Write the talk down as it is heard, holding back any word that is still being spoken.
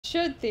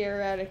should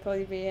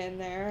theoretically be in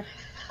there.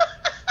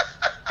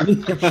 There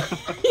it is.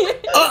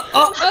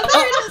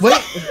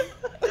 Wait,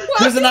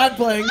 there's an ad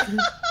playing.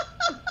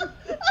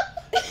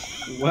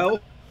 Well,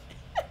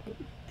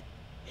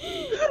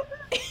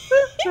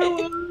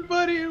 hello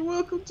everybody and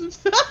welcome to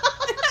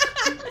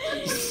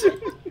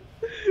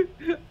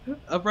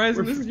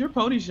Uprising. This is your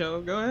pony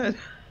show. Go ahead.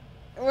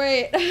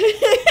 Wait.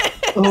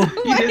 Oh,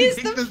 Why didn't is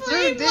think the this through,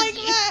 frame did like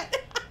you? that?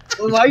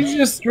 why is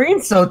your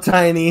screen so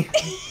tiny?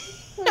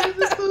 Why is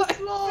it so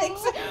small?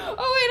 Fix it. Oh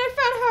wait, I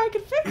found how I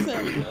could fix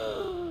it.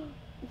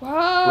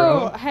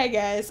 Whoa! Bro. Hey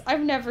guys,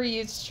 I've never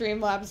used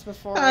Streamlabs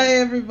before. Hi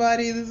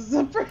everybody, this is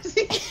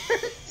Uprising.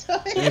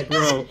 hey,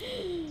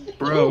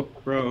 bro,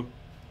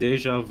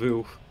 deja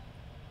vu.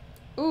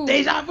 Ooh.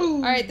 Deja vu.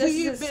 Alright, this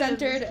We've is as been-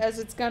 centered as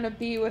it's gonna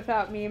be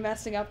without me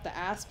messing up the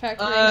aspect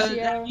Then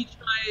ratio. you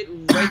try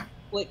right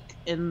click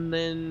and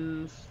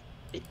then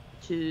fit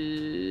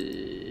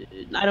to.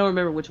 I don't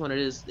remember which one it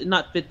is.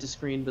 Not fit to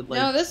screen, but like.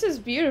 No, this is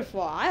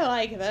beautiful. I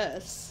like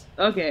this.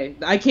 Okay,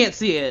 I can't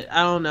see it.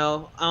 I don't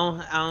know.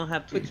 I don't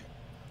have Twitch.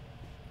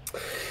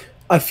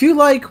 I feel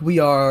like we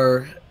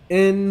are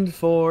in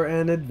for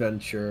an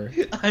adventure.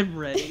 I'm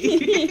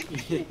ready.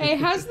 Hey,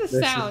 how's the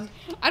sound?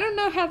 I don't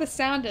know how the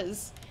sound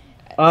is.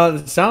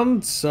 The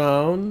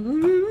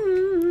sound.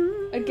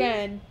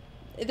 Again,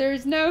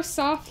 there's no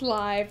soft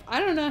live. I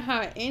don't know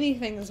how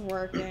anything is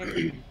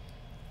working.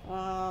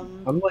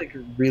 I'm like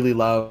really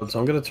loud, so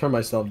I'm gonna turn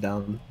myself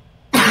down.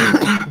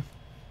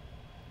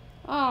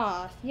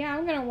 Yeah,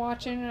 I'm gonna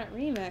watch Internet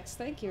Remix.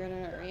 Thank you,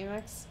 Internet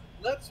Remix.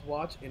 Let's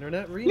watch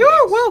Internet Remix.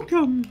 You're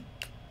welcome.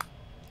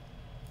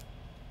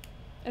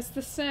 It's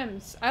The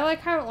Sims. I like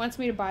how it wants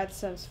me to buy The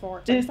Sims 4.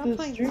 It's like, stop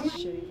playing this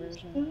shitty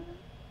version.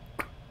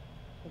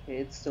 Okay,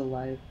 it's still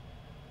live.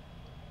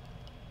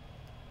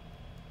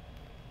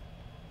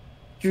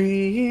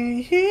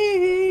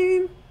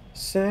 Dream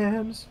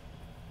Sims.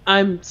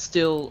 I'm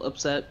still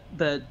upset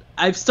that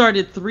I've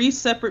started 3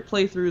 separate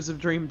playthroughs of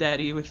Dream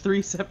Daddy with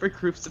 3 separate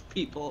groups of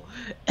people.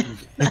 And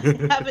I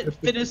haven't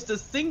finished a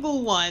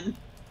single one.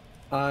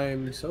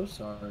 I'm so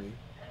sorry.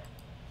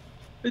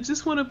 I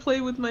just want to play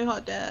with my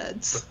hot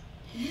dads.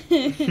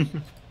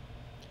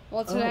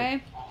 Well,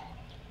 today,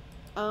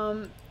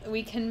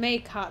 we can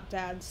make hot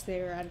dads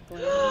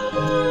theoretically. Yeah.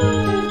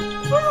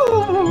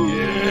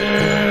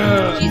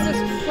 Jesus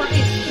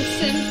Christ, the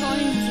Sim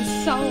Coins is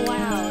so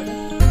loud.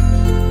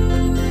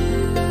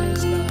 I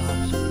just got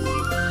options.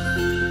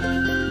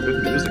 Good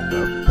music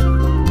though.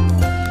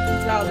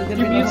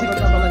 Your music is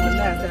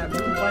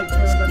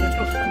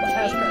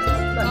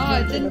Oh,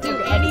 it didn't do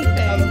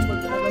anything.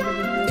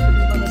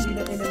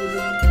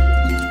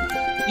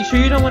 You sure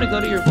you don't want to go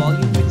to your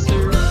volume mixer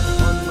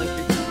on like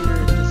your computer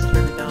and just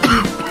turn it down?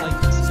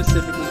 Like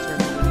specifically turn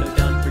the window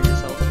down for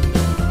yourself.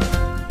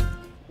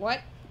 What?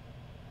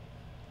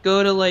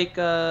 Go to like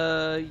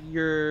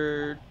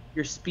your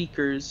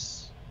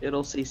speakers.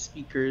 It'll say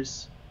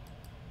speakers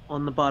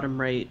on the bottom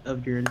right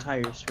of your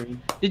entire screen.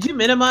 Did you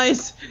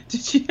minimize?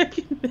 Did you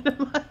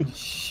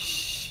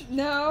minimize?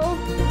 No.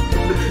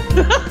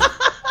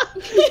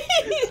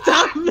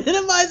 Stop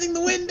minimizing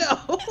the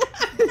window.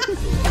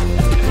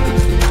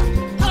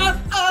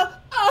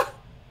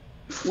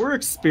 We're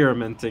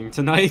experimenting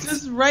tonight.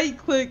 Just right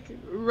click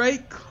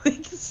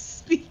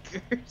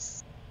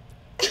speakers.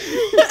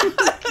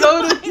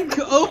 Go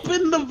to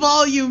open the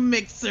volume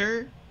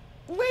mixer.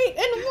 Wait,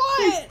 and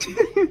what?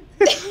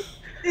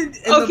 In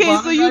Okay,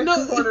 the so you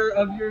know- corner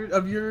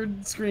of your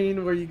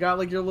screen where you got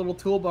like your little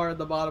toolbar at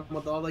the bottom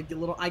with all like your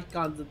little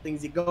icons and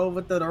things. You go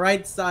over to the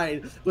right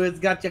side where it's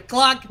got your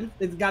clock,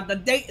 it's got the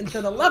date, and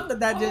to the left of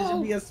that there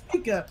should be a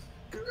speaker.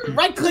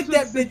 Right click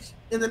that bitch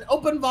and then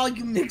open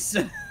volume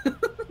mixer.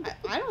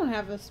 I don't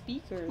have a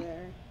speaker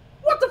there.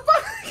 What the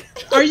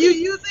fuck? Are you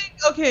using?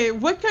 Okay,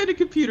 what kind of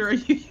computer are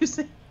you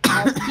using? A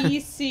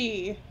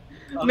PC.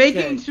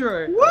 Making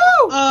sure.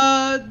 Woo!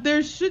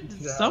 There should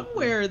Yeah,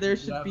 somewhere there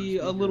should have a be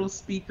a speaker. little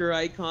speaker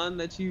icon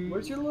that you.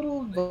 Where's your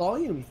little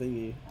volume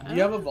thingy? Do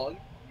you have a volume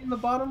in the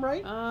bottom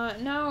right?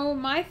 No,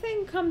 my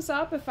thing comes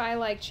up if I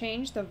like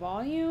change the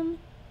volume.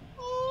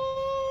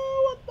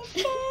 Oh, what the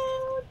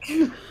fuck?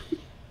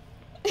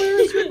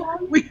 Where's your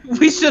volume?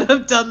 We should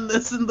have done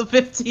this in the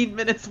 15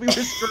 minutes we were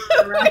screwing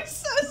We're around.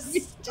 so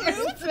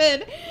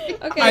stupid.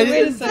 Okay, I wait a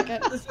didn't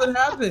second. think this would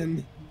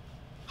happen.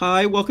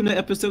 Hi, welcome to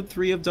episode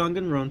 3 of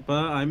Danganronpa.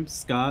 I'm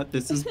Scott.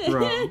 This is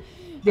Bro.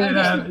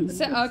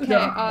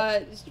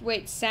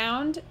 Wait,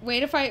 sound?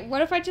 Wait,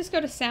 what if I just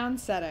go to sound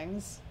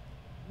settings?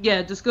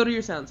 Yeah, just go to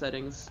your sound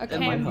settings. Okay,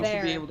 and I'm you should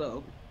there. be able to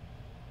open.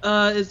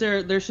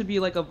 There should be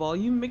like a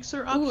volume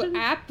mixer option? Ooh,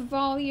 app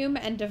volume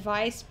and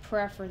device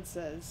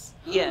preferences.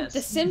 Yes.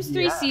 The Sims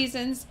 3 Yeah.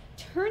 seasons,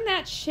 turn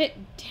that shit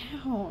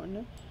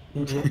down.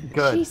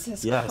 Good.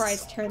 Jesus Yes.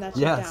 Christ, turn that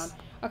shit Yes. down.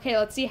 Okay,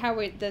 let's see how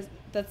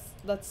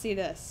let's see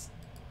this.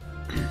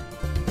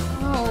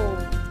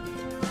 Oh.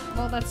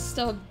 Well, that's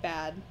still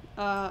bad.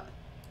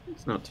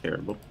 It's not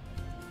terrible.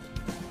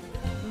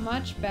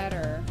 Much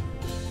better.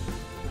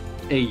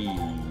 Hey.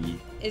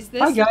 Is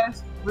this... Hi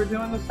guys, we're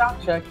doing the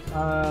sound check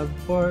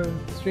before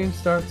the stream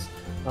starts.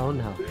 Oh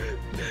no.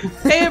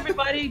 Hey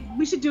everybody,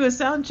 we should do a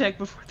sound check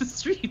before the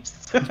stream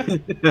starts.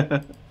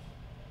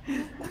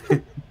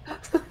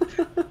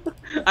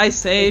 I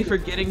say,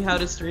 forgetting how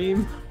to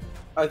stream.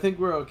 I think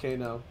we're okay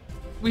now.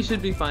 We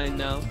should be fine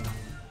now.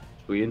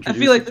 We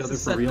introduce feel like each this other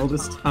is for real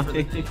this set for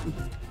the time.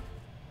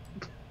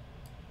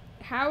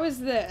 How is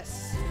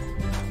this?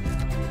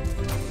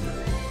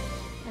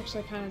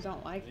 Actually, I kind of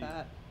don't like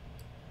that.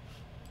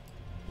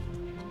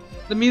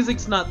 The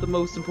music's not the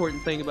most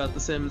important thing about The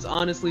Sims.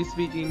 Honestly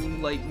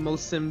speaking, like,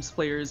 most Sims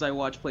players I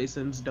watch play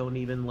Sims don't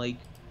even, like,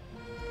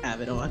 have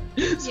it on.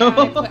 So...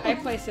 Yeah, I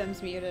play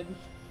Sims muted.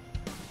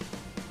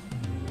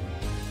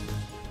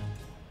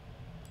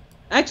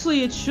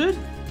 Actually, it should...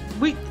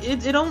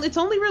 It's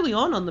only really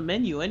on the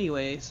menu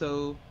anyway,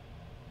 so...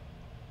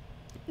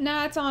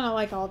 Nah, it's on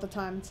like all the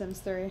time in Sims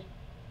 3.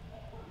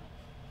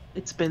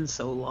 It's been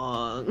so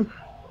long.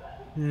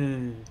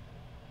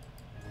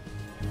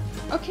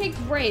 Okay,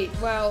 great.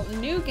 Well,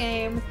 new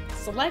game,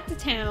 select a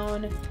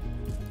town.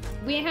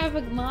 We have a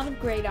lot of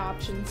great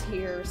options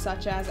here,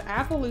 such as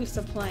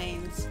Appaloosa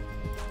Plains,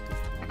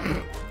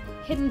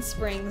 Hidden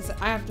Springs.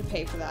 I have to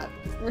pay for that.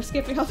 We're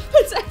skipping all the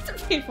ones I have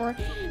to pay for.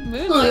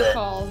 Moonlight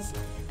Falls,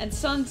 and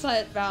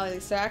Sunset Valley.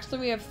 So actually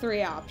we have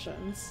 3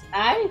 options.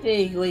 I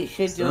think we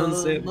should do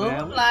Sunset Valley.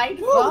 Moonlight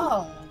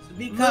Falls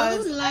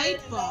because Moonlight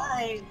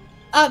I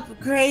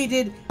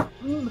upgraded.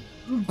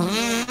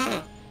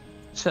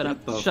 Shut up.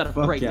 Get the Shut up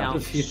fuck right out now.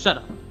 of here. Shut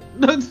up.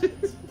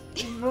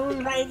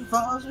 Moonlight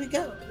Falls we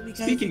go.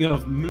 Because Speaking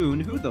of moon,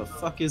 who the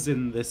fuck is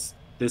in this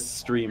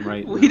stream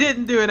right now? We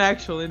didn't do an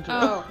actual intro.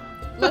 Oh,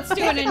 let's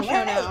do an intro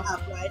now.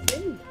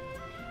 Uprising.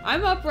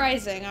 I'm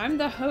Uprising. I'm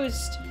the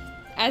host,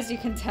 as you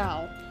can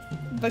tell,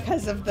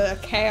 because of the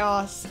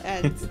chaos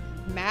and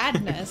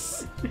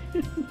madness.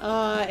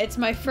 It's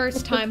my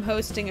first time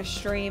hosting a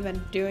stream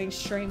and doing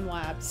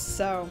Streamlabs,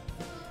 so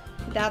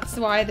that's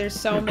why there's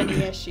so many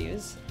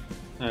issues.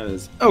 That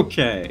is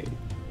okay.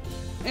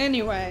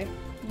 Anyway,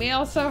 we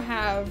also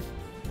have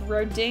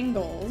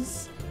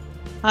Rodingles,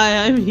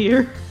 Hi, I'm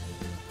here.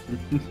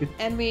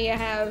 and we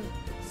have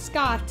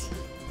Scott.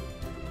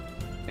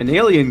 An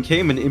alien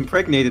came and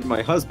impregnated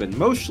my husband.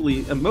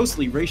 Mostly a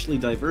mostly racially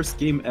diverse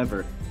game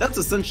ever. That's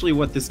essentially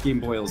what this game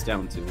boils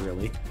down to,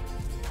 really.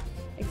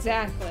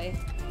 Exactly.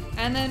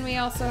 And then we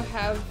also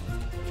have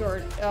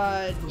Jordan.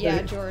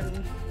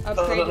 Jordan.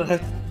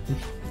 Upgraded.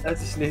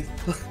 That's a sneeze.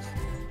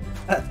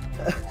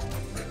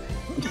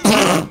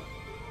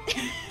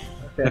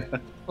 Okay,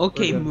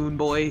 Okay. Moon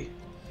Boy.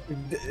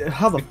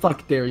 How the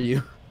fuck dare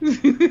you?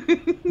 Okay,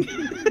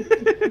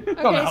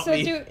 help so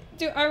me.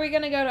 are we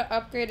gonna go to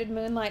upgraded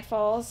Moonlight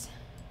Falls?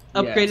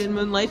 Upgraded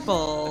Moonlight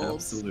Falls.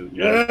 Absolutely.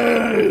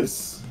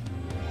 Yes.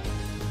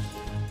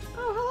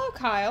 Oh, hello,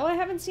 Kyle. I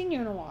haven't seen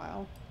you in a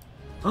while.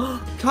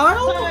 Kyle?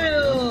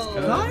 Kyle!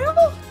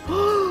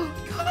 Kyle?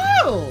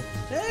 Kyle!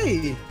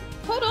 Hey!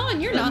 Hold on,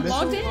 you're not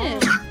logged in.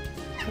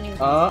 Can you-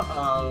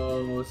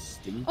 Uh-oh.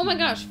 Oh my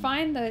gosh,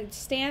 find the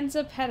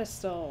stanza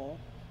pedestal.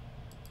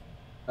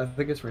 I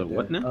think it's right The there.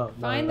 what now? Oh, no,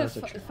 Find that's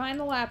a find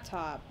the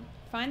laptop.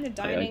 Find the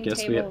dining guess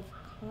we table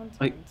have- of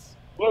contents.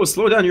 Whoa,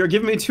 slow down! You're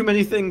giving me too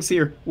many things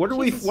here. What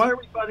are Jesus. Why are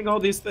we finding all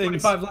these things?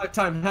 25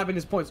 lifetime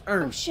happiness points Oh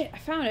earned. shit, I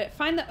found it.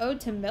 Find the Ode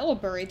to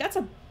Middlebury. That's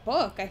a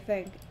book, I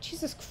think.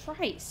 Jesus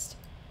Christ.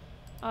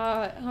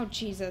 Oh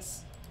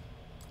Jesus.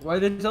 Why are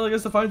they telling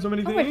us to find so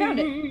many Oh, things? I found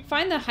it.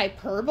 Find the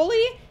hyperbole?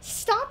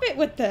 Stop it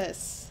with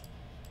this.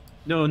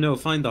 No,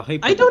 find the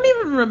hyper. I don't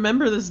even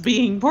remember this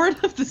being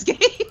part of this game.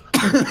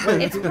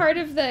 It's part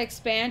of the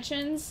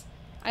expansions.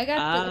 I got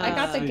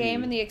the Ah.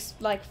 game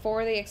and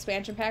for the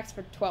expansion packs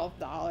for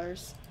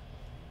 $12.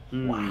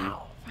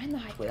 Wow. Find the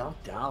hyperbole.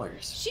 $12.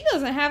 She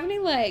doesn't have any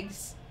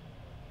legs.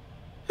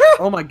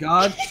 Oh my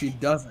god, she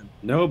doesn't.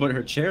 No, but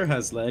her chair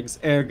has legs.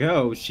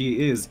 Ergo,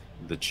 she is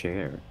the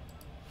chair.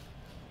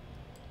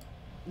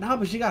 No,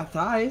 but she got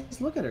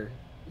thighs. Look at her.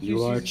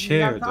 You are She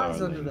chair, got thighs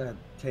darling. under that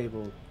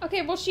table.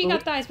 Okay, well she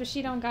got thighs, but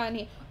she don't got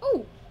any.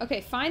 Oh,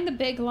 okay. Find the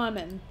big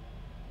lemon.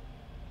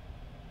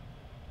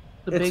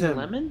 The It's big him.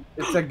 lemon?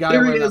 It's a guy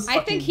There he wearing a is. I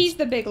think fucking he's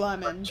the big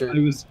lemon. shirt. I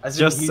was I think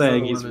just he's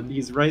saying, the lemon.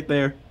 he's right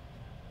there.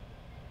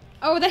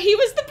 Oh, that he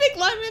was the big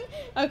lemon.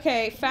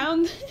 Okay,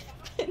 found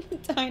the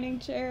dining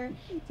chair.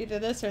 It's either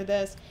this or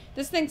this.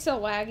 This thing's so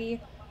laggy.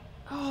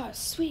 Oh,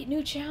 sweet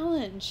new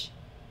challenge.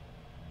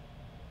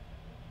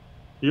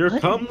 Here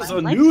What? comes My a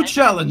lifetime new hasn't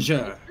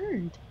challenger.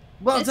 earned.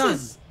 Well This done.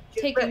 is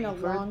Get taking a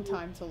ready for- long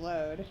time to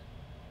load.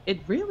 It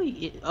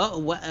really.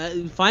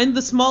 Find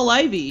the small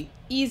ivy.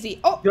 Easy.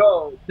 Oh,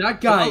 Yo,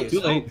 that guy Oh, is too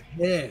so late.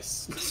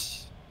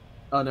 pissed.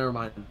 Oh, never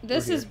mind.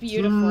 this We're is here.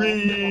 beautiful.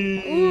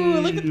 Ooh,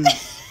 look at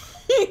that.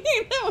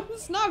 That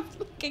one's not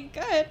looking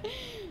good.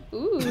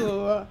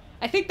 Ooh,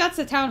 I think that's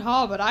the town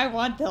hall, but I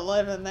want to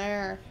live in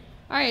there.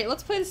 All right,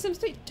 let's play The Sims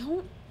 3.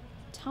 Don't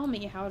tell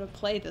me how to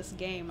play this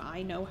game.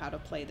 I know how to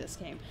play this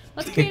game.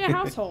 Let's create a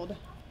household.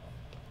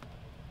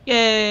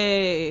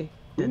 Yay!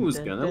 Who's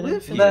gonna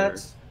live here?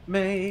 Let's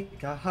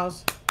make a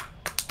house.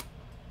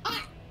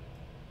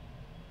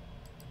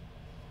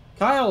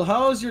 Kyle,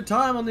 how's your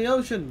time on the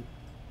ocean?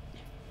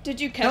 Did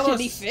you catch Tell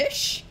any us.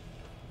 fish?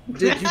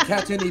 Did you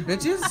catch any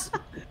bitches?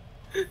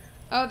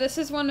 Oh, this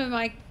is one of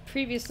my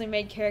previously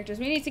made characters.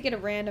 We need to get a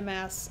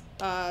randomize.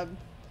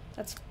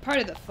 That's part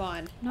of the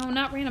fun. No,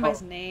 not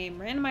randomize name.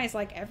 Randomize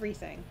like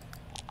everything.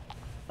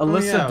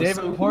 Alyssa yeah, so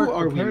Davenport, who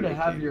are we prepare to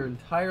have making? your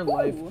entire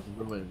life Ooh.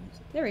 ruined.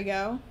 There we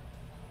go.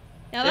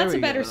 Now There that's a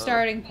we better go.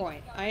 starting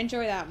point. I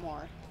enjoy that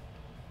more.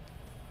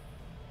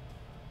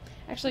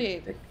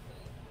 Actually,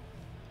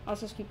 I'll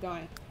just keep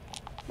going.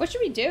 What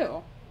should we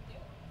do?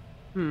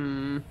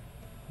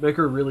 Make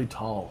her really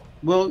tall.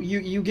 Well,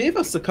 you gave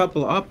us a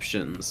couple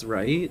options,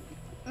 right?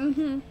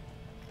 Mm-hmm.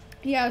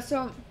 Yeah,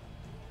 so...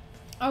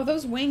 Oh,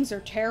 those wings are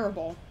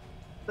terrible.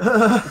 Look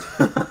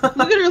at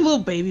her little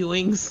baby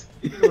wings.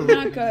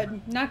 Not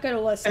good. Not good,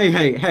 Alyssa.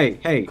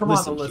 Hey, Come on,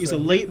 listen, Alyssa, she's a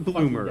you late can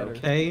fucking bloomer, get her.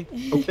 okay?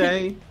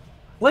 Okay?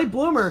 Late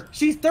bloomer.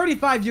 She's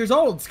 35 years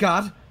old,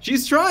 Scott.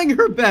 She's trying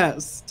her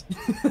best.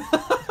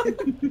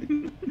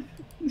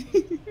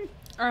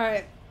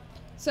 Alright.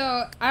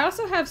 So, I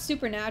also have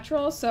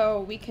Supernatural,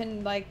 so we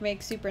can, like,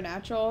 make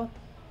Supernatural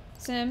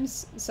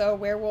Sims. So,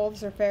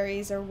 werewolves or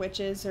fairies or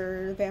witches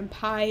or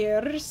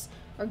vampires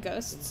or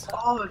ghosts.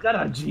 Oh, is that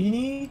a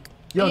genie?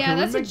 Yo, yeah, can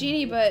we that's a make-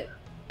 genie, but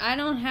I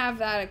don't have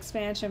that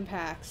expansion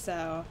pack,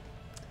 so...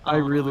 I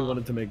really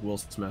wanted to make Will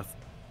Smith.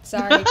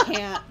 Sorry, I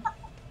can't.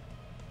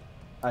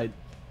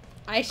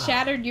 I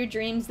shattered your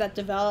dreams that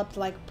developed,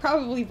 like,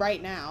 probably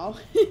right now.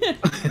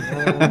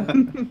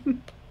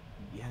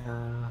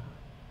 Yeah.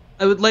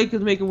 I would like to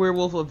make a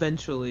werewolf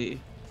eventually,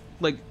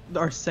 like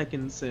our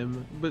second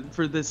sim. But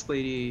for this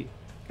lady,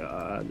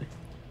 God.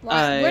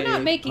 Why? We're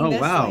not making Oh,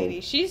 this wow. lady.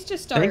 She's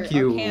just our, Thank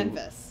you. our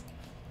canvas.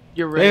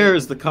 you're right.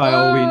 There's the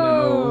Kyle we Oh,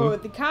 know.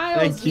 the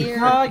Kyle's Thank you. here.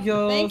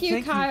 Kyle, Thank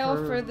you, Kyle,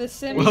 for the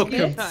Sims Welcome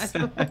bits. back.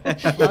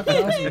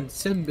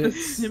 Simbits.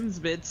 Sims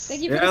bits.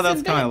 Thank you for Yeah, the that's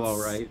Sim Kyle, bits. all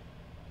right.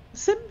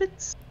 Sim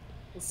bits.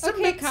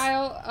 Okay,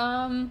 Kyle.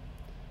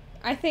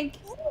 I think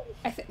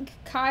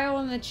Kyle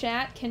in the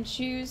chat can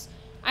choose.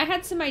 I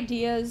had some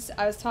ideas.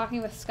 I was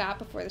talking with Scott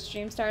before the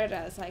stream started.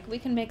 I was like, we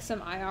can make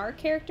some IR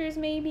characters,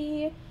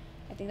 maybe.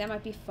 I think that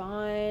might be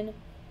fun.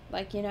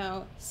 Like, you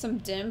know, some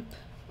dimp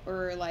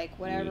or like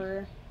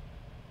whatever.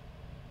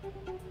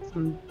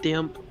 Some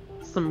damp,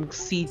 some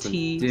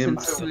CT, dimp. some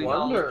I sweet-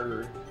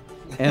 wonder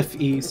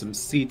FE, some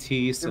CT,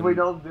 if some... we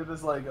don't do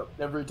this like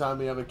every time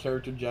we have a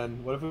character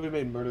gen. What if we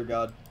made Murder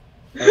God?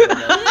 Well,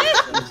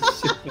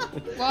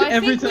 I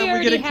Every think time we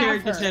get already a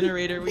character have her.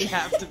 generator, we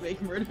have to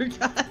make Murder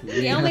God.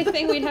 The only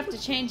thing we'd have to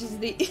change is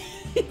the.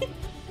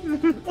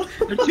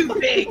 They're too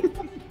big.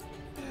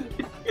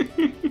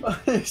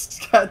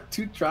 It's got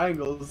two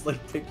triangles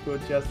like taped to a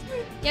chest.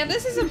 Yeah,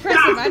 this is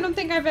impressive. I don't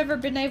think I've ever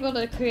been able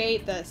to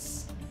create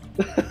this.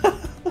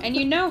 And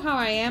you know how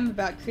I am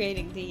about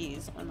creating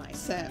these on my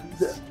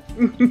Sims.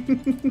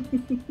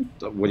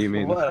 What do you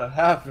mean? What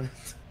happened?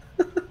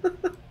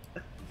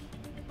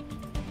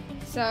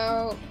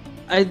 So,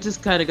 I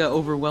just kind of got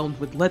overwhelmed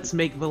with let's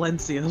make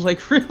Valencia,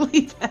 like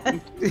really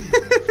bad.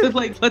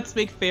 Like let's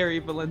make Fairy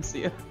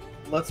Valencia.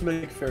 Let's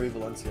make Fairy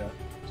Valencia.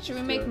 should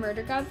we make Sure.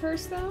 Murder God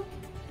first, though?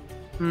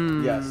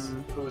 Yes,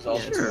 who was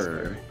also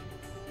Sure.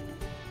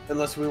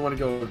 Unless we want to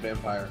go with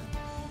vampire.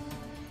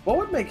 What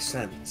would make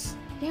sense?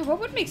 Yeah, what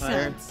would make Fire.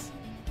 sense?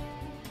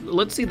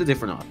 Let's see the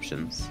different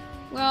options.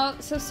 Well,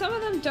 so some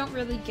of them don't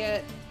really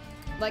get.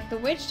 Like, the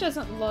witch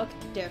doesn't look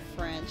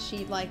different.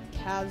 She, like,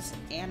 has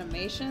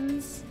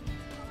animations.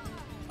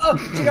 Oh,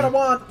 she got a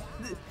wand.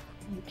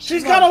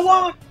 She's She got a loves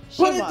wand.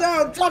 She Put it loves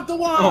down. Drop the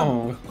wand.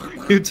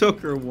 Oh, you took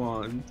her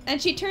wand.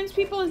 And she turns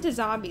people into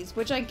zombies,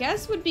 which I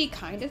guess would be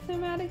kind of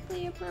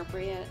thematically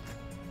appropriate.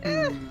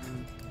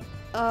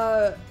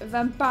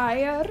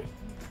 Vampire.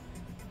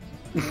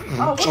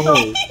 Oh, what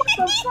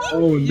Oh,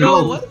 oh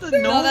Yo, no. what the No,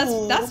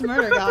 no? that's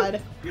Murder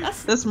God.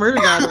 That's Murder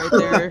God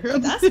right there.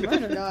 That's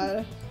Murder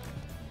God.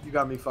 You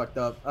got me fucked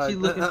up. She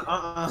looking-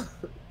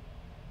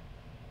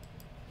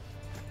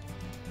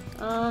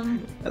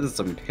 That is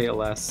some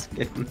pale ass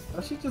skin.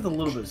 She's just a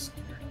little bit.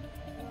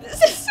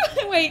 This is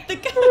wait, the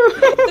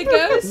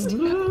ghost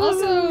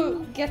also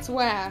gets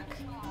whack.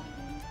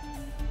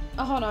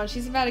 Oh, hold on,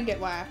 she's about to get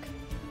whack.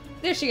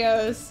 There she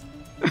goes.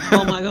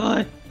 Oh my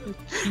god.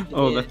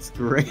 Oh, that's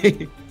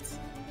great.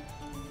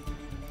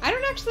 I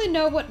don't actually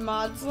know what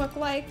mods look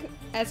like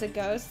as a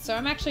ghost, so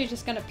I'm actually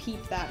just gonna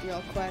peep that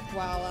real quick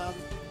while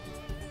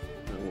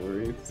No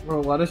worries.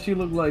 Bro, why does she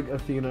look like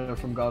Athena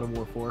from God of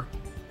War 4?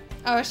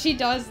 Oh, she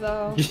does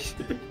though.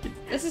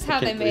 This is how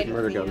they made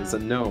Murder God is a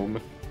Athena.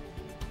 gnome.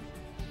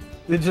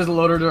 They just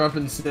loaded her up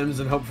in Sims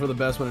and hope for the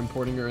best when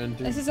importing her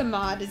into. This is a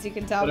mod, as you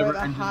can tell by Whatever the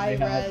engine high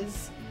they have.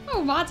 res.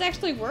 Oh, mods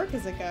actually work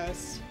as a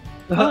ghost.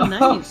 Oh,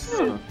 nice.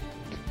 Huh.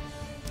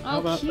 How Oh,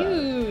 about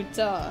cute.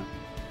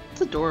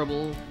 It's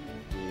adorable.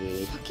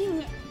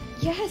 Fucking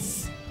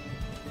yes.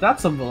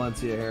 That's some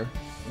Valencia hair.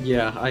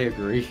 Yeah, I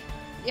agree.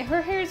 Yeah,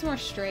 her hair is more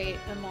straight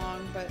and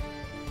long, but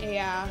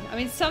yeah, I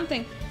mean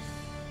something.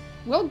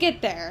 We'll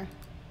get there.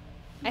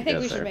 I think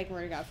Get we should there. make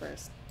Murder God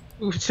first.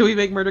 Should we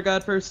make Murder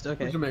God first?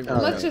 Okay. We should make Oh,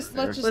 her let's yeah, just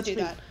fair. let's just Let's do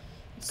make- that.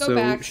 So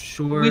back.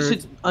 short. We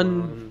should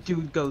blonde.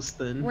 undo Ghost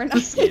then. We're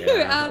not.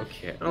 Yeah.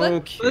 Okay. let-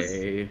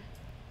 Okay.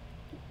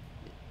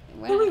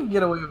 I think we can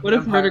get away with What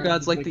if Murder vampires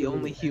God's like just the making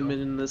only it human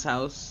in this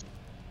house?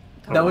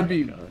 That would Oh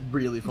be my God.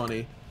 really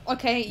funny.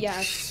 Okay,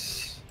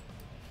 yes.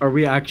 Are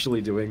we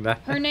actually doing that?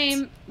 Her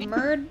name,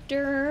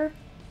 Murder.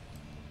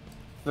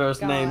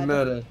 First God. name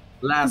murder,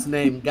 last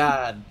name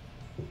God.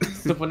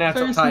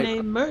 Supernatural First type.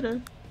 name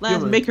Murder. Last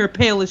Human. make her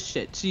pale as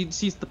shit.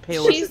 She's the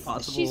palest She's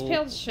possible. she's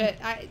pale as shit.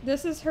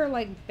 This is her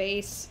like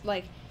base,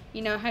 like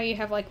you know how you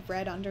have like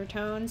red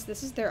undertones.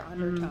 This is their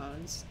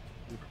undertones.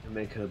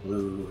 Make her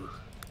blue.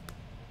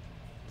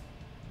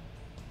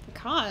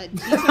 God,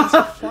 Jesus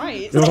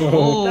Christ.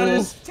 Oh. That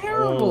is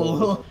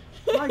terrible.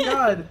 My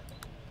God.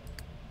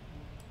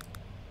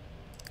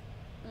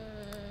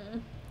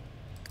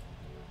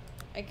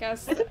 I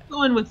guess I think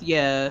going with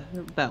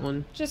that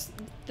one. just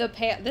the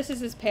pale. This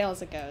is as pale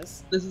as it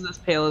goes. This is as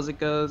pale as it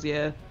goes.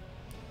 Yeah,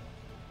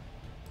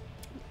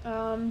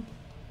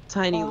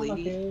 tiny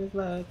lady,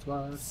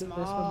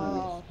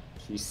 Small.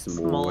 She's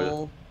small.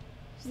 small.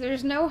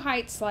 There's no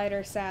height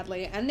slider,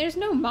 sadly, and there's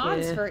no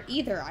mods Yeah. for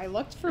either. I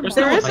looked for There's mods.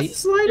 no There is- height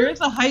slider? There is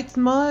a height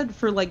mod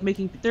for like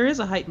making. There is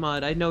a height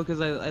mod. I know because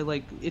I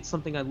like it's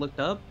something I looked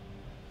up,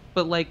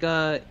 but like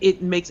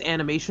it makes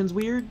animations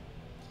weird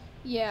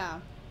Yeah,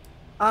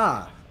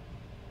 Ah.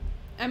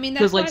 I mean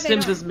that's because why like they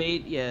Sims don't, is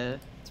made. Yeah,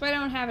 that's why I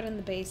don't have it in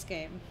the base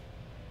game.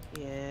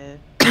 yeah.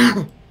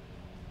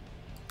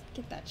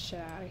 Get that shit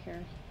out of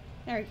here.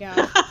 There we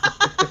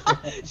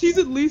go. She's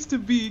at least a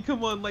B.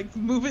 Come on, like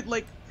move it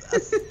like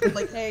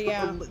There you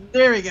go.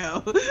 There we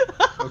go.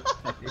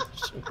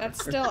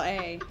 That's still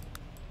A.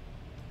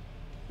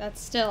 That's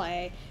still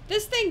A.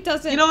 This thing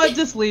doesn't. You know what?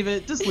 Just leave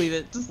it. Just leave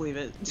it. Just leave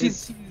it.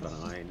 It's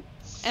fine.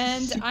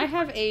 And I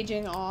have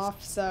aging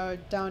off, so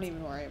don't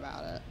even worry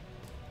about it.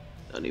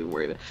 Don't even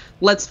worry about it.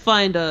 Let's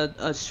find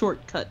a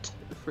shortcut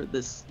for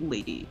this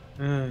lady.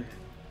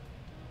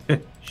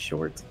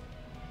 Short.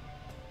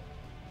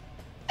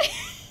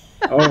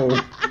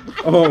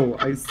 Oh,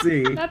 I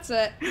see. That's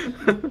it.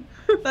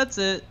 That's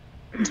it.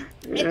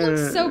 It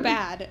looks so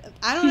bad.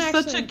 I don't She's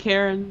actually. such a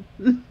Karen.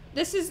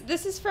 This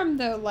is from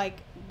the like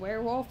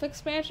werewolf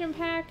expansion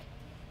pack.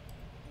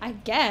 I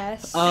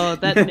guess. Oh,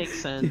 that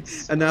makes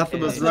sense.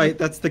 Anathema's Okay. right.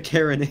 That's the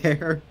Karen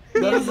hair.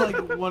 That is like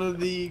one of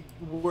the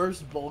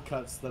worst bowl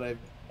cuts that I've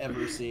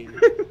ever seen.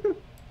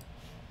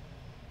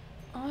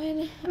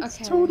 On. It's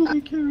Okay. totally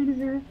Karen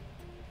hair.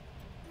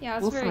 Yeah,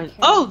 it's We'll very. find...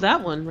 Karen. Oh,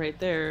 that one right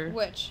there.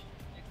 Which?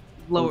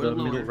 Lower, the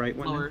lower, middle right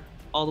one lower,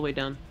 all the way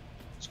down.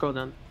 Scroll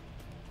down.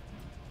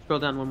 Scroll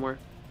down one more.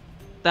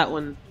 That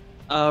one,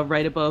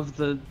 right above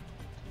the.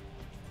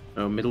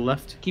 Oh, middle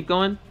left. Keep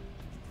going.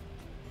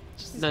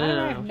 Jesus, No, I no,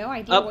 no, have no. no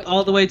idea. Up, what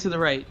all the way to the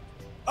right.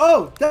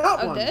 Oh, that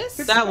Oh, one. this?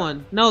 That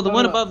one. No, the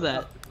one above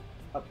that.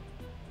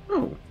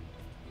 Oh.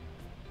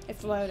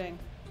 It's loading.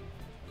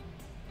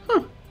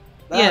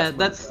 Yeah, much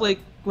that's better. like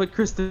what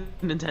Kristen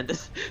intended.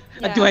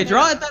 Yeah, Do I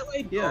draw yeah. it that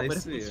way? Yeah, No, I but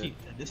it's see what it. she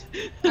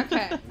intended.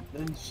 Okay.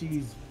 And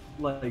she's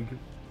like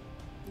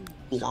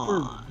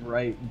Blonde. super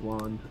bright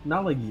blonde,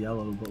 not like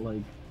yellow, but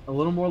like a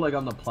little more like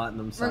on the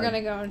platinum side. We're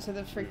gonna go into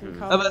the freaking Mhm.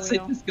 color I'm about to say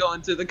wheel. just go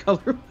into the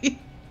color wheel.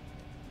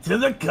 to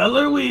the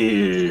color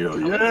wheel.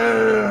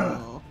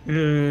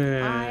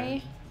 Yeah.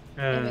 I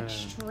am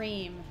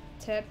extreme.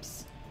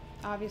 Tips,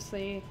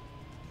 obviously.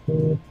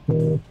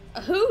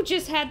 Who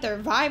just had their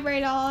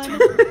vibrate on?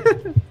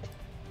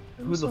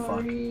 Who the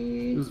fuck?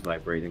 Who's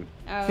vibrating?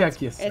 Oh, Check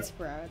it's, yourself. it's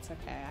bro. It's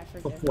okay. I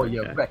forgive. Before you.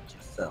 you Okay. wreck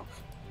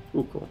yourself.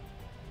 Oh, cool.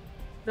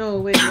 No,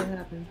 wait, what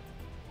happened?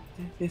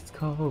 It's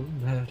called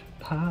Mad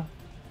Pie.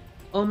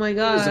 Oh my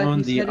god, on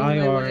he's the heading my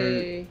IR.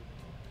 way.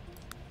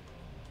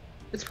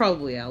 It's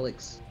probably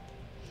Alex.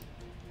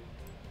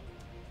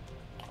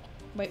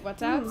 Wait,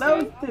 what's out?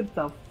 Those tips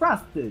are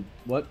frosted.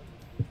 What?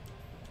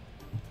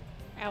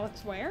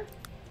 Alex, where?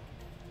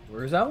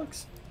 Where's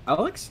Alex?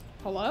 Alex?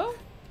 Hello?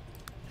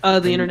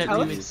 The internet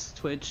Alex? remix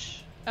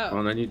Twitch. Oh.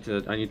 Well, I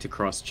need to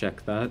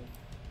cross-check that.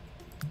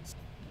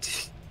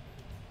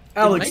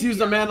 Alex, might use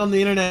be a man on the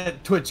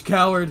internet, Twitch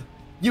coward.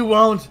 You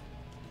won't.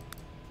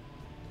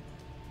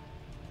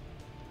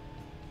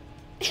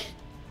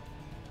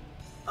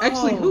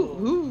 Actually, Oh.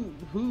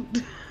 who?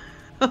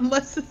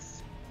 Unless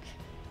it's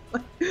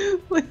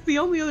like the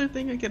only other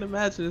thing I can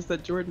imagine is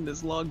that Jordan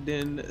is logged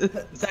in.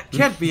 That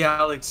can't be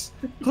Alex.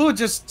 Who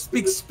just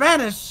speaks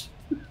Spanish?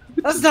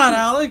 That's not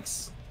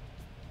Alex.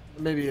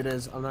 Maybe it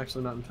is. I'm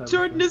actually not entirely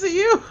Jordan, sure. is it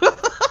you?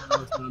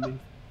 No, it's not me.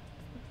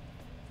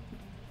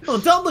 Oh,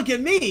 don't look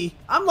at me.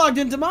 I'm logged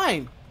into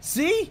mine.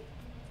 See?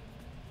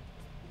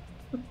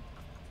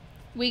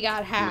 We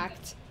got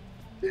hacked.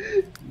 No,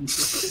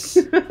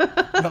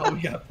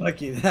 we got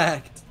fucking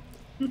hacked.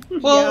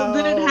 Well,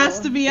 then it Yo. has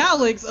to be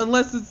Alex,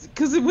 unless it's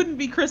because it wouldn't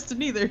be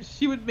Kristen either.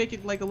 She would make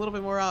it like a little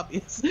bit more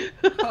obvious.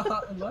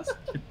 Unless.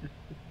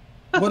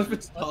 What if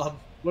it's Tom?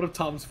 What if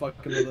Tom's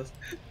fucking with us?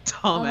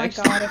 Tom, Oh my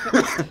actually. god, if it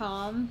was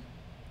Tom.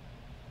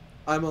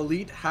 I'm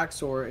elite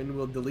hacksaw and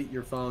will delete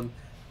your phone.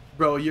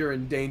 Bro, you're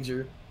in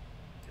danger.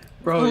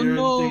 Bro, Oh, you're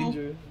no. in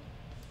danger.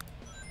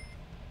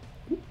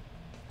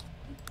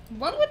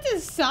 What would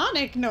this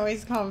Sonic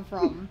noise come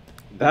from?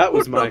 That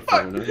was my phone.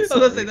 I'm I was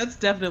sorry. gonna say that's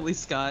definitely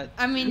Scott.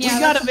 I mean, We yeah.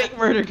 gotta that's- make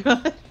Murder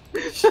God.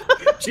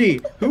 Gee,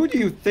 who do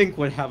you think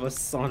would have a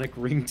Sonic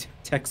ring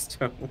text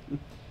tone?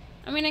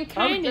 I mean, I I would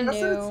kind of guess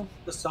knew. it's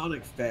the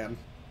Sonic fan.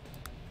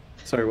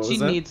 Sorry, what She was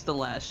that? needs the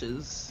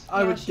lashes.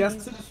 I Yeah, would guess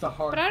she's- it's the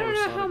hardcore But I don't know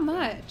Sonic how fan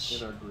much.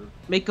 in our group.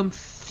 Make them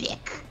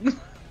thick. All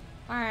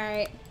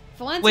right.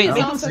 Valencia's Wait, make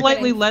them also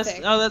slightly getting less.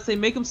 thick. Oh, let's say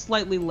make them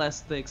slightly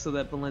less thick so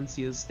that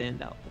Valencia's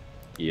stand out.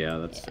 Yeah,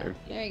 that's Yeah, fair.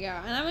 there you go.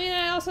 And I mean,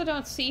 I also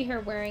don't see her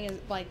wearing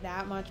like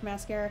that much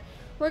mascara.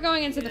 We're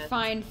going into the Yeah.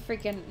 fine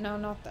freaking. No,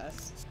 not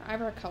this. Her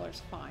eyebrow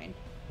color's fine.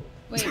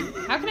 Wait,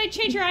 how can I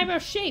change your eyebrow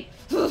shape?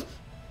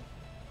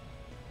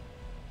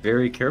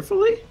 Very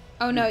carefully?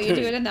 Oh no, you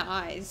do it in the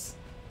eyes.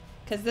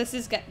 Cause this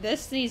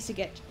needs to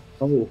get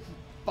Oh.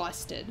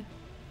 busted.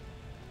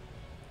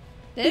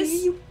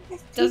 This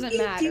doesn't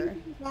matter.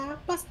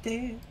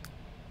 Busted.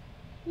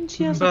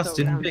 She has like a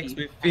Bustin' round makes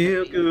me face.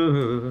 feel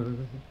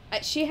good.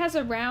 She has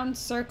a round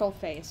circle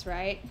face,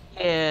 right?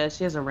 Yeah,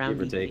 she has a round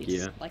Give or take, face.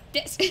 yeah. Like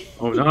this.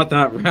 Oh, not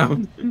that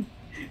round.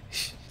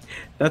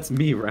 That's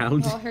me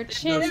round. Well, her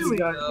chin, No, she's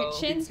got- her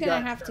chin's she's gonna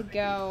got have to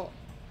go.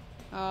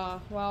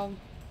 Well,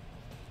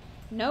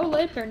 no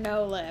lip or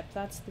no lip.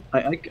 That's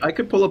the. I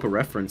could pull up a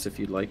reference if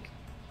you'd like.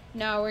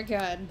 No, we're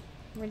good.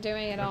 We're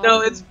doing it all.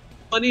 No, it's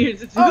funny to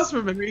do this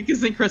from memory because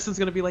then Kristen's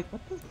gonna be like,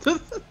 what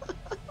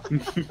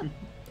the?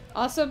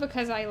 Also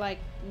because I like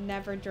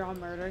never draw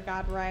Murder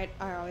God right.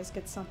 I always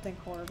get something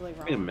horribly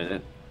wrong. Wait a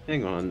minute.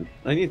 Hang on.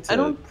 I need to I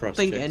don't cross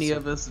think check any some-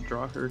 of us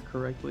draw her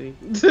correctly.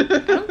 I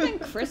don't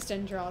think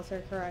Kristen draws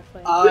her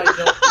correctly. I don't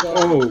know.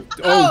 Oh,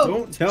 Oh,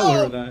 don't tell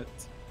her oh. that.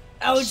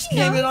 Alex She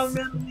came in knows.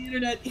 on the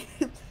internet.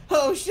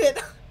 Oh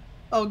shit.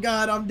 Oh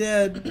god, I'm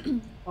dead.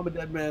 I'm a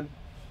dead man.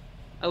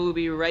 I will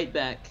be right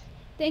back.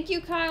 Thank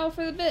you, Kyle,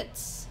 for the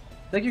bits.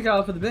 Thank you,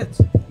 Kyle, for the bits.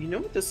 You know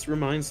what this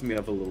reminds me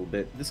of a little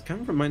bit? This kind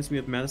of reminds me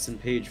of Madison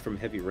Page from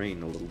Heavy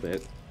Rain a little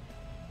bit.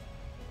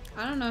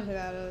 I don't know who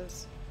that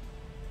is.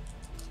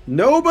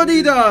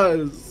 Nobody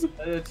does!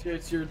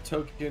 It's your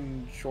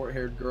token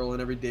short-haired girl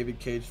in every David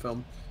Cage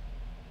film.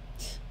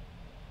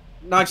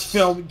 Not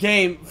film,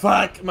 game.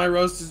 Fuck, my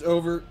roast is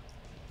over.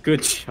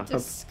 Good job.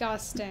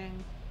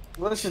 Disgusting.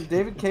 Listen,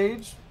 David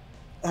Cage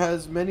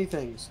has many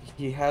things.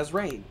 He has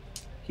rain.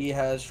 He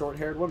has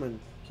short-haired women.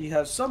 He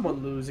has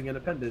someone losing an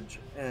appendage,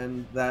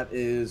 and that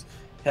is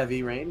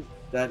Heavy Rain.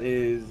 That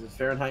is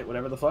Fahrenheit,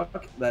 whatever the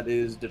fuck. That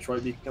is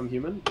Detroit Become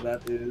Human.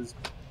 That is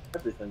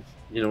everything.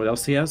 You know what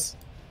else he has?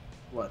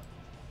 What?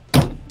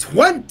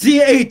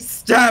 28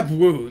 stab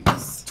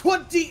wounds!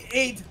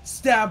 28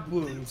 stab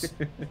wounds.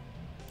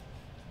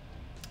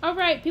 All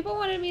right, people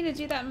wanted me to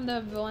do that in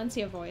the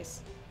Valencia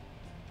voice.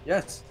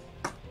 Yes.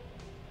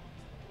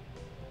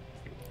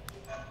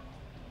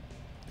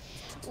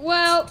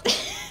 Well,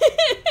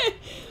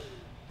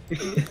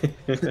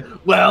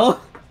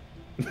 Well.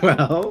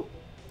 Well,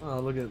 Oh,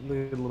 look at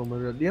little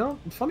murder. You know,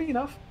 funny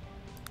enough,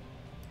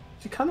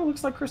 she kind of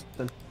looks like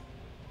Kristen.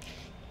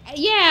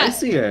 yeah. I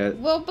see it.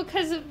 Well,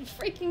 because of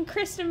freaking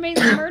Kristen made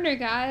the Murder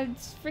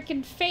God's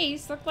freaking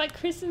face look like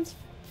Kristen's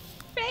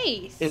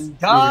face. In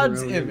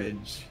God's Really?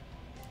 image.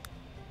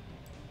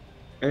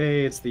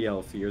 Hey, it's the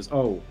elf ears.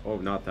 Oh,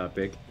 not that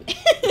big.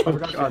 Oh,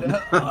 God.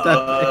 Not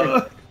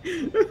that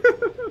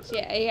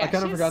Yeah, I kind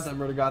of she's- forgot that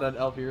Murder God had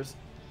elf ears.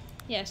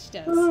 Yeah, she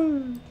does.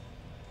 big.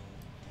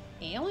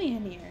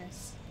 Alien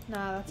ears. No,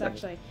 that's No.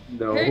 actually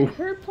No.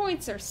 her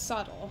points are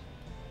subtle,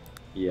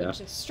 Yeah.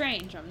 which is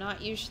strange. I'm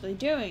not usually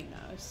doing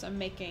those. I'm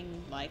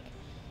making like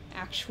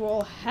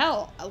actual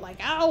hell, like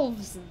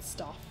elves and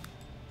stuff.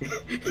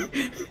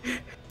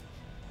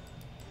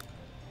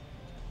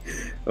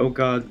 Oh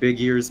god,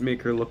 big ears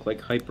make her look like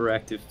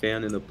hyperactive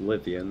fan in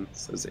Oblivion,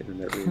 says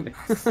Internet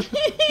Remix.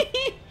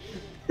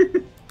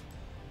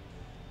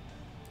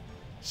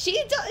 She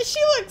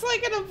looks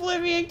like an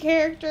Oblivion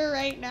character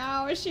right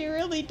now. She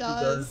really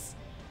does.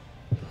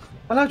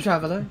 Hello,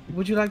 traveler.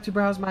 Would you like to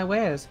browse my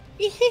wares?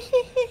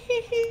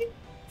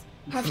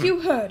 Have you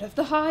heard of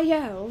the High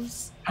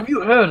Elves? Have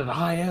you heard of the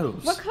High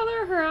Elves? What color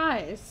are her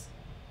eyes?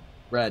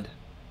 Red.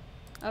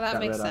 Oh, that Got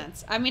makes red eye.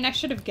 sense. I mean, I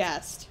should have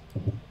guessed.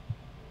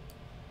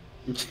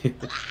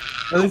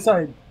 At least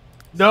I.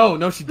 No,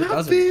 she I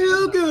doesn't.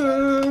 feel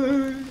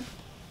good.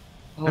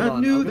 Hold I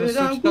on. knew I'm gonna that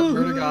search I up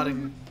Murder would. God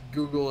in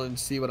Google and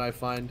see what I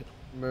find.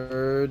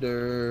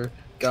 Murder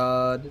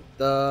God,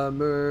 the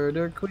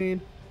murder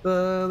queen,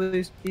 the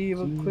least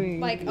evil queen.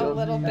 Like a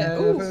little bit.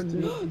 ever Ooh.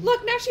 knew.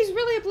 Look, now she's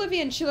really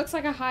Oblivion. She looks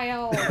like a High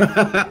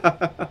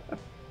Elf.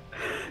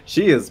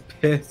 She is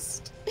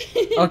pissed.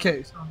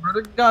 Okay, so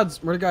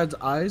Murder God's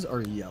eyes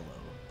are yellow.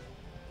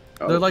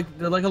 Oh. They're like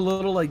a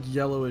little like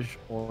yellowish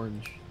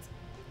orange.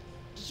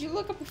 Did you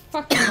look up a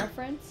fucking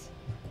reference?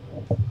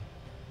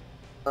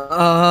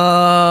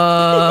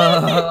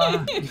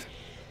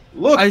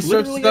 Look, I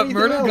searched literally up anything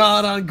Murder else.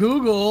 God on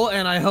Google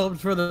and I hoped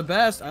for the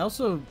best. I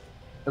also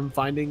am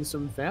finding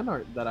some fan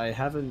art that I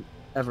haven't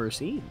ever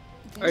seen.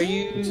 Are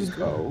you? Just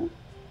go.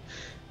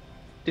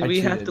 Did I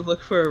we have cheated. to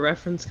look for a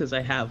reference? Because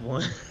I have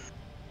one.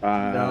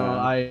 No,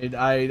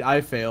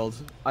 I failed.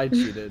 I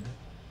cheated.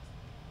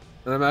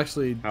 And I'm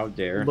actually How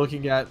dare.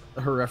 looking at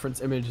her reference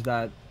image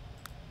that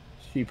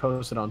she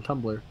posted on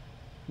Tumblr.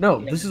 No,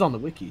 Yeah. this is on the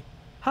wiki.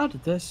 How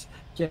did this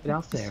get out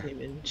It's the there?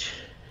 same image.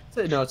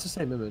 No, it's the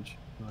same image.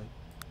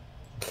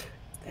 Like,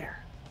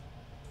 there.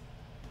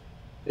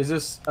 Is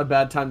this a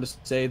bad time to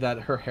say that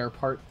her hair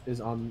part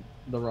is on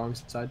the wrong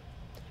side?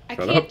 I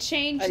Shut can't up.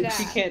 change She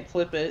that. can't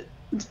flip it.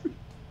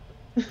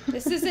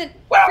 This isn't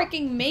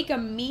freaking make a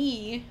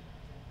me.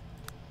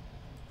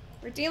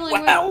 We're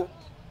dealing with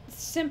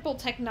simple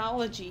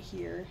technology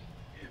here.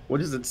 What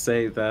does it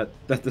say that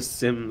the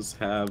Sims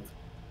have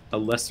a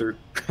lesser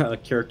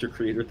character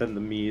creator than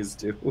the Mii's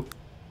do?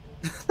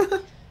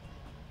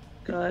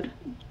 God.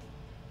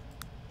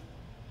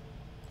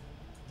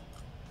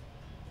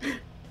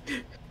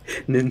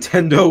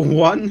 Nintendo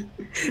 1,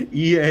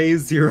 EA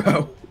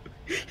 0.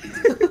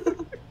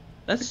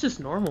 That's just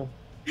normal.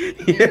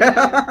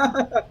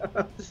 Yeah.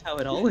 This is how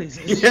it always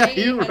is. Yeah,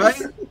 you're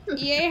right.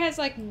 EA has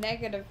like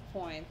negative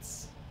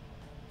points.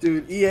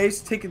 Dude,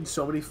 EA's taken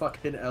so many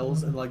fucking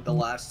L's in like the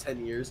last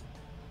 10 years.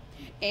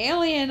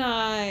 Alien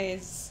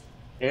eyes.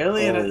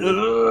 Alien,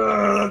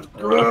 Oh. ugh,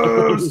 that's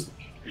gross.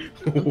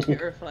 I'm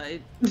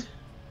terrified.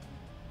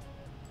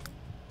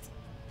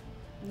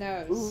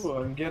 Nose. Ooh,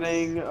 I'm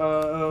getting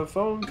a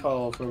phone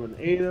call from an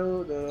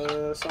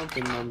 80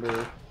 something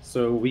number.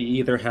 So we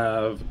either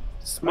have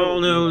small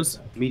nose,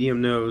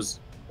 medium nose,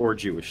 or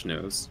Jewish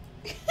nose.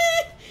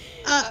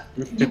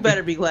 You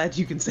better be glad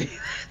you can say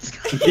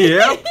that.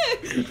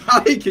 Yep,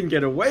 I can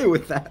get away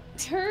with that.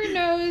 Her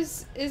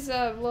nose is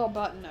a little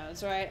button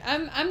nose, right?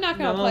 I'm not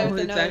gonna play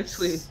with the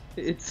nose.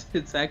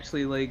 It's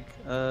actually like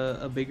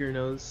a bigger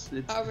nose.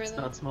 It's, Oh, it's really?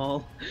 not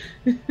small.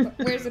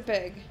 Where's it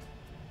big?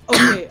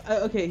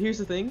 Okay, here's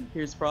the thing.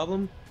 Here's the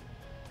problem.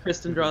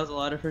 Kristen draws a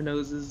lot of her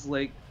noses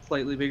like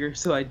slightly bigger,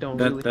 so I don't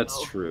really That's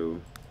know.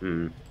 true.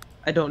 Hmm.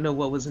 I don't know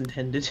what was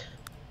intended.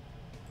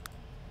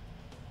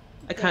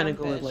 I kind of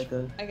Damn go with bitch. like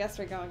a. I guess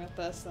we're going with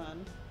this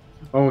then.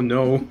 Oh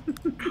no.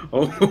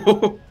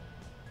 Oh.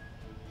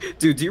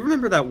 Dude, do you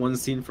remember that one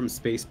scene from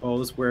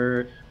Spaceballs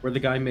where the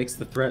guy makes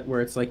the threat where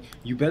it's like,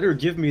 you better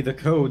give me the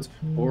codes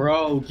or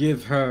I'll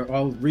re-give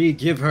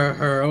her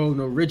her own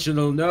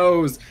original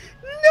nose.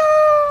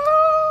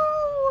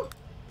 No!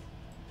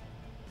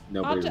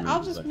 Nobody I'll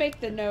remembers just that. make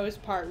the nose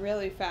part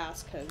really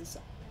fast because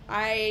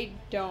I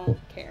don't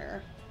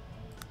care.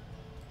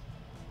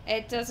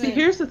 It doesn't. See,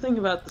 here's the thing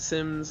about The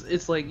Sims.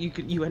 It's like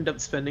you end up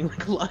spending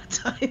like a lot of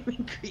time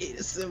and create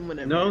a sim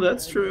whenever. No, you're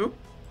that's done. true.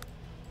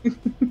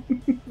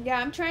 Yeah,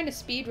 I'm trying to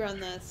speedrun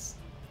this.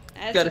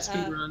 As, Got a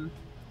speed run.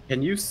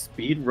 Can you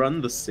speed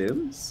run The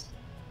Sims?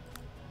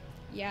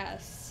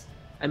 Yes.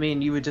 I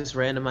mean, you would just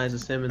randomize a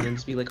sim and then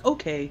just be like,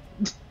 okay.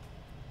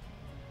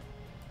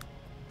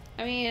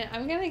 I mean,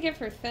 I'm gonna give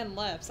her thin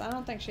lips. I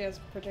don't think she has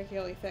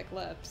particularly thick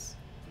lips.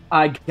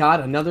 I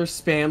got another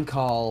spam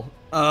call.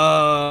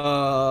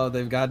 Oh,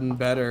 they've gotten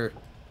better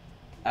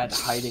at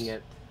hiding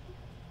it.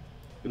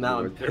 Now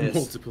I'm Lord, they're pissed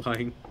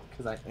multiplying.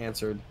 because I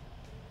answered.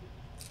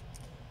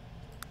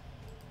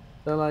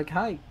 They're like,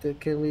 "Hi,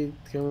 can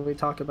we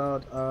talk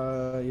about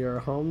your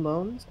home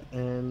loans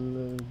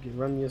and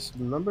run you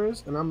some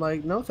numbers?" And I'm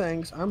like, "No,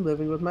 thanks. I'm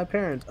living with my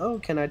parents." "Oh,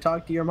 can I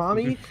talk to your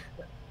mommy?"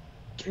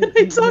 Can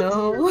I talk to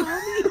No. your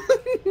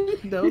mommy?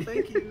 No,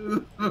 thank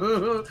you.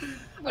 What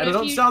I if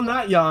don't you- sound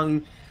that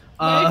young.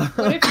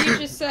 What if you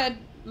just said,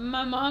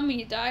 "My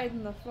mommy died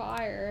in the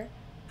fire"?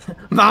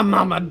 My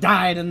mama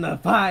died in the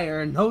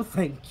fire. No,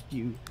 thank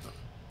you.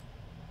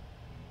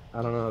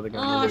 I don't know. The guy.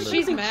 Oh, remember.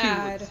 she's Cute.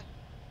 mad.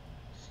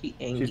 She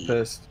angry. She's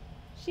pissed.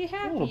 She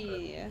little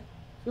happy.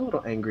 She's a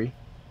little angry.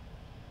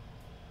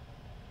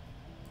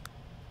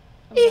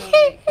 I'm gonna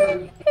make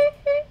her-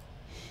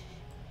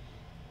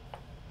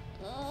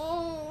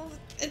 Oh,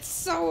 it's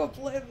so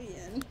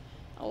oblivion.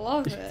 I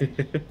love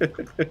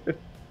it.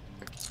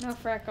 No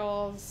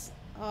freckles.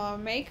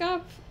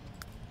 Makeup?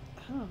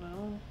 I don't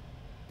know.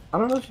 I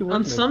don't know if she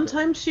wants.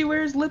 Sometimes she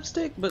wears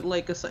lipstick, but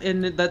like,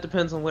 and that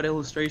depends on what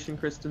illustration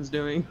Kristen's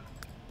doing.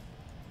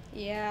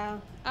 Yeah.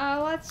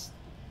 Let's.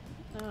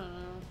 I don't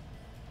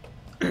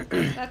know.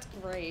 That's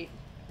great.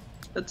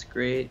 That's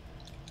great.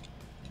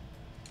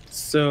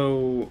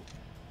 So,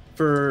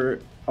 for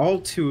all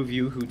two of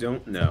you who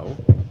don't know,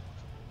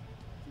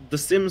 The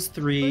Sims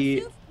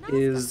 3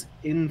 is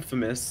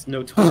infamous,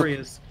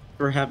 notorious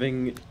for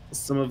having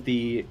some of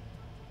the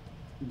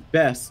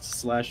best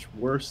slash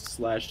worst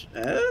slash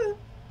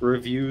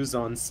reviews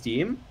on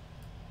Steam.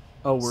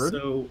 A word.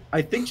 So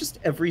I think just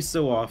every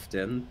so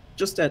often,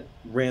 just at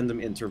random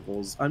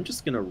intervals, I'm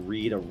just gonna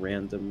read a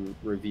random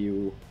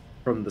review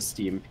from the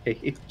Steam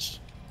page.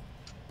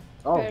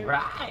 All Okay.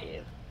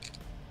 right.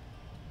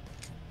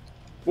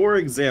 For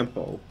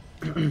example,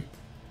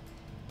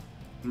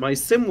 my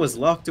sim was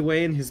locked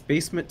away in his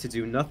basement to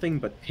do nothing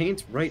but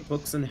paint, write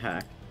books, and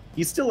hack.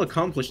 He still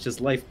accomplished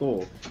his life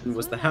goal and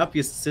was the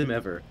happiest sim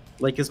ever.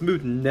 Like his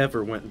mood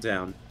never went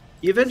down.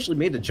 He eventually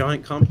made a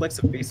giant complex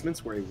of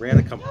basements where he ran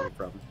a company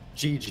from.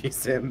 GG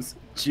Sims.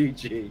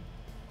 GG.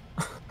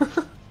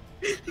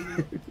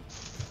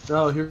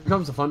 Oh, here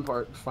comes the fun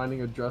part: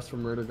 finding a dress for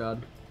Murder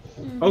God.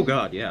 Oh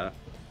god, yeah.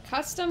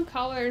 Custom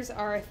colors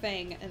are a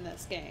thing in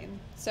this game.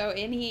 So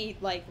any,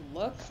 like,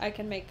 look, I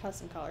can make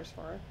custom colors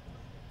for.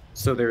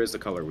 So there is a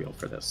color wheel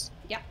for this.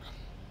 Yeah.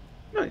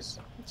 Nice.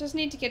 Just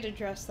need to get a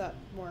dress that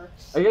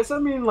works. I guess I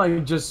mean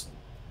like just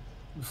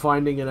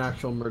finding an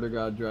actual Murder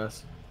God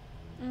dress.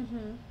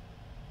 Mm-hmm.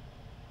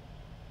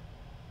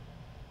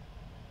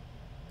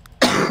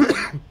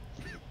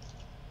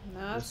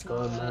 Let's That's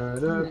go not it.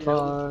 murder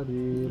party.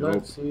 Nope.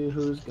 Let's see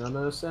who's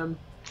gonna sim.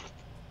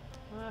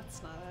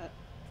 That's not it.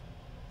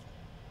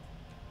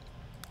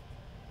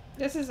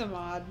 This is a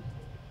mod.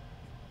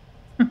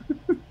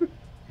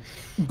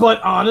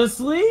 But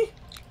honestly,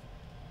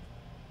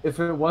 if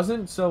it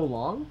wasn't so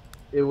long,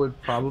 it would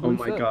probably. Oh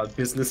my god,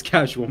 business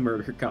casual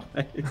murder god.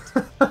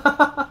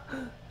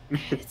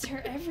 It's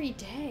her every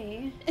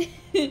day.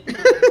 It's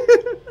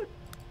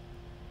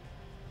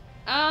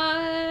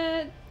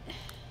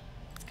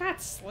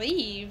got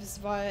sleeves,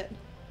 but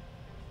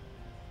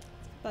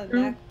the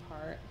neck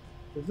part.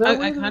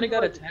 I kind of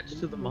got attached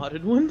to the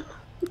modded one.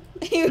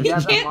 You Yeah,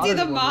 that can't do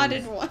the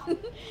modded modded one.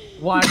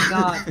 Why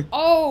not?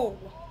 Oh,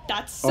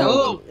 that's so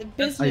Oh,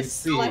 business. I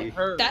see. Like,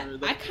 Her, that I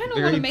that's kind of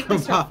very want to make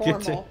this her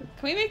provocative. formal.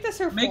 Can we make this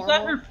her Make formal?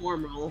 that her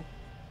formal.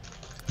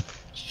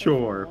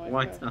 Sure, Oh,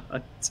 why okay.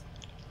 not?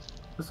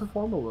 It's a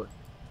formal look.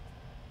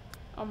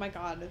 Oh my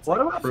god, it's Why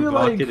do like I feel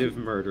like? Provocative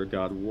murder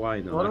god,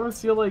 why Why do I not?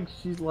 feel like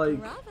she's like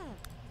Bravo.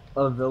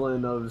 a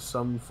villain of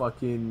some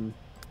fucking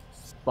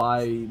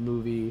spy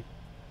movie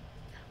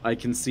I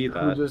can see who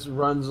that. just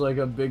runs like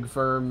a big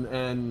firm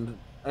and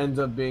ends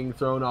up being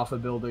thrown off a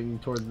building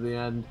towards the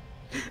end?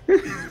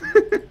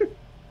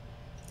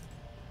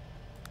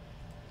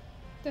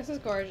 this is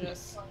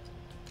gorgeous.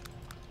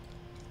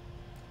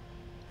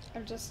 I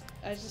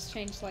just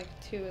changed like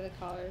 2 of the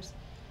colors.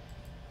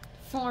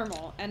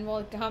 Formal, and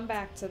we'll come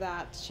back to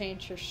that to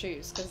change her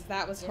shoes because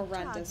that was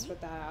horrendous with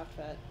that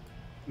outfit.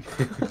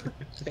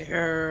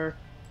 There.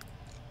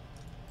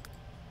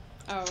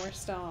 Oh, we're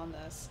still on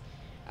this.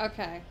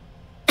 Okay.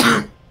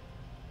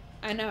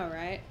 I know,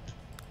 right?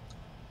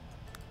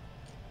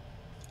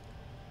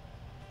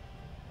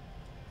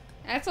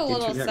 That's a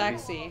little Internet.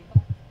 sexy.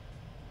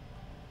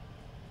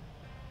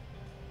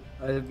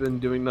 I have been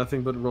doing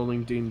nothing but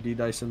rolling D&D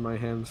dice in my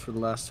hands for the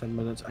last 10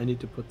 minutes. I need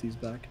to put these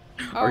back.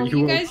 Oh, Are you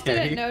you guys okay?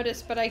 didn't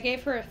notice, but I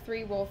gave her a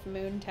 3-wolf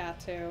moon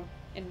tattoo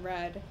in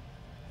red.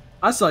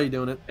 I saw you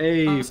doing it.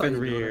 Hey, I saw you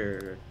doing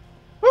Fenrir.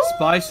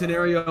 Spy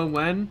scenario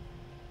when?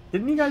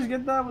 Didn't you guys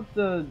get that with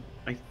the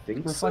I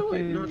think We're so,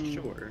 I'm not fucking-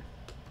 sure.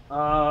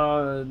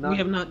 not, We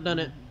have not done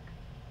it.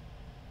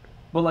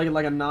 but like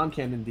a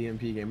non-canon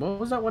DMP game. What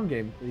was that one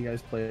game that you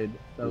guys played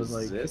that was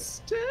like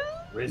Resistance?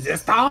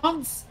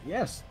 Resistance?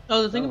 Yes.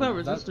 Oh, the thing Oh, about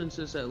that- resistance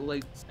is that,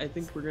 like, I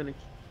think we're gonna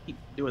keep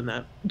doing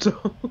that.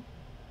 So,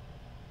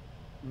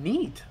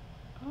 Neat.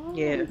 Oh,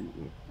 yeah.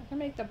 I can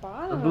make the I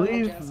bottom.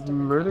 believe adjustable.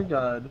 Murder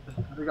God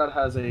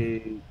has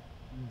a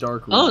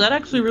dark. Oh, red. that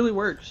actually really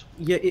works.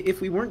 Yeah,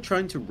 if we weren't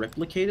trying to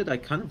replicate it, I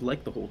kind of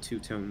like the whole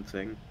two-tone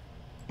thing.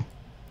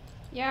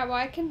 Yeah, well,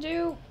 I can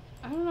do.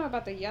 I don't know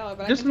about the yellow,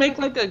 but Just I can make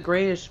do like a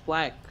grayish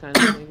black kind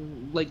of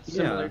thing, like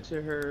similar Yeah.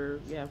 to her.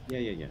 Yeah,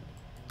 Yeah.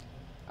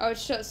 Oh,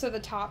 so the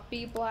top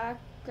be black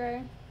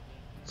gray.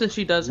 since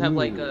she does have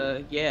like Ooh.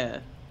 a yeah.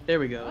 There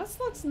we go. This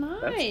looks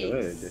nice. That's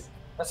good.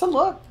 That's a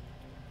look.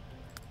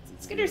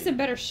 Let's get her some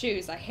better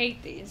shoes. I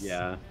hate these.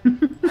 Yeah. I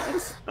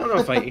don't know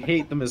if I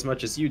hate them as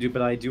much as you do,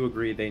 but I do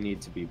agree they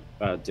need to be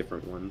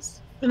different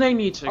ones. And they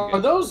need to. Are go.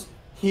 those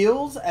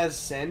heels as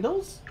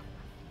sandals?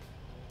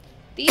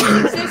 These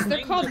exist.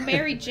 They're called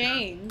Mary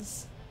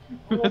Janes.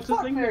 Well, That's the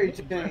fuck thing. Mary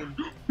Jane.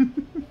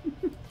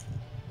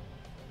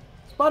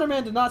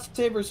 Spider-Man did not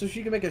save her so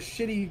she could make a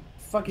shitty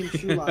fucking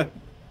shoe line.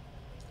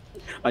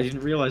 I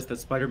didn't realize that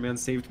Spider-Man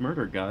saved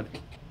Murder God.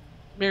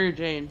 Mary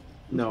Jane.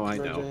 No, I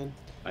Mary know. Jane.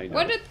 I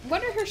know.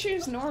 What are her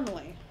shoes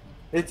normally?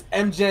 It's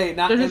MJ,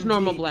 not They're just MG.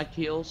 normal black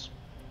heels.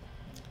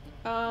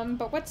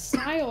 But what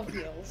style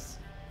heels?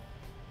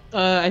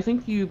 I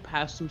think you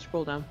passed them.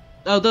 Scroll down.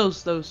 Oh, those.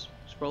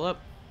 Scroll up.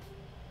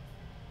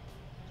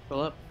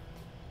 Scroll up.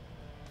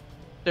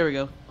 There we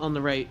go. On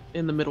the right,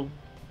 in the middle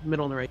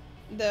on the right.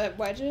 The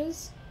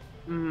wedges?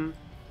 Mm-hmm.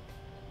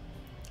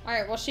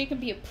 Alright, well, she can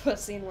be a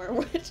pussy and wear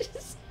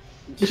wedges.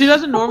 She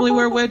doesn't normally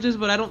wear wedges,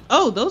 but I don't.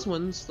 Oh, those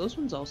ones. Those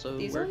ones also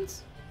These work.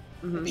 ones?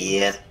 Mhm.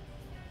 Yes.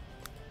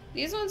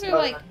 These ones are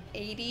like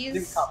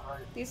 80s.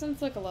 These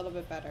ones look a little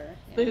bit better.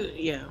 Yeah.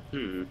 Yeah.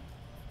 Hmm.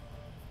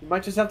 You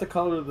might just have to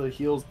color the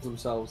heels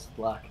themselves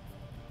black.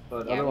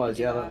 But Yeah, we otherwise, can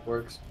do yeah, that. that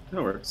works.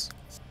 That works.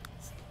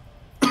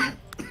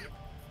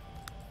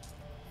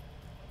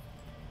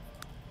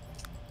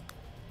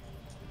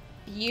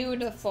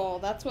 Beautiful.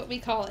 That's what we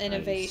call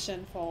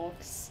innovation,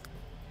 folks.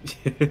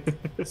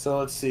 So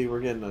let's see, we're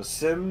getting a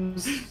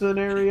Sims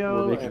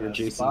scenario We're making and a a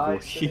Jason spy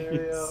Voorhees.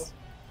 scenario.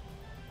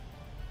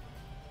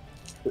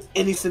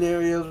 Any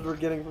scenarios we're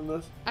getting from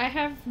this? I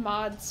have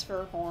mods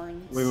for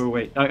horns.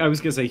 Wait. I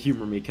was gonna say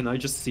humor me. Can I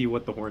just see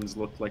what the horns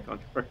look like on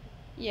her?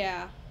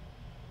 Yeah.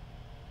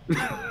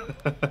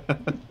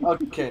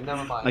 Okay,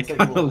 never mind. I Take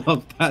kind a of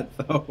love that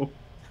though.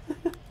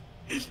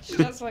 She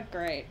does look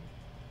great.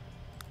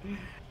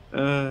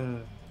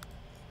 That's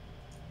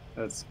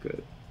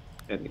good.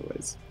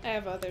 Anyways. I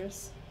have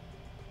others.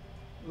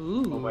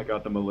 Ooh. Oh my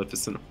god, the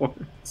Maleficent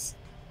horns.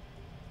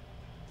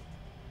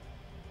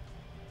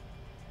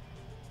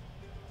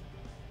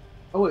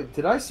 Oh wait,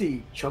 did I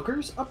see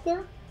chokers up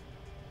there?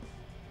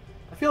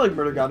 I feel like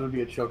Murder God would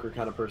be a choker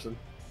kind of person.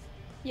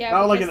 Yeah,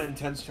 Not like an because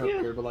intense choker,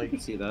 Yeah, but I like can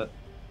see that.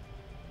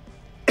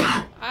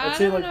 I I'd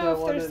say, don't like, know that if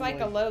one there's in, like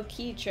a like-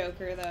 low-key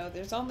choker though.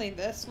 There's only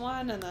this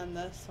one and then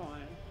this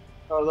one.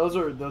 oh, those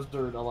are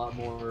a lot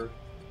more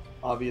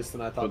obvious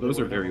than I thought. But they those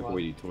are were, very never mind.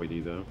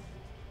 hoity-toity though.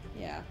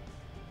 Yeah.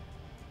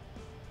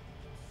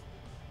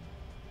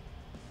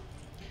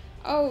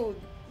 Oh,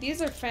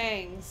 these are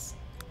fangs,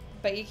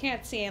 but you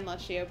can't see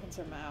unless she opens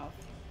her mouth.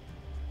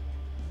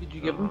 Did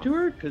you give them to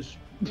her? Cause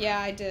Yeah,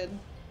 I did.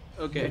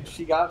 okay.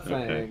 She got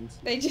Okay. fangs.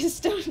 They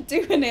just don't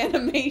do an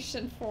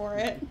animation for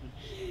it.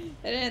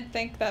 They didn't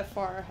think that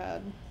far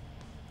ahead.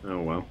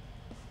 Oh well.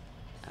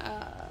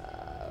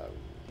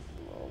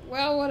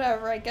 Well,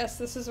 whatever. I guess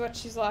this is what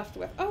she's left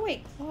with. Oh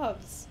wait,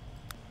 gloves.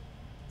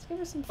 Let's give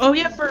her some. Oh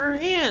yeah, fangs. for her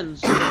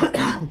hands.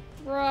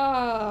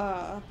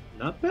 Bruh.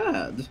 Not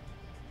bad.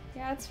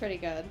 Yeah, it's pretty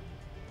good.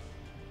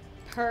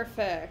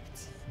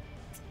 Perfect.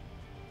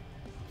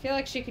 I feel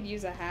like she could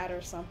use a hat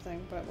or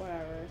something, but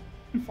whatever.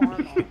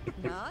 Formal.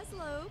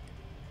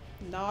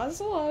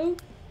 Noslo.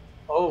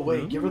 Oh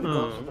wait, give her the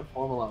gloves Mm. with the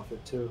formal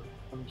outfit too.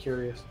 I'm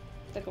curious.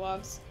 The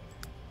gloves.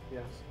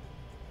 Yes.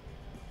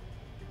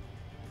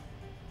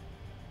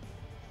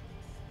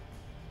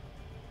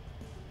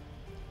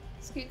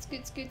 Scoot,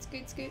 scoot, scoot,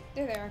 scoot, scoot.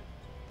 There they are.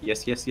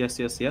 Yes, yes, yes,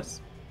 yes,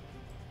 yes.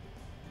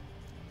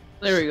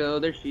 There we go.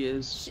 There she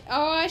is.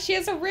 She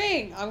has a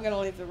ring. I'm gonna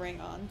leave the ring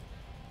on.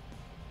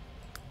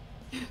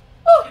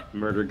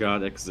 Murder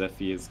God X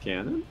Zephy is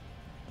canon.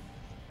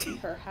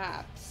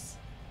 Perhaps.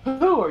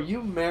 Who are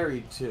you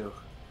married to?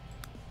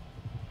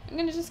 I'm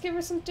gonna just give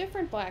her some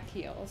different black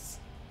heels.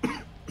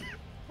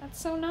 That's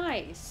so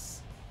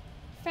nice.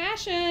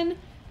 Fashion!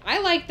 I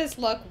like this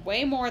look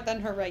way more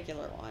than her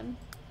regular one.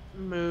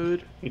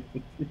 Mood.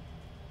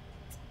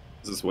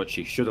 This is what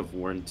she should have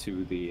worn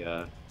to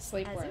the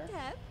Sleepwear.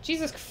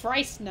 Jesus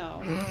Christ,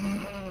 no.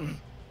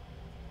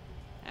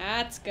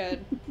 That's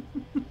good.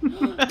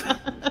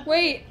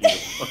 Wait.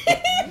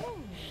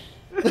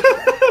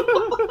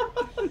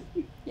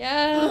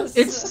 Yes.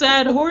 It's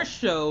Sad Horse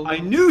Show. I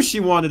knew she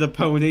wanted a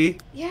pony.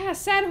 Yeah,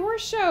 Sad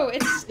Horse Show.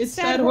 It's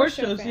Sad Horse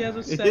Show. fan She has a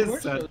It Sad is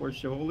Horse Sad Show. Horse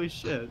Show. Holy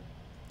shit.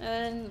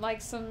 And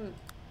like some.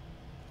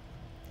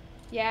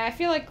 Yeah, I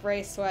feel like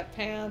gray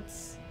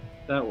sweatpants.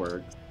 That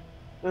works.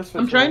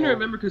 I'm trying to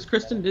remember because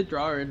Kristen did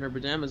draw her in her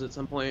pajamas at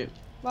some point.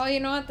 Well, you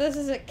know what? This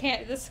is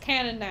this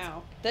canon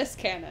now. This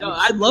canon. No,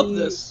 I love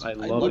this. I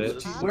love it.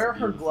 this. She wear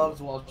her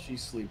gloves while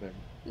she's sleeping.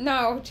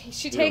 No,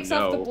 she takes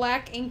off the no.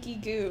 black inky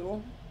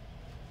goo.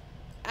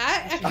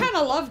 I kind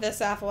of love this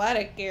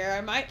athletic gear.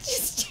 I might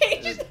just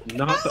change the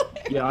Not color.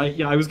 the,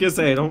 yeah, I was gonna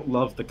say I don't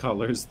love the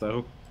colors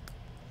though.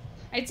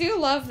 I do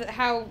love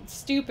how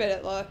stupid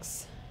it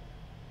looks.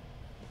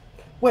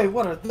 Wait,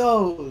 what are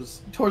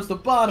those? Towards the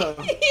bottom.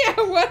 Yeah,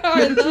 what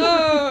are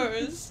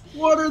those?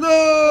 What are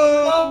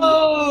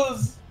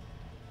those?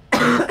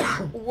 Those!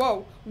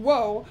 Whoa,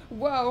 whoa,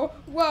 whoa,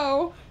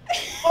 whoa.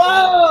 Whoa!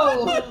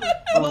 Oh my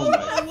Whoa,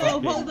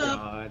 fucking hold up.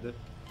 god.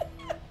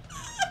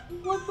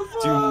 What the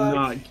fuck? Do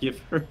not give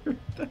her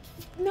that.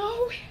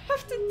 No, we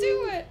have to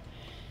do it.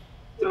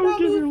 Don't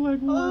give her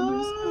leg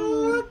warmers.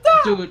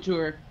 Do it to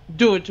her.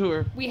 Do it to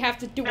her. We have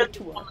to do it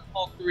to her.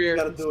 Whole career.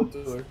 You gotta do it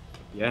to her.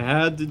 You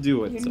had to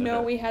do it. You to know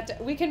her. we had to.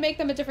 We can make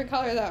them a different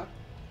color though.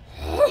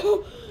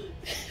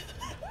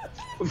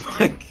 Oh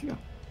my god.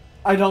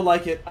 I don't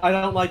like it. I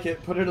don't like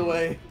it. Put it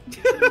away.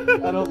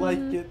 I don't like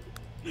it.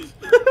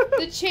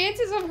 The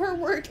chances of her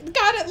work.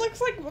 God, it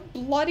looks like a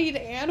bloodied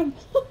animal.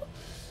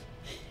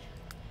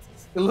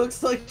 It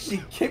looks like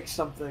she kicked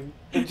something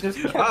and just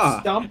kept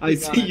stomping I on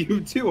see it.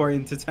 you two are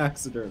into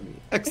taxidermy.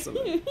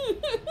 Excellent.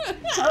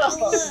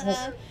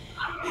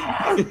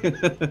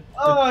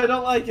 Oh, I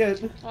don't like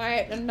it.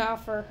 Alright, and now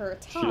for her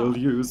She'll top.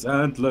 use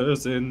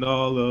antlers in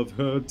all of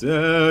her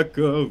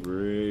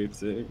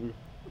decorating.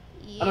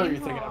 I know what you're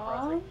thinking of,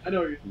 Bronzy. I know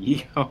what you're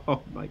Yeah,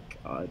 oh my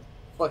god.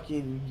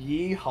 fucking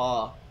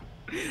yeehaw.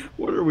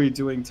 What are we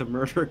doing to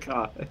Murder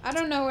God? I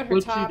don't know what her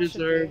What top she should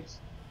be. deserves.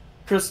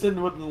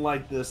 Kristen wouldn't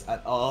like this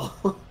at all.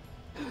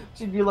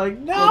 She'd be like,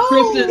 no! Well,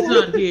 Kristen's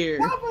not here.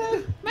 Stop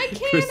it! My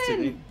Kristen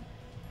cannon! ain't-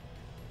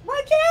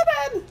 My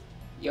cannon!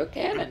 Your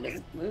cannon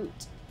is moot.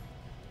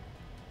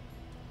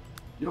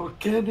 Your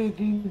cannon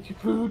needs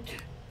food.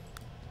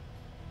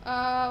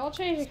 We'll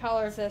change the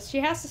color of this. She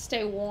has to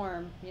stay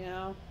warm, you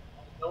know?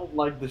 I don't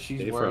like that she's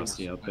Stay wearing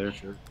frosty a out there.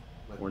 sweatshirt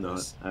like Or not.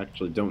 this.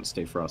 Actually, don't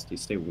stay frosty.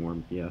 Stay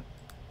warm. Yeah.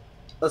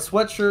 A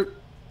sweatshirt,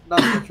 not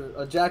a sweatshirt,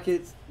 a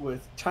jacket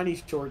with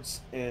Chinese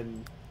shorts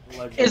and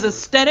legs. Is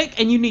aesthetic,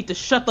 and you need to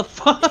shut the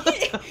fuck up.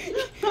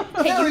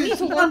 Hey, you need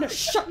to learn to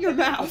shut your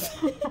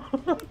mouth.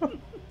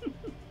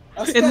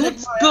 It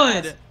looks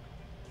good.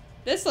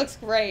 This looks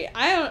great.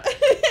 I don't.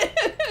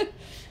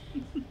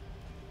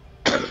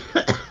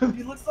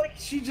 It looks like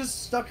she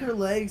just stuck her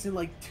legs in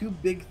like 2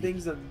 big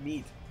things of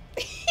meat.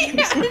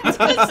 Yeah, it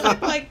does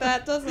look like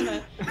that, doesn't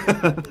it?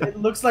 It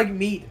looks like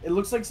meat. It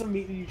looks like some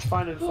meat that you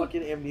find in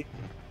fucking amnesia.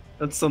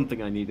 That's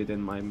something I needed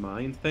in my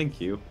mind.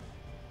 Thank you.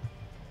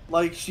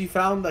 Like, she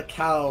found the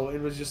cow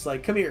and was just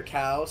like, come here,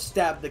 cow.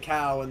 Stabbed the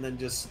cow and then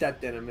just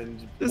stepped in him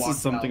and This walked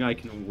is something out. I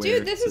can wear.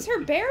 Dude, this is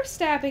her bear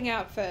stabbing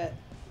outfit.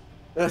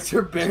 That's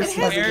her bear It has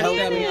stabbing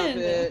cannon.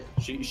 out.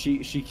 outfit.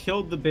 She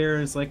killed the bear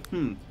and is like,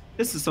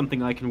 this is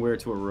something I can wear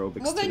to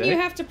aerobics Well, then today. you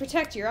have to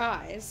protect your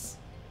eyes.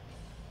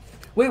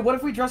 Wait, what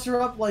if we dress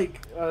her up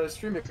like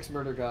Streamix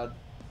Murder God?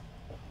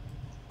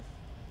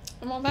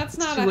 Well, that's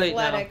not too late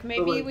now. athletic.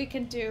 Maybe But, like- we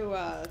can do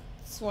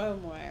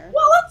swimwear.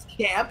 Well, let's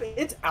camp.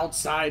 It's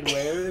outside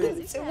wear.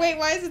 Wait,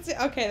 why is it?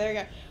 Okay, there you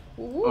go.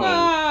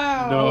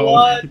 Wow. no.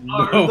 What no.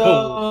 are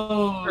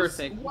those?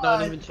 Perfect. What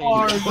Don't even change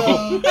are it.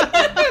 those?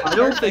 I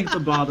don't think the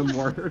bottom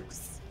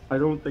works. I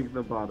don't think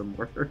the bottom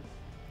works.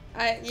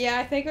 Yeah,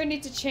 I think we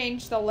need to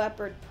change the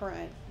leopard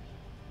print.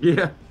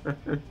 Yeah.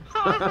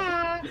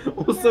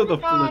 Also the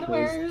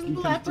flippers.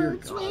 Dear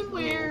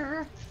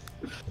God,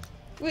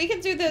 We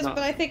can do this, No.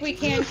 but I think we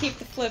can keep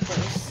the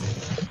flippers.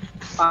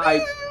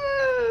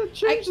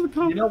 Change the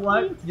color. You know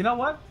what? You know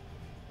what?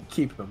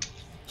 Keep them.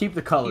 Keep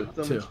the color Keep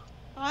them. too.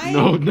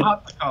 No,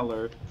 not the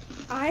color.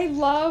 I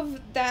love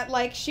that,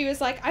 like, she was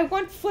like, I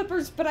want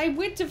flippers, but I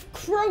went to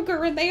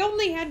Kroger and they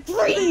only had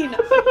green!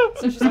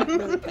 So she's, like,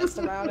 really pissed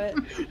about it.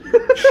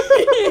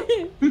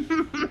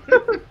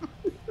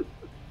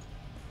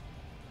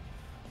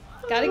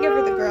 Gotta give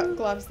her the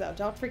gloves, though.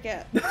 Don't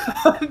forget.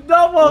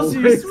 Not while she's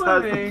Always has the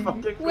swimming.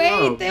 fucking Wait,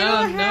 glove. they No,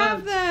 don't no.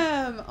 have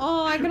them!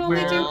 Oh, I can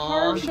only do Well.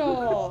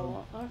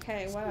 partial.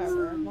 Okay,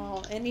 whatever.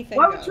 Well, anything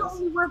Why goes. would you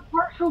only wear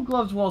partial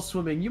gloves while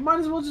swimming? You might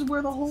as well just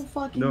wear the whole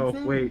fucking No,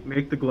 thing. wait,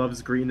 make the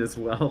gloves green as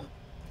well.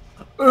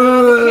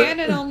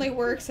 Cannon only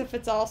works if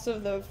it's also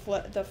the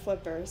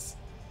flippers.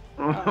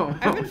 Oh.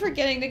 I've been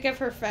forgetting to give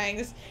her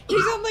fangs.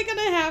 She's only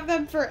gonna have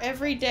them for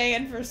every day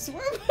and for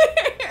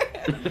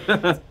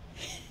swimwear.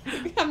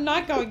 I'm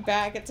not going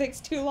back. It takes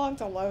too long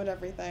to load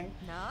everything.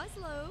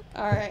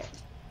 Alright.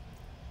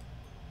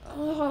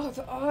 Oh,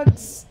 the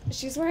Uggs.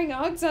 She's wearing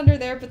Uggs under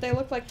there, but they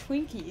look like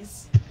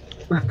Twinkies.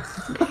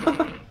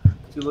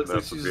 She looks like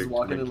That's a she's big just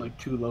walking in Twinkie. like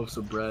 2 loaves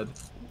of bread.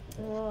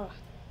 Ugh,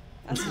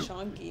 that's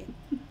chunky.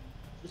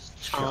 Just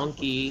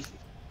chonky.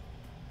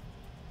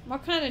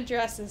 What kind of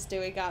dresses do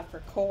we got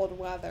for cold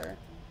weather?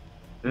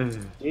 I It's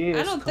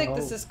don't think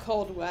this cold. is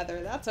cold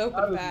weather. That's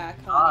open That is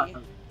back, not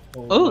honey.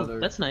 cold Oh, weather.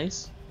 that's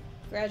nice.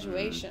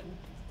 Graduation.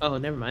 Oh,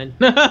 never mind.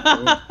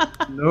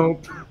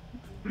 Nope.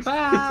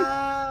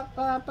 Ba,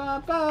 ba,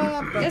 ba,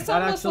 ba. This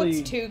That almost actually-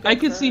 looks too good. I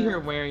could for see her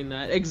wearing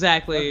that.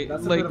 Exactly.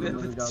 That's a Like, bit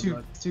of a it's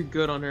really too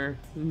good on her.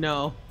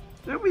 No.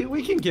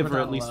 We can give We're her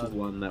not at least allowed.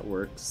 one that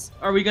works.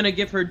 Are we gonna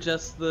give her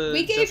just the...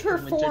 We gave just her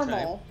the winter time?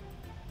 formal.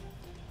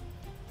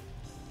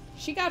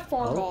 She got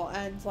formal,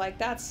 and like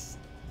that's.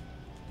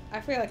 I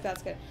feel like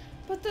that's good.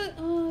 But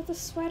the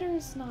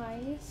sweater's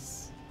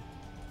nice.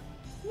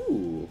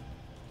 Ooh,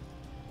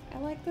 I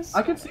like the I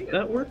sweater. can see it.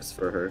 that works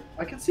for her.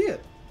 I can see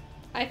it.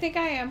 I think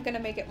I am gonna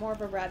make it more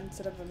of a red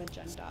instead of a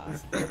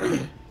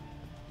magenta.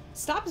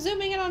 Stop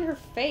zooming in on her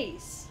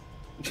face.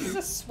 This is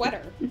a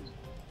sweater.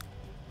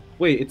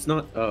 Wait, it's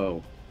not.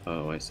 Oh,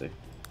 I see.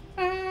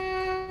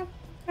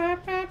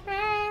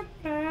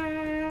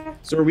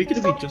 So are we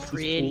going to be just as cool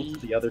Pretty. to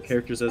the other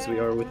characters as we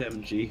are with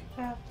MG?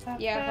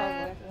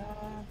 Yeah,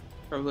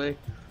 Probably.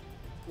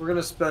 We're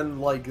gonna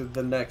spend like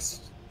the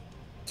next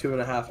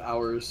 2.5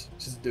 hours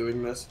just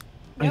doing this.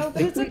 probably. No,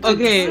 but it's a good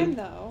Okay. time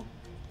though.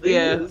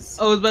 Yeah. Is.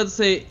 I was about to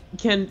say,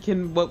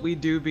 can what we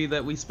do be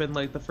that we spend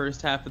like the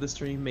first half of the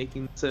stream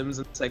making Sims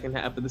and the second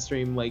half of the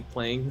stream like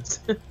playing?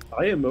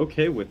 I am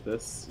okay with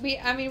this.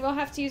 I mean, we'll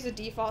have to use a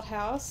default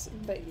house,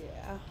 but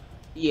yeah.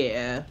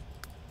 Yeah.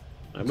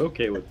 I'm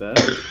okay with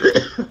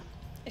that.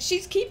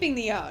 She's keeping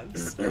the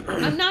Uggs.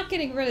 I'm not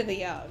getting rid of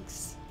the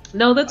Uggs.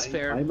 No, that's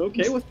fair. I'm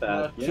okay with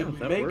that. Yeah, Should we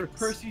that make works.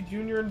 Percy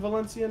Jr. in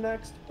Valencia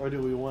next, or do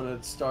we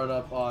want to start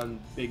up on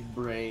Big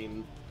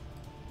Brain?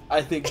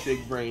 I think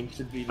Big Brain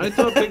should be. I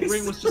thought Big next.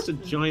 Brain was just a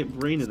giant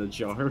brain in a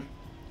jar.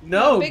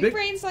 No, Big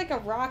Brain's like a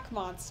rock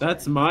monster.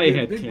 That's my Big,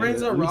 head. Big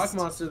Brain's a rock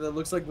monster that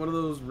looks like one of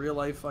those real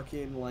life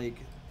fucking like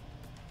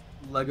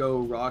Lego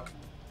rock.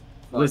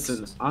 fucks.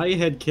 Listen, I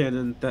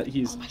headcanon that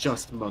he's Oh my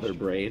just God. Mother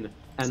Brain.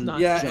 And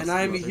not Yeah, just and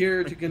I'm Mother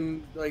here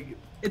Brain. to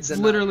It's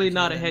deny literally the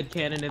not a canon.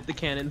 headcanon if the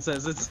canon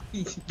says it's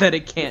that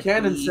it The can't.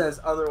 canon be. says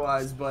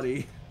otherwise,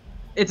 buddy.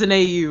 It's an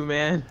AU,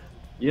 man.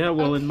 Yeah,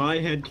 well, in my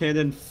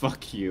headcanon,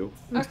 fuck you.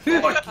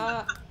 Okay,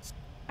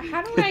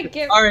 how do I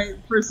get... All right,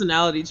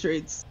 personality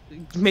traits.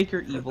 Make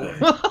her evil.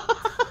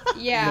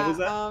 Yeah, What was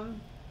that?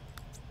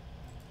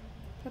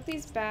 put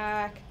these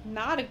back.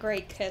 Not a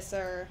great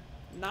kisser.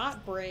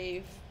 Not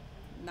brave.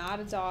 Not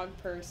a dog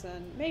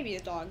person. Maybe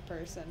a dog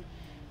person.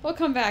 We'll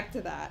come back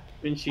to that.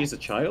 I mean, she's a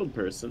child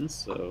person,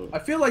 so... I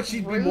feel like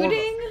she'd be more of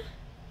Brooding?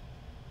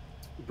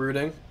 a-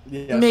 brooding.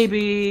 Yes.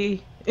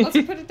 Maybe. Let's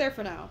put it there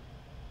for now.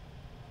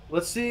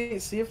 Let's see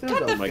if there's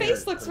God, a the my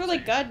face God. looks really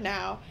good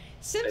now.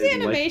 Sims I like-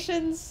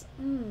 animations,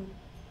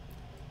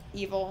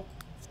 evil.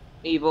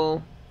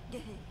 Evil.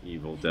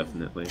 Evil,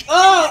 definitely.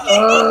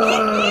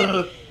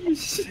 Oh!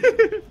 That's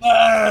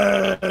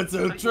Wait, what is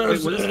family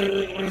atrocious.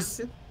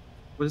 oriented?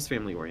 What is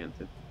family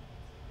oriented?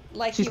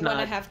 Like She's you want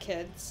to not. have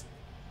kids.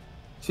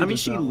 I mean, does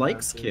she not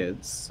likes want to.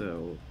 kids,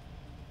 so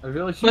I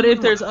feel like she But if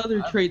wouldn't there's want other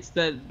that. traits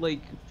that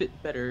like fit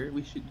better,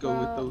 we should go with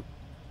Well, those.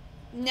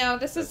 No,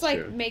 this is That's like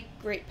true. make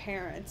great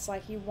parents.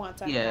 Like you want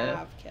to Yeah.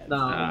 have kids.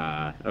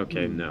 No.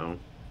 okay, no.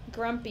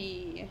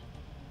 Grumpy.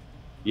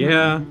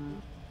 Yeah.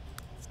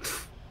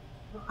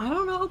 I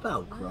don't know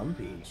about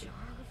grumpy. She's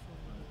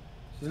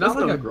That's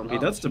not a grumpy,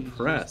 that's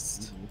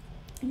depressed.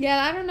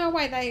 Yeah, I don't know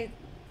why they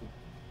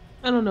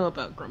I don't know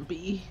about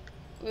Grumpy.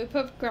 we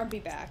put Grumpy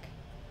back.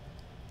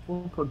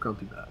 We'll put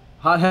grumpy back.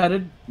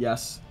 Hot-headed,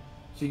 yes.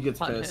 She gets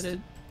pissed.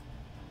 Hot-headed.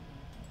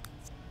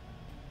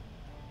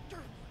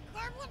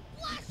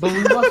 But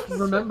we must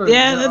remember.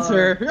 Yeah, there that's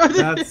are- her.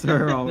 That's her,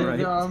 There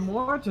alright. are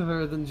more to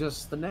her than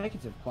just the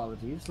negative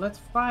qualities. Let's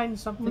find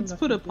something. Let's that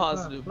put a can give her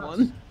positive plus.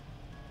 one.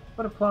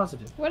 Put a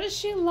positive. What does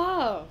she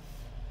love?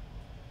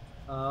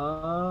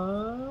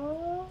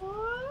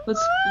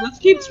 Let's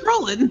keep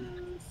scrolling.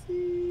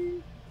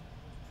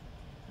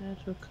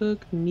 Natural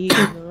cook, neat,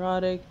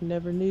 neurotic,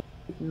 never nude,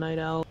 night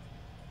owl.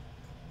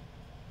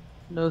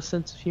 No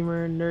sense of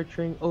humor,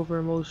 nurturing, over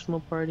emotional,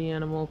 party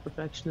animal,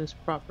 perfectionist,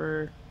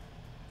 proper.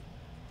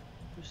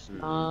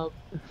 Snob.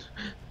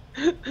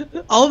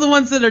 All the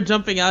ones that are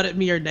jumping out at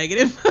me are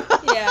negative.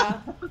 Yeah.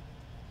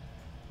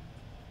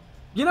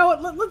 You know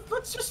what?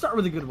 Let's just start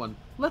with a good one.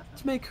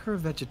 Let's make her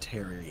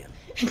vegetarian.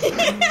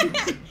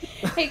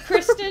 Hey,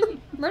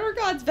 Kristen, Murder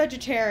God's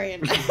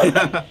vegetarian.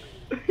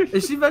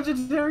 Is she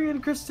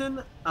vegetarian,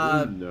 Kristen?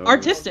 No.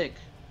 Artistic.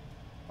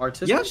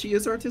 Artistic? Yeah, she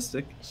is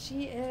artistic.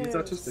 She is. She's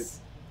autistic. Is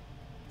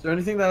there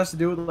anything that has to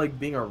do with like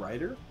being a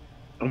writer?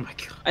 Oh my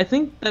god. I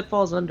think that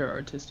falls under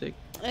artistic.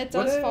 It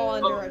does fall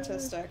under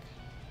artistic.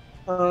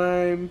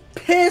 I'm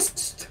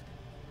pissed.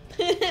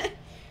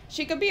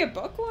 She could be a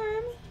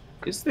bookworm.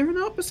 Is there an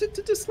opposite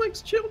to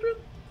dislikes children?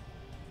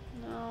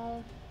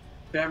 No.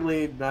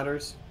 Family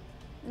matters.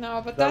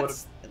 No, but That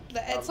that's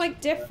it's like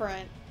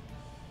different.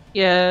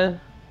 Yeah.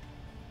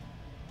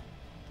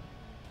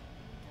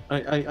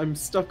 I'm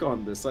stuck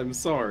on this. I'm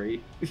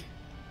sorry.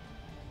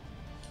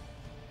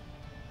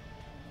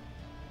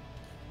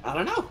 I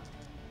don't know.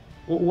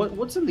 Well,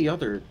 what's in the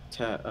other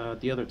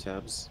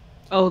tabs?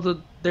 Oh,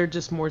 they're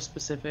just more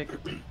specific.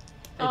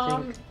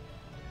 I think.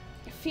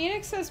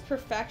 Phoenix says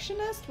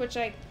perfectionist, which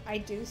I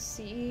do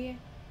see,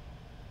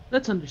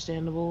 That's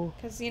understandable.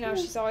 because you know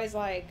she's always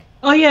like,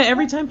 Oh yeah,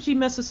 every time she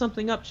messes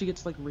something up, she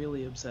gets like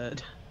really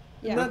upset.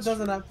 yeah. And that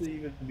doesn't have to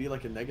even be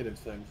like a negative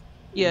thing.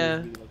 It Yeah.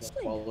 can just be like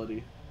a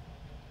quality.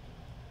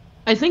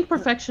 I think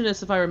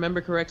perfectionist, if I remember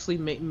correctly,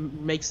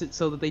 makes it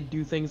so that they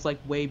do things like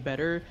way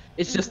better.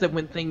 It's just that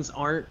when things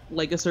aren't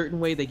like a certain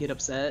way, they get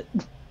upset.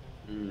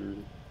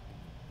 Mm.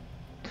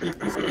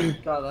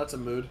 God, that's a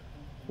mood.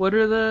 What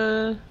are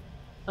the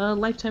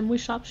lifetime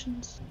wish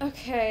options?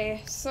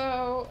 Okay,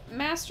 so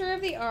Master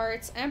of the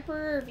Arts,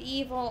 Emperor of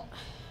Evil,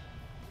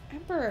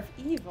 Emperor of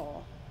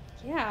Evil,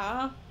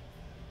 yeah.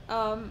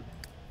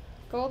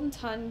 Golden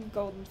Tongue,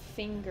 Golden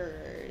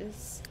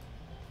Fingers,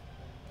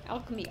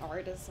 Alchemy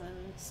Artisan,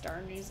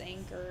 Star News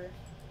Anchor,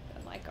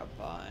 and like a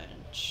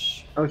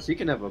bunch. Oh, she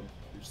can have a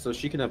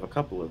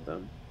couple of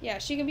them. Yeah,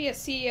 she can be a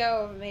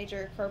CEO of a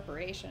major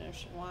corporation if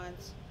she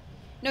wants.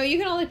 No, you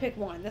can only pick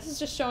one. This is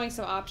just showing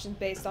some options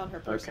based on her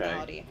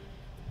personality.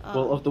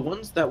 Well, of the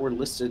ones that were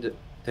listed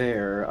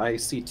there, I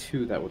see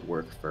two that would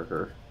work for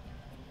her.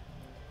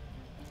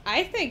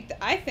 I think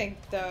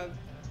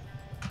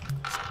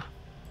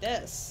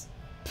this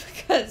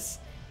because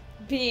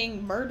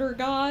being murder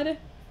god,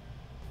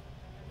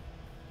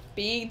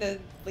 being the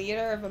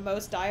leader of a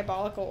most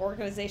diabolical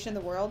organization in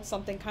the world,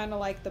 something kind of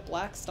like the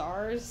Black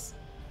Stars.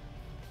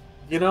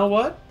 You know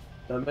what?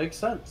 That makes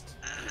sense.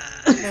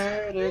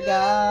 Murder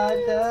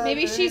God.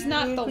 Maybe she's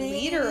not the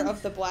leader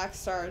of the Black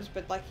Stars,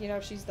 but like you know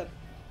she's the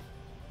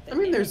I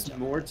mean, there's image of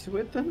more it. to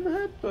it than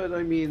that, but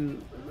I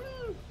mean,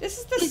 This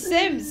is The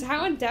Sims.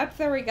 How in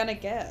depth are we gonna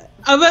get?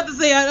 I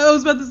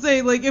was about to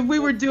say, like, if we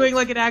were doing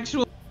like an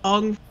actual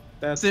long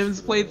that's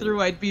Sims true.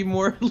 playthrough, I'd be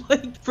more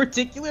like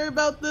particular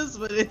about this,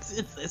 but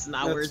it's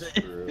not That's worth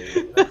it.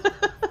 true.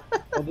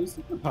 Although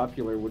super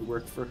popular would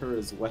work for her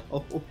as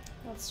well.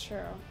 That's true.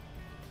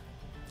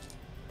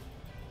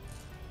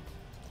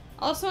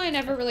 Also, I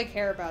never really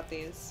care about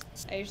these.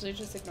 I usually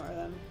just ignore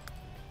them.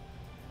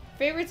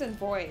 Favorites and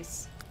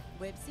voice.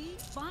 Whipsy,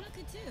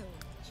 Bonakatu,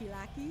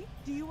 Chilaki,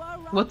 Diwa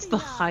What's the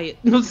Rapia, height?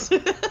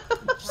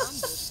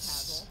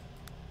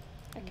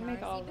 I can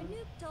make all of them.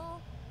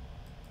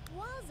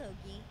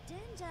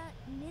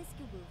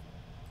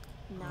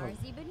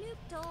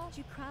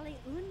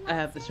 I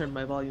have to turn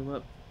my volume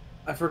up.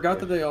 I forgot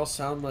that they all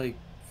sound like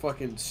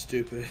fucking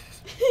stupid.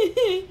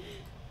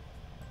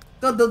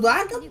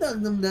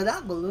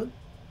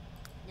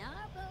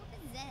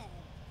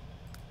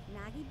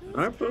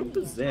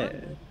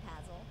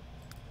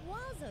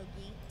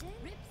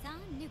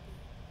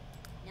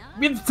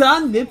 It's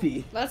on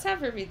nippy. Let's have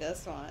her be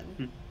this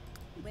one.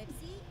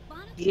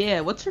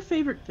 Yeah, what's her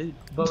favorite food?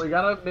 But we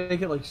gotta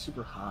make it like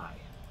super high.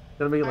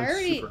 Gotta make it like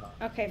super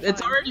high. Okay, fine.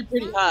 It's already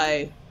pretty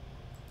high.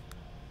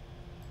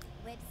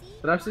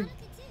 But actually,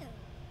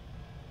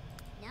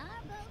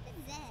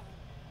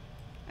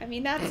 I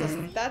mean,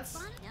 that's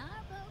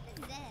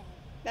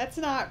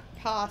not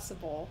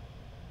possible.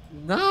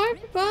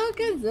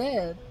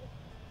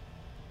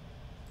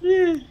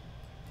 Yeah.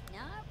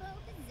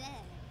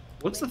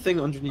 What's the thing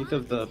underneath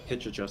of the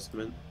pitch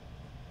adjustment?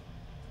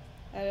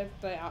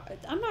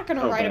 I'm not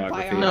gonna Oh, write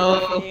biography. a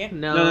biography.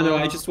 No.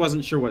 I just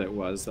wasn't sure what it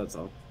was. That's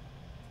all.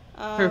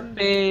 Her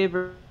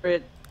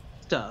favorite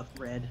stuff,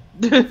 red.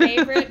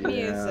 Favorite Yeah.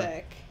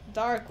 music,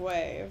 dark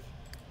wave.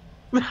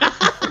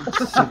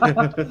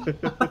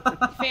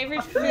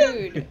 Favorite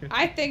food.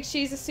 I think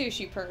she's a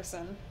sushi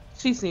person.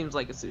 She seems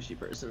like a sushi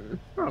person.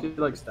 she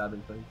likes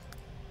stabbing things.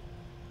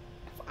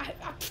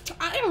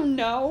 I don't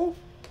know.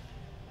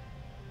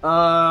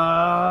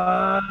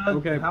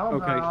 Okay, how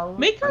okay. about-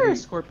 Make her a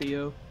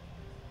Scorpio.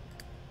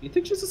 You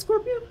think she's a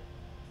Scorpio?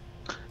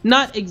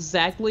 Not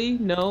exactly,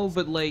 no,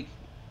 but like,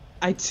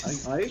 I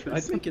just. I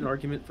make an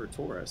argument for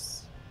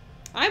Taurus.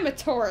 I'm a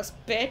Taurus,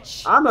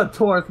 bitch. I'm a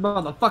Taurus,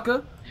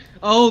 motherfucker.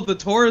 Oh, the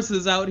Taurus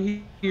is out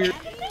here.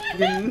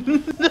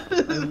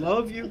 I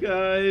love you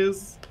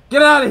guys.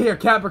 Get out of here,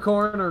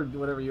 Capricorn, or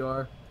whatever you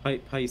are.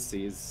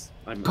 Pisces.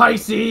 I'm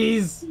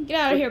Pisces. Get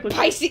out of here,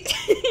 Pisces.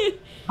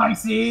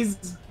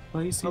 Pisces.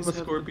 Pisces. I'm a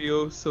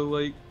Scorpio, so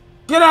like.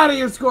 Get out of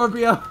here,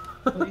 Scorpio.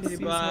 Pisces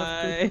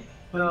Bye.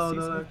 No, Pisces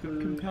no, have good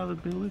actually-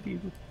 compatibility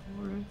with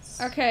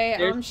Taurus. Okay,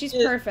 There she's she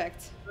is.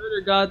 perfect.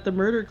 Murder got the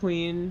murder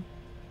queen.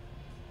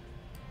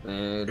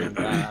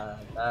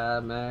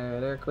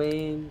 Murder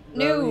queen.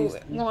 New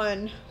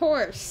one,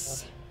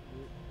 horse.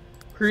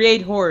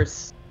 Create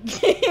horse.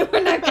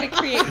 We're not gonna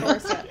create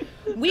horse yet.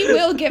 We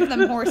will give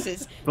them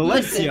horses.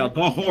 Valencia, Listen,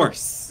 the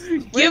horse.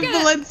 Give gonna-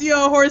 Valencia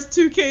a horse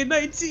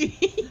 2K19.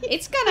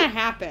 it's gonna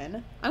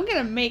happen. I'm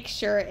gonna make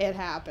sure it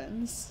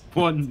happens.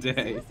 One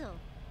day.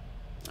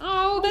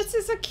 Oh, this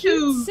is a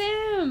cute Cute.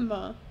 sim.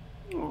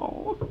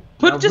 Oh.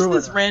 Put Now just ruin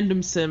this her.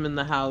 random sim in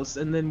the house,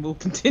 and then we'll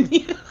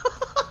continue.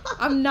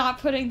 I'm not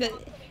putting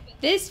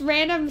this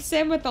random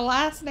sim with the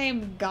last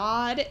name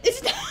God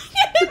is not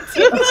gonna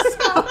do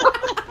so.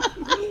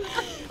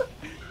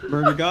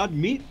 Murder God,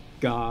 meet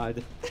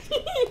God.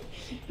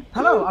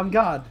 Hello, I'm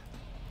God.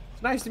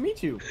 It's nice to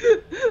meet you.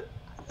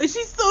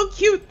 She's so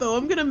cute, though.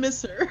 I'm gonna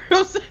miss her.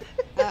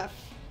 F.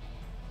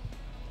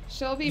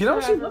 She'll be You know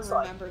what she forever looks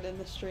like? remembered in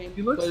the stream.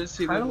 He What does looks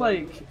he kind of look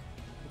like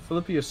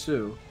Philippia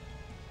Sue.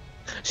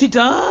 She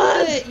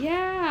does.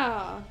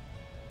 Yeah.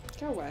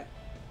 Go away.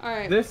 All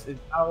right. This is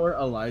our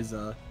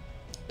Eliza.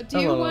 Do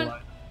you Hello, want?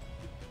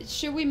 Eliza.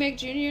 Should we make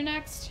Junior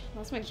next?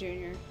 Let's make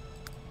Junior.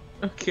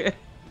 Okay.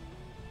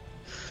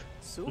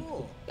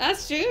 Soul.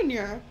 That's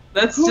Junior.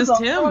 That's Who just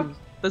the him.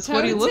 That's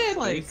what he Toe looks tip.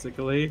 like.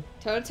 Basically.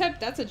 Toe to tip.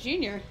 That's a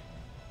Junior.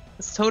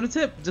 It's toe to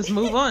tip. Just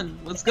move on.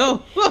 Let's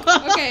go.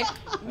 Okay.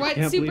 What Can't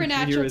believe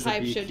supernatural Junior is a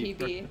type should he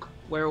beekeeper. be?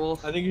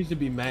 Werewolf. I think he should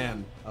be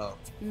man. Oh.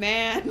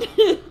 Man.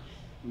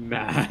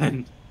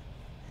 Man.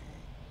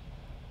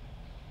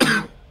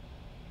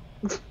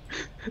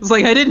 It's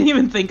like I didn't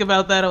even think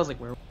about that. I was like,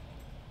 werewolf.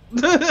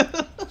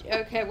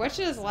 Okay. What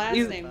should his last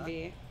He's- name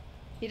be?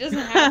 He doesn't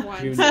have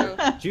one. So.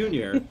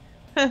 Junior.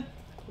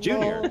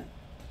 Junior.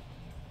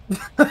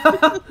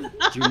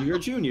 Junior.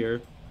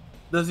 Junior.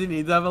 Does he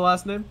need to have a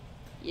last name?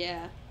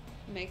 Yeah.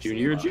 Makes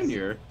Junior. sense.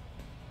 Junior.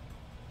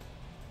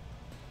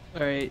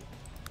 All right.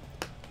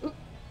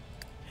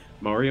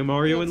 Mario.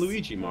 Mario and Looks-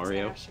 looks Luigi.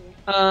 Mario.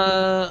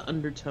 ashy.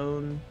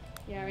 Undertone.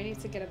 Yeah, we need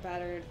to get a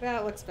better.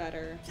 That looks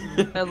better.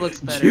 That looks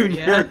better. Junior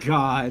Yeah.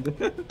 God.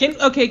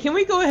 Can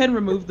we go ahead and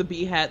remove the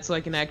bee hat so I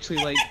can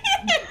actually like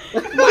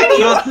Why do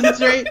you?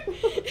 concentrate?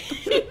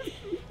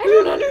 I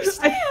don't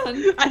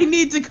understand. I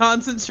need to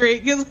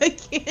concentrate because I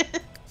can't.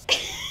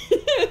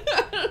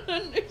 I don't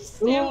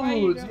understand why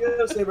you Ooh, don't.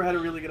 Geo Saber had a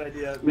really good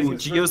idea. Make Ooh,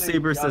 his Geo first name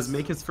Saber says Just.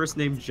 make his first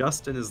name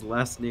Just and his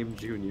last name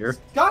Junior.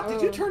 Scott,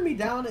 did you Oh. turn me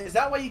down? Is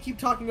that why you keep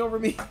talking over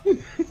me?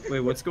 Wait,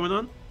 what's going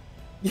on?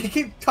 You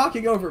keep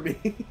talking over me.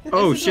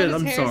 Oh This is shit, what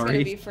his I'm hair's gonna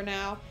sorry. be for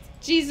now.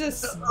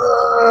 Jesus.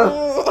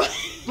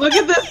 Look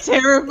at this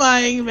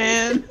terrifying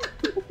man.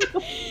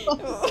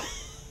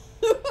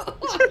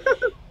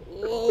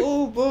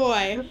 Oh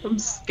boy. I'm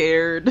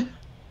scared.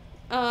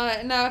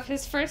 Now if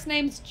his first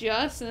name's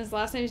Just and his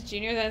last name's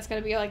Junior, then it's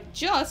gonna be like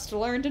Just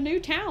learned a new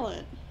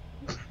talent.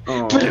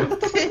 Oh.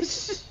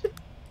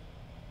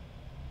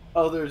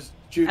 Oh, there's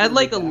Junior. Add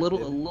like a redacted.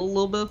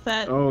 little bit of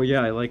fat. Oh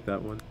yeah, I like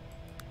that one.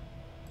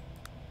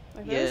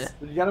 Like Yeah. this.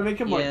 You gotta make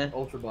him Yeah. like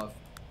ultra buff.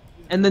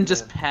 And then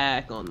just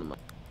pack on the mic.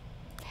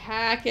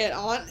 Pack it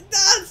on.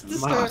 That's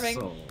disturbing.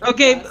 Muscle.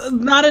 Okay, Yes.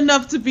 not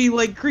enough to be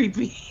like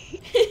creepy.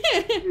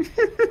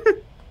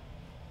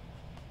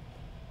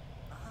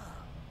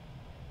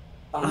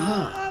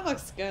 Ah. That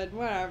looks good.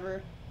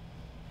 Whatever.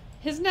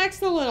 His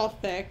neck's a little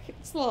thick.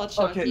 It's a little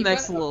chunky. Okay,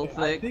 Neck's but- a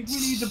little I thick. think we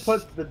need to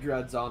put the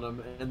dreads on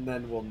him, and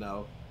then we'll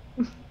know.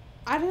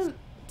 I don't.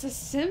 Does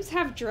Sims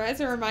have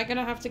dreads, or am I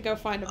gonna have to go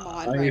find a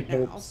mod I right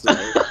hope now? so.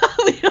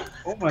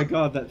 Oh my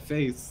god, that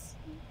face.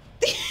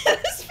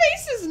 This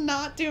face is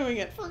not doing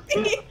it for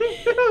me.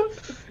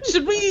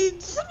 Should we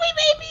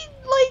maybe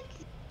like?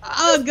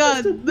 Oh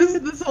god,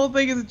 this whole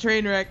thing is a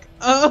train wreck.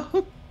 Oh.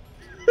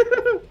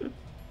 What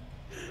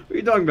are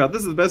you talking about?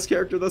 This is the best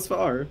character thus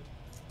far.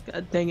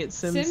 God dang it,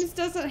 Sims. Sims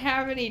doesn't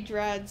have any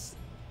dreads.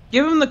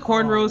 Give him the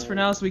cornrows for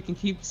now so we can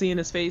keep seeing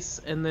his face,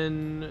 and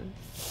then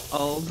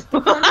I'll...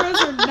 Cornrows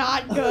are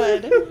not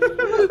good.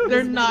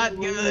 They're not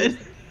good.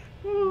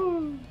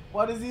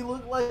 Why does he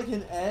look like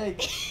an egg?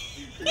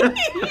 Please,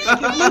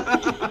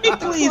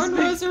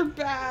 Cornrows are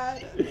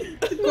bad.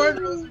 the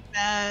cornrows are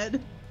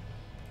bad.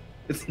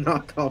 It's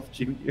knockoff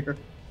Junior.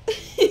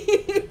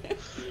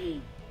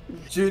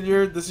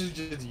 Junior, this is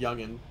just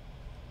youngin.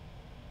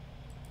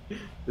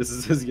 This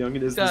is as young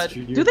as God, this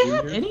Junior. do they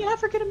have Junior. any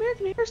African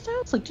American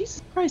hairstyles? Like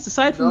Jesus Christ,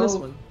 aside from this No.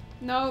 one,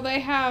 No, they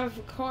have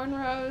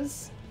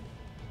cornrows.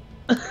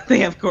 they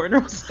have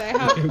cornrows. They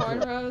have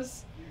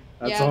cornrows.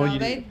 That's yeah, all no, you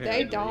they need, they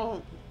apparently.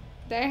 don't.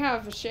 They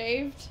have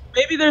shaved.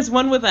 Maybe there's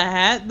one with a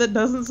hat that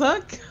doesn't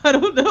suck. I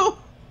don't know.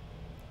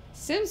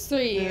 Sims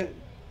 3 Yeah.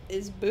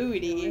 is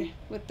booty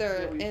with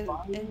their Can we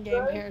find in-game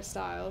that?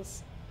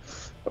 hairstyles.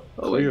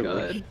 Oh my Clearly.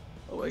 god.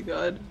 Oh my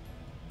god.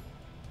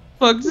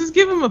 Fuck, just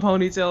give him a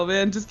ponytail,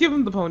 man. Just give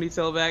him the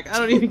ponytail back. I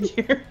don't even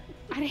care.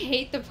 I'd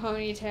hate the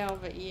ponytail,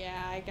 but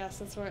yeah, I guess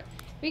that's what.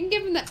 We can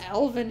give him the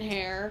elven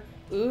hair.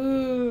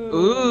 Ooh.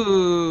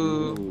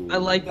 Ooh. I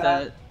like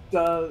that.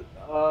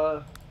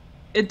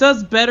 It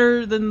does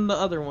better than the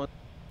other one.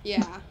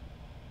 Yeah.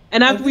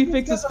 And I after we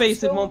think fix he's his got face,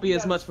 it so won't be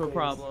as good much of a face.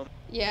 problem.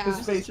 Yeah.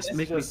 His face Just is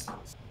make me- just...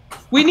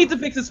 We need to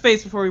fix his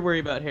face before we worry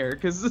about hair,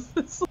 because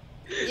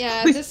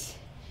Yeah.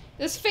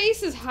 This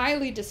face is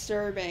highly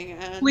disturbing,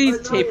 and Please I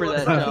know taper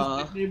what that his jaw.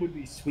 nickname would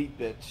be Sweet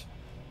Bitch.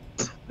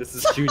 This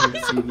is Junior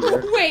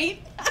Senior. Wait.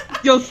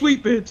 Yo,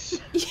 sweet bitch.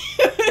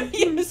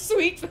 You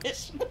sweet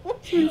fish.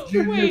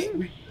 Junior Wait.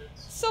 Sweet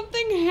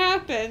Something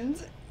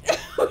happened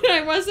when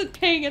I wasn't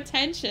paying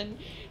attention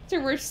to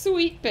where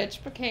sweet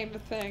bitch became a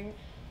thing.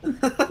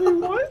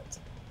 What?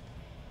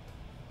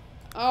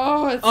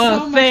 Oh, it's Oh,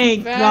 so much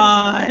thank better.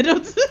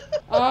 God.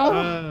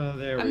 Oh,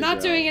 There we I'm not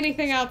go. doing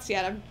anything else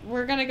yet.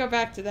 We're gonna go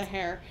back to the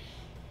hair.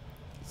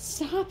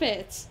 Stop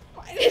it.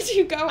 Why did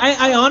you go?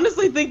 I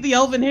honestly think the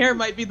elven hair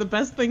might be the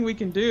best thing we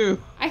can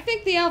do. I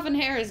think the elven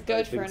hair is I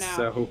good think for now.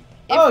 So.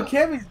 Oh,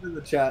 Cammy's in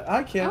the chat.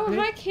 Hi, Oh, Cammy.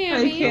 hi, Cammy.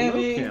 Hi, Hello,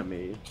 Cammy.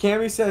 Cammy.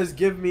 Cammy says,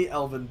 "Give me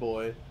Elven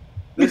Boy."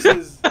 This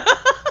is.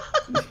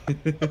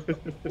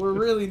 We're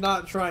really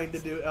not trying to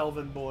do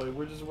Elven Boy.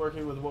 We're just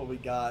working with what we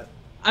got.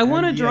 I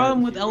want to And draw yet,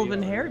 him with here we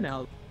elven are. hair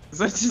now.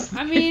 'Cause I just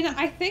I mean,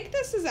 I think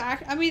this is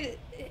I mean,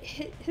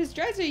 his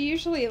dreads are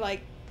usually like.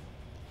 I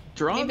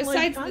draw mean, him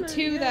besides like, the kinda,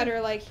 two yeah. that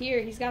are like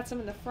here, he's got some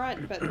in the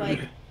front, but like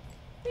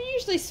they're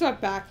usually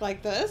swept back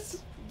like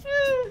this.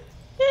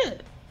 Yeah.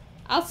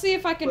 I'll see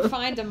if I can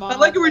find a mod. I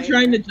like how we're later.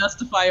 trying to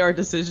justify our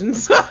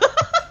decisions.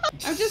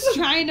 I'm just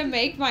trying to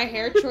make my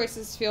hair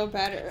choices feel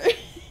better.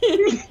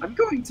 I'm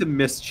going to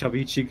miss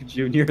Chubby Cheek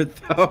Junior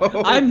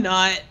though. I'm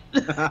not.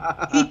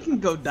 He can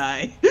go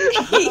die.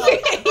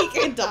 He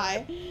could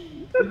die.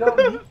 We don't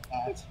need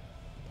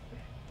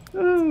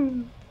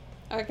that.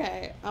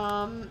 Okay,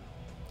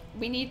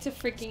 we need to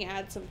freaking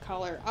add some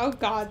color. Oh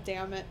god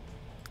damn it.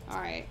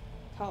 Alright,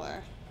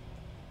 color.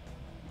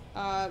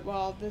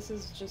 Well, this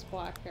is just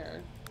black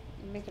hair.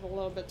 Make it a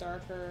little bit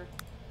darker.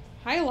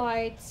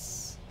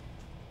 Highlights.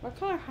 What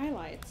color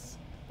highlights?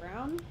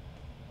 Brown?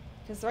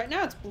 Because right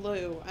now it's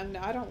blue, and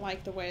I don't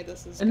like the way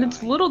this is And going.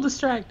 it's a little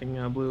distracting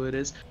how blue it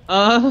is.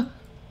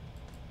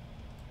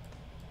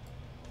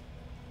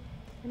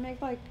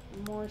 Make like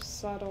more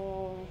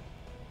subtle.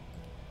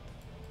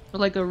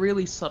 Like a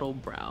really subtle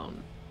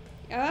brown.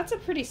 Yeah, that's a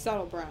pretty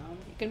subtle brown.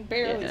 You can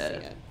barely Yeah. see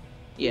it.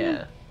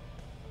 Yeah.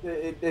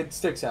 It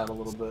sticks out a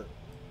little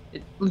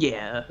bit.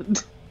 Yeah.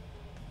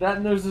 That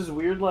and there's this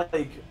weird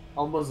like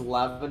almost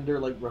lavender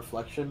like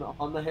reflection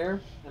on the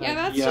hair. And Yeah, I-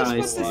 that's Yeah, just I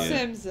what see The it.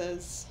 Sims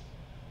is.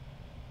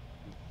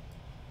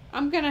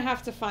 I'm gonna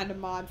have to find a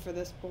mod for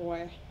this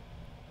boy.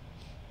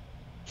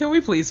 Can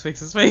we please fix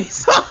his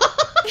face?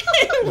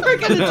 We're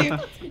gonna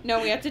do. No,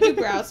 we have to do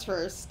brows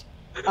first.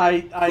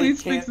 I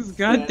Please can't fix his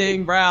stand-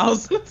 goddamn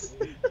brows.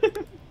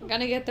 I'm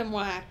gonna get them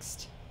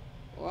waxed.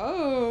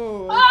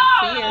 Whoa.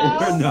 Or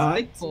Fierce. not.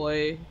 Big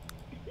boy.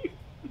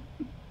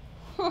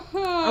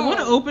 I want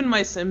to open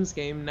my Sims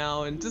game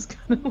now and just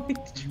kind of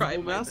like try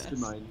You my best.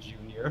 Mastermind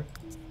Junior.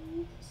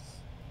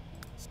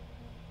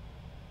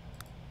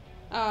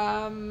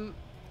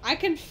 I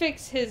can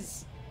fix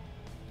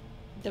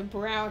the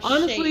brow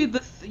Honestly,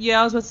 shape.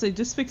 yeah, I was about to say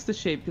just fix the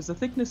shape because the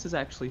thickness is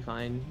actually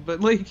fine.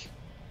 But like,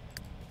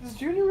 Does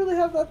Junior really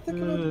have that thick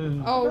of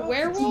a... Oh, brows?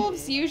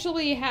 werewolves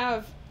usually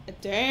have.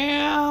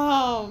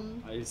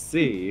 Damn. I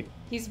see.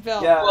 He's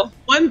built. Yeah. well,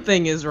 one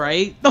thing is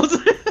right.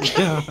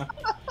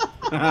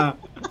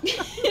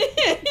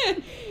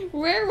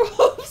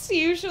 Werewolves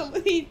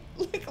usually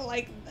look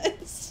like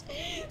this.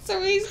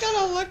 So he's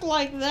gonna look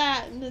like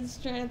that in his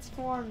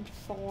transformed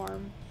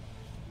form.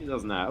 He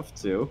doesn't have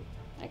to.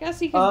 I guess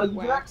he can be You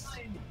waxed.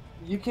 actually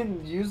you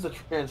can use the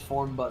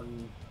transform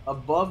button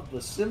above the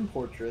sim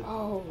portrait.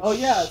 Oh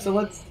yeah, shit.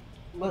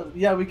 so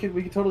yeah, we could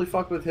totally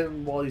fuck with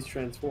him while he's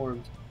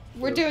transformed.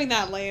 We're doing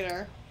that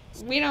later.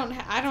 We don't.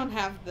 I don't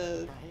have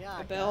the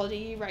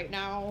ability right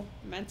now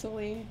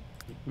mentally.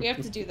 We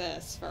have to do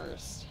this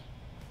first.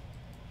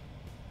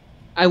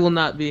 I will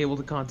not be able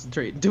to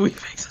concentrate until we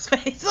fix his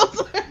face. I'm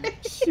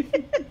sorry.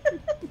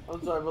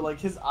 I'm sorry, but like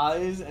his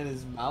eyes and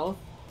his mouth.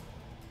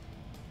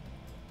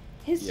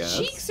 His Yes.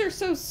 cheeks are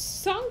so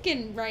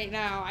sunken right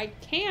now. I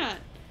can't.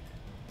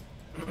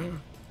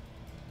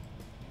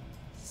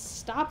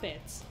 Stop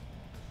it.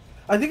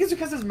 I think it's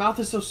because his mouth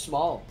is so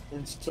small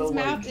and so His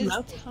mouth like. is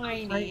mouth is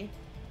tiny. tiny.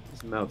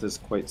 His mouth is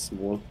quite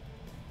small.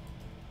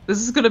 This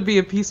is gonna be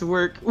a piece of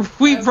work.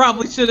 We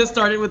probably should have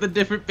started with a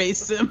different base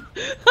sim.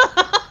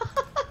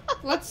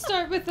 Let's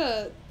start with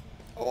a.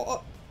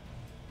 Oh.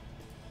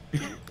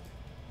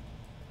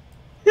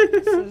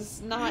 This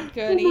is not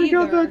good Oh my either.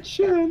 god, that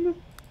chin!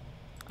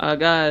 Oh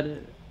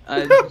god,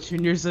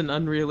 Junior's an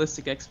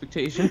unrealistic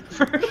expectation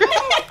for.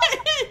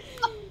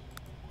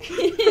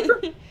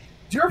 It's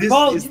your This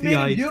fault. is You the made it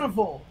idea.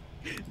 beautiful.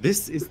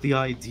 This is the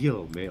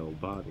ideal male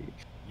body.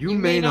 You You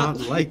may may not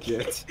not like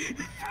it,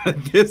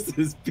 but this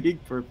is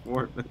peak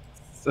performance.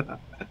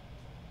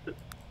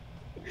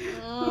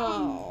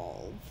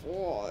 Oh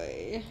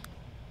boy.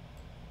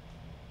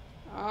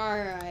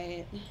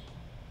 Alright.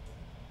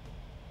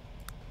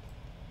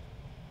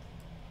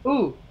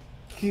 Ooh,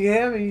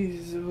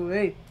 Cammy's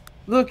away.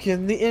 Look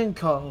in the in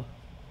call.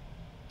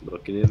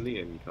 Looking in the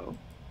in call.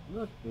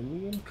 Look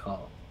in the in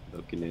call.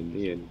 Looking in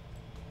the in.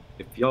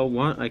 If y'all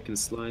want, I can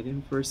slide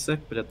in for a sec,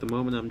 but at the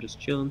moment I'm just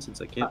chilling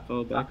since I can't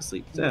fall back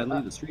asleep.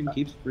 Sadly, the stream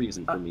keeps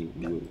freezing for me.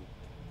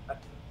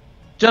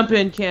 Jump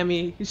in,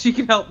 Cammy. She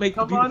can help make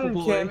Come the on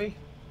beautiful in, boy. Cammy.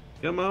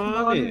 Come on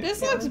on in. in.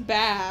 This looks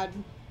bad.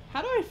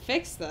 How do I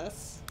fix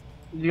this?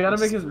 You gotta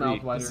make his This is mouth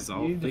great. wider. This is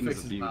all You need to things fix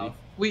of his beauty. mouth.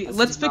 Let's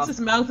That's fix his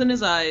his mouth and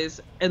his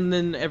eyes, and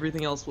then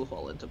everything else will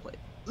fall into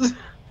place.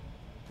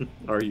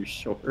 Are you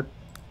sure?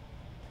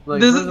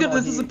 Like, This first is of good. all,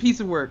 This is a piece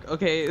of work.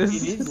 Okay. This he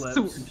is needs this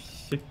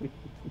is- lips.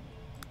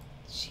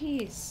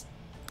 Jeez.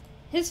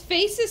 His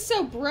face is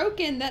so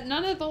broken that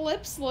none of the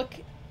lips look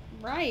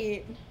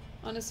right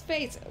on his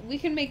face. We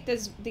can make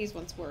these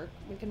ones work.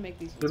 We can make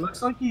these It ones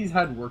looks work. like he's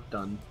had work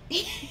done.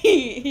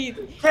 He-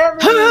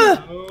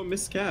 Oh,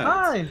 Miss Cat.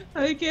 Hi.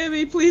 Hi,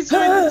 Cammy. Please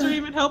join the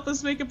stream and help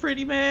us make a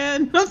pretty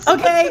man. I'm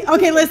sorry.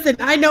 Okay, listen.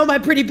 I know my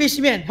pretty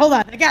fishy man. Hold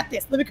on, I got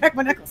this. Let me crack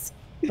my knuckles.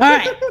 All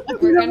right.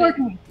 Let's We're see that gonna,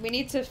 working. we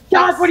need to fix,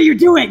 Josh, what are you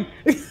doing?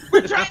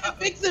 We're trying to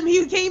fix him.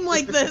 He came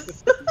like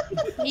this.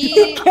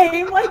 he,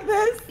 Came like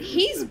this?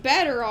 he's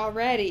better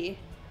already.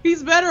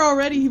 He's better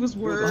already. He was Oh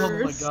my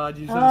worse. god,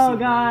 you should have Oh seen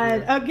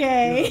God. that.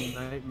 Okay.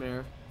 You're a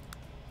nightmare.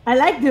 I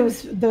like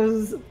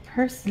those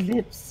pursed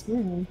lips.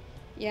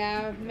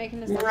 Yeah,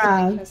 making his lips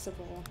Yeah.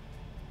 kissable.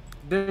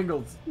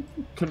 Dingles,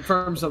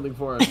 confirm something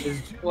for us.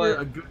 Is Junior What?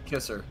 a good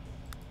kisser?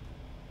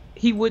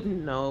 He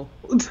wouldn't know.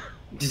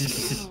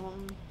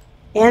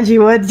 Angie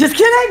would. Just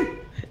kidding.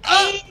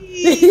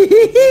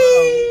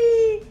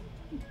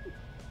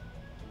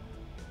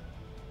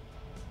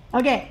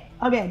 Okay.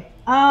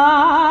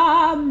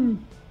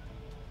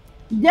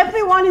 You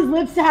definitely want his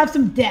lips to have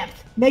some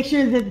depth. Make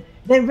sure that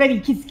they're ready.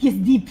 Kiss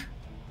deep.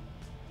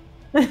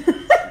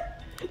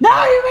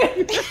 No, you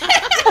mean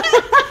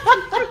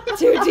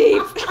Too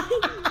deep.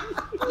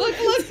 Look,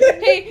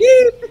 hey,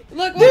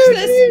 look, watch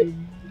this.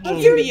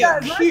 Let's Give see me a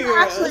what he does.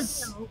 Let's actually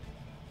kiss. do.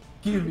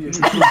 Give me a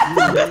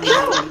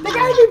They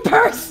gotta be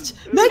pursed.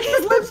 Make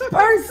his lips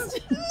pursed.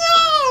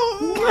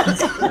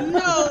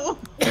 No.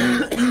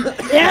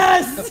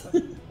 Yes.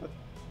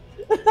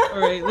 All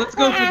right, let's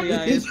go for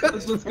the eyes.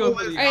 Let's go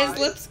for the Alright, eyes. his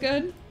lips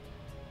good?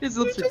 His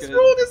lips are Just good.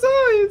 rolled his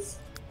eyes.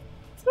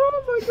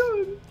 Oh my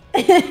god.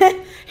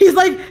 He's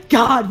like,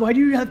 God, why do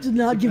you have to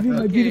not give me my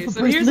Okay, beautiful so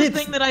pursed here's lips? the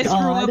thing that I screw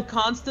God. up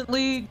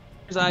constantly.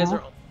 His eyes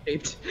are almond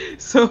shaped.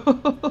 So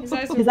His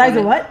eyes are His eyes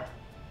are what?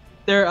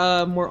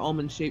 they're more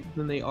almond shaped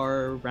than they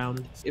are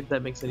round. If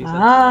that makes any sense.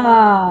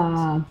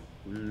 Ah.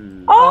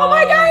 Mm. Oh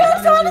my God,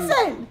 he's so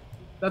innocent.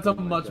 That's a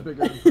much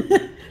bigger.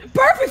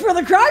 Perfect for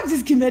the crimes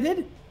he's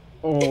committed.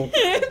 Oh.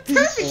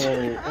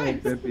 Perfect. Oh,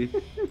 baby.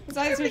 His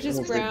eyes are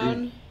just Oh,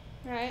 brown.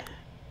 Right.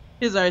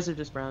 His eyes are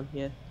just brown.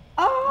 Yeah.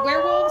 Oh.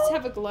 Werewolves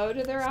have a glow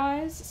to their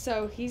eyes,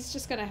 so he's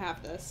just gonna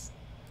have this.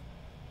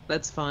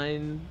 That's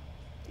fine.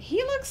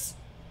 He looks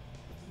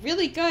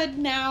really good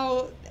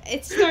now.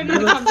 It's starting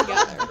to come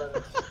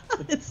together.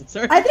 It's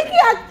sorry. I think he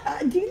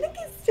had. Do you think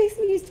his face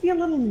needs to be a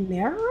little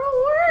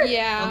narrower?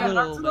 Yeah, A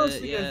little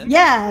bit, yeah.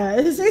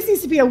 Yeah, his face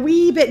needs to be a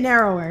wee bit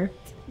narrower.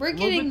 we're little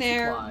getting bit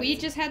there. wide. We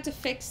just had to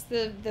fix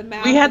the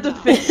mouth. We had and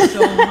to the- fix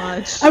so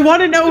much. I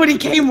want to know what he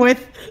came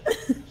with.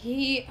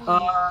 He. You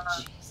Oh,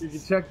 can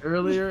Jesus. check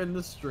earlier in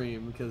the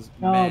stream because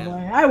Oh man,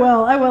 boy, I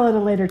will at a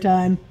later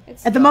time.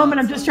 It's At the not moment,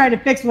 I'm just trying to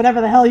fix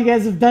whatever the hell you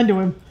guys have done to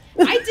him.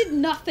 I did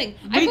nothing.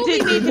 We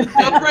did.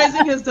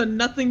 SimsRising has done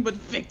nothing but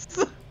fix.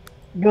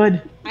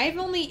 Good. I've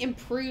only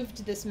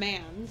improved this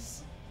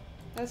man's.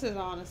 This is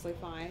honestly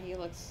fine. He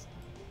looks.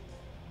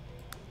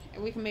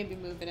 We can maybe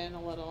move it in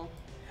a little.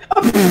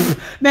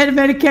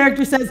 Meta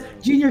character says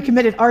Junior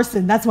committed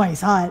arson. That's why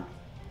he's hot.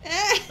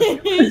 I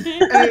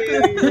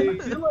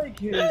feel like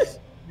his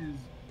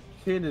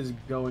chin is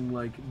going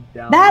like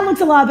down. That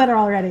looks a lot better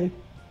already.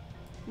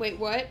 Wait,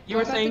 what? You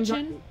What were about saying, the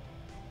chin?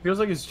 Feels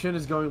like his chin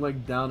is going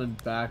like down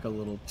and back a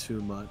little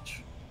too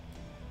much.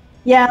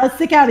 Yeah, let's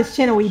stick out his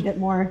chin a wee bit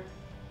more.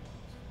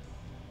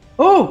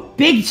 Oh,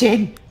 big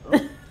chin.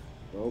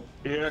 Oh,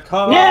 here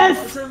comes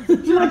Yes!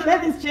 Look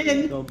at his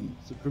chin.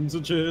 the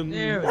crimson chin.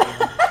 There we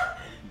go.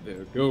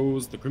 There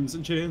goes the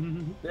crimson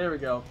chin. There we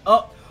go.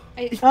 Oh,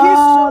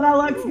 Oh, that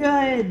looks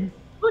good.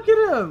 look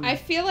at him. I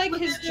feel like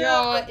his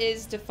jaw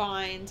is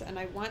defined, and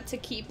I want to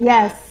keep. that.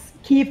 Yes,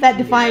 keep that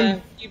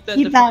defined. Yeah, keep that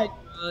keep defined.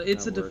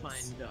 It's That a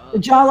works. defined The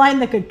jaw. jawline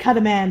that could cut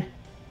a man.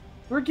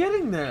 We're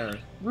getting there.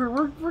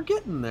 We're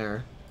getting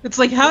there. It's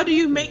like, how do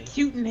you make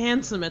cute and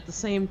handsome at the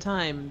same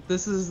time?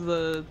 This is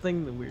the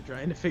thing that we're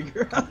trying to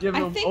figure out. Give I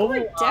him think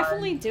we're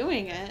definitely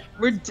doing it.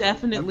 We're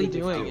definitely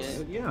doing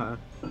it. Yeah.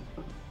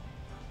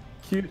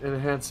 cute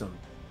and handsome.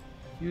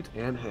 Cute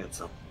and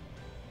handsome.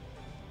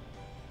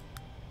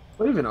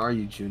 What even are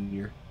you,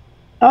 Junior?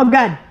 Oh,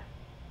 God.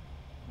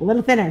 A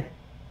little thinner.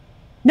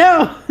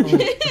 No!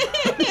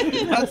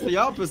 That's the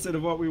opposite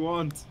of what we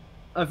want.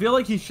 I feel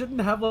like he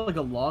shouldn't have like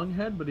a long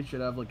head, but he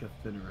should have like a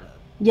thinner head.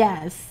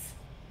 Yes.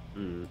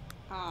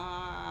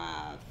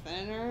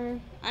 Thinner.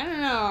 I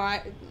don't know.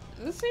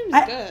 This seems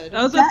good.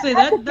 I was about to say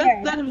That's that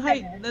fair, that that's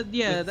height. fair. That,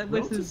 yeah, that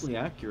width is. relatively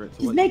accurate. To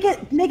Just what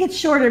make it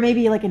shorter,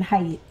 maybe like in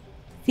height.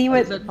 See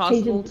what Is that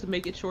possible changes- to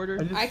make it shorter?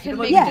 just I feel can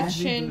like make Yeah. the he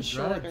needs chin his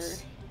shorter.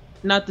 dreads.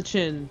 Not the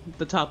chin,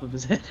 the top of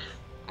his head.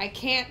 I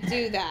can't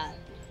do that.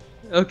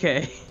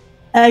 Okay.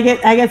 I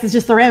guess it's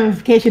just the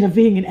ramification of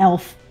being an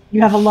elf.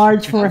 You have a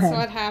large That's forehead.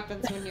 what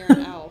happens when you're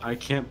an elf. I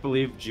can't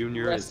believe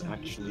Junior Rest is in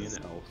actually peace.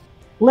 an elf.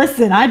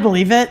 Listen, I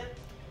believe it.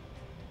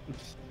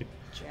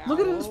 Look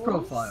at his Jowls?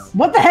 profile.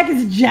 What the heck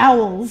is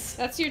jowls?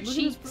 That's your Look at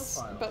his cheeks,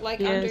 profile. but like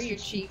Yeah, under it's your your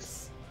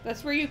cheeks.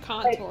 That's where you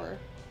contour.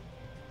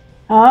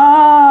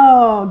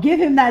 Oh, give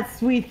him that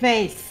sweet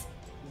face.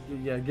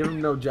 Yeah, give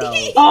him no jowls.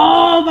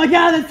 Oh my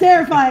God, that's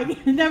terrifying.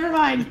 Never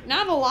mind.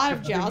 Not a lot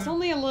of jowls,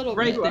 only a little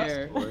Right bit.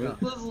 there. for it.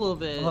 Just a little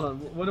bit. Hold on.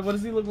 What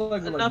does he look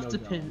like? With, Enough like, to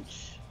no jowls?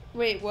 pinch.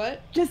 Wait,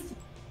 what? Just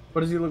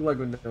What does he look like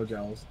with no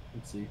jowls?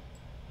 Let's see.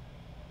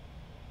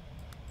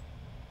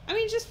 I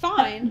mean, just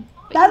fine.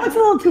 But that you looks a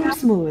know, little too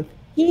smooth.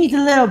 He needs a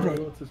little bit.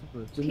 Just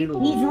need a He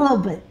little- needs a little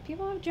bit.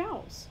 People have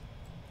jowls.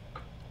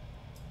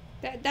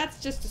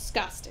 That's just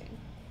disgusting.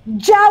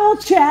 Jowl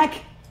check.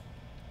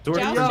 Dork,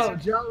 Jowl Yo,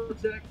 check. jowl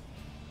check.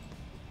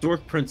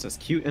 Dork Princess,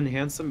 cute and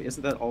handsome.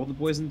 Isn't that all the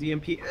boys in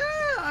DMP?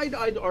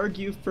 I'd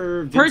argue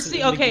for Vincent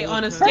Percy, and okay, McGill.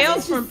 on a scale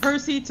Percy's from just-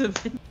 Percy to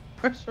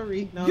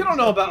Percy. No, You don't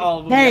know about all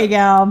of them. There you yet.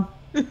 go.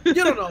 You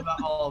don't know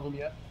about all of them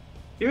yet.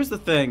 Here's the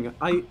thing.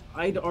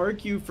 I'd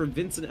argue for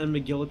Vincent and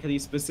McGillicuddy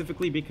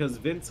specifically because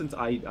Vincent,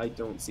 I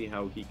don't see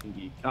how he can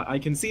be. I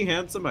can see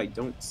handsome. I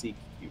don't see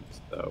cute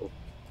though.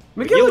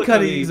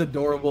 McGillicuddy is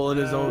adorable in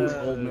his own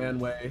old man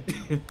way.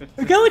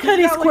 McGillicuddy's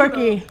Yeah, like,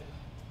 quirky.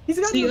 He's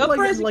got See, like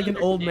Uprising an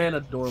old man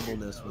understands.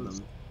 adorableness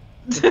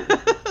with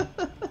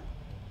him.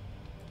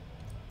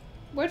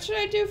 What should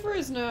I do for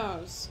his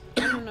nose?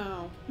 I don't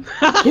know.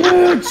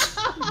 Huge.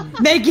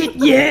 Make it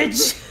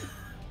huge.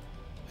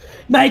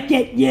 Make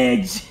it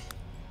huge.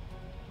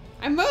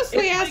 I'm mostly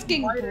It's like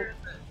asking, wider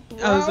bro.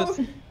 I was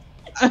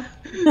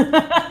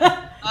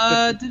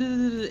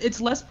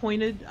it's less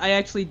pointed. I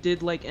actually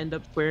did like end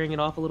up squaring it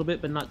off a little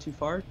bit, but not too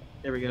far.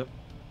 There we go.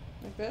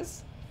 Like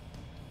this?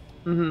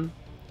 Mm-hmm.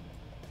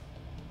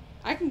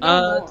 I can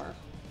go more.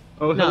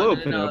 Oh, No, hello, no,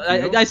 no,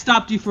 Pinocchio. I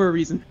stopped you for a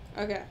reason.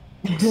 Okay.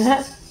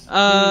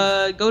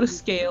 Go to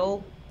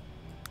scale.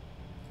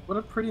 What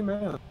a pretty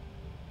man.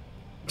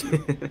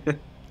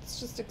 It's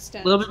just A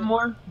extend. little bit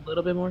more. A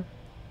little bit more.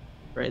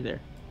 Right there.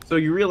 So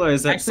you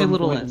realize at Actually, a some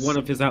little point less. one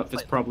of his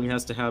outfits Slightly. probably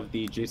has to have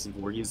the Jason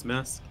Voorhees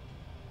mask.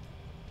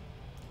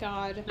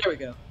 God. There we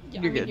go. Yeah, You're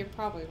I mean, good. you're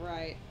probably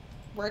right.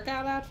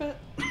 Workout outfit?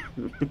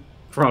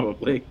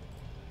 Probably.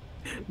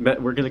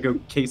 We're gonna go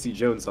Casey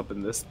Jones up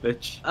in this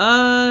bitch.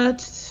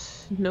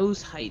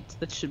 Nose height.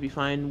 That should be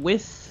fine.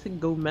 Width.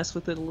 Go mess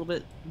with it a little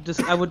bit.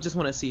 I would just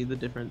want to see the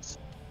difference.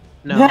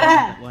 No, not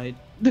that wide.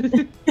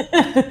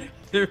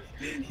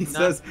 He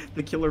says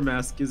the killer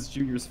mask is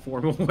Junior's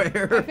formal I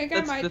wear. think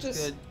I That's- might that's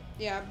just. good.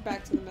 Yeah,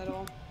 back to the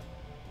middle.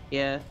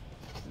 Yeah.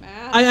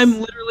 Mass.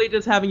 I'm literally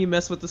just having you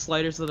mess with the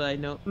sliders so that I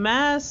know.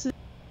 Mass.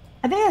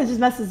 I think it just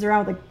messes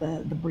around with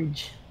like the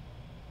bridge.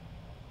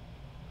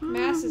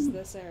 Mass is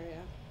this area.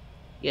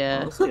 Yeah.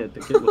 Honestly, I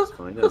think it looks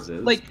fine as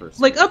is. Like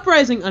personally.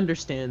 Uprising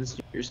understands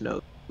Junior's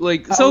note.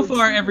 Like so Oh,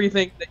 far it's-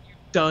 everything that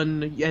you've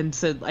done and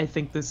said I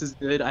think this is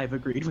good, I've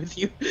agreed with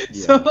you. Yeah.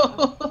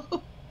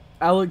 So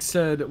Alex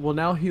said, well,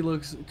 now he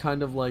looks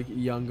kind of like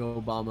young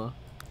Obama.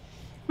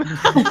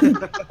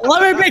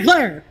 Let me be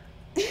clear.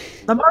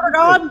 The murder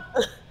god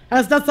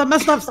has done some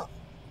messed up stuff.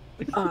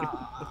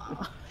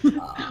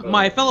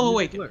 my fellow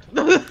awakened.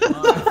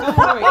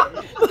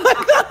 Oh,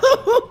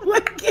 wait.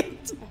 Wicked.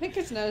 think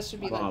his nose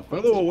should be like.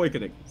 Fellow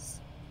awakenings.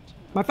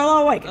 My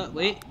fellow awakening.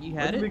 Wait, you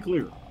had Let me be it?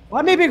 clear.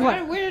 Let me be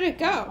clear. Where did it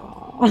go?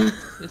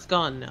 It's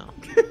gone now.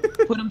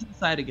 Put him to the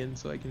side again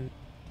so I can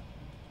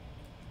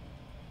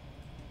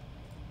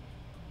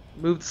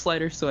move the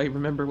slider so I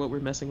remember what we're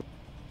messing with.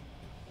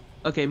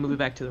 Okay, move it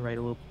back to the right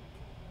a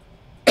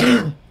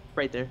little.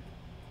 Right there.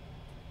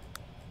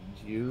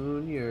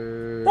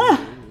 Junior.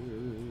 Ah.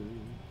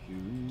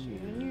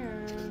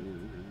 Junior.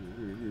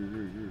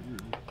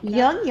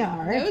 Young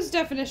yard. Nose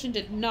definition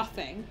did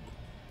nothing.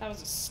 That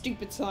was a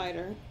stupid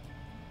slider.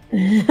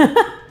 He's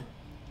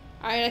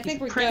Alright, I think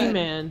we're Pretty good.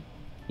 man.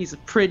 He's a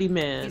pretty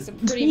man. He's a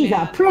pretty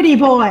man. a pretty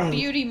boy.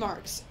 Beauty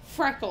marks.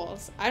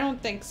 Freckles. I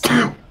don't think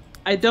so.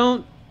 I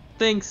don't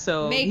think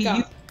so.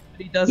 Makeup.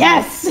 He doesn't.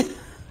 Yes.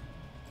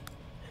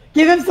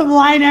 Give him some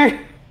liner.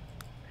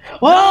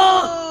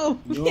 Whoa!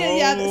 No!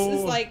 Yeah, this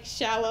is like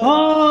shallow.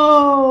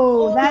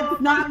 Oh, that's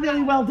not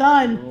really well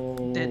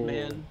done. Dead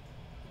man.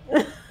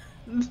 Nice.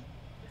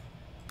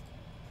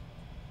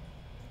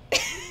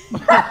 10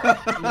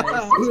 out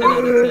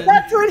of 10.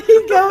 That's when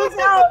he goes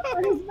out for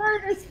his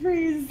murder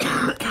sprees.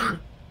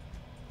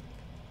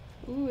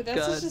 Ooh,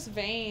 that's God. just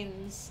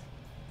veins.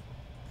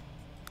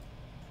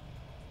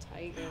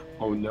 Tiger.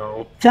 Oh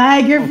no.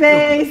 Tiger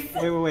face.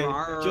 Wait.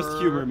 Just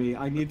humor me.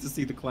 I need to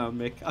see the clown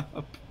makeup.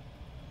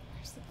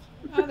 Where's the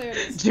clown? Oh, there it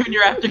is.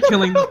 Junior after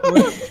killing the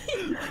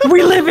boy.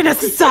 We live in a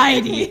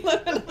society.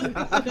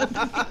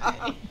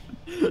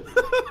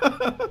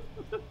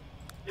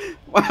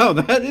 Wow,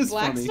 that is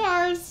Black funny.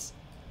 stars.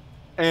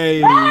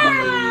 Hey.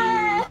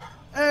 Ah!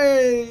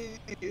 Hey.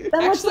 That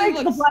looks Actually like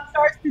the looks- Black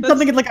Stars did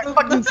something in like a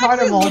fucking That's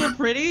actually a carnival. little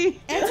pretty.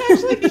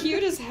 It's actually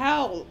cute as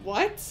hell.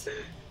 What?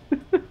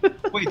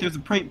 Wait, there's a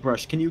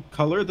paintbrush. Can you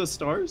color the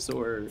stars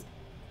or?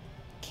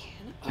 Can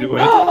Do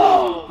it.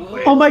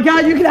 Oh my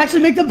god, you can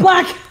actually make them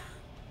black.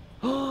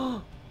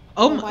 Oh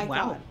my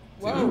wow. god.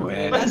 Whoa. Do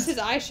it. That's his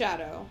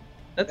eyeshadow.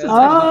 That's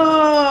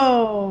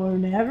Oh,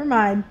 never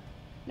mind.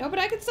 No, but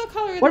I can still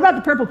color What about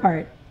the purple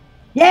part?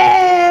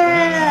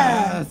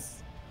 Yeah!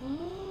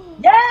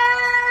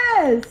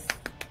 Yes!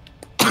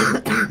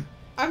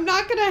 I'm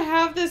not gonna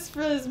have this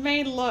for his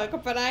main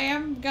look, but I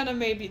am gonna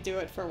maybe do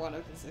it for one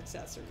of his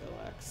accessory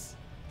looks.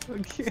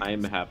 Okay.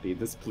 I'm happy.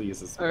 This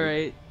pleases me. All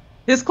right.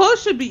 His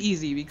clothes should be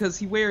easy because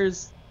he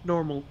wears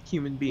normal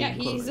human being Yeah,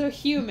 he's clothing. a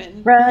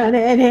human.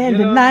 Running in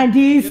the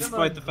 90s.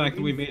 Despite the fact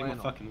that we made him a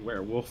fucking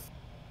werewolf.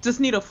 Just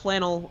need a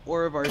flannel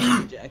or a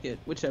varsity jacket,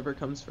 whichever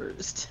comes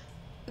first.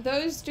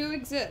 Those do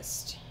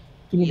exist.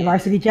 Give me the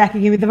varsity jacket,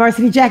 give me the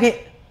varsity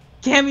jacket.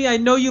 Cammy, I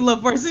know you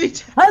love varsity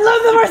jacket. I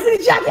love the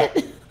varsity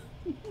jacket!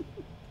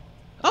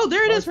 Oh,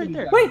 there it is right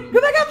there. Wait, go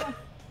back up!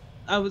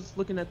 I was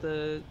looking at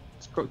the...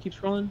 Keep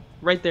scrolling.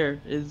 Right there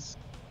is...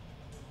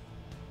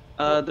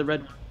 the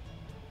red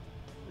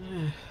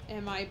one.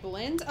 Am I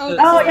blind? Oh,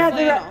 Oh, yeah, the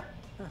flannel.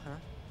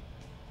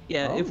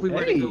 Yeah, Oh, if we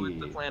were to go with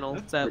the hey, flannel,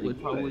 that's that pretty would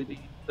good. probably be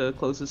the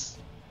closest.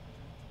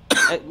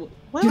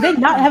 What? Do they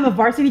not have a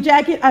varsity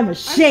jacket? I'm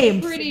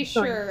ashamed. I'm pretty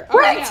Sorry. sure. Oh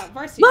What? yeah,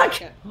 varsity Look!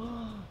 jacket.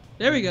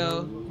 There we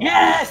go.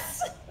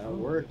 Yes! That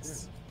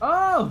works.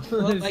 Oh!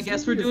 Well, I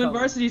guess we're doing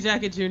varsity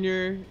jacket,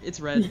 Junior. It's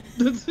red.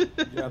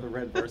 Yeah, the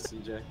red varsity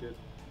jacket.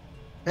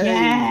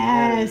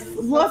 Yes!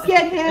 Look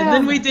at him! And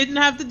then we didn't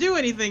have to do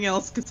anything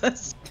else because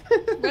that's.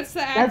 What's the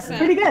That's accent?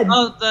 pretty good.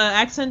 Oh, the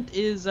accent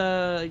is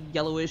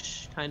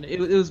yellowish kind of. It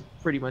was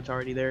pretty much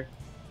already there.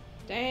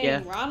 Dang,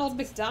 Yeah. Ronald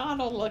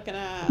McDonald looking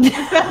at.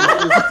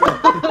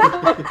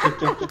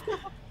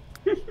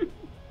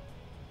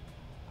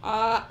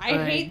 I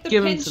Alright, hate the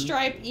give him some-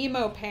 pinstripe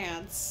emo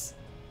pants.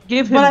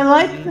 Give him But I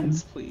like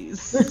beans,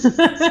 please.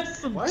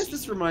 Why does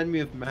this remind me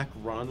of Mac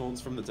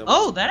Ronalds from the Devil?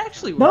 Oh, that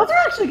actually Those works. are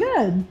actually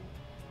good.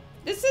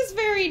 This is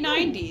very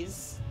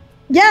 90s.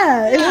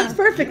 Yeah, it Yeah. works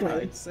perfectly. Yeah,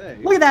 I'd say.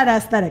 Look at that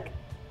aesthetic.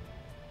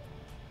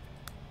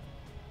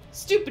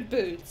 Stupid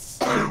boots.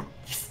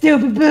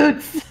 Stupid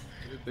boots.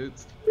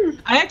 Boots.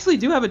 I actually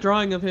do have a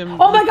drawing of him.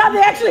 Oh my god,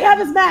 they actually have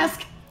his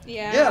mask.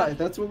 Yeah. Yeah,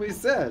 that's what we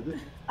said.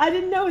 I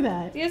didn't know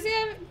that. Does he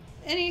have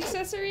any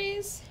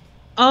accessories?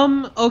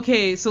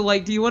 Okay, so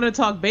like, do you want to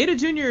talk Beta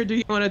Junior or do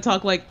you want to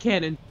talk like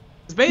canon?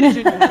 'Cause Beta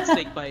Junior had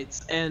snake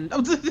bites, and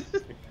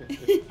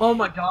Oh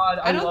my god,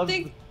 I don't love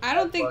think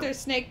there's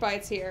snake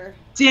bites here.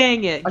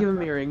 dang it, give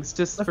him earrings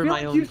just I for feel my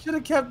like own. you should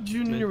have kept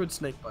Junior with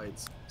snake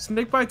bites.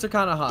 Snake bites are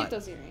kind of Get hot.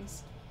 those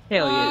earrings.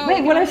 Hell yeah! Oh,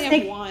 Wait, we what can are only have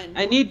snake- one.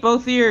 I need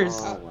both ears.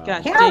 Oh, wow.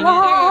 Gosh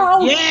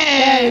Hello! dang it!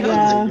 There you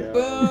Yeah. go.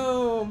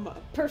 Boom.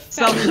 Perfect.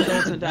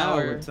 Self-indulgent Now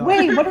we're hour. talking.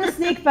 Wait, what are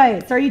snake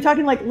bites? Are you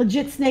talking like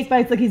legit snake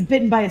bites, like he's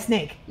bitten by a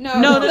snake? No,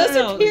 No, those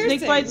are Snake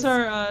piercings. bites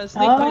are bites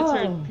Oh.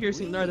 are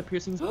piercing. Are the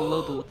piercings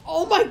below the lip?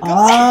 Oh my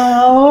god.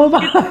 Oh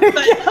my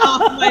Cut off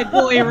god! my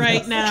boy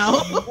right now.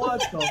 What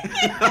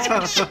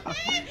the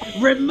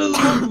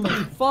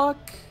Remove.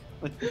 fuck?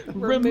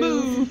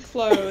 Remove.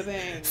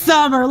 clothing.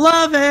 Summer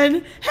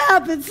loving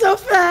happens so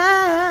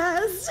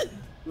fast.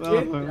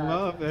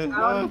 Love it.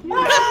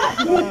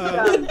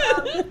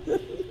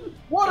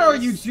 What are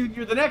you,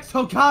 Junior? The next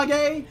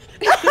Hokage?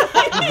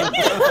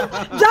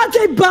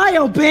 Dante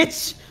Bio,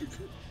 bitch.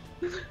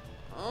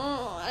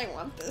 Oh, I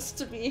want this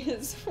to be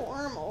his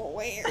formal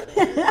wear.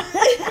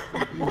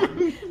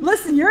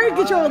 Listen, you're in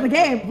control of the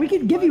game. We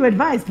can give you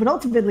advice, but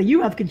ultimately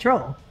you have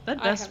control.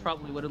 That I vest have-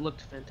 probably would have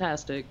looked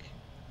fantastic.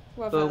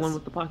 What The vest? one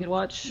with the pocket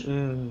watch.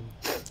 Ooh,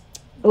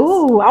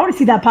 I want to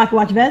see that pocket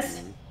watch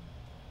vest.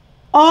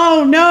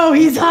 Oh no,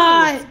 he's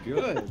hot!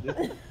 Good.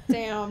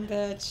 Damn,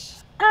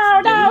 bitch.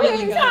 Oh no,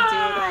 Really he's gonna do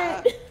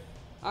hot! that.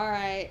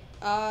 Alright.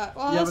 Well,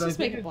 Yeah, let's but just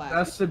I make think it black.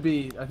 that should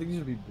be. I think it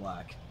should be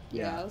black.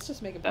 Yeah, let's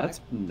just make it black.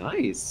 That's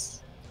nice.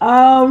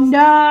 Oh no,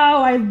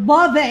 I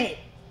love it!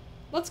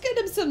 Let's get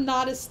him some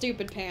not as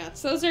stupid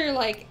pants. Those are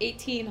like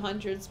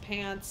 1800s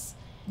pants.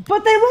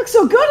 But they look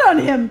so good on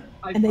him!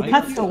 And they I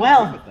cut agree so with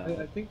well. that.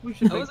 I think we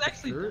should That make was the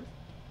actually- shirt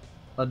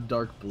a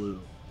dark blue.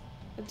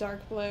 A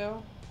dark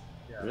blue.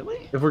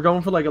 Really? If we're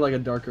going for like a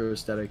darker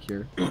aesthetic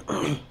here,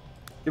 give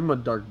him a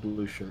dark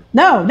blue shirt.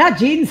 No, not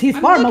jeans, he's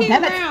I'm formal, looking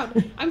damn it!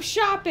 around. I'm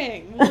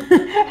shopping.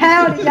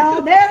 Howdy,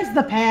 y'all, there's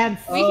the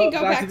pants! We can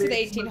go back back to to the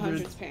the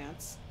 1800s. 1800s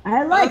pants.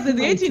 I like The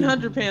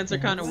 1800 pants are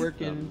kind of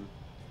working.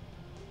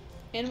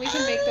 And we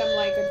can make them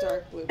like a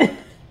dark blue. Pant.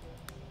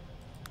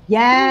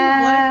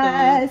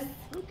 Yes!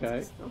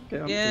 Okay. Okay.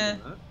 I'm Yeah.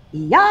 digging that.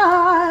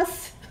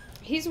 Yes!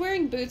 He's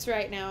wearing boots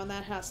right now, and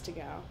that has to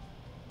go.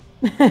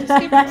 Just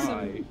give him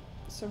Why?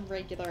 some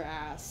regular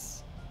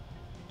ass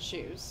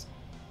shoes.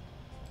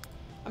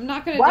 I'm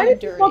not gonna Why do does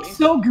it dirty. look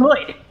so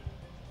good?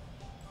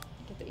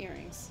 Get the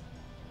earrings.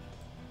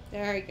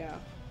 There you go.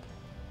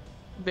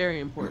 Very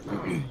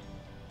important.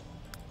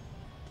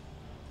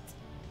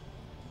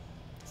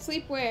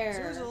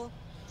 Sleepwear. Sizzle.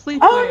 Sleepwear.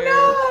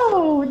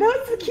 Oh no!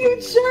 That's a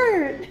cute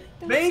shirt!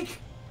 Make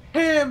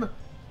him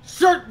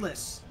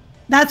shirtless.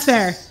 That's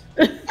fair.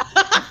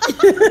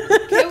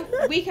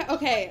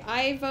 Okay,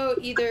 I vote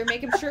either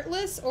make him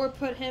shirtless or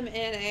put him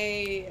in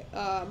a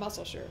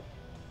muscle shirt.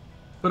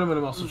 Put him in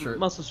a muscle shirt.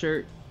 Muscle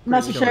shirt.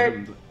 Muscle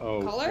shirt.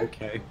 Oh, Color?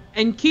 okay.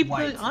 And keep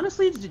White. the.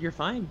 Honestly, you're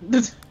fine.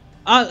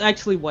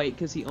 Actually, white,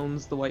 because he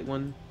owns the white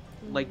one.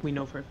 Like we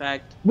know for a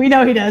fact. We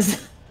know he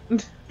does.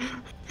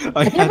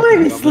 I can't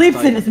believe he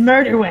sleeps in his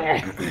murder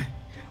wear.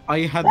 I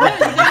had You gotta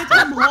that.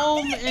 come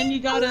home and you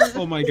gotta.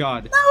 Oh my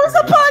god. That was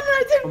a pun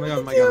I Oh didn't my god. Oh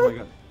mean my god. Oh to. my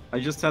god. I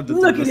just had the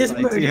Look at his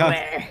dumbest murder idea.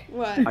 wear.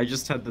 What? I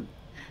just had the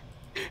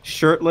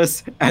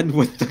shirtless and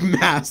with the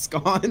mask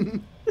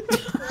on.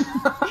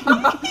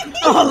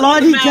 Oh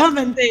lord, he Mouth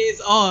coming.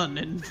 stays on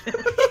and. No,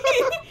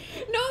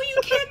 you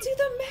can't do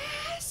the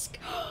mask.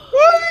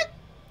 What?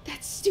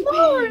 That's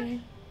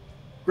stupid.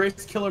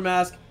 Grace Killer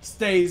Mask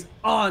stays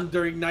on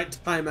during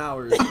nighttime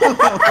hours.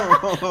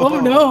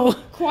 Oh no.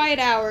 Quiet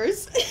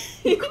hours.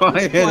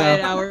 Quiet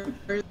Quiet hour.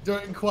 hour.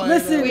 During quiet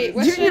Listen, hours. Wait,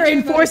 what should Junior I do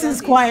about enforces his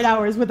undies? quiet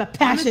hours with a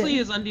passion. Honestly,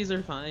 his undies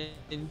are fine.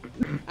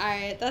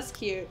 Alright, that's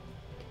cute.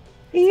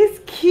 He's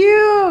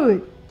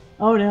cute.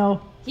 Oh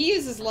no. He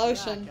uses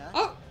lotion. Yeah,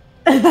 Oh,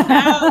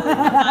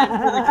 Time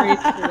for the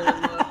graceful look.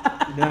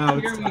 Now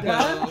Here it's we time.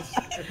 go.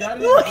 If that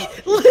is- Look,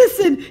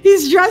 listen,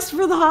 he's dressed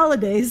for the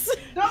holidays.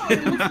 No,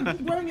 listen,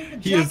 he's wearing a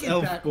He is jacket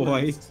elf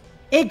backwards.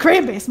 Hey,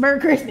 Krampus, Merry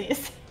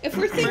Christmas. if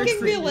we're thinking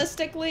Mercy.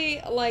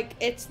 realistically, like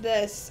it's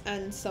this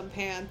and some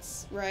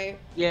pants, right?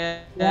 Yeah,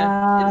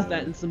 Yeah. it is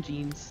that and some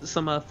jeans,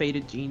 some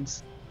faded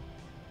jeans.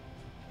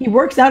 He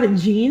works out in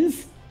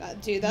jeans.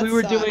 Dude, that we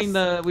were sucks. doing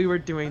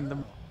the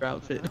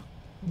outfit.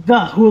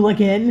 The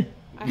hooligan.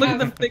 I Look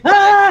have, at the thick.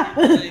 Ah!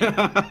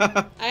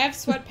 I have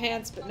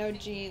sweatpants, but no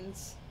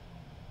jeans.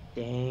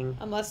 Dang.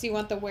 Unless you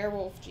want the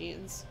werewolf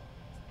jeans.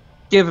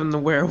 Give him the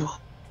werewolf.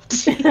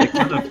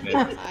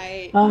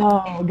 I.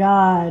 Oh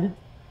God.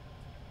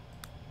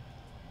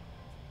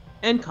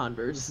 And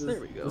Converse. This is,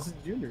 There we go. This is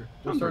Junior.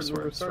 Converse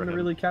We're works starting for to him.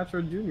 really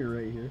capture Junior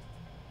right here.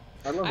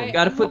 I love I- him.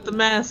 Gotta put the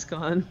mask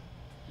on.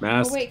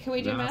 Mask. Oh wait, can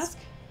we do mask?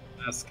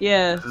 Mask.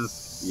 Yeah.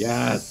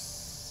 Yes.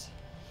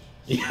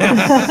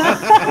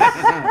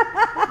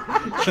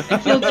 I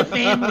killed your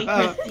family,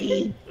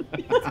 Christine.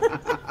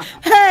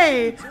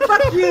 Hey,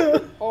 fuck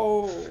you.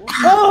 Oh.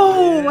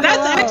 Oh, That's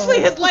hello.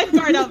 actually his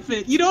lifeguard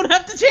outfit. You don't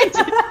have to change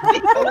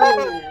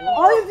it.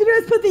 All you have to do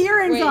is put the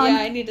earrings Wait, on. yeah,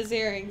 I need his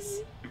earrings.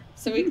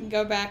 So we can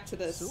go back to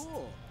this.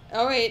 Cool.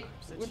 Oh wait,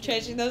 we're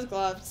changing those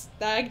gloves.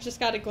 I just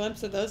got a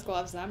glimpse of those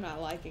gloves and I'm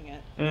not liking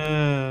it.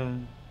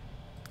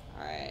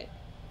 Alright.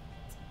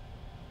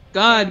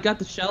 God, got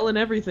the shell and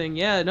everything.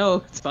 Yeah, no,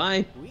 it's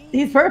fine.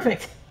 He's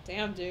perfect.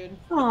 Damn, dude.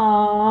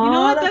 Aww. You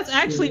know what? That's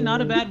actually not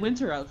a bad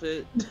winter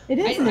outfit. It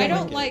is. I nice.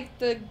 don't like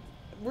the.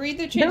 We're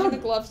either changing No. the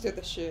gloves or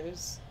the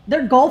shoes.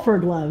 They're golfer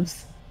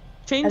gloves.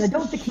 Change And I the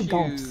don't think he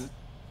golfs. shoes.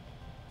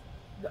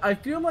 I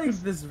feel like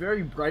this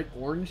very bright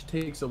orange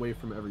takes away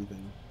from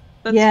everything.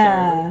 That's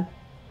Yeah.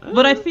 fair.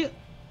 But I feel.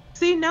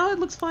 See, now it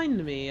looks fine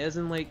to me. As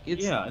in, like,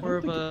 it's Yeah, I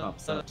more don't of think it a.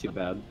 pops out too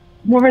bad.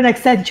 More of an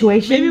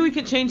accentuation. Maybe we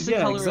could change the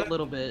Yeah, color exactly. a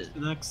little bit.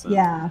 An accent.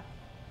 Yeah.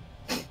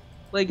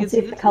 Like, Let's it's, see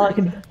if the it's color nice.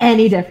 can be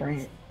any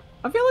different.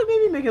 I feel like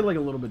maybe make it like a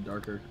little bit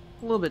darker,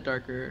 a little bit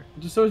darker.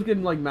 just so it's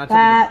getting like match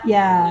That, up. With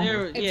yeah.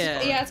 There, It's,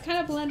 yeah. it's kind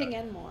of blending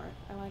in more.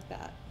 I like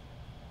that.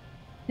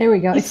 There we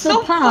go. He's It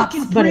still so pops,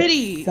 fucking but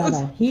pretty. it's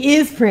subtle. He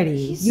is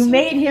pretty. He's You so-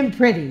 made him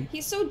pretty.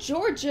 He's so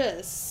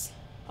gorgeous.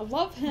 I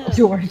love him.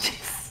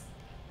 Gorgeous.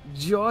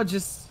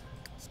 George's.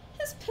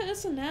 His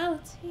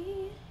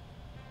personality.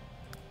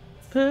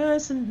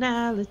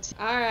 Personality.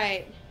 All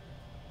right.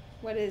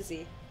 What is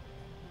he?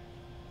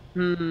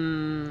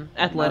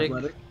 Athletic.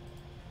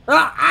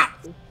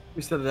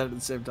 We said that at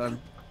the same time.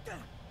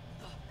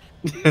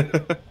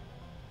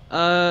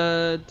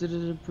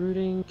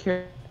 Brooding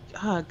care.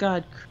 Ah,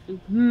 God.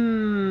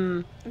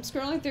 I'm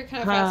scrolling through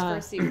kind of fast for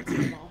a secret to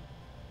them all.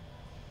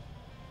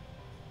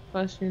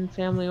 Question,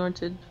 family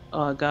oriented.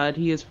 Oh God,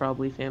 he is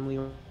probably family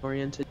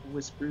oriented.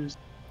 Whispers.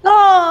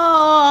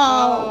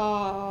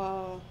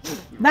 Oh,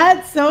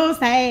 that's so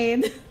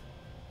sad.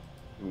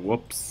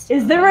 Whoops.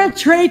 Is there a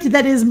trait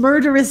that is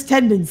murderous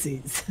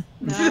tendencies?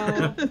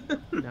 No.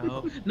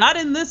 No, not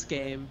in this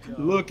game.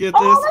 Look at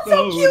Oh, this that's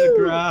so cute.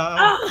 photograph.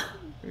 Ah,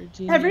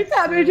 Virginia every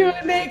time you do it,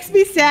 Fair, makes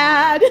me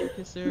sad.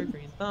 Kisser,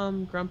 green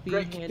thumb, grumpy,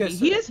 Great handy. kisser.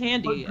 He is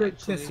handy. One great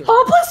Actually. kisser.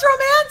 Hopeless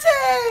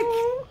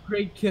romantic.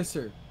 Great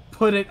kisser.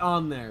 Put it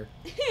on there.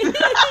 Put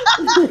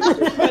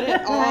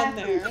it on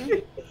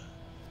there.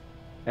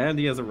 And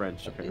he has a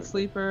wrench, A apparently.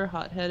 sleeper,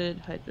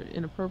 hot-headed,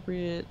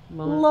 inappropriate,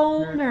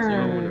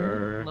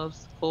 Loner.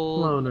 loves the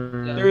cold.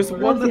 Loner. Yeah. There's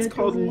one Loves that's the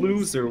called Angeles.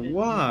 Loser.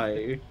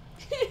 Why?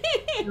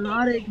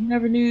 Neurotic,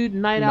 never nude,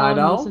 night Night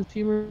owl, owl? sense of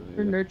humor,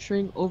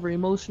 nurturing, over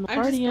emotional, I'm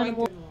just party going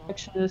animal, through them all.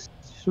 affectionist,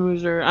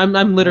 schmoozer.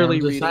 I'm literally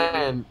I'm just reading.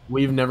 saying,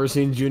 we've never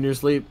seen Junior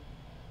sleep.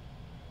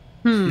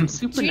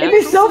 Supernatural. It'd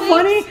be so Please.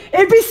 funny.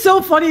 It'd be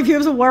so funny if he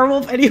was a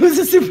werewolf and he was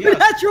a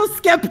supernatural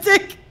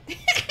skeptic.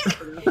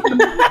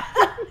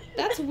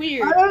 That's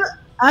weird.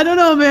 I don't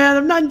know, man.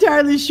 I'm not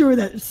entirely sure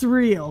that's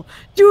real.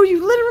 Dude,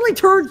 you literally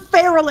turned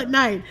feral at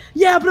night.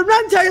 Yeah, but I'm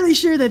not entirely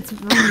sure that's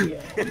real.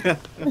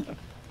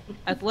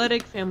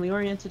 Athletic,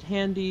 family-oriented,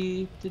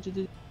 handy.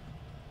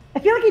 I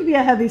feel like he'd be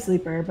a heavy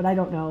sleeper, but I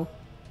don't know.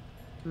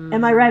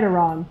 Am I right or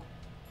wrong?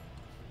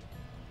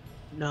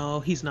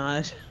 No, he's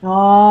not.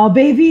 Oh,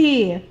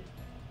 baby.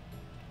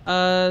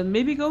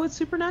 Maybe go with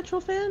supernatural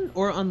fan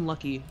or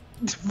unlucky.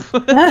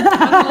 Unlucky,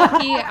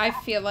 I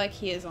feel like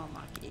he is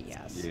unlucky,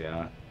 yes.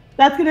 Yeah.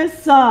 That's gonna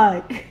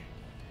suck.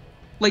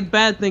 Like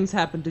bad things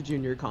happen to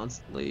Junior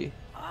constantly.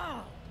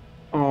 Oh.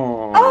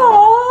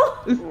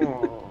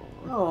 Oh.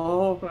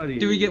 Oh, buddy.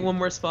 Do we get one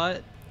more spot?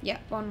 Yeah,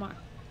 one more.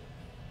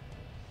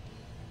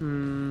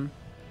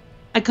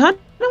 I kind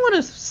of want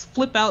to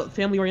flip out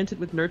family oriented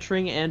with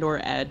nurturing and or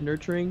add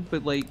nurturing,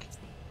 but like.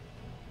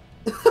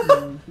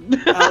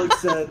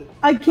 Alex said,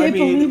 I can't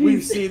believe we've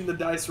he's... seen the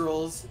dice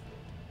rolls.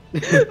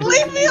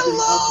 Leave me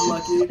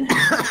alone.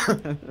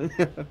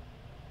 Unlucky.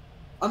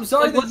 I'm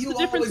sorry Like, that what's you the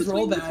difference always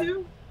roll between the bad.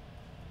 two?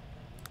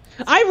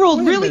 I rolled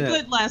Wait a really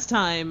minute. good last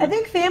time. I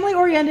think family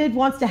oriented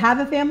wants to have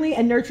a family,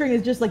 and nurturing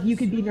is just like you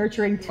could be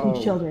nurturing two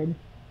Oh. children.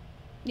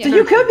 Yeah. So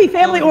you could be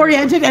family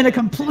oriented and a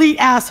complete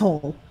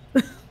asshole.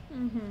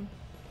 Mm-hmm.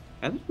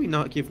 How did we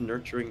not give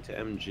nurturing to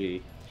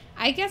MG?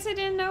 I guess I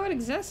didn't know it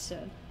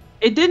existed.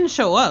 It didn't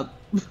show up.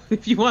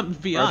 If you want me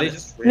to be Are they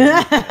honest. just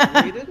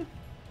randomly rated?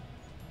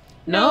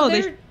 No, No,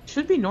 they they're-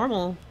 should be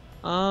normal.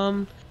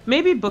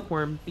 Maybe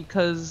bookworm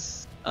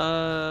because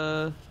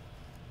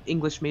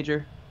English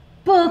major.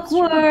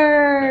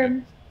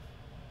 Bookworm.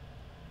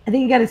 I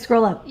think you gotta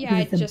scroll up. Yeah,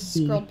 I because it's a just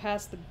B. scrolled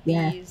past the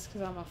Yeah. B's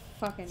because I'm a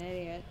fucking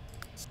idiot.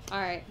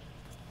 Alright.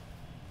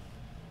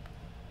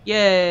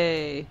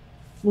 Yay!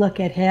 Look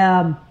at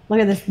him. Look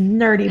at this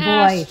nerdy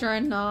boy.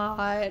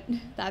 Astronaut.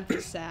 That'd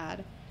be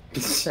sad.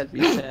 That'd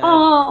be sad.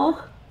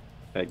 Oh.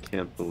 I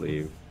can't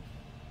believe.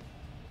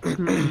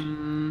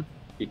 Hmm.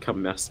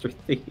 Become master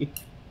thief.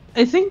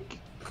 I think.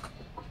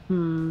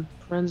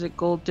 Forensic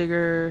gold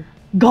digger,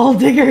 Gold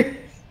digger.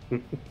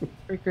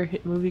 breaker,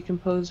 hit movie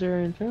composer,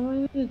 and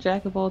fairly a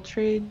jack of all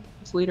trades,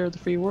 leader of the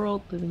free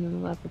world, living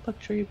in the lap of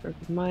luxury,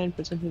 perfect mind,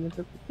 presenting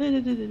the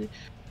perfect.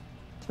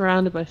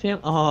 Surrounded by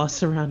family. Oh,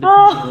 surrounded by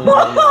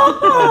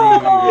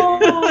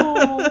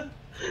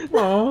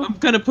Oh. I'm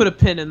gonna put a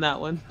pin in that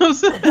one.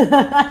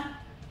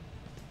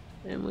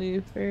 Family,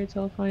 fairy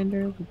tale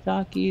finder, the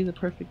jockey, the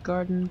perfect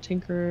garden,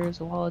 tinkerer,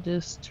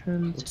 zoologist,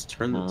 Let's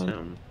turn the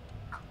town.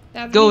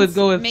 That Go means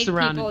with make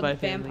surrounded people by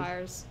family.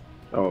 vampires.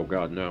 Oh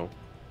god, no.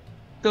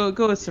 Go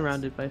with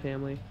surrounded by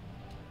family.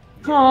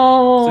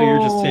 Oh. So you're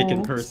just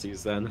taking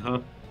Percy's then, huh?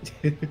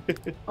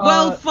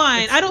 Well,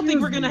 fine. I don't think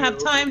excuse we're gonna have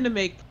you. time to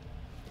make.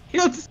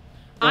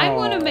 I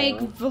want to Aw. make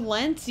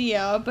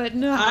Valencia, but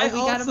no, I we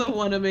gotta. also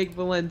want to make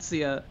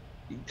Valencia.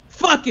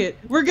 Fuck it.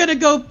 We're gonna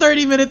go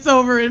 30 minutes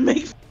over and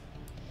make.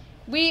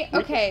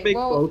 Okay, Make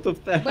well, both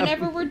of them.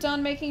 whenever we're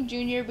done making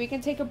Junior, we can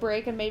take a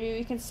break and maybe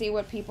we can see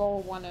what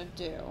people want to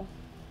do.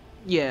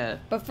 Yeah.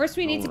 But first,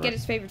 we need to get Alright.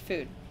 his favorite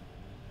food.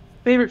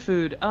 Favorite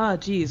food? Ah,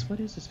 geez. What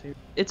is his favorite?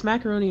 It's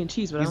macaroni and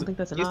cheese, but I don't think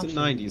that's an he's option.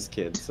 a 90s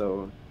kid,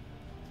 so...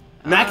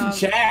 Mac and Um,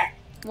 check.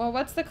 Well,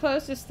 what's the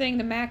closest thing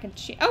to mac and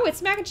cheese? Oh,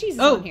 it's mac and cheese is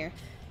Oh. on here.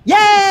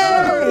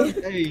 Yay!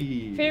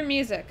 Hey! Favorite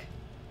music: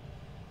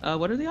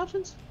 What are the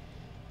options?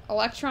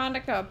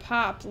 electronica,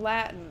 pop,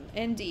 Latin,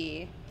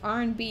 indie,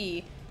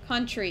 R&B,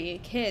 country,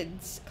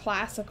 kids,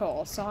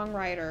 classical,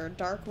 songwriter,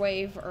 dark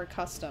wave, or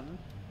custom.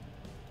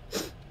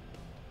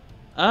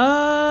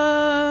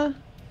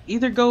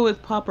 Either go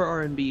with pop or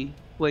R&B.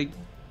 Like,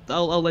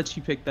 I'll let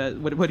you pick that.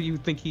 What do you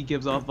think he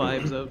gives off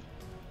vibes of?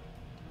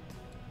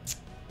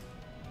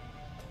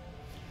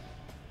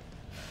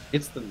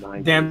 It's the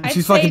 90s. Damn, I'd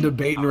she's say- fucking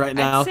debating right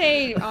now. I'd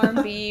say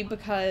R&B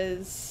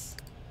because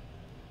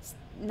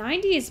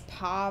 90s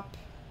pop.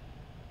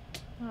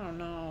 I don't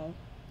know.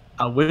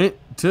 I went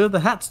to the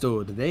hat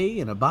store today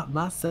and I bought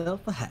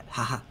myself a hat.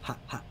 Ha ha ha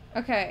ha.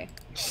 Okay.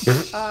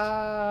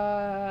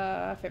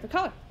 Favorite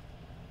color?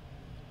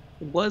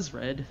 It was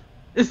red.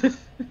 I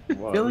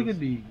feel like it'd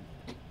be.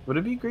 Would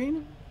it be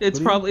green? It's What do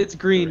you- probably it's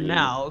green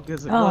now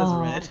because it was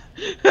Aw. red.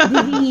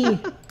 Vivi.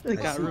 It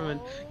got ruined.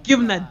 Give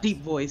him that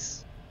deep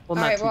voice. Well,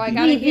 not Alright, too well, I deep.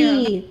 gotta hear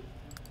him. Vivi.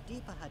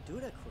 Deepa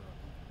Hadura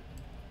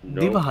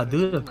crew. Diva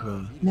Hadura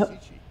crew. Nope.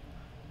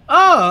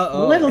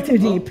 Oh, A little too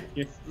deep.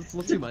 It's a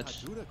little too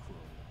much.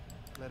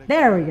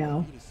 There we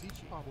go. Did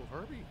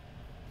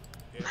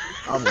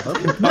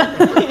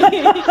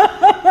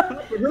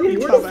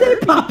you say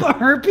Papa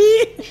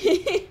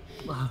Herpy?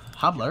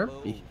 Hobbler.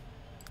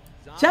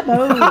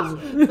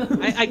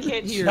 Chabo. I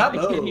can't hear. I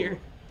can't hear.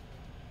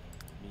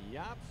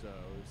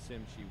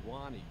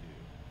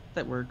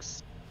 That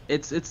works.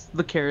 It's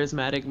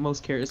the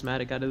most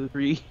charismatic out of the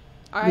three.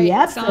 Alright,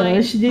 Yep, sign.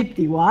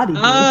 Shnipty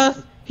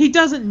Waddy. He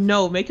doesn't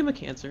know. Make him a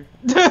Cancer.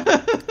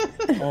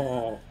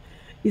 Oh.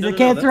 He's No, a no,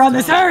 cancer that's on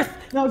this fine. earth.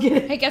 No, get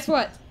it. Hey, guess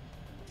what?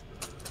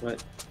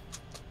 What?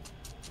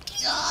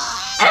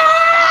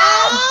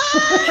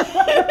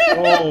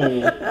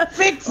 Oh.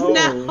 Fix Oh.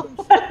 now.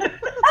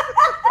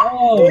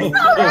 Oh.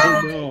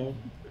 No.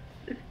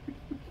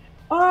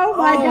 Oh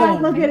my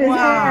god, look at his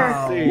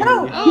wow. hair.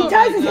 No, Oh he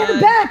ties my his hair God.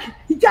 back.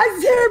 He ties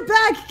his hair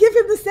back. Give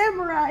him the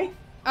samurai.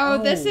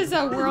 Oh, this Oh, is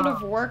a World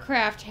of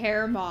Warcraft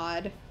hair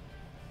mod.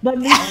 Let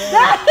me.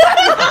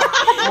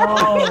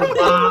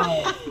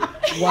 Oh,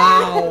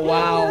 wow.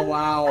 Wow,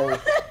 wow.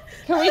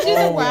 Can we do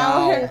the Oh, WoW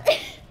wow. hair?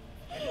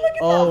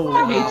 Oh,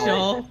 I hate wow.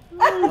 y'all.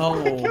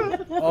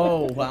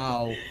 Oh,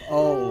 wow.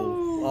 Oh,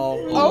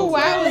 Oh,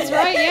 WoW is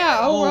right, yeah.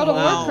 Oh, World of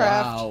wow.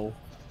 Warcraft. Wow.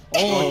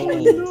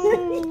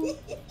 Oh,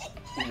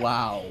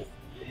 wow.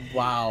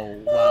 Wow.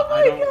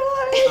 Wow.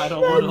 I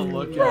don't want to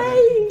look at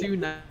it. Do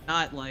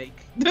not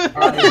like.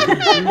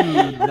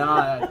 I do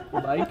not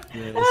like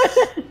this. Or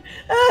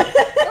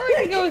we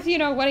can go with,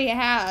 what he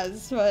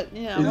has, but,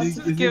 Is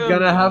he give him-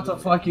 gonna have to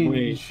fucking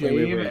Wait,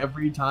 shave wait.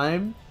 every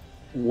time?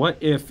 What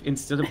if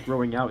instead of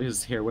growing out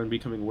his hair when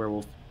becoming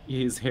werewolf,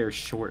 his hair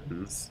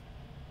shortens?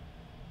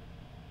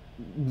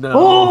 No.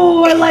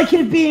 Oh, I like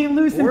it being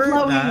loose and Or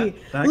flowy.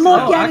 that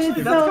Look kind at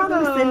actually, it, that's so kind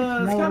of loose and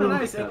that's kind of flowy.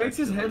 nice. It makes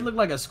his head look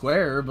like a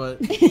square, but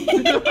Well,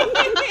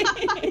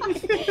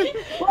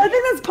 I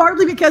think that's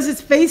partly because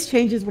his face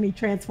changes when he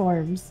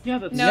transforms. Yeah,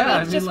 that's No, Yeah, that's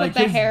I mean, just like, what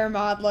the his- hair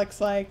mod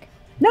looks like.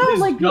 No,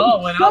 His like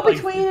jaw went go out like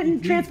between 50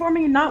 feet.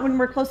 transforming and not when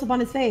we're close up on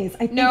his face. I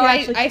think No, it I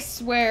actually...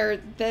 swear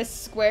this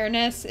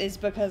squareness is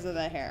because of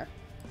the hair.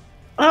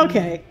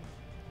 Okay.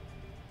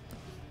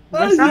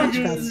 That's not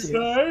trust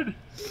you.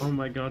 Oh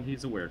my god,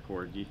 he's a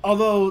werecorgi.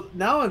 Although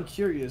now I'm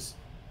curious,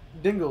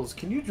 Dingles,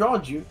 can you draw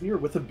a junior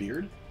with a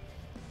beard?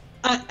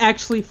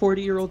 Actually,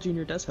 40-year-old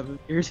Junior does have a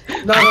beard.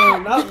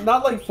 No,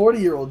 not like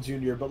 40-year-old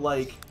junior, but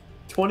like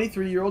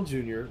 23-year-old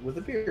junior with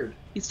a beard.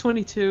 He's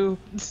 22.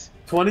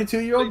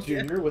 22-year-old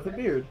junior with a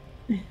beard.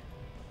 You're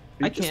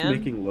I just can.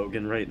 making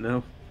Logan right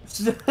now.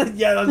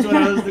 Yeah, that's what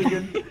I was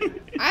thinking.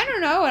 I don't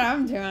know what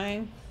I'm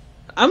doing.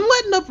 I'm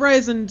letting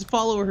Uprising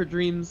follow her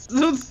dreams.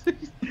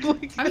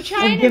 Like- I'm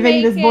trying to giving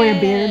make this boy a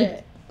it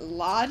beard.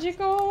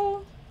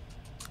 logical.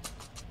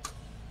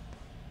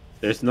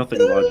 There's nothing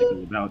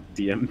logical about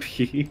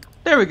DMP.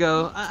 There we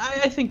go.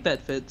 I think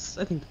that fits.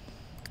 I think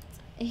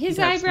His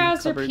You have some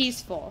eyebrows are cupboards.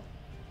 peaceful.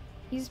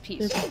 He's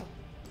peaceful.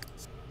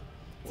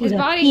 He's His a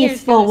body hair is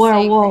peaceful gonna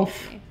stay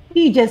werewolf. crazy.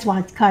 He just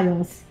wants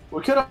cuddles.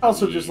 We could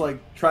also just like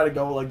try to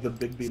go like the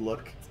Bigby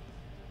look,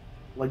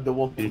 like the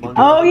wolf. Among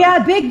Oh Us.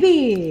 yeah,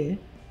 Bigby.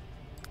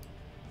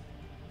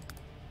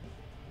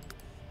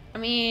 I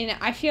mean,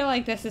 I feel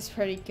like this is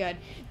pretty good.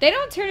 They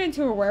don't turn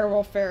into a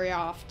werewolf very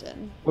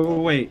often.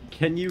 Wait,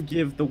 can you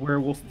give the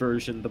werewolf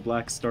version the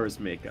Black Stars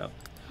makeup?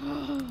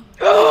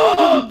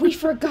 We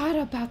forgot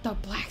about the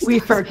black We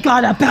stars.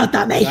 forgot about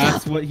the makeup.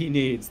 That's what he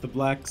needs. The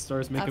Black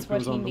Stars makeup That's what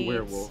goes he on the needs.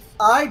 werewolf.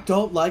 I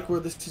don't like where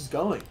this is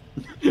going.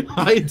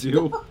 I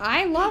do.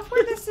 I love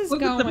where this is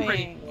look at the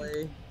pretty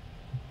going.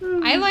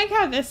 boy. I like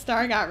how this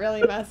star got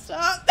really messed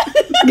up.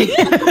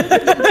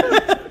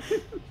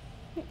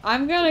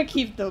 I'm gonna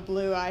keep the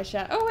blue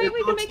eyeshadow. Oh wait, It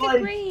we can looks make like-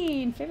 it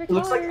green. Favorite It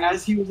looks like color.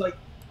 as he was like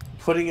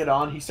putting it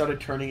on, he started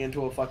turning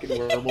into a fucking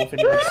werewolf and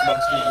he like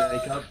smudged his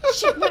makeup.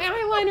 Shit, my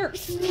eyeliner.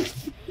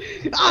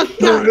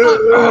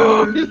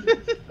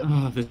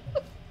 Oh,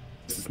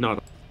 this is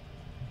not.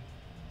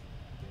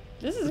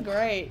 This is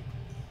great.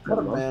 What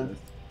a man.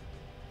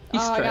 He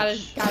Oh, I gotta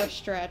stretched.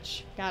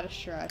 stretch. Gotta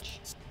stretch.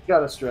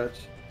 Gotta stretch.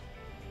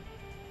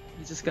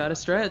 You just gotta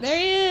stretch. There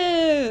he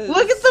is.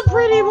 Look at the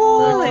pretty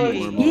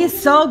boy.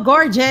 He's so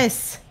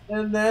gorgeous.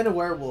 And then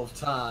werewolf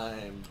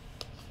time.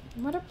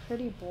 What a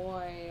pretty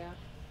boy.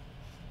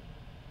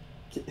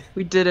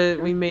 We did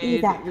it. We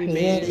made that we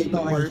made pretty the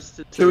boy.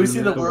 worst. Can we see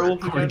the The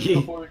werewolf again corgi.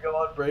 before we go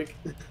on break?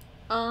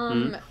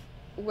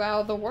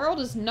 Well, the world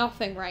is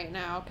nothing right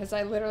now because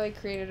I literally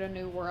created a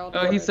new world.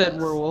 Oh, he for said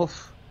this.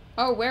 werewolf.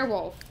 Oh,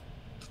 werewolf.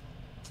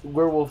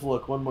 Werewolf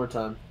look one more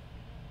time.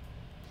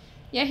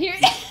 Yeah, here.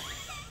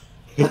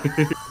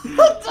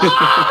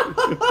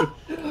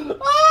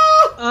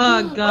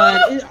 Oh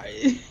god.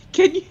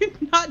 Can you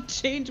not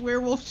change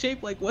werewolf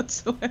shape like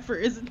whatsoever?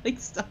 Is it like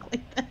stuck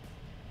like that?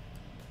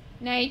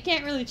 No, you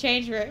can't really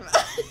change it.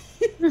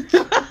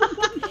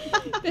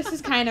 This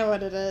is kind of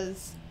what it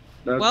is.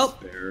 That's Well-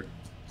 fair.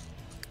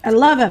 I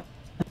love it.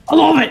 I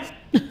love it.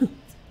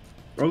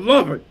 I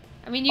love it.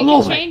 I mean, you I can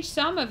love it. change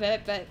some of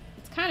it, but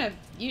it's kind of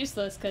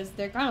useless because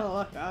they're gonna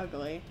look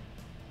ugly.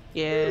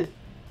 Yeah.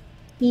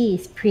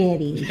 He's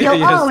pretty. Yeah, He'll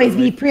yes, always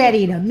be like-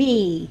 pretty to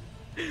me.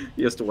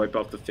 He has to wipe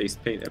off the face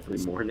paint every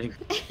morning.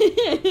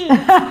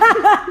 It's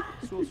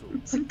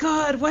like,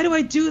 God, why do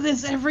I do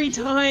this every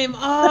time?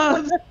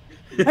 I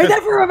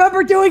never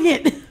remember doing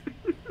it.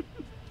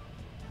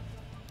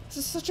 This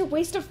is such a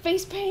waste of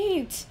face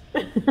paint.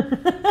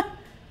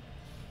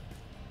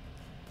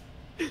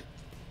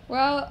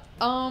 Well,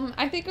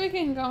 I think we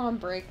can go on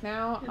break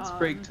now. It's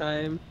break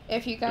time.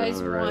 If you guys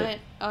Alright.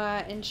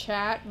 want, in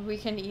chat, we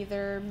can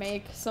either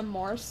make some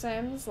more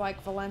Sims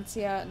like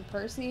Valencia and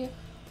Percy,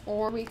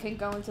 or we can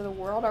go into the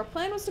world. Our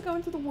plan was to go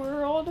into the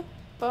world,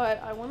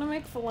 but I want to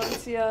make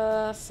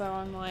Valencia, so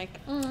I'm like,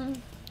 I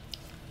don't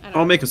I'll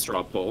know. make a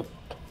straw poll.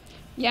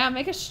 Yeah,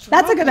 make a straw.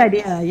 That's a good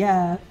idea,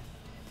 yeah.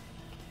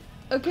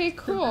 Okay,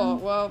 cool.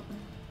 Well,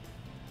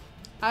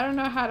 I don't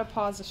know how to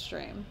pause a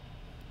stream.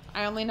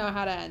 I only know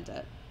how to end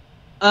it.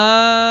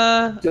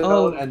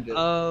 Don't end it.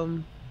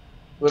 Whatever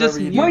just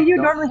you Well, do, you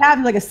don't- normally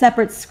have like a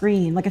separate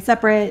screen, like a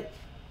separate,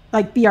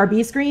 like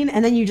BRB screen,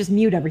 and then you just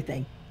mute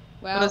everything.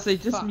 Well, I'm gonna say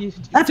just fuck. mute.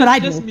 That's what I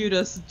do. Just mute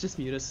us. Just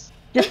mute us.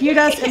 Just mute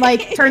us and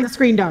like turn the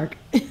screen dark.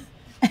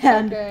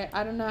 And Okay,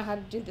 I don't know how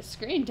to do the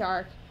screen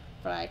dark,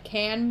 but I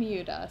can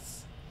mute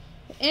us.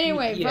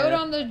 Anyway, Yeah. vote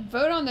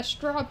on the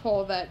straw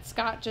poll that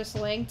Scott just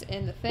linked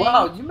in the thing.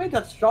 Wow, you made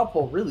that straw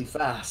poll really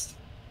fast.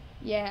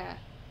 Yeah.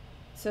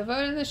 So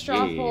vote in the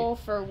straw Yeah. poll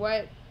for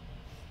what.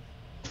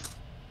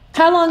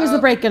 how long is the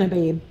Oh. break gonna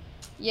be?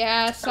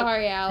 Yeah,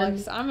 sorry,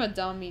 Alex. I'm a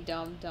dummy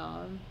dumb.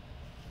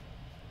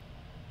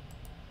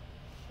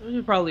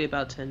 Probably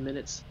about 10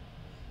 minutes.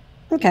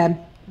 Okay.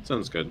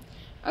 Sounds good.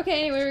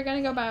 Okay, anyway, we're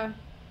gonna go by.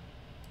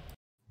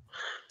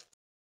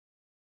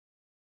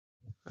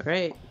 All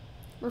right.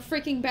 We're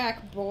freaking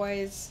back,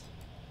 boys.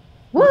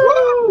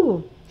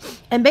 Woo!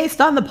 And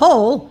based on the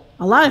poll,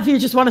 a lot of you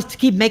just want us to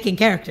keep making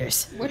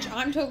characters. Which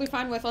I'm totally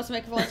fine with. Let's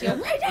make Valencia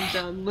right now. I'm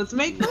done. Let's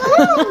make.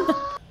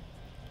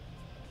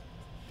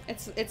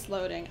 It's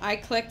loading. I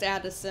clicked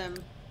add a sim.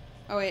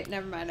 Oh wait,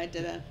 never mind. I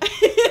didn't.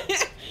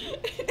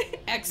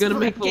 Gonna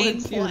make Expert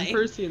Valencia and gameplay.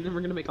 Percy, and then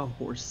we're gonna make a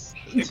horse.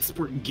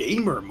 Expert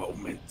gamer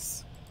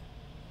moments.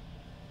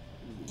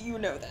 You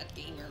know that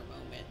gamer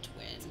moment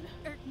when.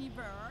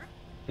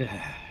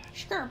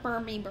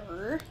 Scarpermy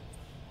burr.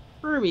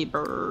 Hermie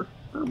burr.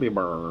 Herbie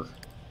burr.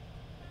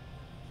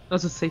 I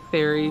was just say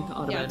fairy Yeah,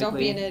 automatically. don't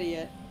be an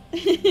idiot.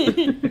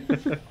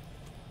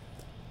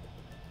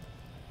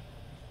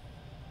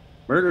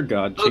 Murder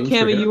God. Oh, Change your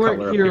Cammy, hair you weren't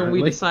color, here when we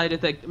apparently.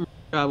 decided that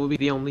God would be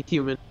the only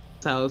human in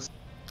this house.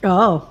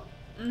 Oh.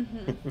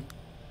 Mhm.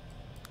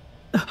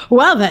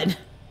 Well then.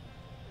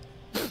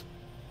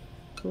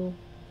 Cool.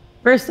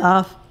 First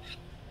off,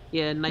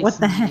 Yeah, nice. what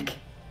the and- heck?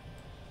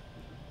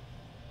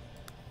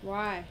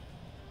 Why?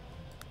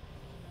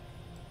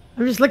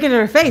 I'm just looking at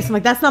her face. I'm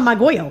like, that's not my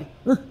Goyle.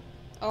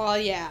 Oh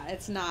yeah,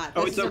 it's not.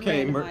 Oh, This it's is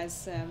okay, a Mer- randomized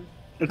sim.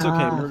 It's okay.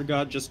 Ah. Murder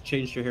God just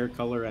changed your hair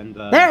color and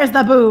There's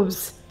the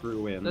boobs.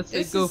 grew in. Let's say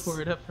This go is-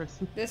 for it up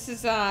first. This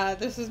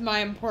is my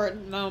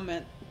important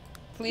moment.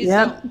 Please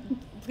Yep.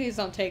 please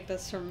don't take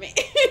this from me.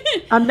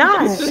 I'm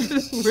not.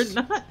 We're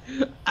not.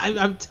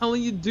 I'm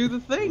telling you, do the You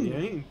thing.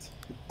 ain't.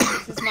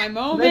 This is my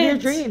moment. Live your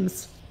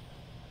dreams.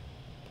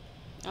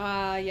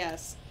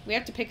 Yes. We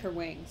have to pick her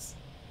wings.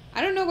 I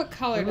don't know what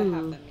color to have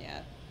Ooh. them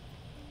yet.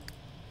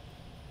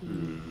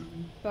 Hmm.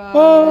 But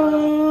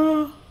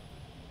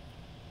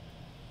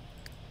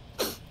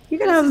You're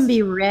gonna have them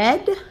be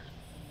red?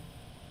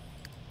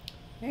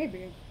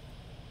 maybe.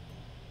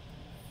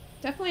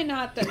 Definitely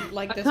not the,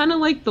 like I this. kind of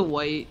like the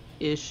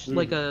white-ish, Mm.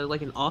 like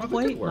an could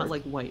off-white, work. not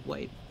like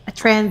white. A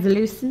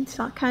translucent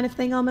kind of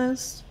thing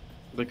almost.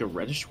 Like a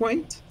reddish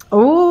white?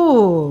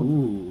 Oh,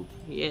 Ooh.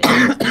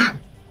 Yeah.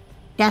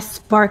 that's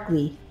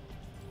sparkly.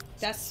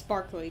 That's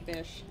sparkly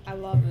fish. I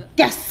love it.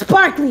 That's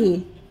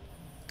sparkly.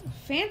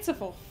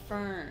 Fanciful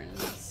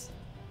ferns.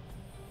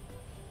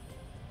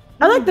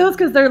 I like those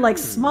because they're like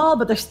small,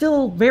 but they're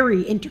still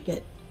very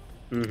intricate.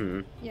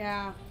 Mm-hmm.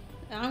 Yeah.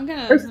 I'm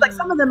gonna. There's like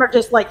some of them are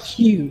just like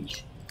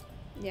huge,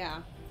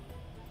 Yeah.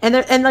 and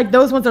like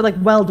those ones are like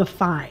well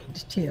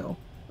defined too.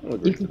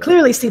 You can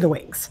clearly see the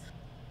wings.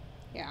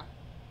 Yeah.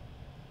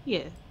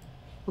 Yeah.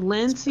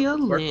 Valencia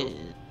Sparkle.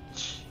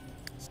 Lynch.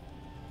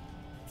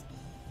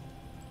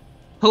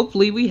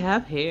 Hopefully we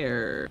have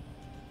hair.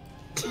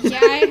 Yeah,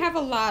 I have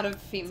a lot of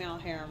female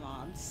hair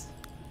mods.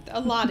 A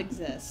lot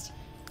exist.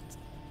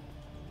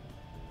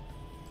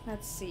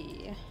 Let's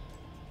see.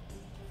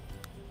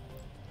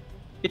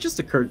 It just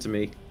occurred to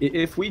me,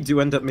 if we do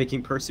end up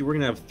making Percy, we're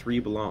gonna have 3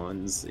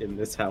 blondes in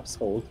this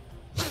household.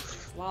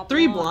 Lot of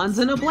 3 blondes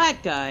and a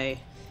black guy.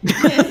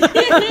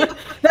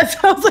 That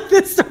sounds like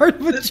the start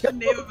of a That's the joke.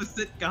 name of a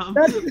sitcom.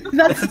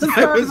 That's the I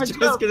start was of a just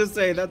joke. gonna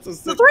say, that's a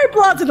The 3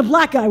 blondes and a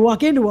black guy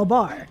walk into a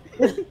bar.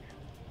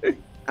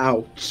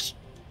 Ouch.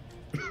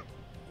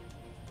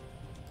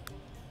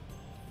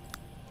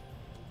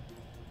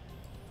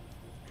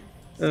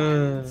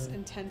 Science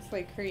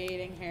intensely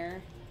creating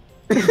hair.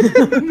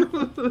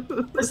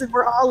 Listen,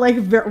 we're all like,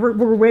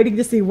 we're waiting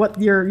to see what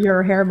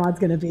your hair mod's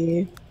gonna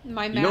be.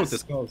 My You know what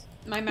this calls?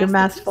 Your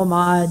masterful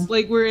mod.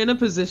 Like, we're in a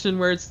position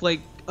where it's like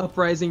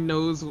Uprising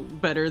knows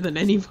better than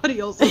anybody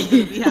else is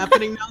gonna be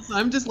happening now, so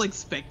I'm just like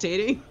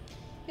spectating.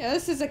 Yeah,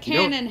 this is a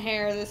canon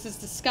hair. This is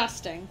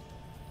disgusting.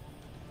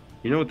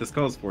 You know what this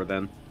calls for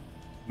then?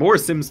 More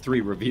Sims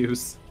 3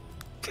 reviews.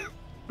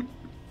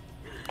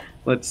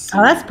 Let's see.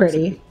 Oh, that's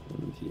pretty.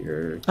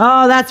 Here.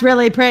 Oh, that's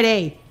really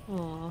pretty.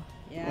 Aw,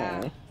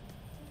 Yeah.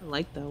 I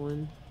like that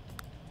one.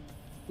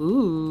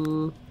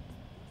 Ooh.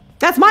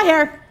 That's my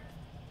hair.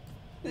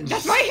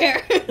 That's my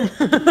hair.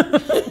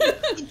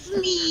 It's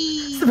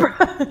me!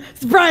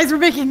 Surprise for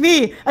making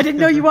me. I didn't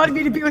know you wanted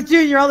me to be with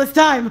Junior all this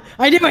time.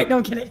 I knew it. No,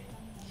 I'm kidding.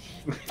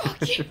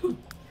 Fuck you.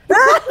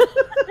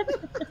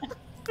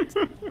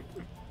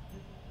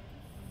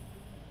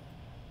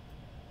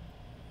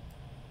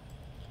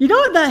 You know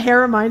what that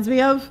hair reminds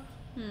me of?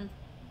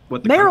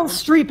 What the Meryl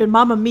Streep in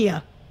Mamma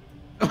Mia.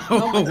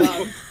 Oh my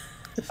god.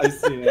 I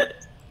see it.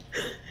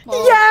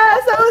 Well,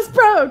 Yes, I was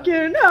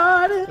broken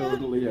hearted.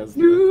 Totally has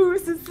New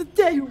since the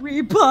day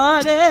we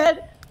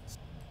parted.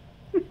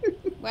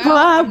 well,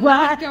 I'm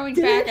Why not going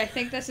did- back. I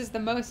think this is the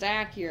most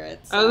accurate.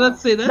 I So was about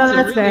to say, that's No, a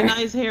that's really fair.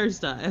 nice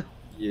hairstyle.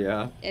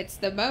 Yeah. it's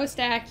the most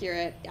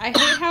accurate. I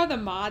hate how the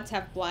mods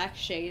have black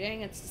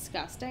shading. It's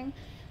disgusting.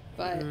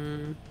 But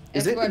Mm.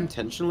 Is it's it what-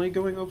 intentionally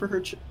going over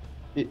her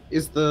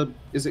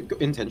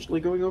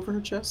intentionally going over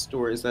her chest,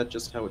 or is that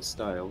just how it's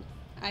styled?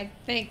 I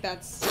think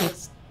that's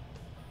just.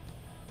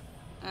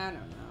 I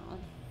don't know.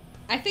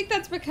 I think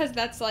that's because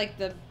that's like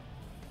the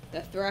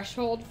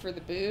threshold for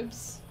the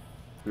boobs.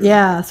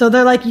 Yeah, so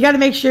they're like, you got to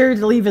make sure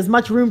to leave as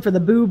much room for the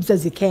boobs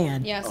as you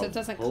can. Yeah, so it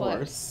doesn't clip.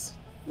 course.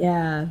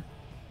 Yeah.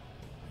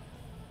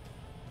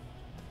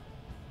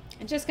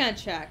 I'm just gonna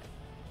check.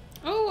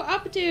 Oh,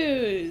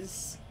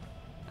 updos!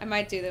 I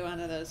might do one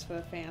of those for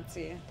the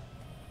fancy.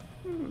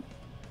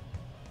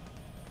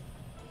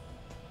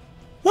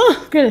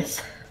 Oh,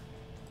 goodness.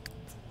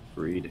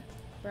 Breed.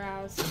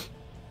 Brows.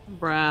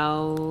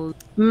 Brows.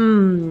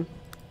 Mmm.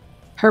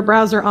 Her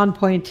brows are on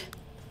point.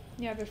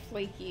 Yeah, they're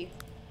flaky.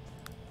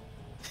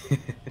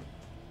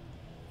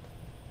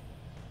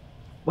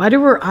 Why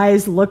do her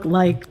eyes look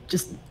like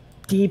just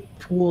deep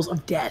pools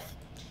of death?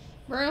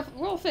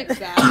 We'll fix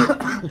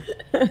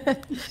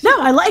that. No,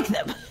 I like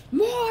them.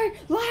 More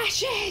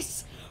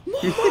lashes!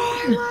 More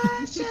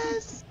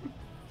lashes!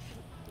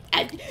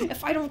 And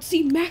if I don't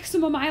see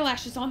maximum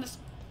eyelashes on this,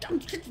 I'm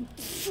gonna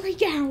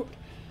freak out.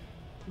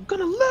 I'm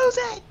gonna lose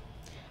it!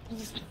 I'll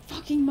lose my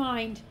fucking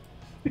mind.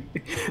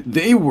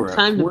 They were a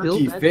Time to build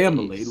quirky that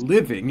family base.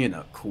 living in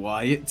a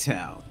quiet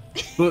town.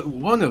 But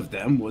one of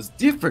them was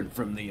different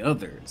from the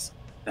others.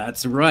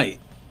 That's right,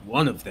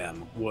 one of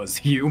them was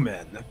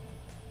human.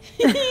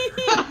 That's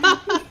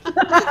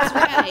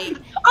right.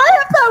 I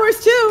have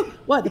powers too.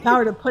 What? The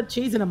power to put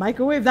cheese in a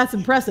microwave? That's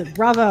impressive.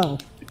 Bravo.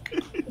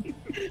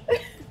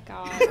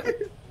 God.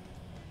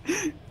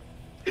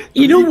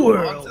 In a Belongs to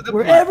world the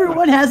where black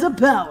everyone has a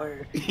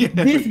power,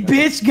 this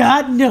bitch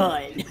got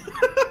none.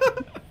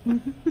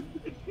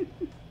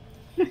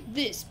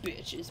 This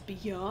bitch is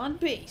beyond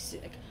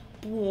basic.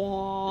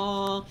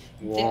 Bwah.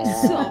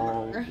 This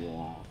summer.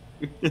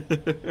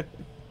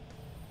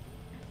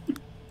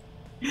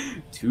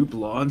 Two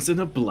blondes and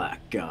a black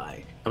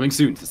guy. Coming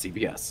soon to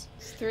CBS.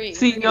 It's 3.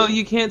 See, no,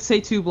 you can't say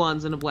 2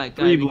 blondes and a black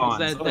guy 3 because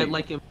blondes, that sorry.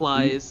 like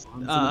implies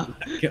Blondes and a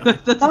black guy.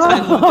 that's the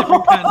title of a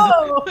different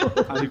kind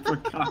of. I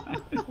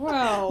forgot.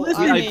 Well,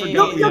 Listen, I I mean,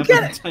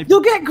 forgot.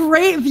 You'll get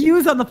great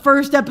views on the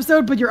first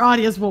episode, but your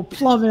audience will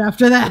plummet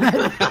after that.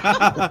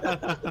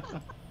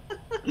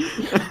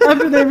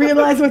 After they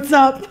realize what's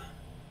up.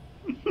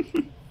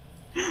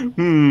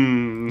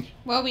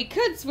 well, we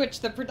could switch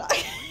the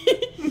production.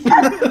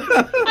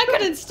 I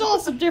could install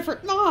some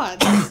different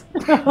mods.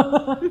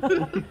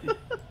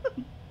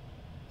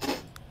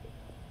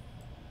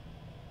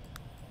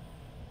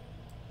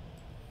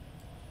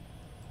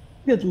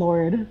 Good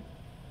lord.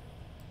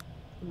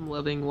 I'm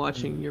loving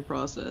watching your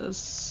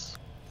process.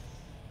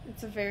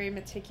 It's a very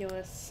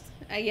meticulous.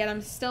 Yet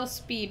I'm still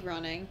speed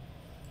running.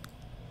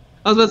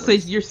 I was about to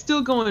say you're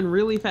still going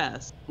really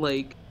fast.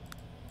 Like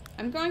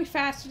I'm going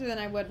faster than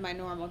I would my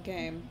normal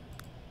game.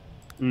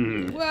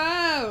 Mm.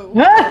 Whoa!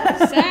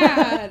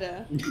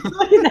 Sad.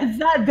 Look at that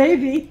sad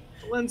baby.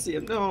 Valencia,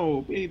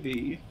 no,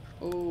 baby.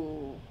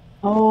 Ooh.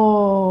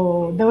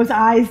 Oh, those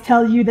eyes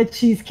tell you that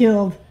she's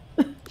killed.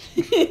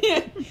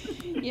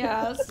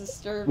 Yeah, that's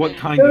disturbing. What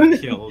kind of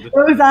killed?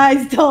 Those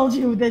eyes told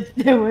you that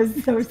there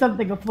was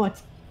something afoot.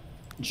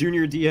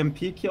 Junior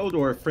DMP killed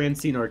or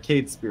Francine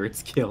Arcade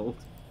Spirits killed?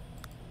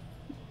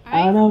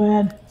 I don't know,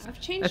 man. I've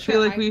changed I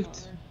feel her like eye we've-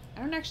 color.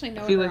 I don't actually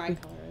know I what feel her like eye we-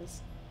 color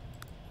is.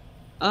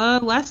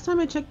 Last time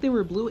I checked, they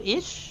were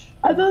blue-ish.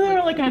 I thought they were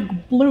like a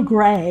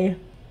blue-gray.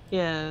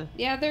 Yeah.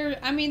 Yeah, they're.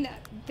 I mean,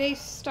 they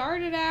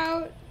started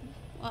out.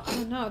 Well, I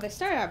don't know. They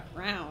started out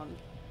brown.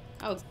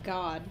 Oh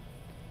God.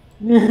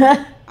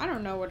 I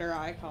don't know what her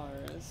eye color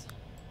is.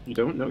 You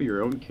don't know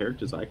your own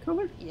character's eye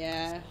color?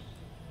 Yeah.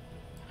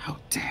 How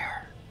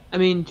dare! I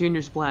mean,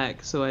 Junior's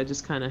black, so I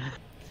just kind of.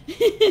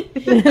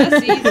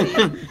 That's easy.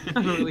 I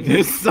don't really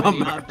This have any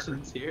summer.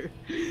 options here.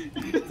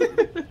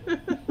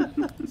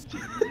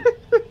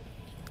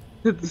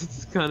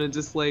 It's kind of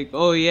just like,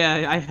 oh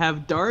yeah, I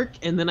have dark,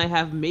 and then I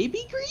have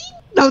maybe green.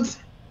 No.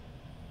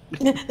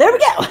 There we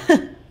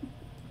go.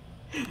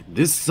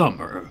 This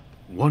summer,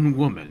 one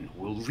woman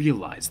will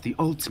realize the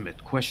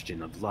ultimate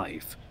question of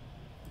life.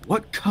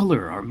 What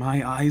color are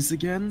my eyes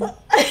again?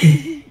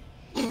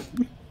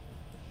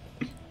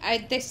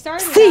 They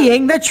started.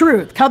 Seeing the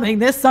truth coming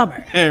this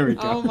summer. There we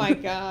go. Oh my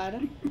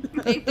God.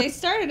 They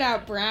started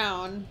out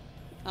brown,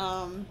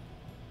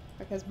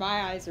 because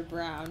my eyes are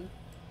brown,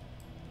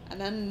 and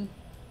then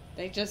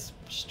they just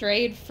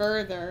strayed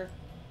further.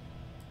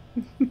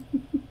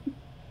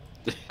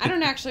 I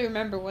don't actually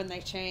remember when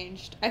they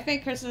changed. I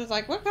think Kristen was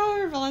like, "What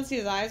color are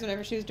Valencia's eyes?"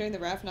 Whenever she was doing the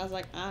ref, and I was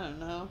like, "I don't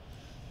know."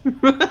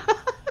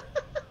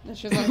 And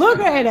she was like, Look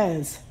at it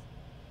is.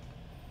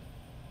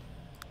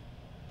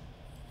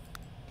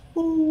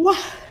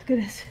 Oh,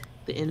 goodness.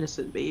 The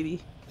innocent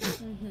baby.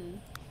 Mhm.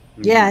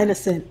 Yeah,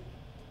 innocent.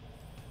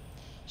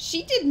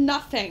 She did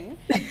nothing.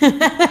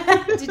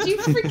 Did you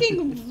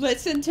freaking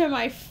listen to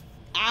my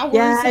hours?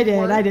 Yeah, I of did.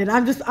 work? I did.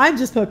 I'm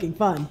just poking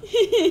fun.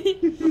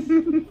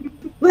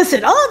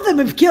 Listen, all of them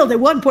have killed at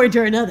one point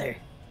or another.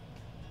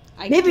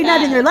 I Maybe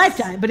not in their guess.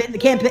 lifetime, but in the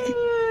campaign, in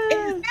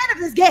the span of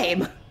this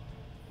game.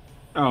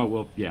 Oh,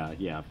 well, yeah,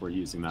 if we're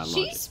using that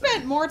She logic.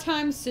 spent more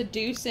time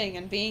seducing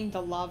and being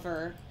the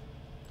lover.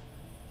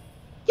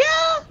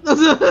 Yeah.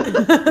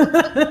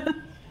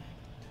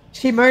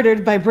 She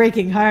murdered by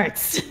breaking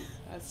hearts.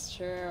 That's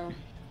true.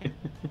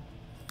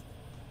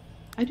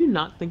 I do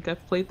not think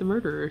I've played the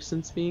murderer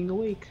since being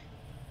awake.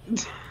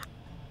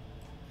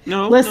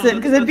 No, Listen,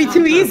 because it'd be that's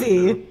too not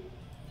easy.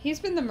 He's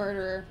been the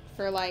murderer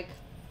for, like,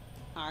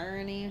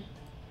 irony.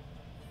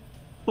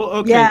 Well,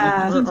 okay.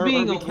 Yeah. are- Since are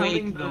being we awake,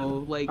 counting the-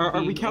 though, like, Are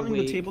we being counting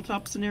awake. the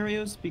tabletop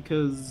scenarios?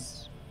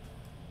 Because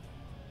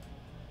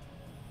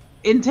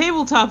In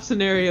tabletop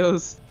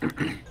scenarios,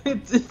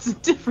 it's a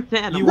different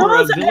animal. you were a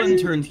Those are villain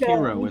any turned shows.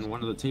 hero in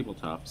one of the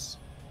tabletops.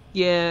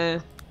 Yeah,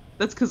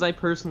 that's because I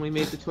personally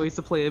made the choice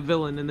to play a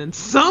villain, and then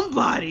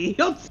somebody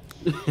else.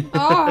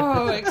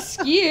 Oh,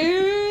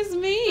 excuse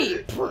me,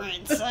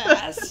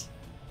 princess.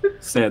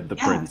 Said the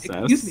Yeah, princess.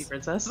 Excuse me,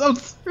 princess. Oh,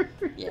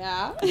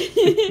 Yeah.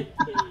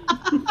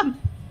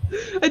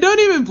 I don't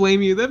even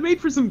blame you. That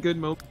made for some good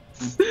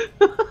moments.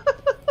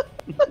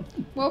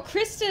 Well,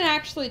 Kristen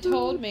actually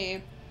told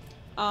me,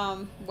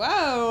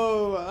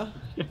 whoa.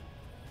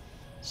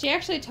 She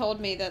actually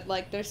told me that,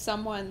 like, there's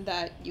someone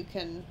that you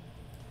can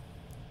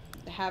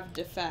have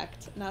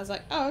defect. And I was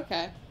like, oh,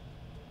 okay.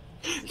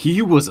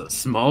 He was a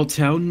small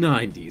town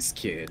 90s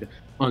kid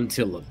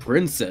until a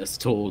princess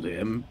told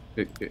him,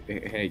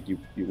 Hey, you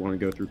want to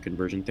go through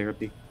conversion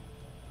therapy?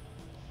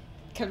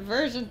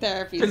 Conversion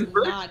therapy is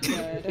not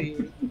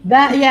good.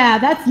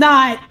 That's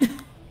not.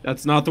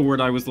 That's not the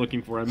word I was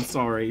looking for. I'm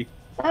sorry.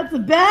 That's a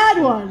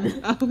bad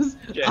one. I was.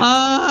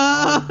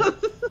 Yeah.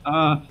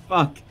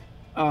 Fuck.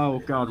 Oh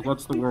god,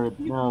 what's the word?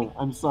 No,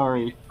 I'm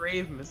sorry.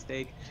 Grave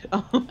mistake.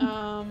 Yeah,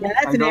 I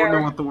that's an don't know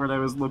error. what the word I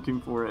was looking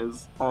for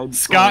is. I'm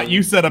Scott, sorry.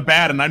 you said a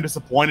bad, and I'm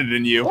disappointed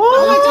in you.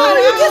 Oh my God,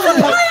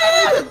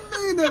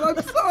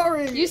 I'm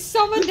sorry. You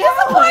summoned you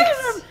disappointed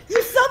Alex. him.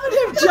 You summoned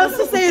him just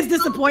to say his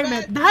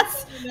disappointment.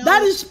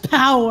 That is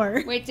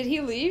power. Wait, did he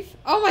leave?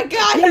 Oh my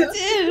god, he Yes.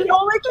 did! He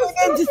only came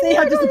in to say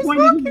how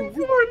disappointed he is.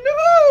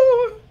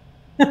 No.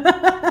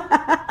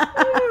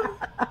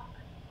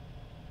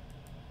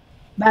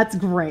 That's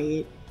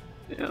great.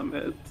 Damn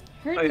it.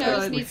 Her I nose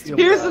actually needs to feel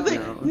be Here's the bad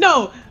thing.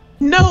 now.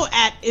 No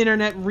at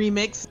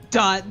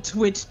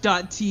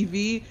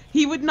internetremix.twitch.tv.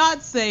 He would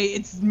not say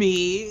it's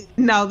me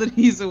now that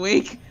he's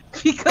awake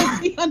because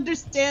he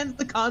understands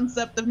the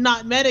concept of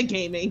not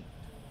metagaming.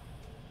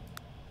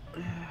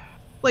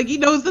 Like, he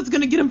knows that's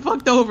gonna get him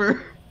fucked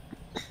over.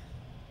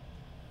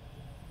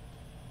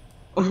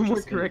 Or I'm more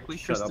just gonna correctly,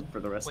 shut Kristen up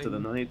for the rest of the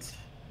Wayne. night.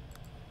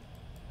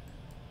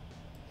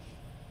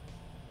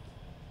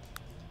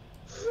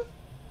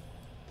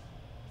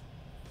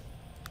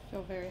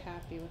 feel very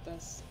happy with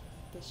this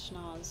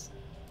schnoz.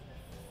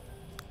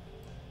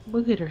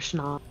 Look at her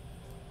schnoz.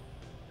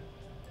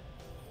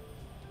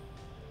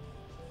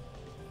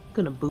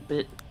 Gonna boop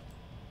it.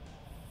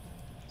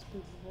 It's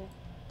boopable.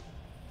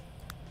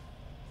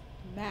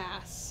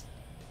 Mass.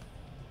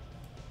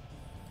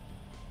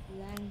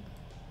 Lang.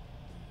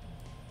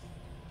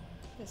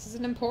 This is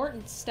an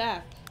important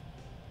step.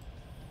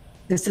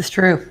 This is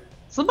true.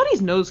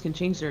 Somebody's nose can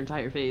change their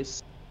entire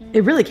face.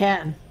 It really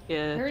can.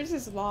 Yeah. Hers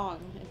is long.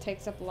 It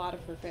takes up a lot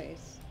of her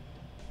face.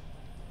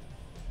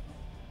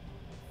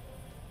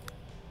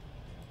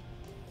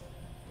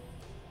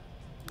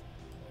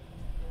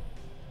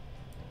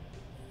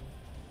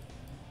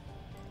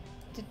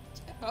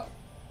 Oh.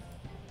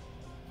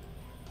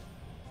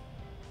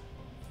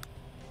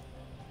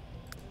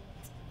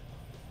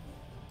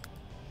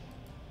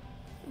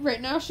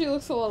 Right now she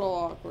looks a little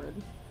awkward.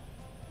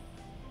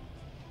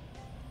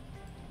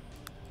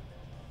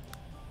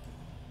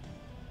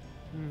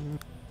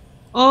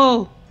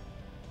 Oh!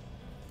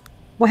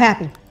 What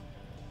happened?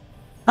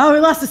 Oh, we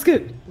lost the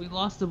scoot. We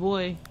lost a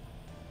boy.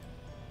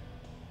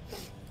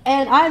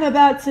 And I'm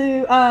about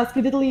to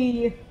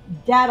skedaddly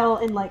daddle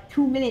in like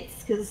 2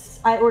 minutes because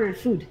I ordered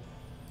food.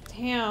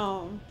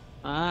 Damn.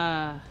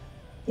 Ah.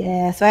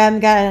 Yeah, so I haven't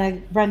got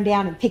to run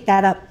down and pick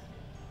that up.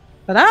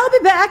 But I'll be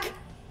back.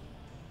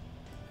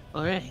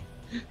 Alright.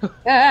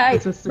 Hey.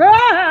 That's a-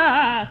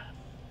 Ah!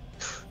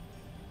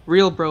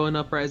 Real bro in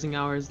uprising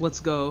hours. Let's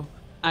go.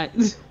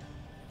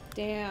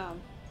 Damn.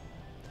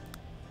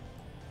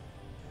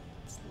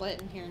 It's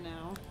lit in here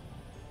now.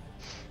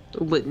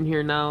 Lit in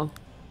here now.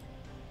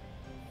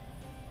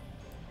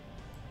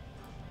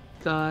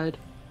 God.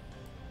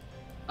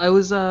 I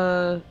was,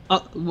 well,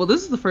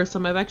 this is the first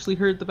time I've actually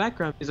heard the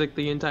background music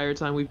the entire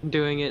time we've been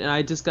doing it, and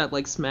I just got,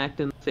 like, smacked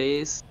in the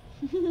face.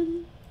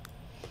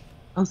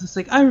 I was just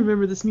like, I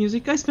remember this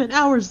music. I spent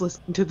hours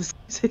listening to this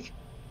music.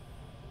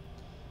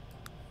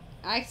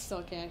 I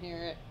still can't hear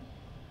it.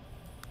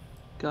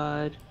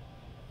 God.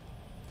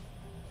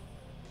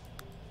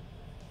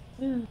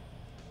 Yeah.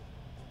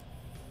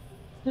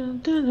 Dun,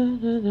 dun, dun,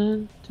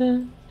 dun,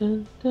 dun, dun,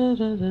 dun,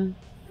 dun, dun.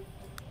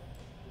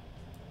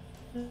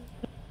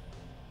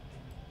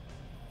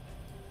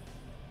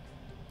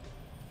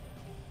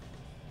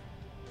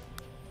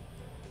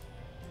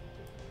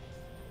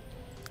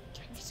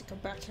 Time needs to go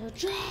back to her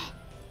jaw.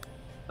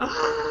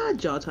 Ah,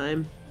 jaw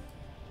time.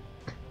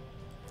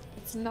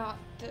 It's not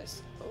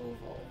this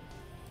oval.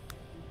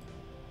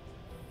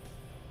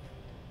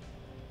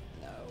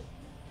 No.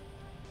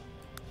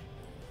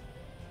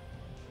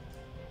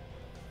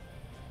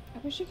 I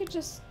wish you could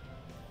just.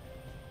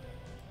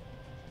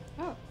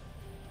 Oh.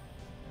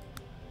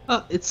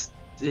 Oh, it's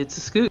a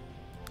scoot.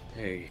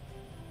 Hey.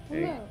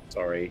 Hello.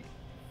 Sorry.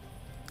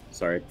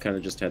 Sorry, I kind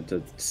of just had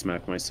to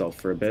smack myself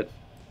for a bit.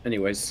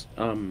 Anyways,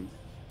 Beauty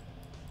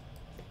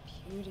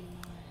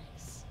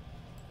marks.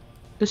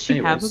 Does she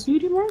have a Anyways.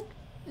 beauty mark?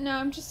 No,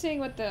 I'm just seeing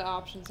what the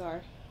options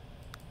are.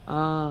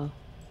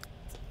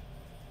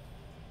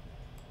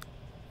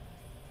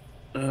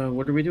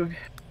 what are we doing?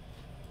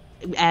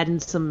 Adding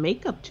some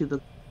makeup to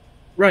the.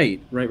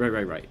 Right.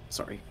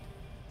 Sorry.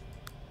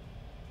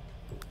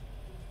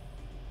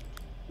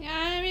 Yeah,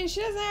 I mean,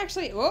 she doesn't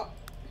actually. Oh,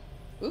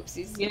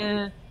 oopsies.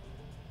 Yeah.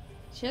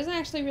 She doesn't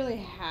actually really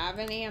have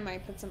any. I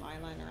might put some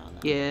eyeliner on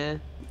them. Yeah.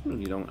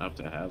 You don't have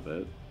to have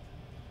it.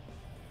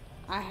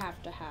 I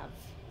have to have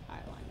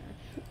eyeliner.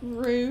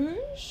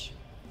 Rouge.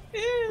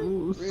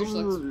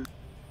 Ooh,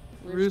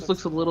 Rouge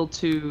looks a little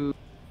too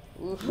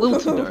Ooh.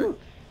 dark.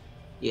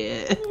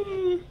 Yeah.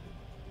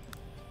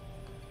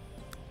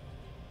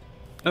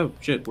 Oh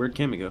shit! Where'd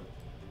Cammy go?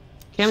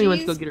 Cammy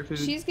went to go She's- get her food.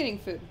 She's getting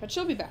food, but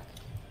she'll be back.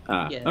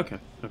 Ah. Yeah. Okay.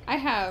 I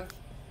have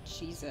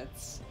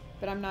Cheez-Its,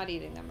 but I'm not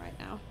eating them right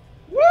now.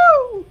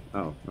 Woo!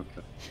 Oh.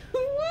 Okay.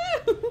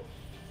 Woo!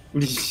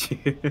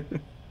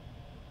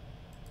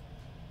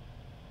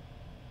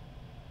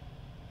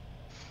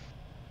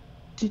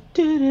 She's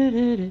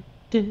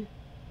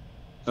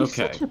Okay.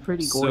 such a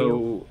pretty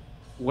Goyle. So,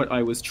 what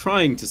I was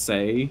trying to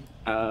say,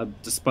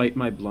 despite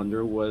my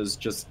blunder, was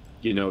just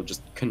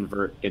just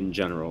convert in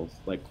general,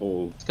 like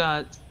whole.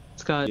 Scott,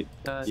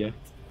 Yeah.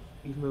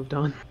 you've moved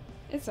on.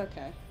 It's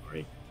okay.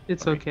 Sorry.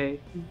 It's Sorry. okay.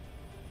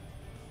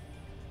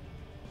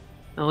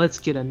 Now let's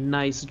get a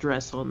nice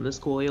dress on this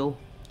Goyle.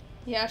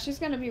 Yeah, she's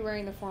gonna be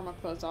wearing the formal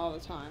clothes all the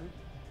time.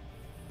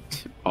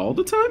 All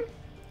the time?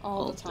 All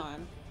All the the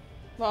time.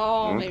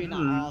 Well, maybe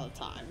not Mhm. all the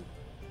time.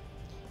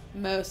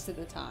 Most of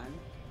the time.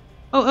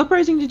 Oh,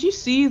 Uprising, did you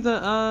see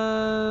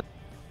the,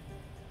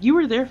 you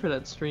were there for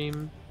that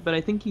stream, but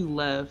I think you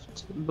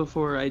left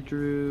before I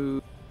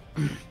drew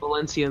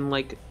Valencian,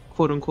 like,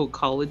 quote-unquote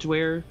college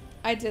wear.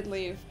 I did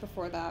leave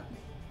before that.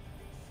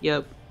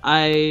 Yep.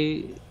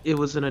 It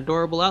was an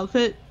adorable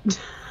outfit.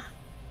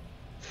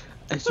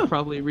 I should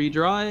probably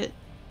redraw it.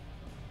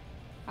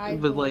 I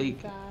But, believe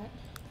like, that.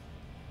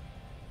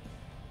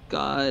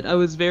 God, I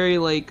was very,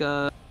 like,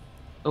 I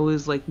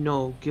was like,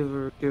 no, give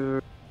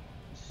her,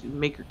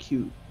 make her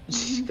cute.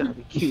 She's gotta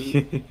be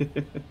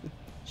cute.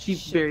 She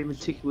very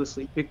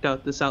meticulously picked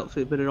out this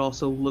outfit, but it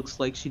also looks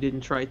like she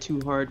didn't try too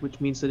hard,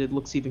 which means that it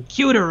looks even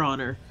cuter on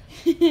her.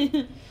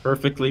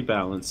 Perfectly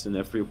balanced in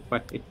every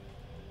way.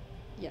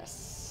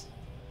 Yes.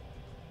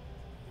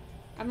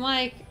 I'm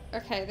like,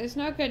 okay, there's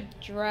no good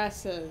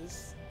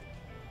dresses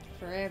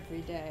for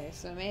every day,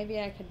 so maybe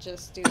I could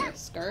just do a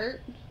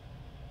skirt.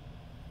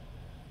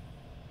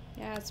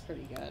 Yeah, it's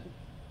pretty good.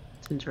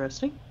 It's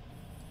interesting.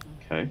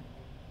 Okay.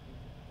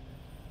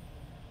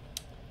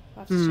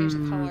 I'll have to change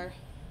the color.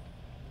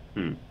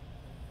 Hmm.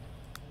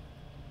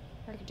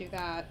 I could do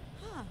that.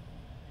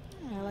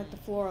 I like the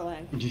floor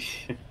length.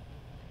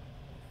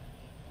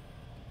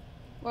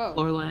 Whoa.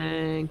 Floor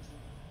length.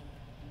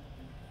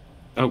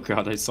 Oh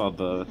god, I saw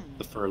the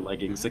fur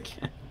leggings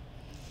again.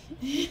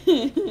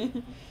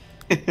 I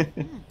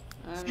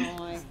don't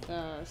like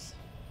those.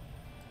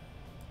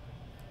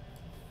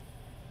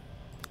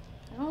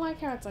 I don't like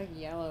how it's like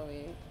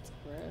yellowy. It's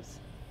gross.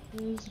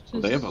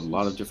 Well, they have a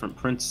lot of different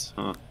prints,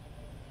 huh?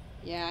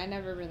 Yeah, I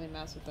never really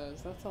mess with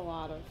those. That's a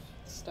lot of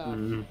stuff.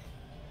 Mm.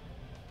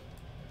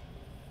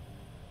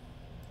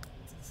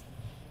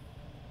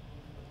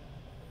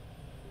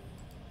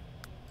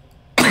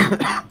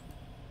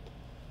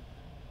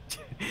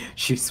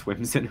 She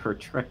swims in her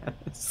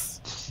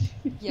dress.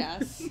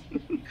 Yes.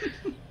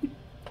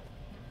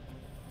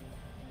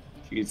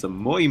 She's a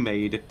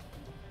mermaid.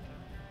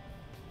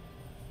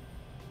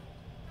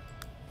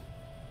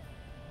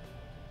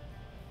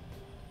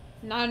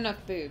 Not enough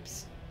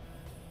boobs.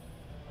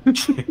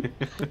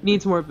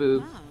 Needs more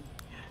boob.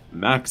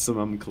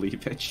 Maximum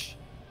cleavage.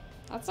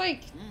 That's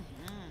like...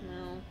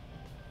 No.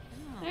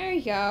 There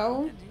you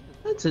go.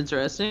 That's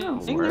interesting. That'll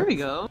There work. we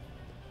go.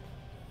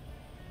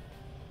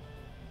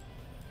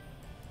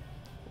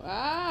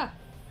 Ah!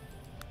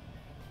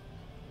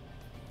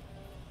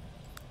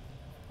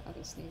 Oh,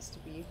 this needs to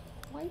be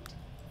white.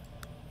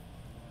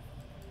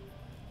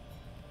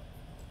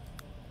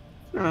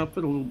 I'll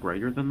put a little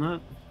brighter than that.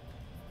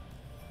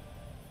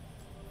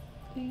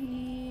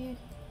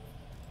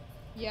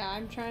 Yeah,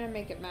 I'm trying to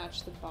make it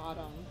match the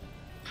bottom.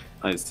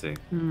 I see.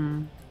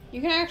 Hmm.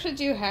 You can actually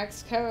do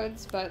hex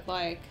codes, but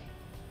like...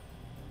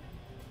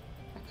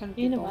 I couldn't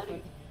be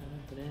bothered.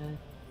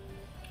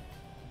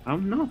 Oh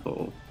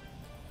no.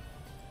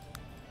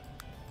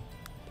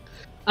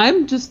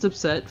 I'm just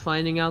upset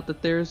finding out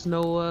that there's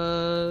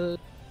no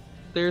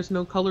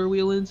color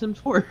wheel in Sims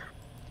 4.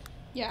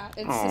 Yeah,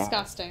 it's Aw.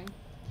 disgusting.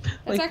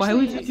 Like, why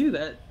would you do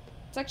that?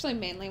 It's actually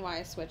mainly why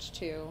I switched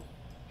to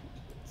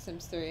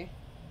Sims 3.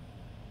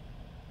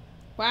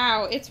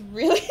 Wow, it's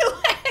really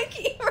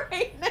laggy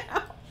right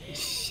now.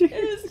 It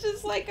is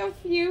just like a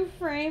few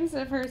frames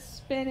of her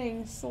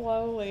spinning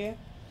slowly.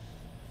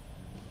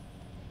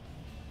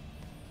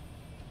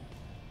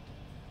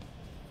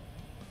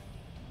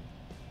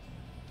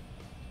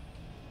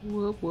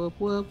 Whoop, whoop,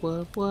 whoop,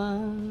 whoop,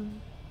 whoop.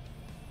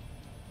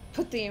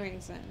 Put the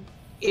earrings in.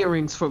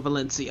 Earrings for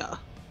Valencia.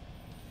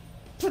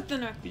 Put the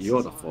necklaces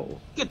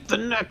Beautiful. Get the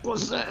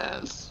necklaces!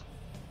 on.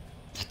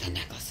 Put the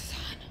necklaces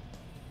on.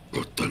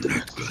 Put the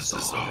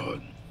necklaces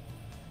on.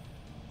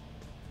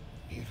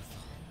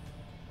 Beautiful.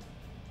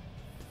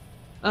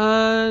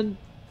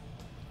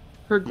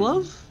 Her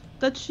glove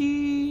that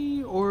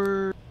she,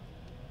 or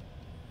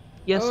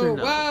yes or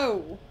no?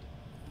 Whoa!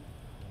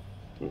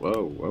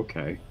 Whoa,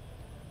 okay.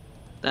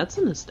 That's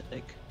an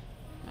aesthetic.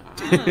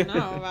 I don't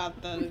know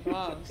about those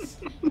gloves.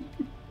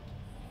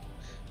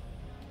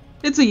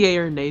 It's a yay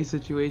or nay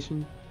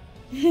situation.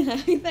 I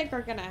think we're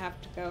gonna have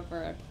to go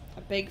for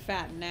a big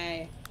fat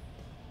nay.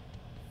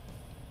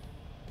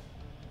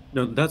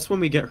 No, that's when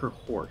we get her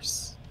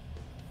horse.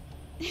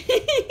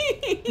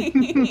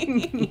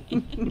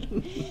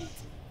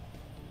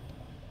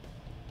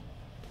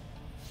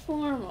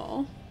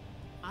 Formal.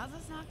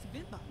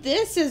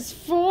 This is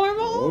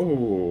formal?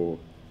 Oh.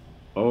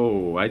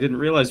 Oh, I didn't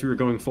realize we were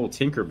going full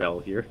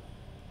Tinkerbell here.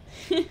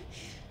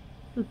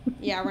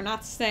 Yeah, we're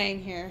not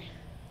staying here.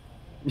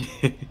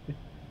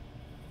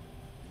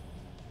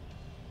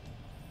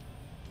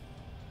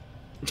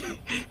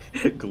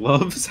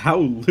 Gloves? How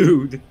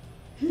lewd.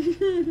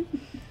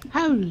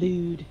 How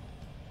lewd.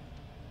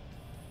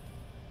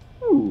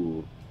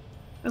 Ooh.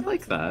 I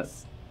like that.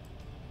 Nice.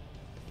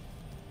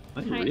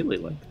 I Kind- really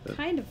like that.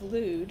 Kind of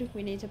lewd.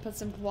 We need to put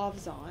some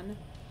gloves on.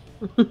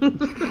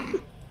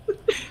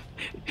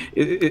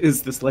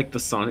 Is this like the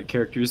Sonic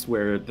characters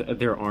where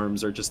their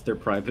arms are just their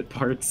private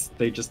parts?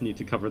 They just need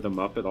to cover them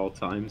up at all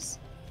times?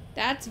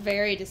 That's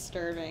very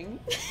disturbing.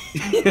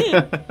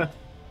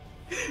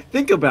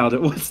 Think about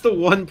it. What's the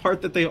one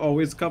part that they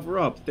always cover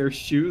up? Their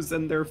shoes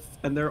and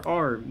their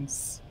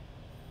arms.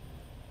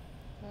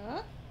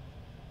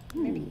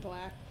 Maybe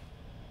black.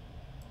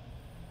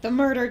 The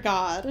murder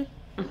god.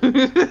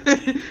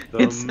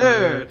 It's her,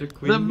 murder the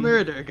queen.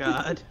 murder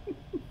god.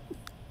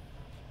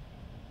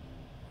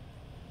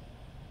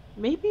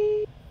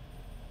 Maybe.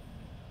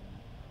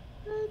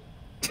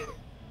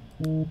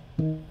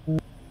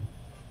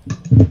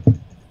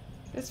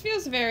 This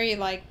feels very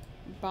like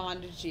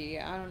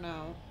bondagey. I don't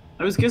know.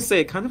 I was gonna say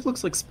it kind of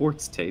looks like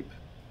sports tape.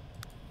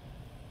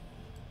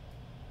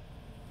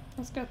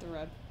 Let's go with the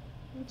red.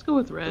 Let's go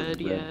with The red,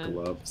 yeah.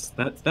 gloves.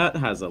 That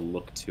has a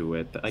look to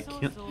it. I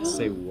can't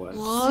say what.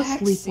 Oh,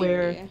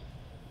 sleepwear.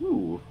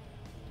 Ooh.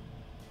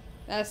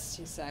 That's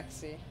too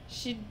sexy.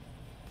 She.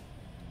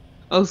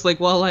 I was like,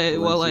 while I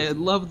Valencia.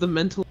 love the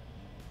mental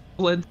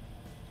blend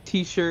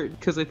t-shirt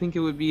because I think it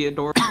would be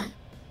adorable.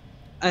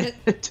 I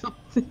don't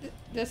think,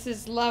 This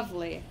is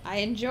lovely. I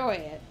enjoy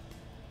it.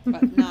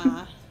 But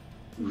nah.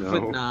 No.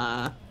 but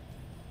nah.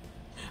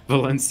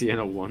 Valencia in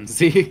a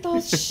onesie.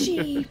 Those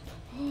sheep.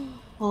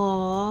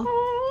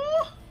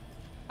 Aww.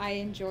 I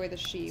enjoy the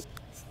sheep.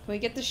 Can we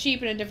get the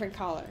sheep in a different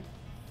color?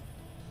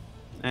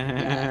 Pink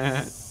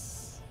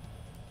Yes.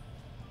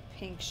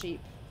 Pink sheep.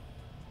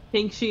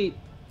 Pink sheep.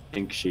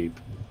 sheep.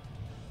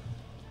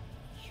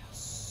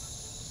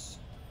 Yes.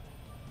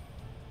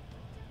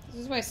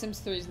 This is why Sims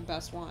 3 is the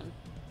best one.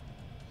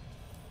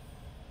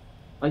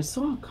 I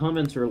saw a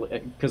comment earlier,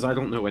 because I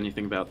don't know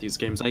anything about these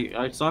games.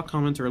 I saw a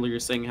comment earlier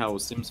saying how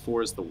Sims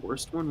 4 is the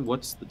worst one.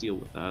 What's the deal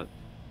with that?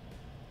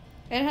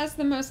 It has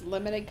the most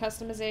limited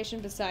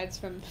customization besides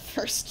from the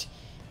first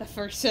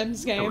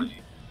Sims game.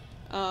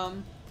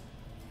 And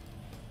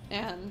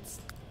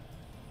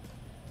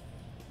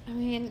I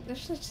mean,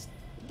 there's just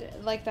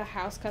like the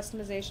house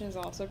customization is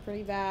also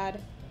pretty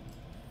bad.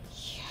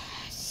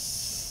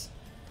 Yes.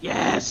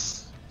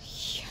 Yes.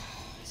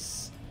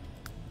 Yes.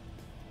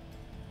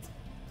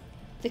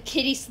 The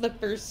kitty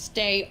slippers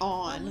stay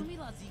on.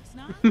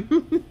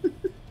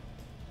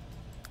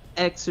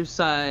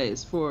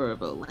 Exercise for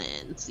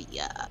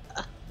Valencia.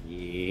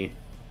 Yeah.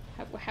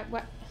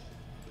 What?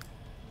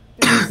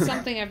 This is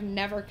something I've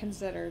never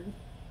considered.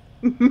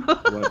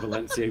 What,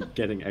 Valencia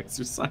getting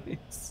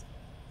exercise?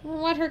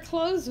 What her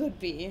clothes would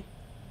be.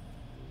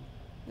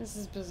 This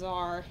is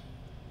bizarre.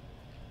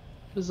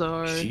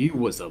 Bizarre. She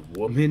was a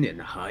woman in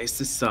high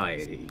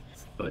society,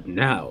 but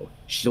now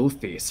she'll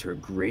face her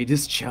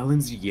greatest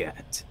challenge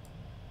yet.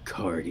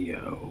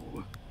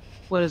 Cardio.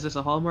 What is this,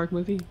 a Hallmark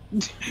movie?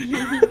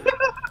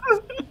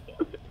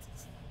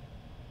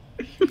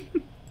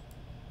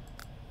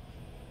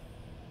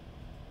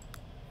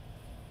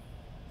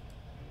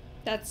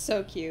 That's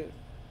so cute.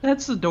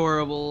 That's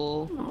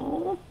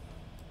adorable.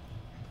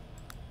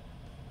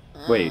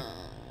 Wait,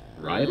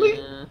 Riley?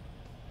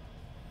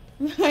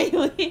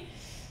 Riley.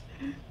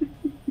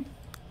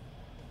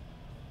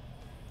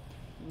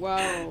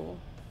 Whoa.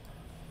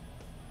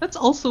 That's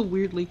also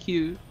weirdly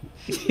cute.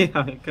 Yeah,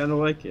 I kind of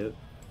like it.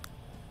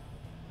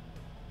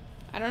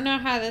 I don't know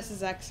how this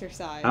is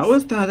exercise. How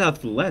is that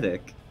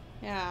athletic?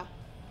 Yeah.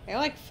 I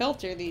like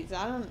filter these.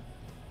 I don't...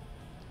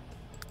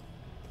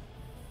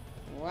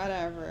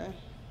 Whatever.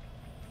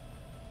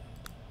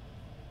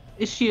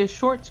 Is she a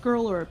shorts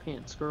girl or a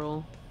pants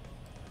girl?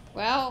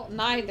 Well,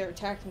 neither,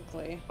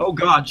 technically. Oh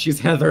god, she's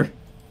Heather.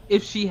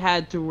 If she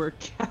had to work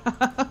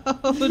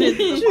out.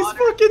 She's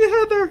fucking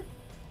Heather.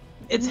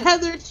 It's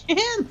Heather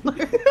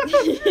Chandler.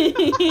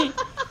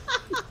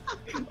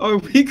 Are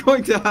we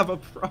going to have a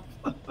problem?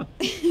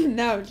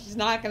 No, she's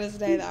not gonna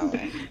stay that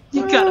way.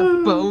 You got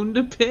a bone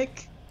to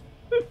pick?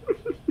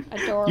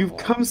 Adorable. You've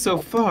come so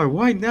far.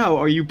 Why now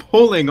are you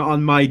pulling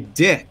on my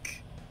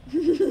dick?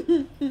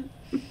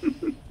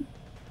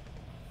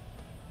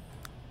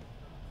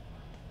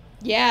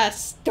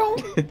 Yes,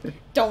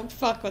 don't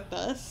fuck with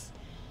this.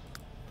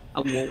 I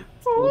won't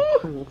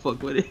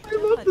fuck with it. I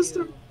love this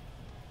stuff.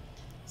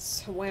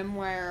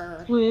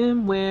 Swimwear.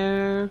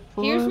 Swimwear.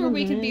 Here's where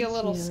we can be a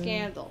little Valencia.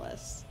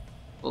 scandalous.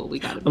 Well, we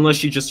gotta. Unless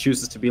she just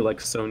chooses to be like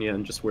Sonia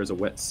and just wears a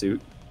wetsuit.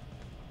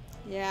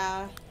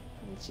 Yeah,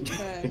 she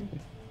could.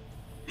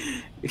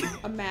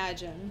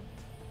 Imagine.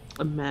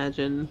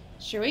 Imagine.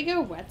 Should we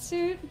go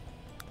wetsuit?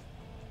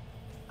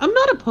 I'm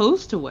not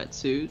opposed to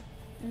wetsuit.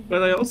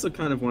 But I also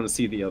kind of want to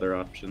see the other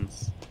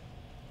options.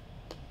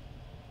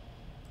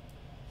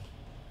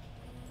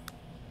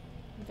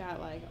 We got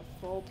like a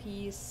full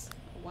piece,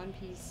 a one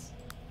piece,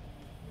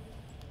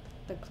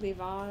 the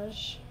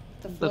cleavage,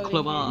 the floating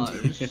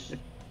cleavage.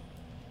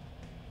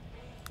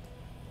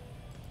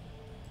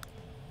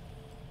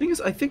 Thing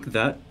is, I think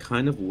that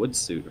kind of would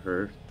suit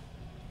her.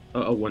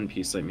 A one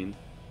piece, I mean.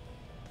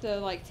 the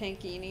like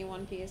tankini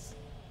one piece.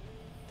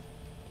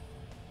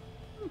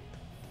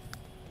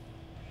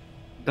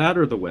 That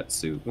or the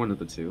wetsuit, one of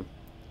the two.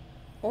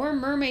 Or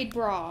mermaid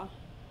bra.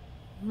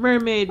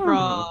 Mermaid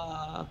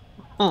bra.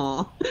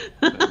 Aw.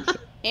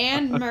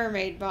 And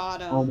mermaid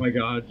bottom. Oh my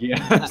god,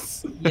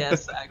 yes.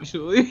 Yes,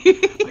 actually.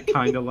 I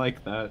kind of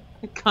like that.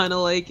 I kind of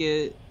like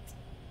it.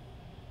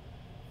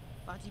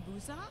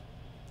 Batibusa?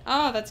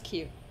 Oh, that's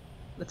cute.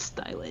 That's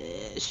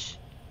stylish.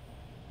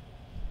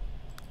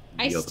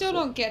 I still Beautiful.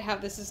 don't get how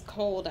this is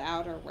cold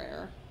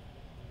outerwear.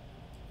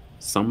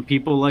 Some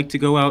people like to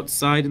go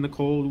outside in the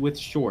cold with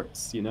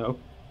shorts, you know?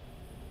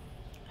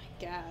 I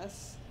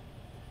guess.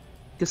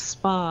 Like a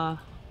spa.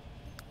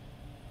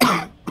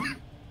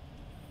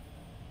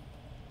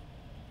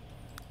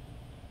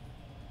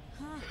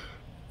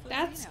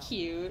 That's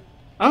cute.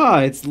 Ah,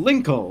 it's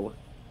Linkle!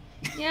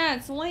 Yeah,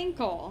 it's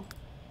Linkle.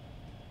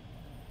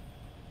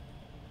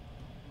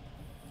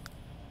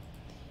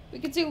 We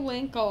could do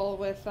Linkle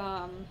with,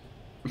 let's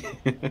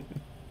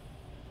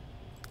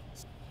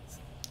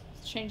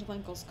change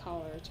Linkle's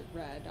color to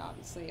red,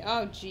 obviously.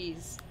 Oh,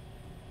 jeez.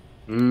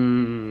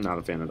 Not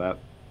a fan of that.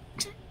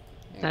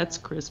 That's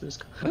Yeah. Christmas.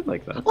 I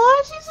like that.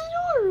 Oh, she's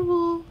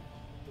adorable.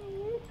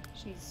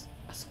 She's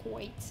a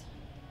squate.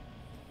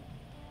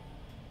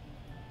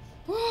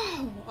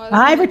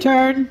 I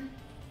return.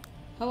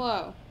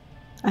 Hello.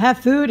 I have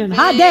food and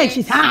hot day. Big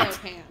She's hot.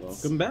 snow pants.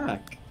 Welcome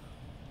back.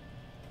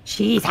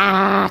 She's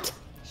hot.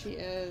 She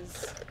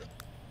is.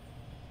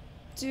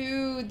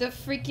 Dude, the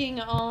freaking,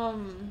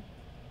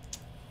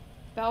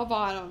 bell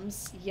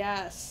bottoms.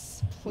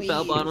 Yes, please.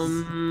 Bell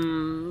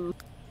bottom.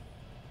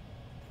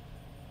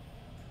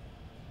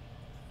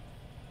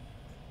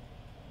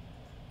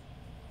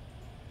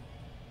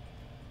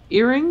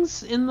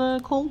 Earrings in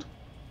the cold?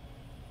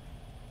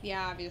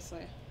 Yeah,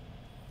 obviously.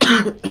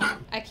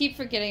 I keep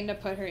forgetting to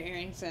put her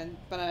earrings in,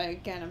 but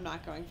again, I'm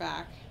not going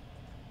back.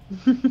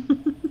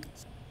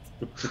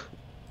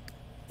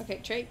 Okay,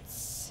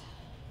 traits.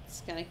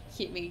 It's gonna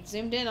keep me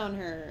zoomed in on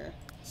her.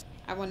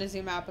 I want to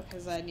zoom out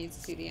because I need to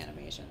see the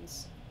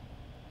animations.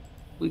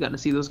 We gotta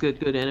see those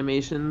good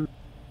animations.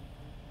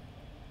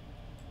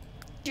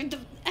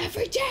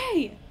 Every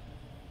day!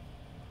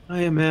 I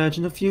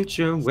imagine a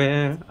future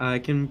where I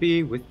can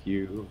be with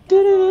you.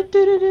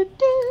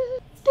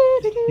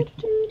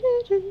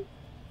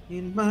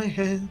 In my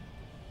head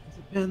is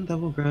a pen that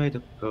will write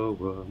a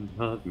poem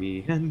of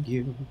me and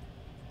you.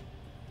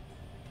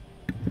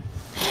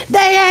 They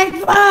ain't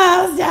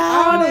closed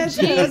down. Oh,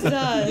 Jesus!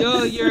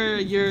 Yo,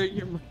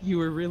 you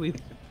were really,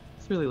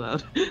 it's really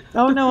loud.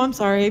 Oh no, I'm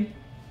sorry.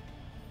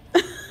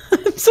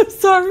 I'm so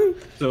sorry.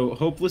 So,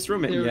 hopeless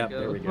romantic. Yeah,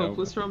 there we go.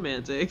 Hopeless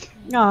romantic.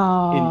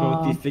 Aww. In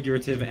both the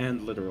figurative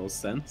and literal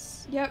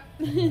sense. Yep.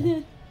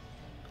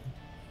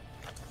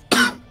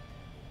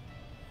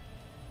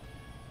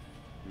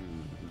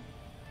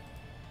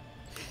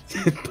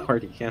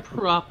 Party animal.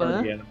 Proper.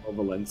 Party animal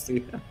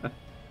Valencia.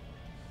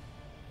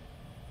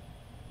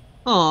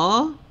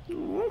 Aww.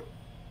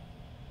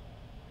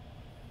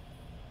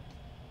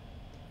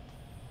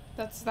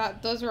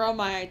 Those are all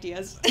my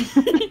ideas.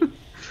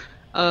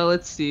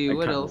 Let's see, I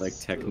what kinda else? like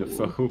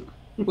technophobe.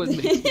 What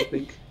makes me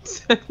think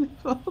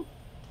technophobe?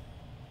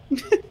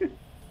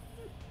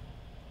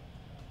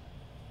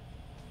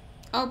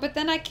 Oh, but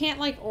then I can't,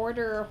 like,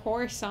 order a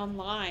horse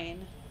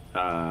online.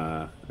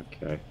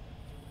 Okay.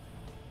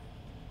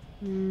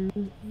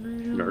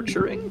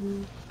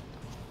 Nurturing?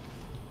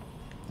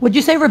 Would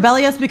you say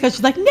rebellious because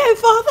she's like, no,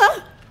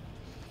 father?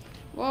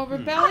 Well,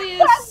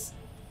 rebellious...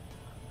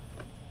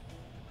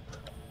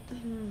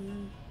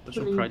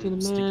 Special pride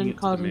in sticking it to the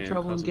causing man,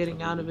 trouble and causing getting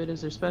trouble. out of it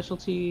is their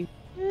specialty.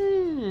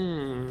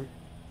 Maybe?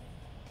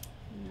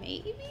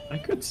 I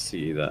could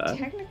see that.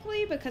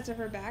 Technically, because of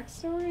her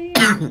backstory?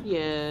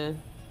 Yeah.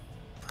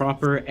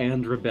 Proper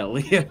and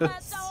rebellious.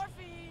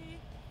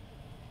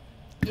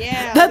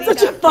 Yeah. That's lead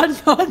such a up. fun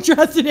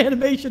contrast in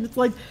animation. It's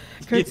like,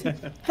 Kurt's,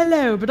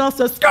 hello, but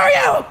also, screw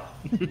you!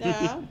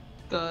 Yeah.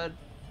 God.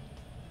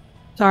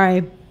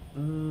 Sorry.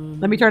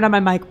 Let me turn on my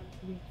mic.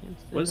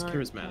 What is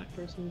charismatic?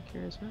 Person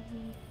charismatic.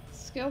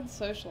 Skilled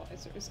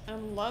socializers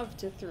and love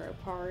to throw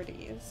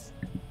parties.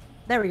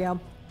 There we go.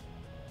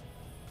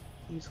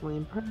 Easily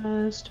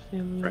impressed.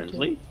 Family.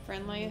 Friendly?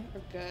 Friendly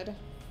or good.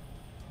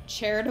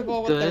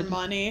 Charitable with their Good.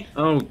 money.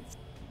 Oh,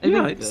 I yeah, think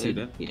I can see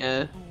good. that.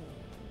 Yeah.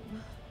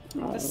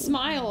 The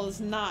smile is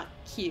not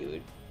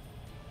cute.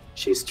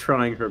 She's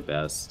trying her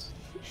best.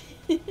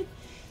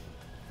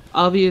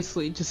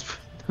 Obviously, just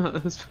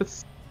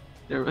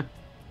never mind.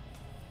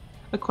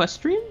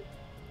 Equestrian?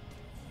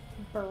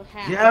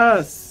 Perhaps.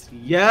 Yes!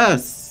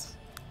 Yes!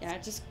 Yeah,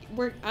 just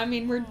we're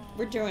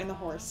doing the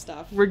horse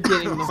stuff. We're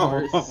getting the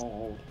horse.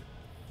 Oh.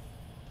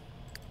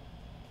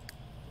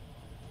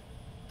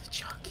 The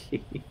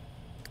jockey.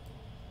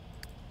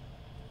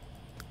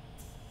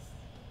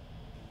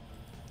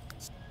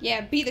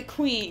 Yeah, be the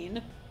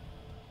queen.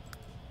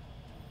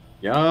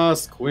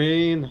 Yes,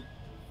 queen.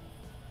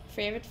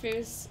 Favorite food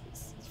is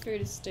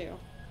stew.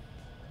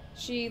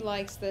 She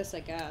likes this, I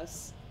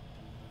guess.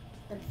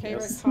 Her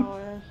favorite Yes.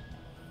 color,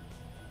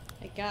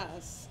 I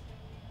guess.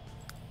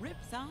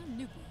 Rips on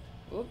Nubu.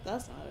 Oop,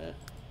 that's not it.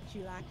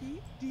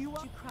 Chilaki,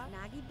 Diwa,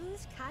 Nagi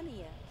Boost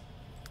Kania.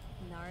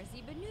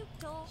 Narzi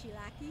Banupto.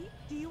 Chilaki,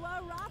 Diwa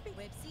Rapi,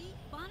 Whipsy,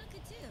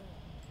 Bonakatu.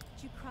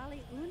 Chukrali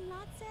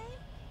Unlatse.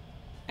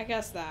 I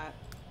guess that.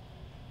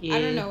 Yeah.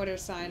 I don't know what her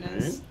sign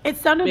is. It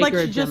sounded Make like her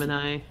a she just.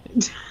 Gemini.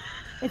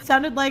 It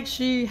sounded like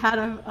she had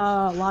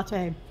a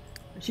latte.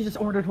 She just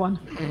ordered one.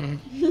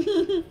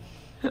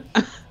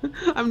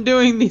 I'm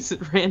doing these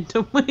at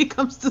random when it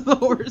comes to the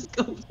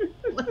horoscope.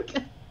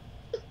 Like,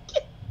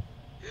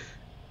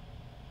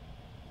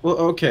 Well,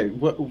 okay.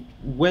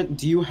 When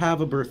do you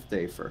have a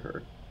birthday for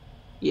her?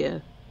 yeah.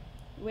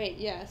 Wait,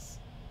 yes.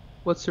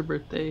 What's her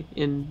birthday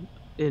in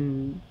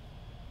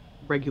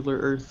regular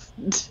Earth?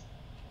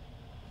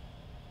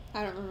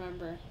 I don't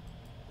remember.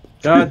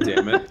 God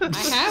damn it. I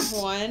have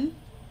one.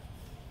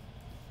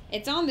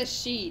 It's on the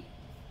sheet.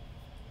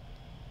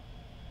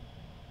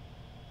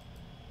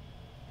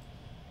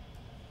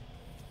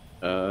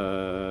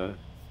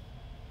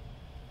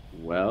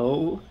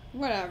 Well,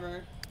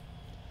 Whatever.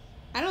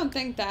 I don't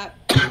think that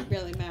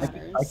really I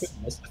matters.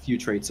 could list a few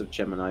traits of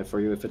Gemini for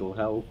you if it'll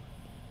help.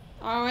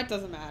 Oh, it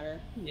doesn't matter.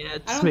 Yeah.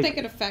 I don't think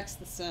it affects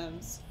The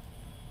Sims.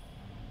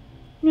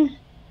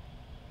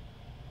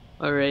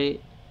 All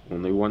right.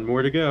 Only one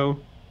more to go.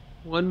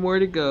 One more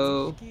to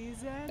go.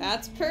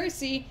 That's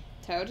Percy.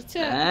 Toe to toe.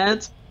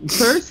 That's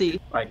Percy.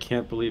 I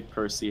can't believe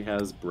Percy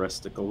has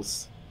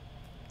breasticles.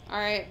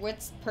 Alright,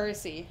 what's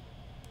Percy?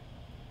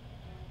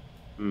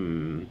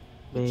 Hmm.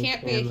 Make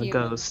can't be a him a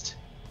human. ghost.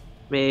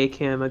 Make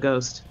him a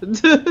ghost.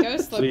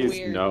 Ghosts look Please,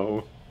 weird.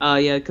 no. Oh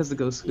yeah, because the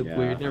ghosts look Yeah,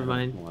 weird. Never I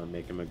mind. don't want to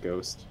make him a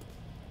ghost.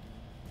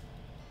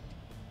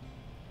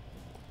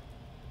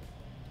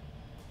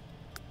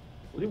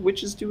 What do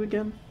witches do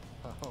again?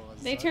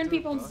 They turn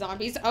people into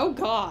zombies. Oh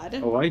god.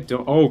 Oh, I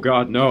don't. Oh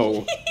God,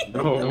 no,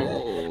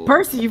 no.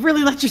 Percy, you've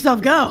really let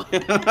yourself go.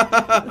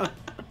 Good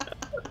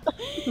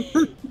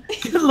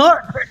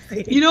lord,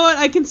 Percy. You know what?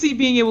 I can see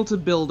being able to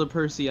build a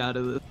Percy out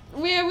of this.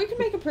 Yeah, we can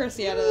make a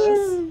Percy out of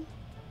this.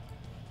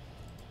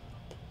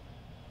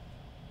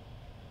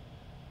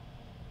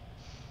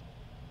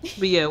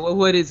 But yeah,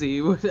 what is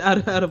he?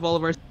 Out of all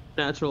of our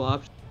natural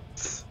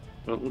options.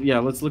 Well, yeah,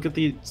 let's look at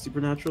the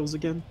supernaturals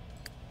again.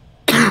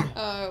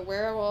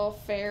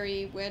 Werewolf,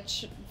 fairy,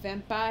 witch,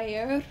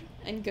 vampire,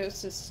 and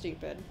ghost is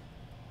stupid.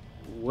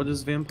 What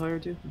does vampire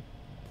do?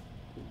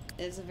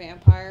 Is a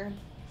vampire.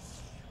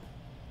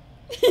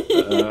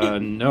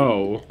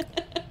 No.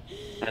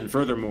 And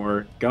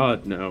furthermore,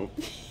 God, no.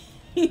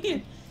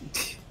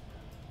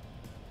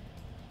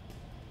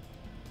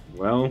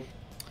 Well,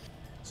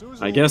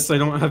 I guess I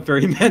don't have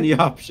very many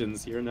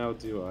options here now,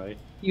 do I?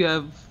 You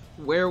have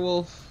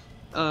werewolf,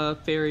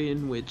 fairy,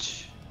 and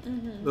witch.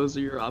 Mhm. Those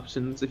are your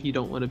options if you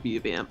don't want to be a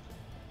vamp.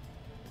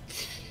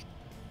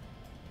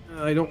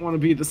 I don't want to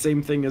be the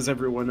same thing as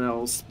everyone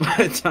else,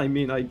 but I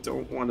mean, I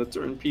don't want to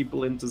turn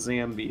people into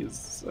zombies,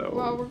 so...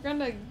 Well, we're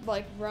gonna,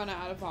 like, run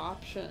out of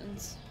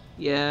options.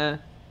 Yeah.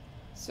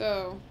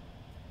 So...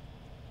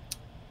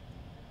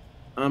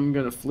 I'm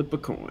gonna flip a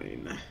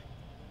coin.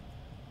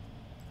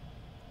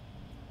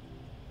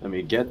 Let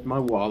me get my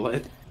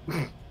wallet.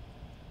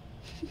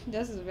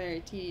 This is a very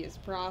tedious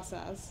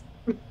process.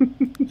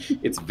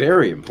 It's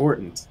very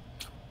important.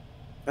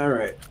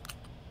 Alright.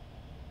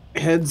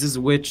 Heads is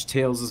witch,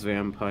 tails is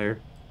vampire.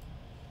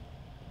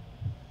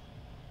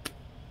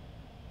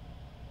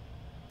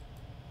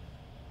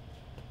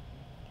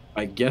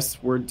 I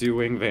guess we're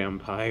doing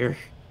vampire.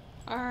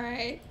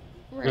 Alright.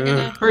 We're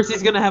gonna...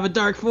 Percy's gonna have a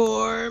dark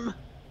form.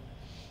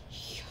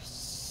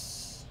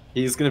 Yes.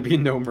 He's gonna be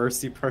no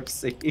mercy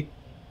Percy.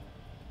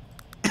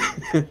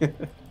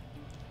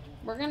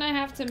 We're gonna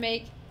have to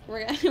make...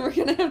 We're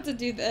gonna have to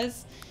do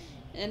this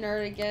in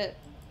order to get,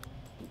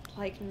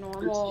 like,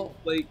 normal...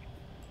 Like,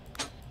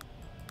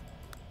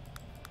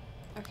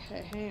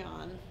 Okay, hang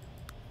on.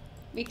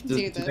 We can do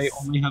do this. they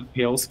only have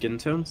pale skin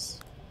tones?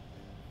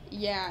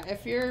 Yeah,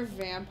 if you're a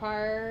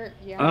vampire,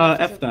 you have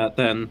F to... that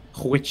then.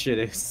 Which it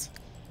is.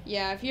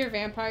 Yeah, if you're a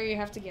vampire, you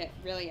have to get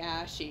really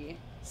ashy.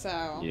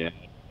 So... Yeah,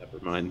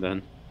 never mind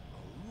then.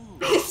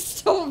 It's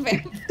still a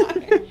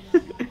vampire.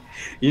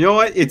 You know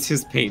what? It's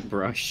his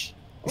paintbrush.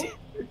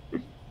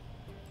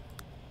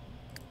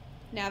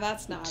 Now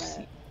that's not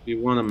it. We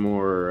want a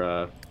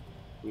more,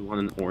 we want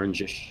an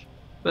orangish.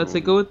 let's say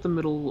go with the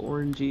middle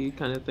orangey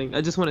kind of thing. I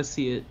just want to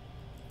see it.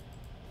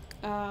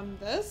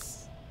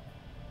 This?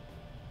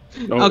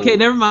 Oh. Okay,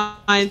 never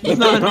mind. It's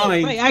not. Never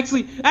mind. Wait,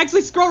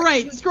 actually, scroll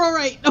right. Scroll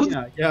right.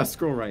 No, Yeah,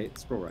 scroll right,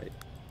 scroll right.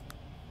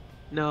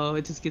 no,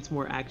 it just gets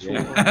more actual.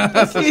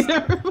 Yeah. Okay,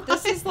 never mind.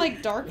 This is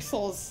like Dark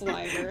Souls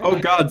Slider. Oh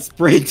God,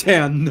 spray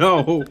tan,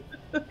 no!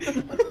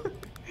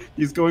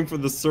 He's going for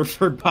the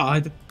surfer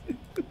bod.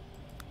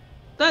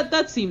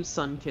 That seems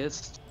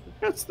sun-kissed.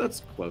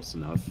 That's close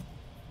enough.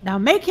 Now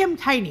make him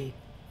tiny.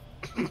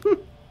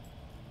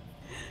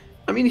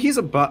 I mean, he's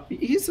a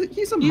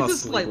muscly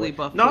slightly boy.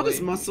 buff Not boy. as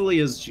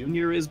muscly as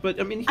Junior is, but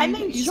I mean, I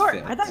mean he's short.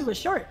 fit. I thought he was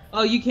short.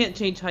 Oh, you can't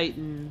change height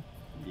in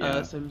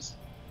Yeah. Sims.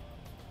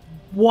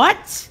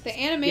 What? The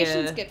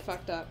animations Yeah. get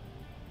fucked up.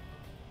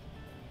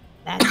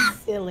 That's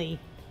silly.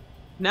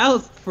 Now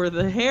for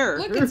the hair.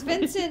 Look, it's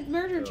Vincent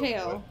Murder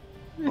Tail.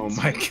 Oh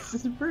my God.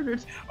 It's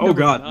murdered. Oh No,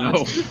 God,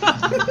 it's no.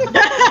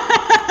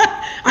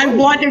 I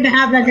want him to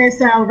have that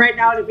hairstyle right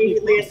now and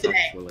immediately as today.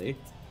 Actually,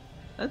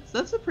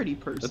 That's a pretty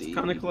Percy. that's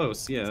kind of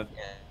close. Yeah.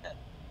 Yeah.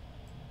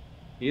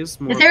 He is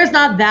more. His hair's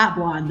not that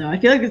blonde though. I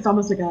feel like it's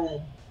almost like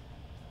a.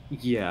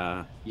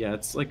 Yeah,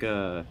 it's like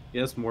a. It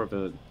has more of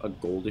a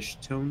goldish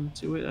tone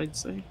to it, I'd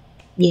say.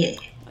 Yeah.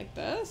 Like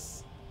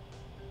this?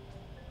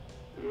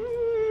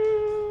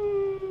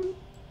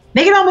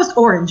 Make it almost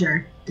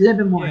oranger. A little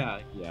bit more.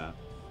 Yeah.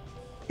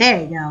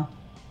 There you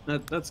go.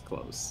 That's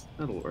close.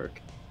 That'll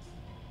work.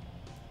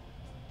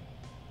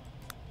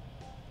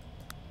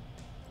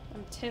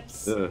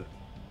 Tips. Ugh.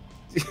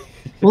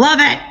 Love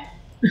it.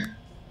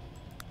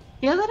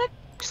 Yeah, that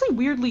actually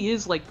weirdly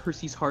is like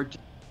Percy's heart.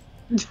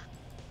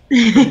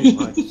 Pretty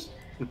much.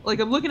 Like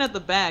I'm looking at the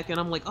back and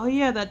I'm like, oh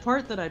yeah, that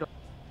part that I don't.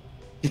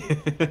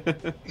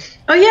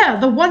 Oh yeah,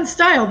 the one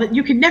style that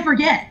you can never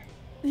get.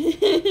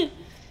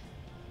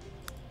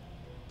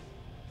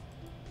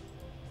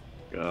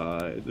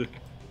 God.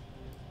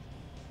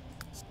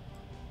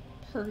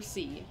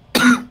 Percy.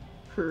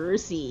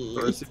 Percy.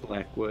 Percy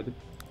Blackwood.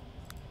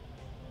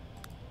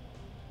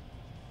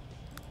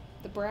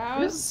 The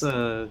brows?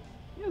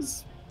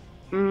 Yes.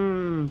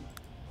 I'm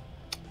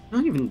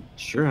not even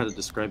sure how to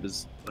describe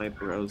his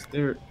eyebrows.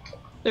 They're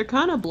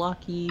kind of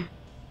blocky.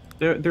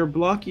 They're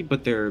blocky,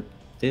 but they're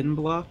thin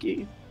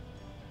blocky.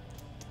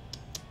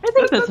 I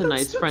think that's a That's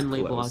nice,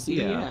 friendly close, blocky.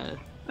 Yeah.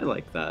 I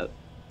like that.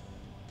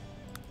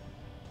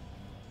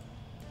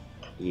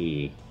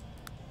 Yeah.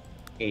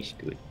 It's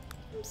good.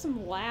 Give him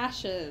some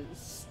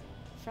lashes.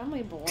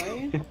 Friendly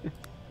boy.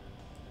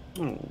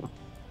 Oh.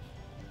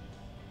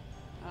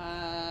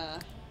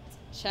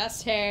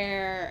 Chest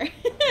hair.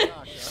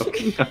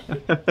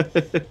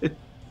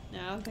 No,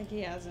 I don't think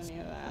he has any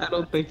of that. I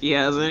don't think he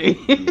has any.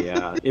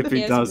 Yeah, if He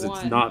he has does, one.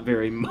 it's not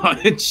very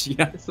much.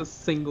 Yeah, It's a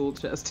single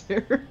chest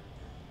hair.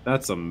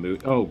 that's a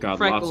moot. Oh god,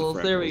 Freckles, lots of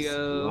freckles. there we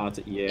go. Lots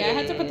of, yeah. Yeah, I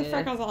had to put the Yeah.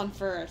 freckles on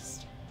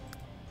first.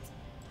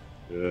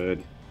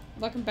 Good.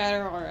 Looking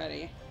better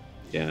already.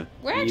 Yeah.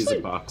 We're He's actually-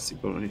 a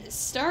boxy boy.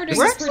 Starting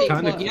We're pretty actually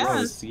kinda close. yeah,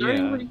 close,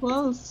 starting yeah. pretty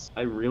close.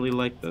 I really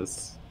like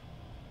this.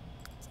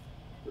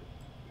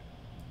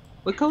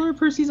 What color are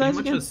Percy's Pretty eyes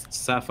much again? just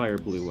sapphire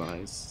blue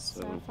eyes.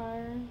 So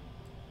Sapphire.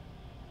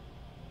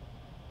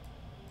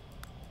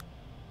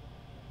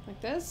 Like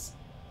this?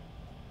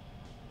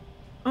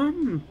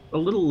 a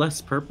little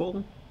less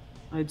purple,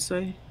 I'd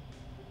say.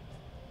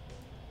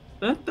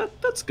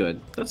 That's good.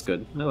 That's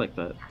good. I like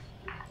that.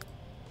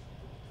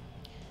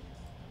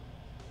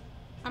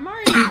 I'm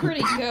already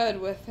pretty good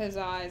with his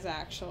eyes,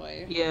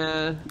 actually.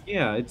 Yeah.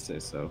 Yeah, I'd say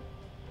so.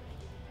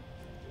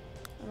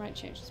 I might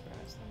change his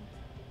brows,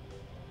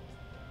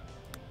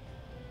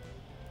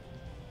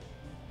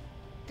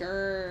 though.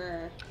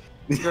 Grrr.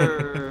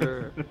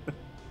 Grr.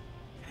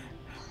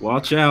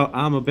 Watch out,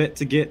 I'm a bit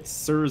to get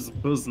Sir's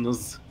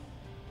business.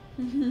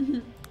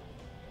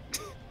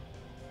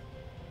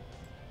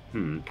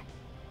 Hmm.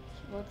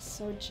 He looks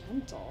so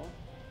gentle.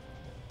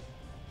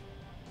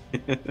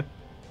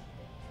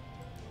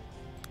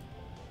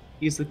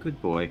 He's a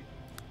good boy.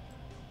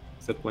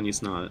 Except when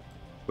he's not,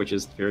 which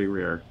is very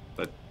rare,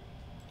 but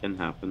can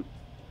happen.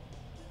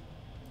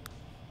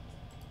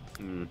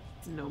 Hmm.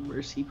 No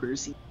mercy,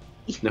 Percy.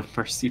 No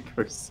mercy,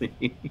 Percy.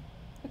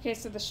 Okay,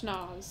 so the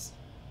schnoz.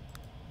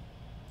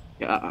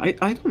 Yeah,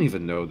 I don't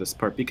even know this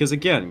part because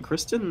again,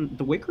 Kristen,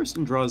 the way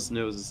Kristen draws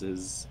noses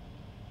is.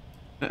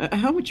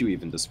 How would you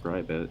even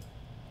describe it?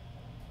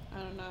 I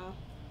don't know.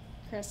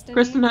 Kristen?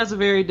 Kristen has a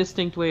very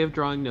distinct way of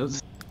drawing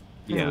noses.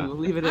 Yeah, We'll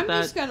leave it at I'm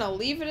that. just gonna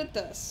leave it at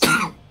this.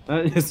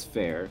 that is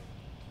fair.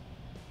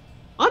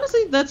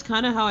 Honestly, that's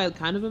kind of how I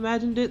kind of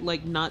imagined it,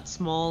 like not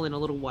small and a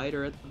little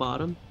wider at the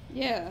bottom.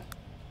 Yeah.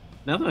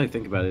 Now that I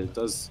think about it, it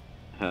does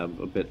have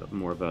a bit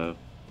more of a.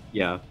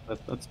 Yeah,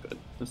 that's good.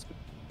 That's good.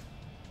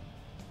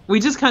 We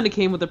just kind of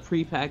came with a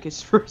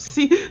pre-packaged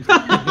Percy.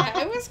 Yeah,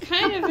 it was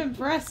kind of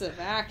impressive,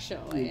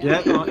 actually.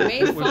 I mean, we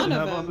made fun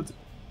of him.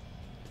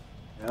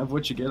 Have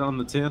what you get on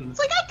the tin. It's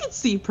like I could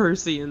see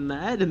Percy in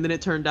that, and then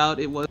it turned out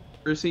it was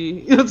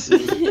Percy.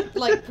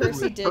 Like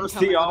Percy did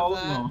Percy come out all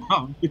of that.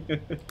 along.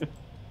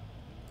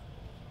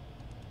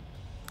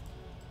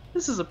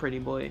 This is a pretty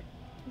boy.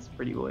 This is a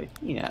pretty boy.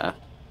 Yeah.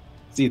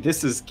 See,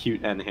 this is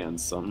cute and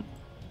handsome.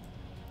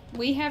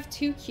 We have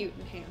two cute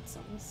and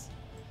handsomes.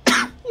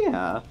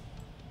 Yeah.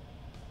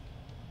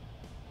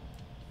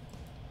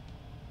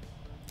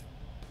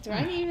 Do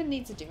I even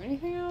need to do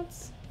anything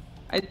else?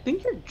 I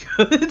think you're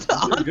good. You're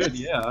honestly. good,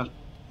 yeah.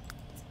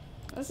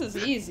 This is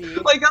easy.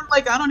 Like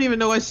I don't even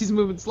know why she's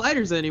moving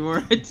sliders anymore.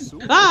 His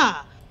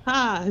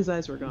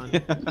eyes were gone.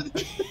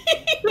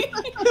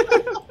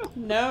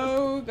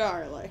 No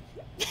garlic.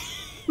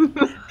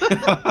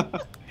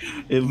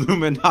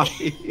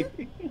 Illuminati.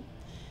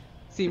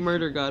 See,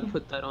 Murder God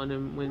put that on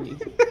him when he.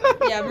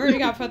 Yeah, Murdy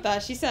got put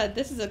that. She said,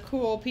 "This is a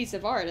cool piece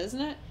of art, isn't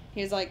it?"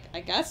 He was like,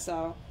 "I guess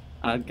so."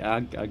 I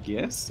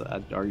guess.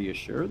 Are you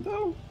sure,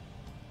 though?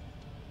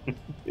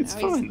 It's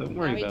Now fine, he's- don't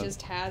worry now he about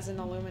just has an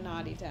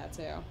Illuminati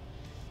tattoo.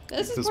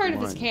 This is This part of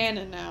his one.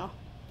 canon now.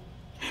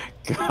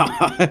 it.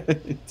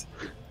 God.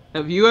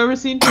 Have you ever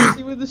seen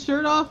Percy with his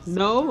shirt off?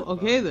 No?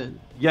 Okay then.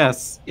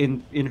 Yes,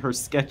 in her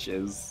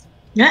sketches.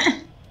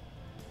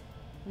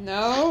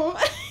 No.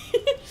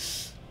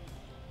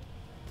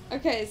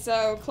 Okay,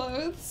 so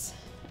clothes.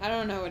 I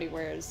don't know what he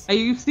wears. Have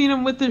you seen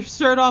him with his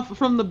shirt off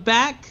from the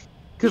back?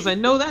 Because I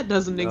know that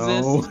doesn't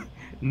exist.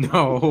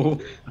 No.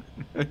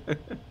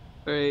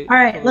 Right. All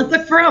right, let's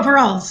look for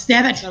overalls.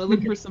 Damn it. Gotta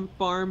look for some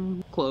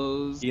farm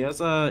clothes. He has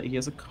a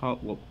call.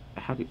 Well,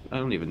 I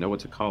don't even know what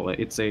to call it.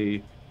 It's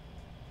a.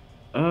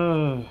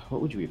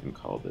 What would you even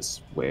call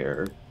this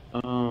wear?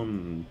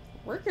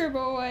 Worker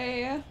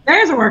boy.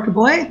 There's a worker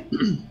boy.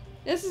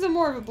 This is a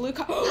more of a blue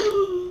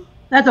collar.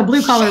 That's a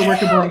blue collar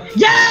worker boy.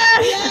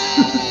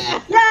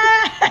 Yes!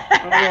 I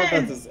don't know if that's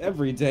Yes! his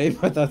every day,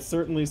 but that's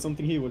certainly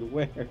something he would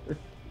wear.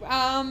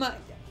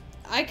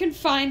 I can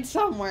find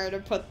somewhere to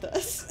put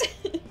this.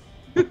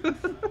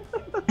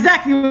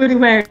 Exactly what he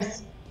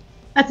wears.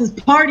 That's his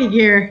party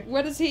gear.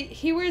 What is he?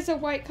 He wears a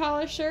white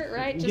collar shirt,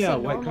 right? Just Yeah, a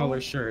white normal-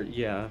 collar shirt.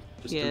 Yeah,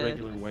 just Yeah. a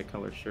regular white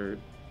collar shirt.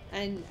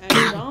 And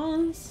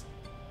Jean's.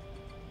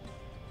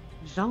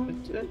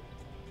 Jean?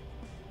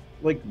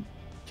 Like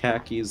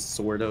khakis,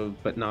 sort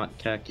of, but not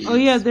khakis. Oh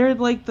yeah, they're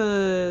like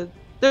they're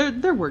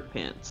work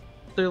pants.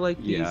 They're like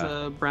these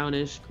Yeah.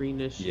 brownish,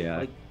 greenish, Yeah,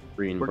 like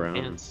green work brown.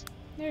 pants.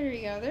 There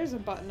we go. There's a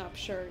button-up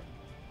shirt.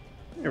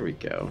 There we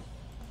go.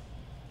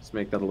 Let's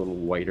make that a little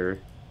whiter.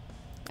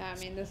 I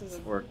mean, this is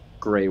a... Or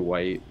gray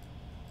white.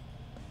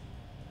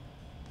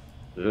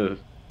 Ugh.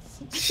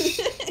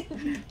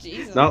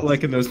 Jesus. Not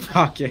liking those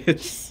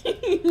pockets.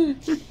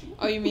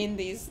 Oh, you mean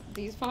these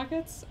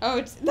pockets?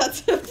 Oh,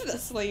 that's the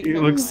sleeve. You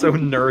Never look so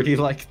mind. nerdy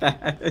like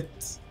that.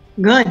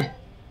 Good.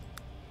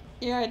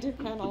 Yeah, I do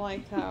kind of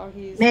like how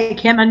he's... Make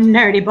him a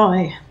nerdy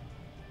boy.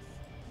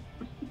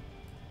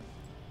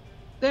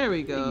 There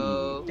we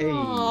go. Hey.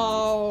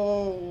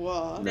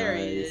 Oh. There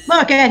he Nice. is.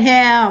 Look at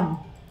him.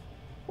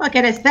 Look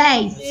at his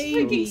face.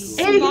 Freaking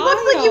Hey, he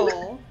looks like you-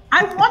 smile.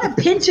 I want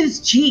to pinch his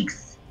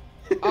cheeks.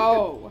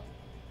 Oh.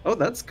 Oh,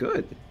 that's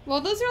good. Well,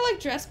 those are like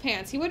dress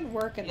pants. He wouldn't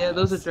work in Yeah,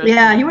 those. those are dress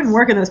Yeah, he pants. wouldn't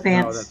work in those Oh,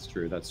 pants. that's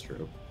true. That's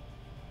true.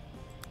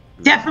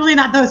 Definitely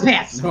not those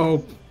pants.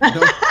 Nope. Nope,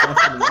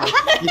 definitely.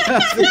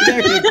 Yes,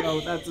 there you go.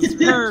 That's a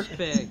stretch.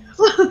 Perfect.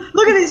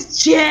 Look at this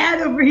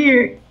Chad over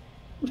here.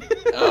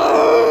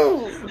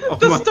 Oh. Oh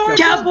The my star- God.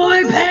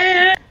 Cowboy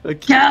pants.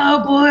 Okay.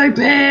 Cowboy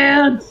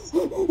pants.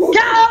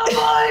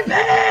 Cowboy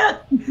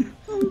pants.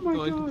 Oh my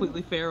Going God.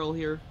 completely feral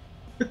here.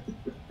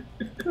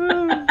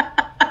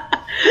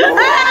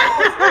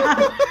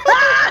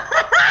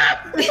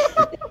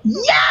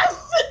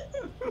 Yes.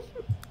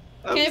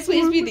 Can it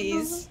please be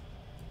these?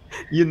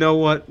 You know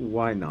what?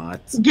 Why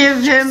not?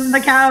 Give him the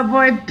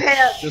cowboy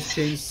pants. Just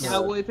change the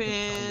Cowboy a little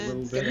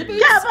pants. Give the bit.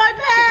 boots. Cowboy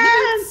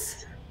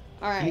pants.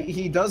 All right.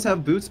 He does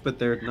have boots, but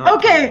they're not.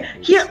 Okay,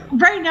 cowboy he, boots, so.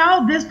 right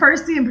now, this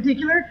person in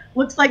particular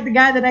looks like the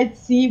guy that I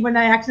see when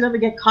I accidentally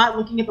get caught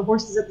looking at the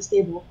horses at the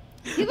stable.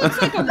 He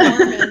looks like a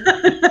Mormon.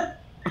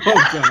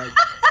 Oh God.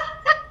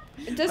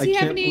 Does I he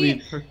have can't any?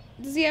 believe her.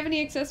 Does he have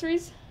any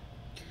accessories?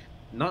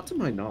 Not to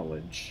my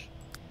knowledge.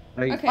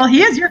 I, Okay. Well,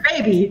 he is your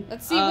baby.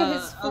 Let's see what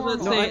his I was formal.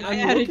 gonna say, No, I I'm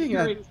added looking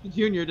at- T-Rex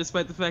Junior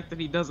despite the fact that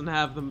he doesn't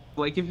have them.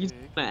 Like, if you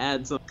want to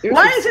add some.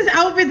 Why is his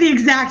outfit the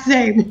exact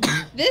same?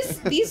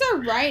 These are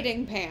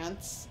riding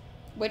pants,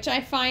 which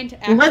I find.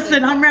 Actually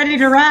Listen, I'm ready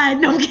to ride.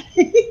 No, I'm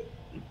kidding.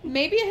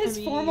 Maybe his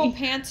I mean- formal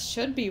pants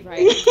should be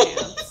riding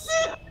pants,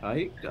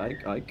 I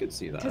could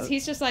see that. because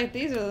he's just like,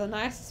 these are the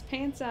nicest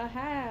pants I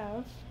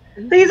have.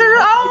 These are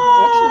Actually,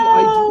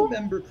 I do all.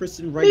 remember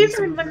Kristen writing. These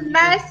are somewhere the he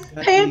nicest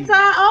exactly- pants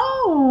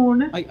I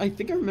own. I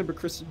think I remember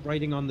Kristen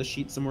writing on the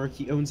sheet somewhere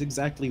he owns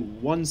exactly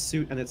one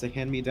suit and it's a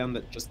hand-me-down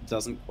that just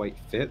doesn't quite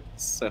fit,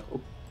 so...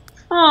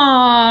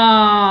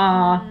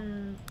 Aww.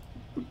 Mm.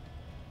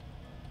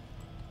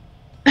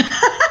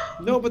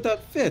 No, but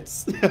that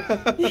fits!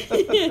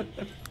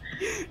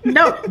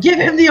 No, give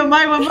him the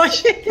Omaima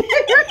mush. This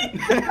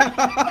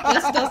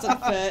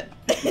doesn't fit.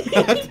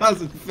 That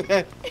doesn't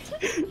fit.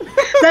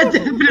 That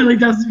definitely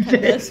doesn't Could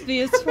fit. this be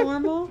his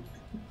formal?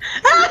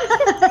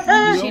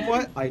 You know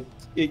what?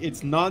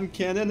 It's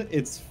non-canon,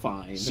 it's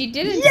fine. She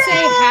didn't say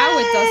how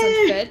it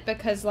doesn't fit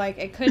because, like,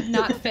 it could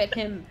not fit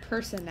him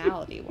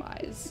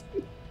personality-wise.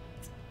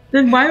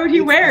 Then why would he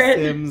It's wear The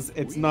it? Sims,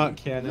 it's not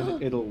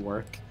canon, it'll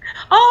work.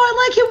 Oh,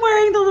 I like him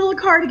wearing the little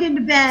cardigan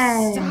to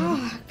bed.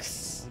 Socks.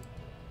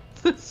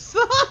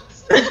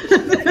 Socks!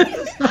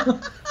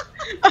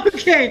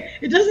 Okay,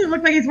 it doesn't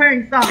look like he's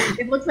wearing socks.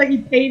 It looks like he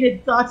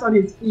painted socks on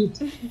his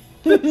feet.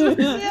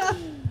 Yeah.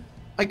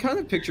 I kind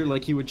of picture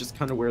like he would just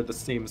kind of wear the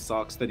same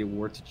socks that he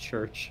wore to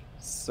church,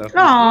 so... Aww.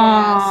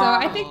 Yeah,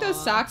 so I think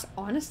those socks,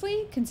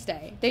 honestly, can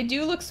stay. They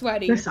do look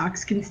sweaty. The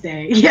socks can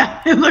stay.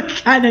 Yeah, they look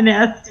kind of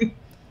nasty.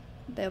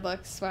 They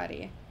look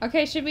sweaty.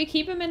 Okay, should we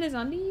keep him in his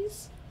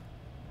undies?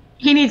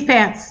 He needs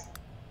pants.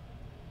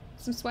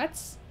 Some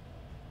sweats?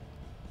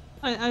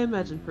 I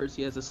imagine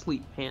Percy as a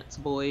sleep pants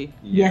boy.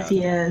 Yes,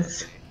 he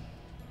is.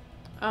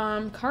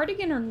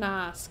 Cardigan or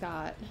nah,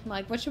 Scott?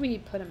 Like, what should we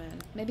put him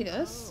in? Maybe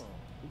this?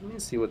 Let me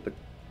see what the...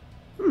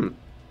 Aww.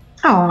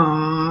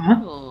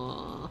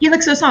 Aww. You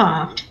look so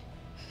soft.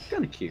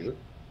 Kind of cute.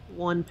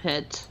 One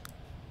pet.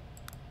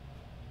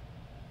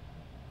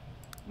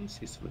 Let me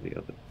see some of the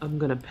other... I'm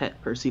gonna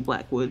pet Percy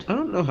Blackwood. I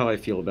don't know how I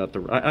feel about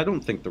the... I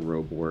don't think the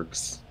robe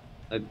works.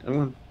 I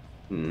want...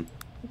 It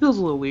feels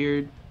a little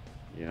weird.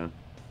 Yeah.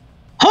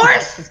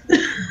 Horse!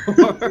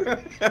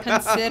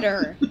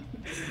 Consider.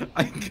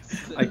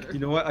 You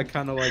know what? I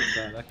kind of like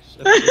that,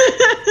 actually.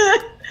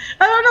 I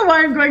don't know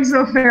why I'm going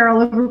so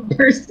feral over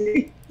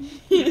Percy.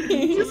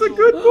 He's a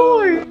good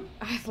boy!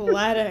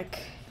 Athletic.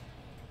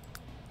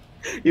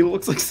 He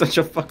looks like such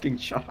a fucking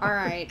child.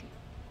 Alright.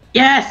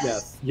 Yes!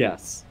 Yes,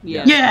 yes.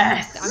 Yeah.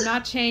 Yes! I'm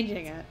not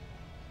changing it.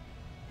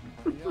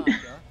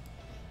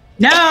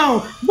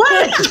 No!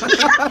 What?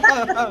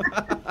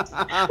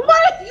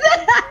 What is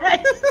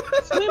that?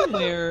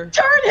 Swimwear.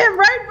 Turn him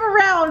right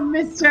around,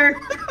 mister.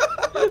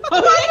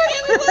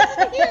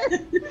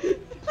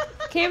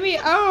 Cammy,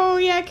 oh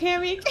yeah,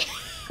 Cammy.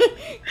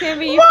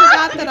 Cammy, you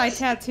forgot that I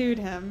tattooed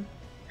him.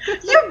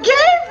 You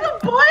gave the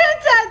boy a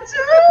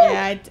tattoo?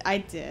 Yeah, I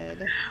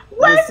did.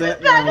 When Miss did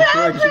Sam, that no,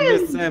 correction, Miss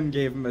happen? Sam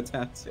gave him a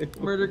tattoo.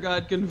 Murder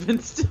God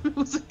convinced him it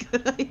was a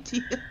good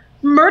idea.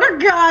 Murder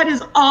God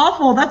is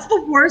awful. That's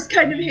the worst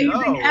kind of hazing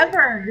No.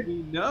 ever.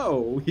 We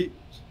know.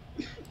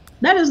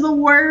 That is the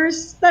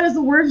worst. That is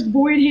the worst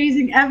void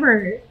hazing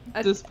ever.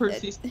 Does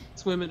Percy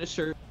swim in a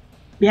shirt?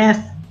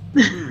 Yes.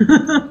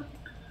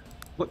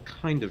 What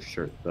kind of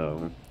shirt,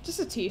 though? Just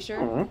a t-shirt.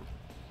 Oh,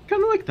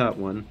 kind of like that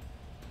one.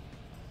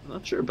 I'm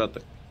not sure about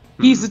the.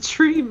 He's a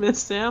tree,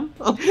 Miss Sam.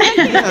 Oh, Beautiful.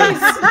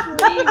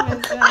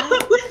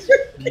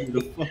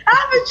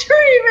 I'm a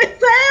tree, Miss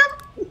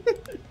Sam.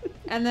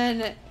 And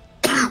then,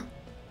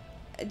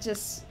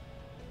 just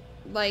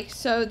like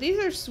so, these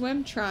are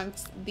swim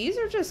trunks. These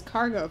are just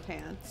cargo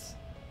pants.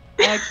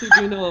 I actually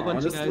do know a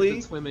bunch of guys Honestly,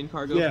 that swim in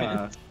cargo Yeah.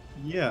 pants.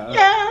 Yeah.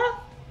 Yeah.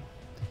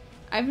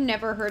 I've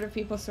never heard of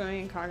people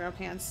swimming in cargo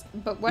pants,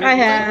 but what? I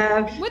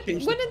have.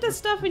 Wouldn't the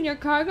stuff in your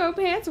cargo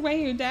pants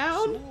weigh you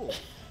down?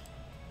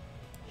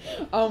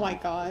 Oh my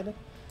god.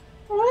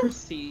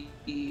 Percy.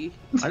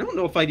 I don't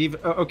know if I'd even.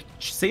 Okay,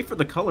 save for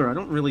the color, I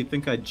don't really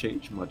think I'd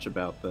change much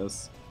about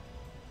this.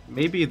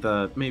 Maybe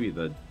the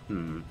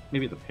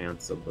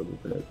pants a little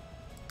bit.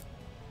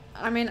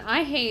 I mean,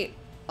 I hate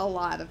a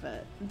lot of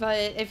it,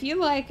 but if you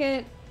like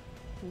it,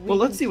 Well,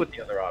 let's see what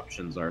the other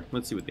options are.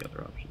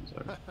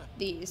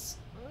 these.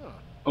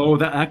 Oh,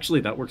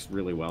 that works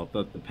really well.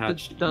 The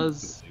patch It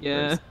does,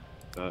 yeah.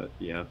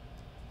 Yeah.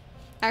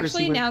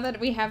 Actually, Percy, now that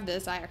we have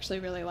this, I actually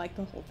really like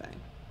the whole thing.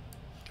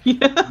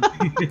 Yeah.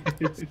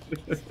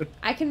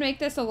 I can make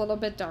this a little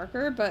bit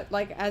darker, but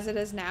like as it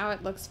is now,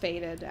 it looks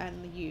faded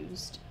and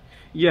used.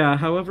 Yeah,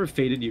 however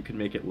faded you can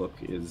make it look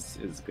is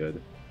good.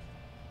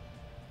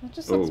 It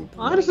just looks Oh.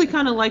 Honestly, bright.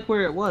 kind of like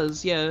where it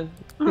was, yeah.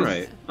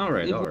 Alright.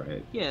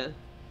 Yeah.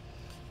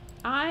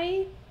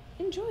 I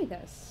enjoy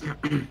this.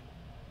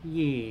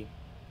 Yeah.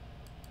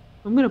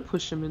 I'm gonna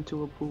push him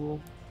into a pool.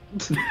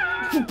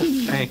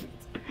 Thanks.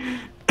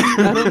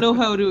 I don't know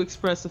how to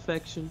express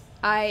affection.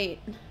 Here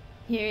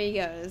he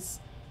goes.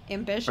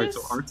 Ambitious.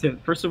 Alright, so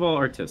first of all,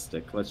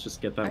 artistic. Let's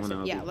just get that one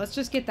out. Yeah, let's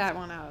just get that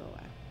one out of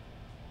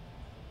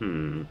the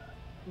way.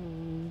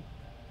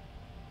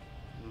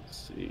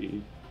 Let's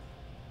see.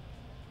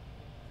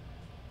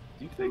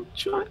 Do you think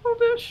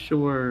childish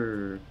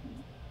or?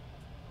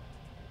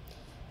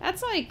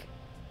 That's like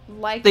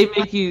They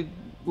make you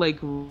like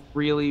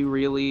really,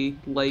 really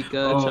like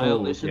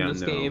childish in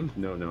this game.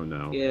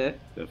 No. Yeah.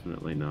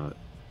 Definitely not.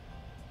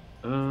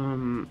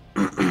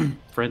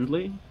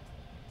 Friendly?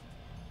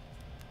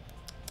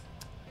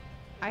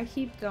 I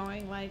keep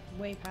going like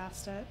way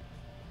past it.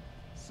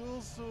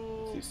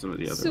 See some of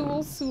the other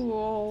ones.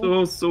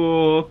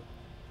 Sool.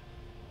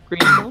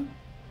 Greenstone?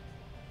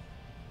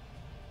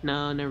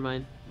 No, never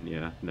mind.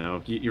 Yeah,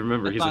 no. You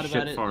remember I he's thought a about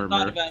shit it. farmer. I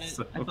thought about it.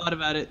 so- I thought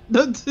about it.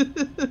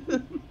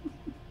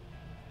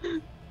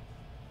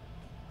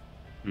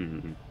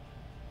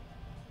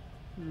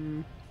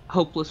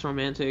 Hopeless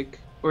romantic,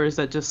 or is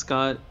that just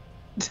Scott?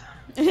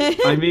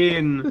 I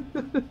mean,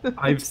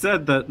 I've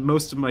said that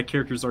most of my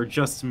characters are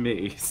just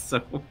me,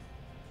 so.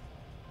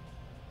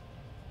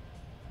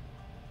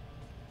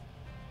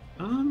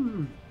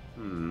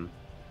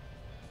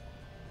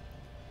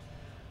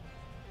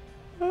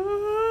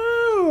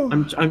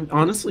 I'm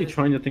honestly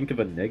trying to think of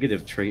a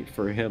negative trait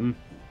for him.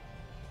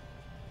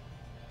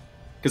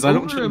 Because I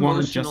don't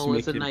want to just Over-emotional make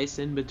is a him... nice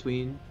in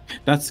between.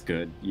 That's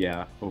good,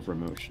 yeah.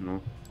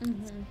 Over-emotional.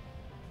 Mm-hmm.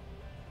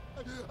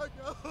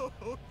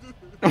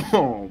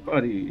 Oh,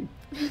 buddy.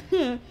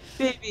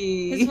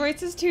 Baby. His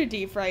voice is too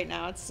deep right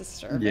now. It's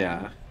disturbing.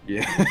 Yeah.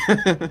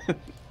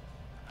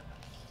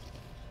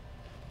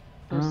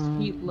 Loves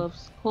heat,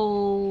 loves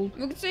cold.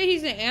 We could say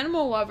he's an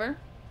animal lover.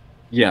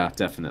 Yeah,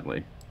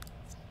 definitely.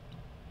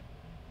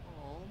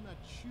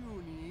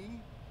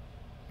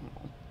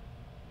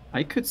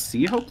 I could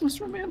see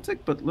hopeless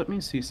romantic, but let me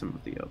see some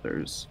of the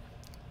others.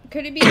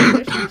 Could he be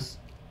ambitious?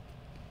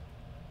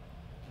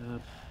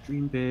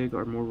 Dream big,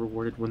 are more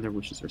rewarded when their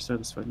wishes are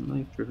satisfied in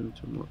life, driven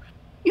to more.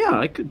 Yeah,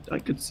 I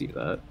could see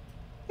that.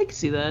 I can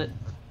see that.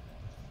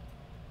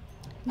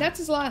 That's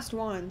his last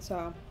one,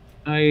 so.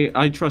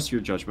 I trust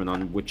your judgment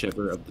on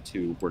whichever of the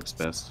two works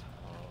best.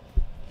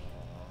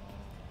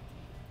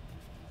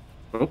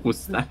 What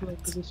was that?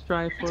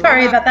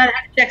 Sorry about that. I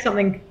had to check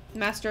something.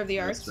 Master of the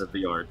Arts. Master of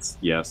the Arts,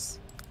 yes.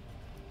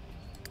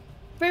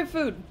 Favorite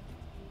food?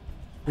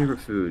 Favorite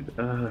food?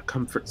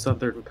 Comfort,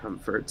 Southern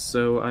comfort.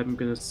 So I'm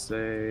gonna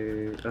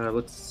say,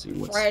 let's see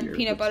what's Fried here.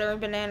 peanut butter and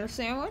banana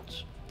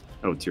sandwich.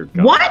 Oh dear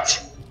God.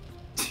 What?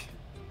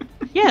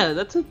 Yeah,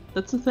 that's a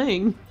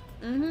thing.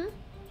 Mm-hmm.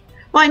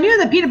 Well, I knew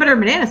that peanut butter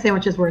and banana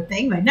sandwiches were a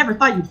thing, but I never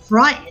thought you'd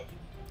fry it.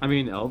 I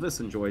mean, Elvis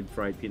enjoyed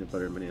fried peanut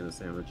butter and banana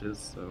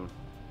sandwiches, so.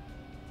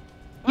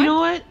 You know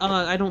what?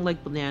 I don't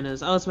like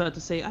bananas. I was about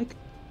to say I could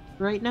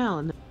right now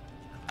and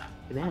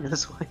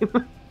bananas.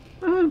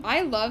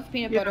 I love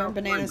peanut butter and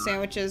banana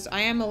sandwiches. I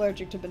am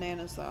allergic to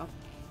bananas, though.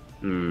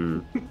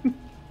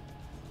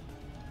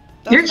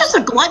 You're just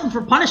a glutton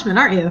for punishment,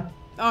 aren't you?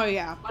 Oh,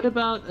 yeah. What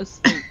about a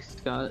steak,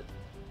 Scott?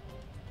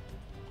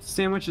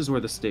 Sandwich is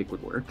where the steak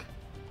would work.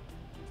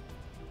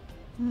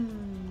 You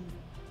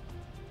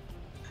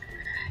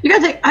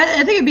gotta think. I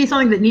think it'd be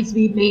something that needs to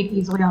be made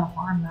easily on a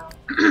farm, though.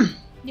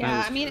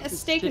 Yeah, I mean, a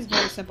steak is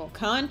very simple.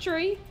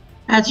 Country.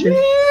 That's true.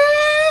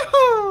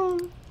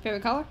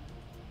 Favorite color?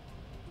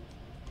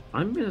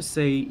 I'm gonna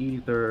say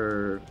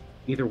either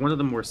one of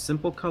the more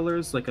simple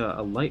colors, like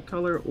a light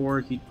color,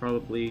 or he'd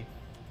probably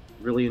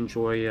really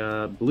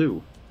enjoy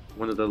blue,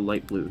 one of the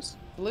light blues.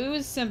 Blue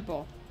is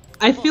simple.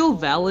 I feel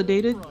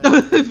validated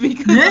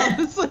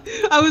because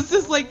I was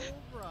just like,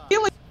 I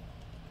feel like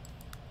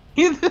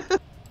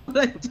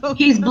I don't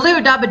He's know.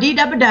 blue, dabba dee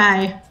dabba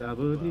die.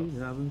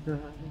 Hold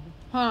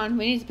on,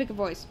 we need to pick a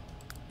voice.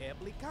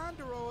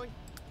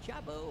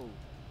 Chabo.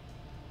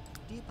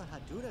 Deepa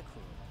Hadura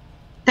crew.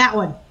 That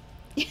one.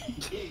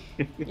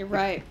 You're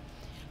right.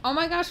 Oh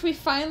my gosh, we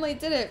finally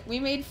did it. We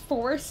made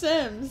 4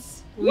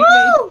 Sims. We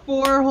made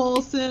 4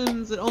 whole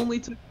Sims. It only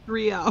took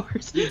 3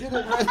 hours. You did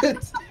it,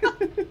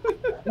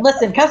 Reddit.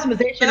 Listen,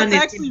 customization. That's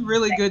actually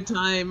really good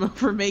time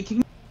for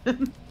making.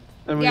 And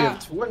we Yeah.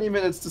 have 20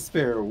 minutes to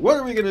spare. What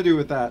are we gonna do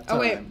with that time? Oh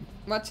wait,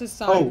 what's his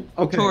sign? Oh,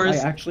 okay.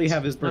 Taurus. I actually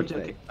have his I'm birthday.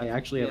 joking. I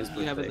actually have his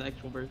We birthday. have his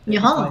actual birthday.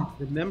 If Yeah. I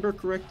remember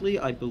correctly,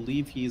 I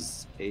believe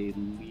he's a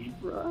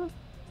Libra.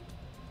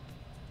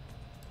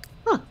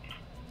 Huh.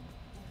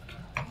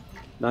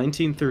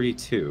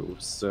 1932.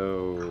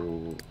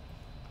 So,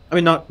 I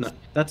mean, not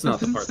that's not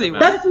the part that matters.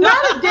 That's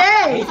not a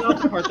day. That's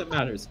not the part that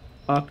matters.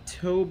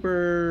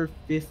 October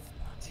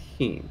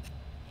 15th.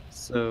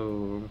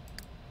 So,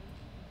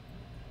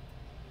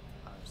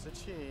 There's the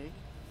cheek.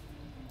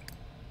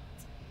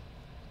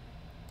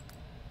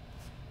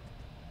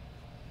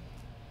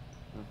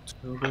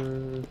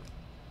 October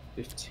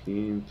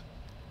 15th.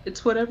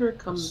 It's whatever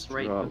comes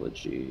right.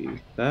 Astrology.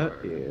 That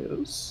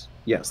is.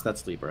 Yes,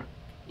 that's Libra.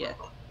 Yeah.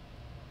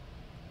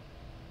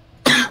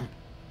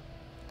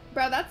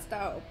 Bro, that's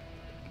dope.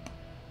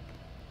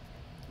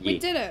 We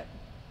Yeet. did it.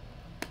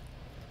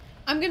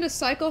 I'm gonna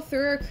cycle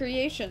through our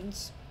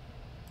creations.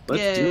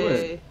 Let's do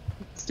it. Yay.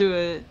 Let's do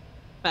it.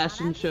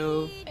 Fashion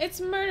show.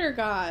 It's Murder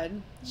God.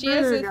 She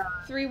Murder has a God.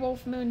 3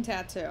 wolf moon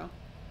tattoo.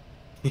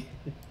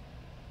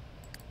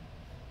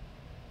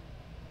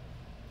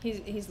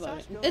 He's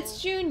loving it.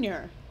 It's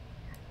Junior.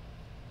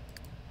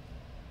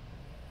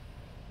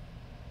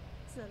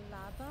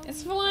 Zalabo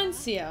It's Mifa.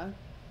 Valencia.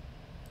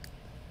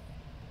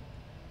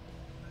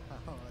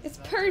 Oh, It's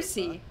such a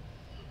Percy.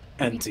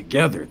 And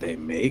together they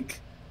make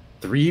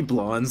 3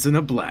 blondes and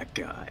a black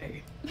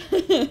guy.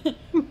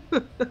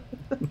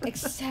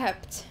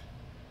 Except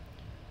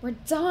we're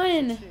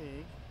done.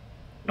 cheek.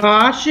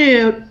 Aw,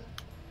 shoot.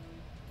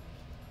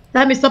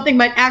 That means something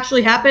might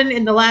actually happen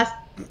in the last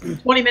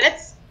 20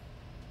 minutes.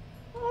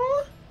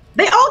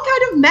 They all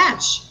kind of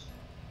match.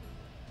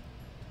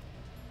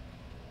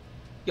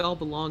 Y'all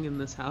belong in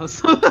this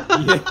house.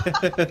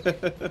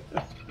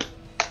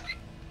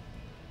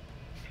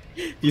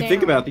 If you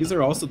think Damn. about it, these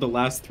are also the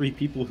last 3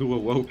 people who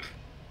awoke.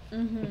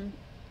 Mm-hmm. I'm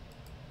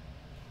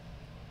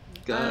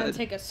gonna God.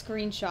 take a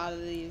screenshot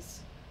of these.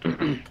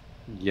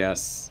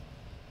 Yes.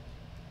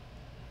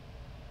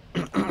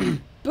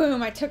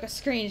 Boom, I took a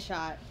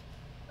screenshot.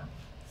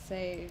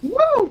 Save.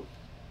 Woo!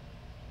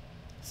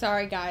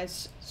 Sorry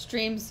guys,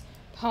 streams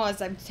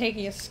paused. I'm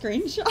taking a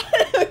screenshot.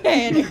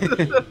 Okay,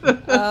 anyway.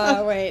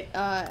 Wait,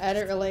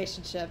 edit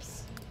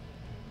relationships.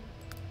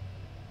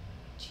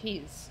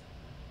 Jeez.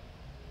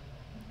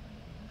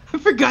 I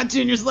forgot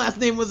Junior's last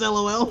name was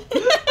LOL.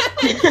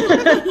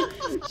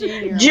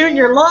 Junior.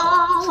 Junior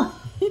lol.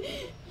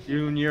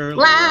 Junior.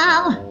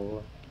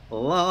 Lol.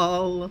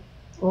 Lol.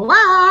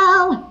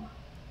 Lol.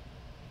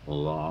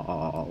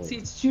 Lol. See,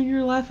 it's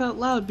Junior laugh out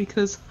loud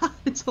because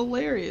it's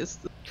hilarious.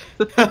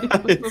 It's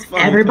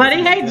funny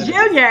Everybody 'cause he's hates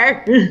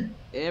dead. Junior.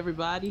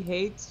 Everybody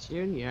hates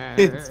Junior.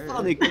 It's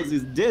funny because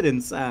he's dead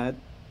inside.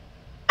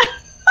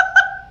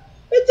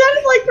 It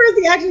sounded like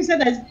Percy actually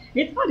said that.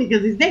 It's funny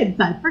because he's dead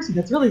inside. Percy,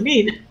 that's really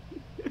mean.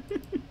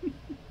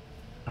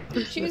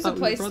 Choose a thought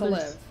we were place to brothers.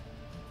 live.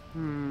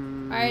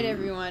 Hmm. Alright,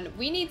 everyone.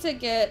 We need to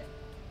get.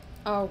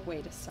 Oh,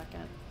 wait a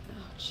second. Oh,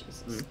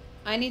 Jesus.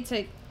 I need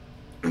to.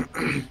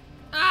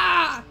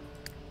 Ah!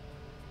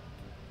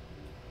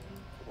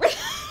 I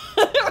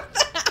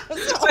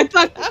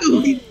thought you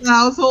leave the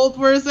household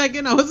for a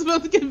second. I was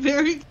about to get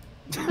very.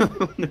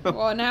 Oh no.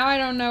 Well, now I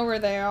don't know where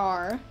they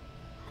are.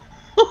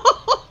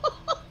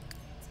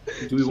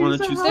 Do we want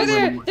to choose They're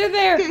there! someone? They're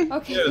there! Okay.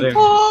 Okay. They're there.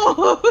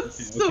 Oh,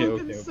 so Okay.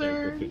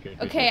 concerned.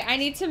 Okay, I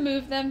need to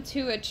move them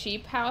to a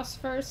cheap house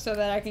first so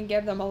that I can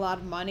give them a lot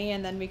of money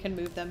and then we can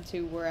move them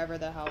to wherever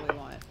the hell we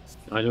want.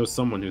 I know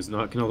someone who's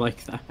not gonna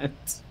like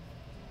that.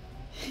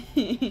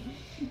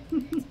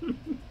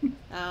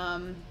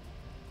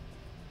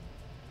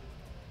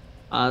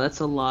 That's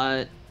a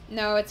lot.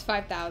 No, it's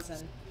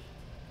 5,000.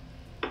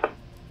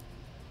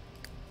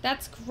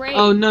 That's great.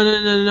 Oh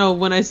no!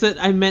 When I said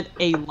I meant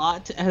a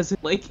lot, as in,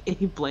 like a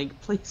blank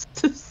place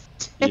to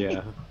stay.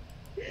 Yeah.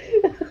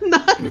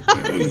 not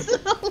a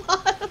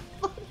lot of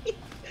money.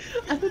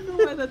 I don't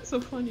know why that's so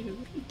funny to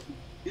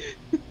me.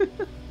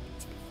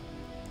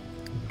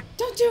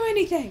 Don't do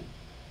anything.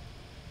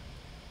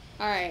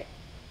 All right.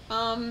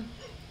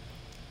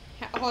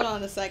 Hold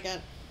on a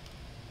second.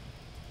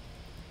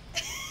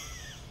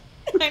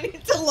 I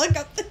need to look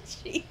up the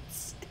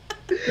cheats.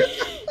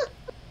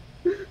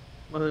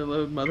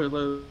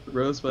 Motherload,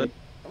 Rosebud.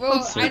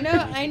 Well,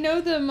 I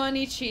know the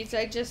money cheats.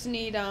 I just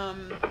need how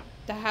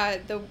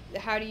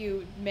do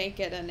you make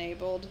it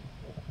enabled?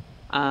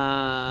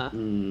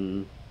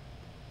 Hmm.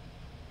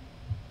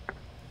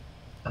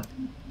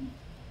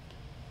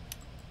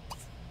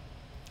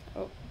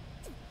 Oh.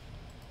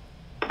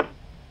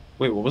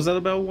 Wait, what was that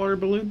about water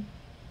balloon?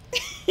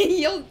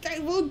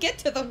 We'll get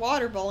to the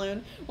water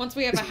balloon once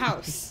we have a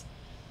house.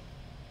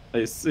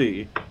 I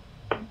see.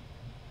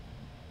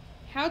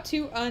 How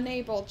to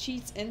enable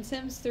cheats in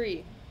Sims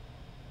 3.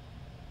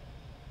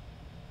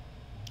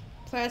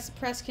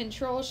 Press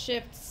Control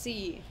Shift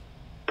C.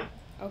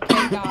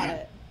 Okay, got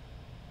it.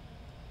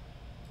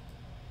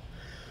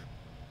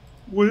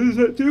 What does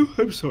that do?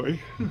 I'm sorry.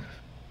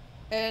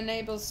 It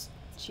enables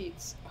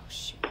cheats. Oh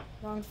shoot,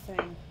 wrong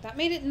thing. That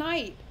made it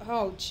night.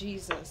 Oh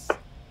Jesus.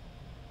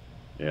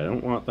 Yeah, I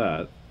don't want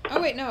that.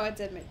 Oh wait, no, it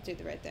did do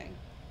the right thing.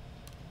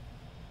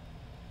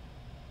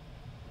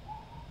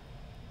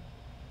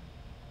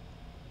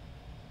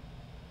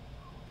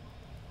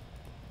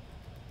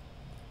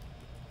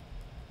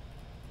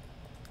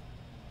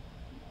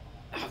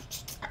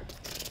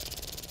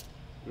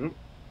 Mm.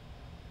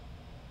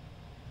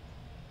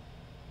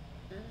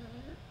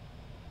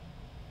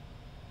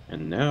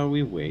 And now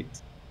we wait.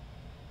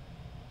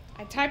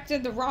 I typed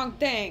in the wrong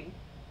thing.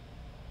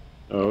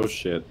 Oh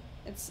shit.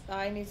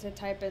 I need to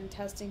type in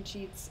testing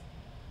cheats.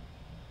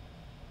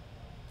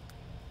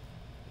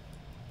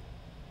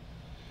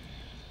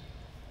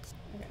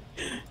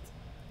 Okay.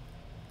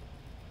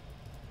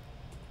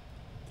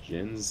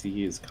 Gen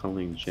Z is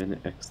calling Gen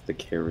X the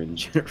Karen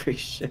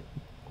generation.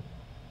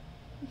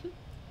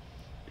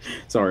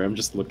 Sorry, I'm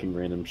just looking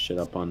random shit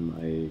up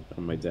on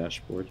my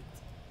dashboard.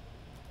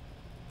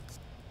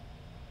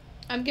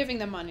 I'm giving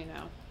them money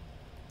now.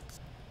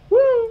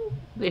 Woo!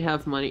 They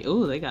have money.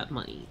 Oh, they got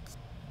money.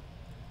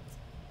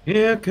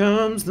 Here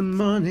comes the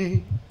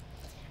money.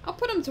 I'll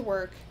put them to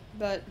work,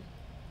 but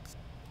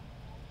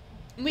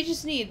we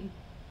just need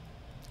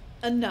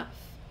enough.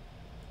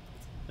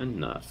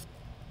 Enough.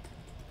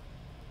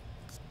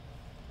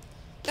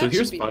 That So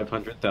here's should be-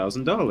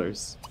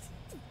 $500,000.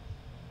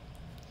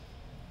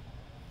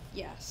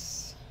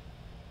 Yes.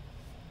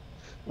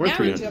 Or Now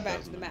we need to go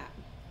back to 300,000. the map.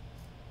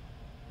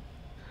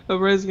 Oh,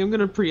 Rising, I'm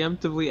gonna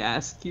preemptively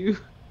ask you.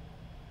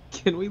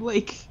 Can we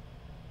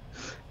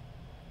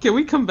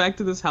come back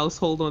to this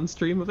household on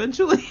stream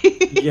eventually?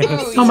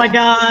 Yes. Oh my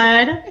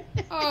god.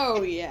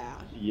 Oh yeah.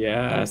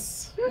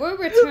 Yes. We're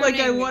returning. Like,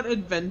 I want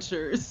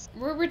adventures.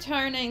 We're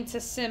returning to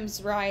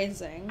Sims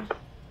Rising.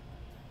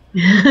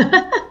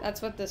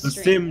 That's what this The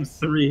stream Sims is.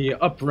 3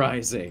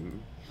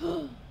 Uprising.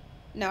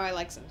 No, I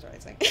like Sims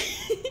Rising.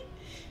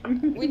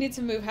 We need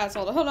to move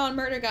household. Hold on,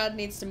 Murder God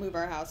needs to move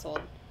our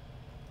household.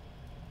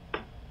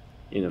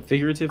 In a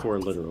figurative or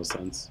literal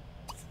sense?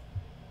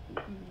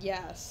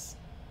 Yes.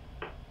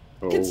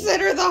 Oh.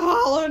 Consider the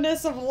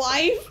hollowness of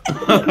life.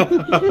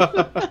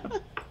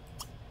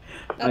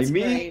 That's I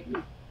mean- great.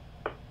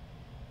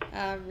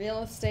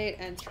 Real estate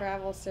and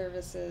travel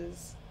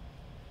services.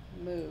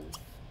 Move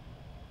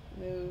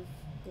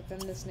within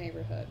this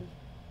neighborhood.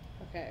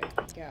 Okay,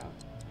 go.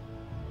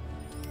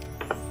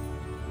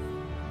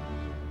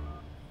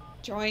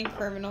 Join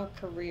criminal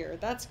career.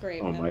 That's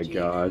great. Oh my MG.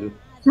 god.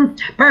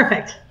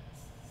 Perfect.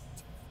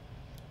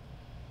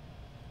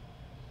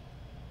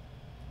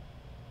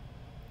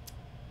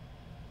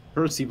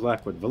 Percy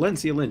Blackwood,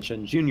 Valencia Lynch,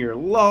 and Junior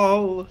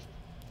LOL.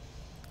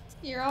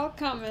 You're all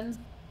coming.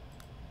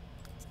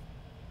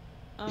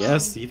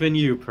 Yes, even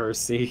you,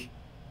 Percy.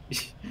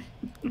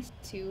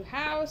 To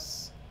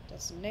house,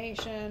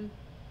 destination,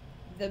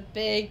 the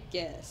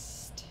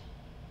biggest.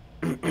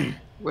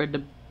 We're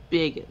the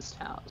biggest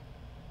house.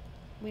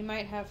 We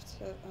might have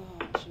to.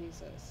 Oh,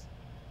 Jesus.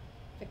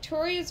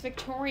 Victoria's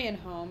Victorian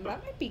home.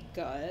 That might be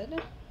good.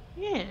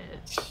 Yeah.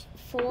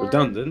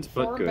 Redundant,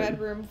 but four good.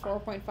 bedroom,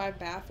 4.5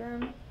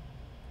 bathroom.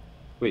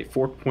 Wait,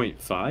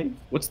 4.5?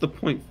 What's the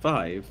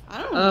 0.5?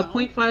 I don't know.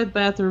 0.5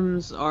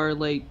 bathrooms are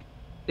like,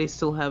 they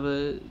still have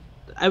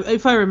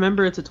if I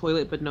remember, it's a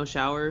toilet but no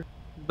shower.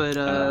 But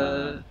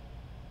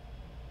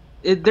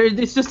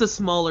it's just a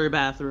smaller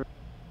bathroom.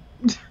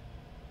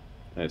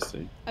 I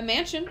see. A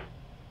mansion.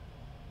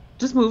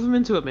 Just move them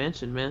into a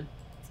mansion, man.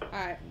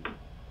 Alright.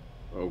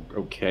 Oh,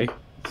 okay.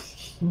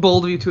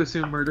 Bold of you to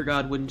assume Murder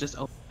God wouldn't just.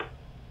 Oh.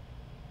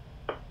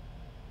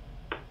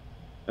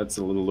 That's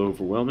a little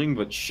overwhelming,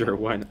 but sure,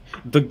 why not?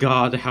 The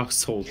God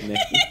household name.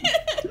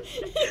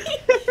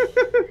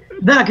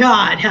 The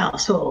God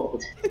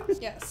household.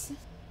 Yes.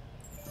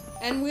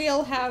 And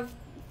we'll have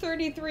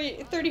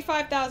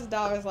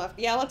 $35,000 left.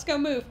 Yeah, let's go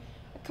move.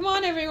 Come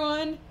on,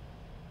 everyone.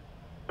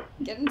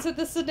 Get into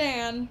the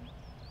sedan.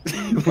 We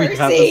have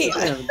Percy! a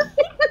sedan.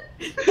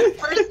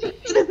 Percy,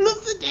 get in the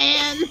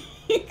sedan!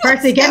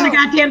 Percy, get in the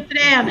goddamn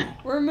sedan.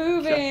 We're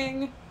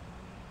moving.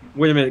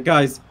 Wait a minute,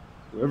 guys.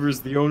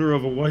 Whoever's the owner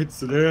of a white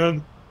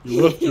sedan,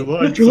 you left your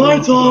lights Put your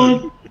lights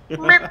on.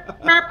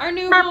 Our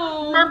new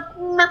home.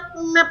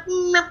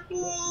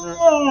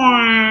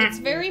 It's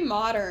very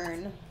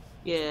modern.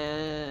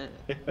 Yeah.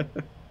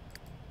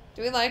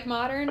 Do we like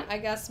modern? I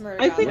guess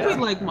Murder I God. think Yeah. we'd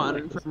like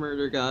modern for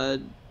Murder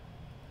God.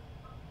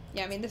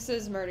 Yeah, I mean, this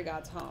is Murder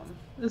God's home.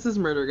 This is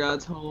Murder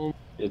God's home.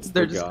 It's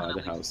They're the just god kinda,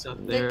 like, house. stuck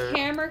The there.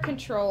 camera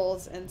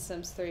controls in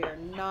Sims 3 are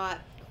not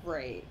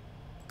great.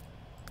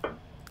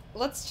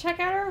 Let's check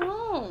out our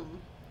home.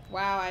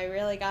 Wow, I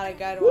really got a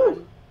good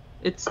one.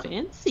 It's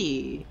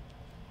fancy.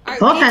 Alright,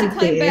 So we need to fancy.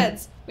 claim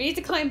beds. We need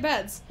to claim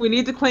beds. We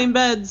need to claim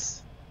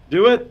beds.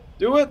 Do it!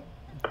 Do it!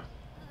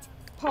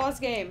 Pause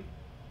game.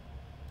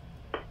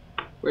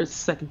 Where's the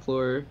second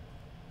floor?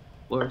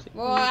 Well,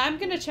 I'm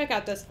gonna check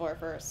out this floor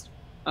first.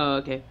 Oh,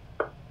 okay.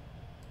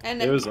 And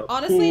There's a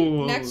honestly,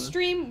 pool. next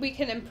stream we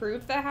can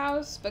improve the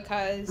house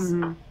because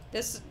Mhm.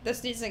 this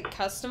isn't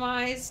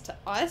customized to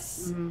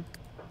us. Mhm.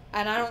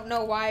 And I don't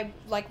know why,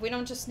 like, we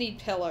don't just need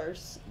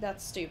pillars.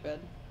 That's stupid.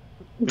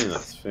 Yeah,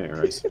 that's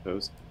fair, I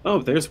suppose.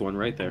 Oh, there's one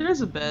right there.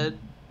 There's a bed.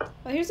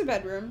 Well, here's a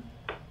bedroom.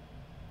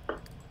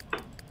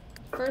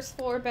 First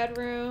floor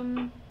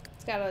bedroom.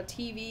 It's got a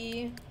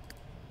TV.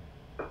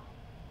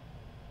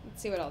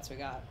 Let's see what else we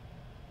got.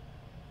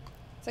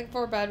 Second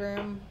floor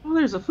bedroom. Oh,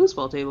 there's a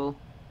foosball table.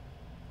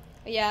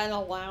 Yeah, and a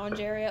lounge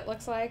area, it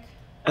looks like.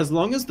 As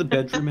long as the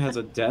bedroom has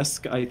a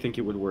desk, I think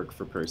it would work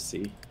for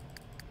Percy.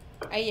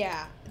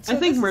 Yeah. I So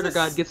think this is Murder a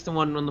God s- gets the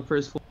one on the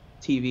first floor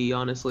TV,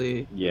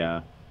 honestly.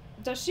 Yeah.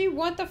 Does she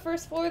want the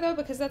first floor, though?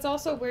 Because that's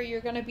also where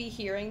you're going to be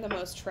hearing the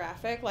most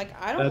traffic. Like,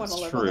 I don't want That's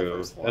to live on the true.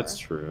 first floor. That's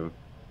true.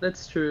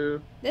 That's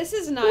true. This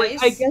is Like,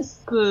 nice. I guess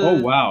the...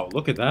 Oh wow,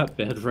 look at that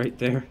bed right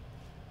there.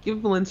 Give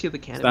Valencia the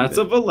canopy. That's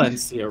a bed.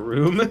 Valencia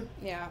room.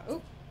 Yeah.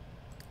 Oop.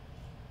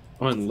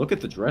 Oh, and look at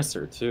the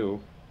dresser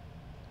too.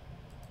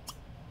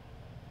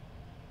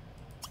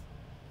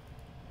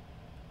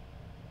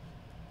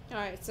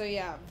 Alright, so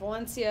yeah,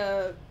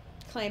 Valencia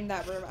claimed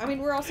that room. I mean,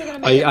 we're also going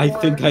to make I it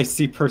more... think I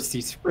see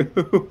Percy's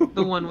room.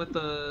 The one with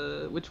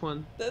the... Which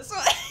one? This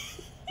one.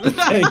 The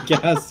tank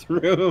gas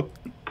room.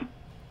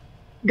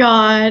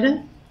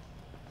 God.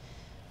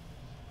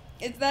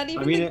 Is that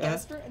even I mean, the it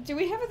has- guest room? Do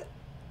we have a...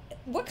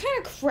 What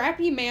kind of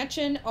crappy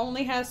mansion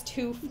only has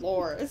 2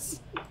 floors?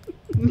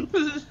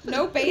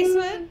 No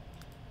basement?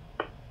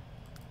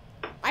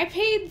 I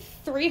paid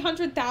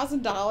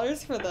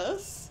 $300,000 for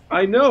this?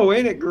 I know,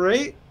 ain't it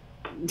great?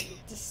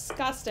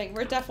 Disgusting.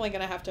 We're definitely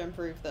gonna have to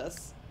improve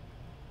this.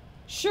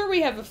 Sure,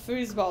 we have a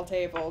foosball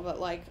table, but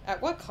like,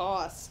 at what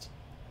cost?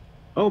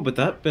 Oh, but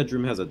that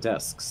bedroom has a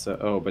desk,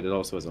 so but it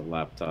also has a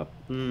laptop.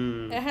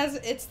 Hmm.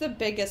 It's the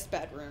biggest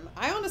bedroom.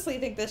 I honestly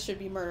think this should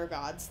be Murder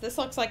God's. This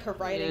looks like her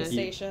writing Yeah.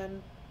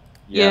 station.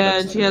 Yeah,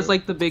 that's and she has, true.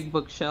 like, the big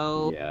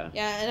bookshelf. Yeah.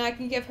 Yeah, and I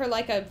can give her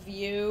like a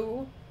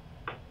view.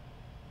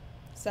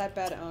 Set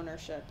bed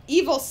ownership.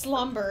 Evil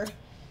slumber.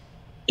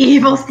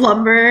 Evil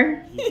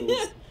slumber.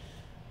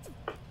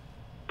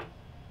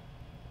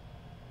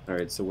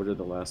 Alright, so what are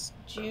the last...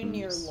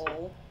 Junior rooms?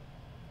 lol.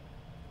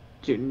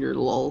 Junior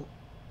lol.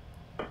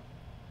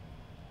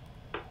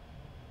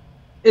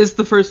 Is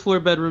the first floor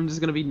bedroom just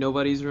gonna be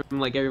nobody's room?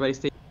 Like, everybody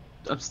stays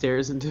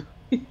upstairs and do...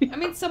 I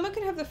mean, someone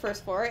can have the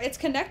first floor. It's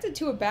connected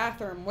to a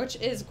bathroom, which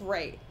is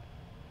great.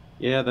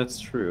 Yeah, that's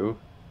true.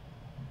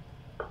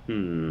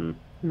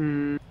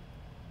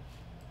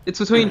 It's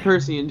between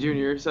Percy and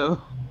Junior,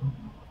 so...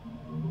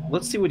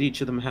 Let's see what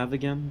each of them have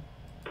again.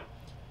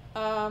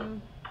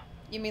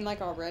 You mean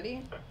like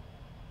already?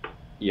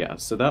 Yeah,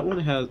 so that one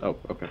has... Oh,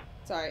 okay.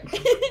 Sorry.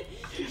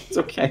 It's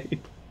okay.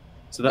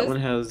 So that This- one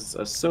has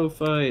a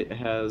sofa, it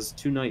has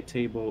 2 night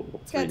table...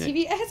 It's got a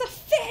TV. It has a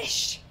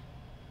fish!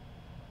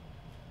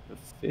 A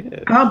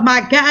fish. Oh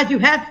my God, you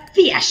have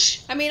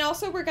fish. I mean,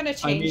 also, we're gonna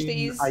change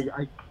these.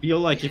 I feel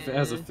like if it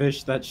has a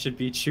fish, that should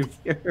be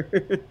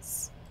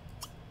Junior's.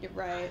 You're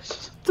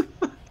right.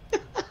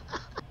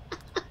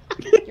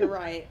 You're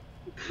right.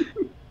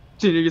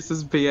 Junior gets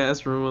this big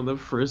ass room on the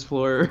first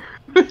floor.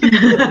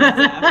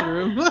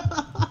 Bathroom.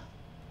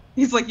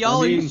 He's like,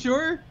 y'all, I are you mean-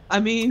 sure? I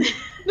mean...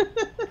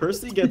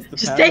 Percy gets the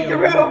Just patio. take the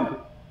room.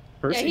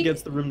 Percy Yeah, he-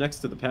 gets the room next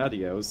to the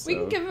patio, so... We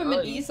can give him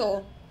an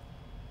easel.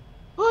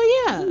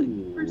 Oh yeah,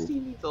 Ooh. Percy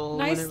needs all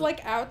Nice, whatever.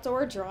 like,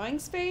 outdoor drawing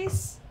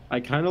space. I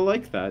kind of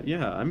like that.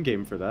 Yeah, I'm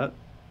game for that.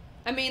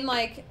 I mean,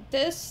 like,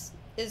 this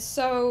is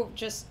so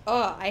just,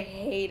 I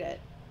hate it.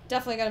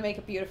 Definitely gonna make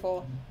it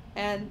beautiful.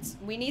 And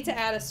we need to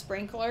add a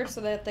sprinkler so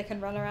that they can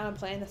run around and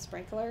play in the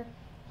sprinkler.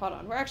 Hold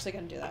on, we're actually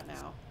gonna do that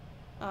now.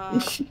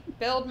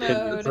 Build Can you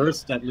mode.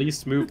 first at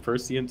least move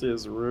Percy into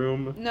his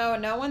room? No,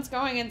 no one's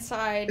going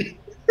inside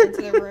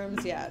into the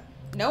rooms yet.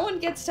 No one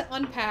gets to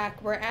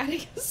unpack. We're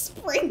adding a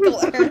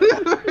sprinkler.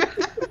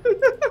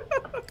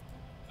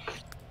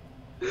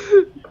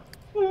 I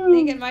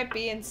think it might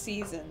be in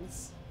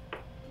seasons.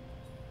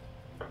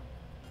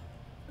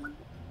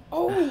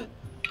 Oh!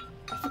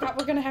 I forgot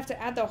we're gonna have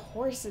to add the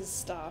horses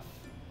stuff.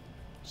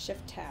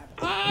 Shift tab.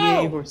 Yay,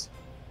 Oh! horse.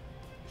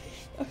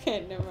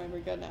 Okay, never mind, we're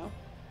good now.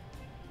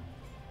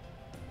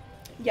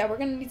 Yeah, we're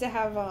gonna need to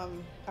have a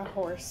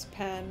horse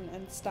pen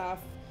and stuff.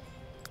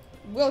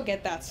 We'll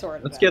get that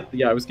sorted Let's out. get...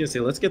 Yeah, I was gonna say,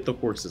 let's get the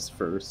horses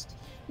first.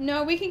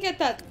 No, we can get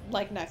that,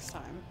 like, next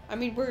time. I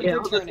mean, we're Yeah,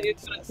 returning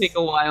it's to gonna this. take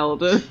a while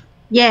to...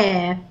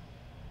 Yeah.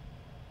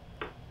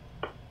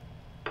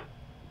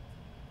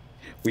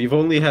 We've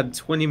only had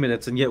 20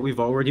 minutes, and yet we've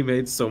already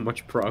made so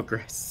much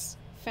progress.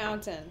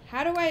 Fountain.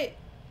 How do I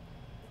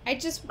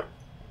just...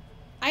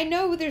 I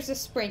know there's a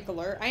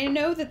sprinkler. I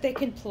know that they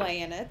can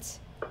play in it.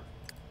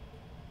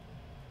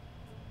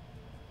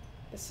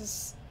 This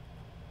is...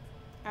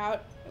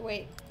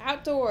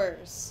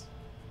 outdoors.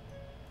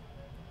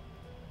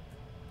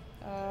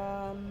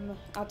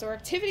 Outdoor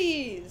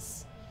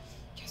activities.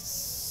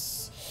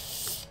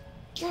 Yes.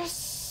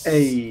 Yes.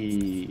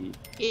 Hey.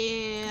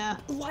 Yeah.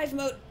 Live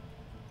mode.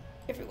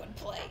 Everyone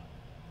play.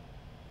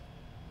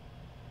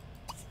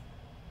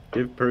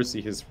 Give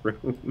Percy his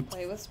room.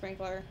 Play with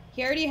sprinkler.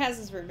 He already has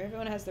his room.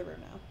 Everyone has their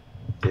room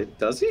now.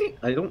 Does he?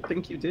 I don't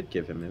think you did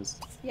give him his.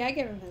 Yeah, I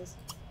gave him his.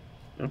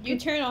 Okay. You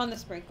turn on the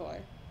sprinkler.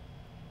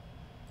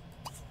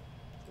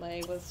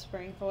 Play with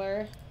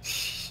sprinkler.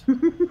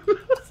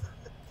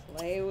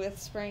 Play with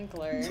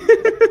sprinkler.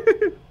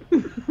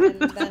 And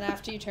then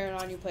after you turn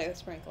it on, you play with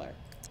sprinkler.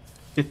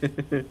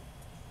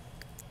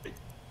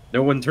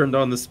 No one turned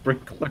on the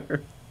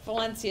sprinkler.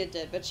 Valencia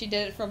did, but she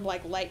did it from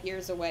like light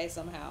years away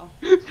somehow.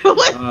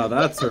 Ah,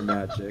 that's her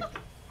magic.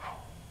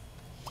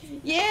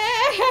 Yeah!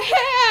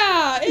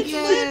 It's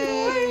lit,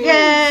 boys!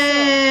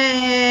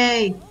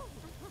 Yay!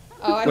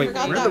 Oh, I Wait,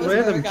 forgot where'd that the was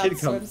random Murdoch's kid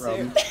come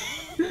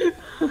swimsuit.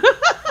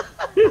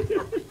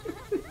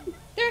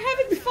 They're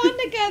having fun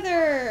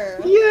together!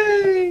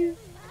 Yay!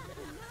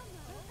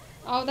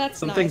 Oh, that's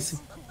Something,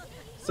 nice.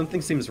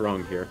 something seems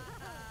wrong here.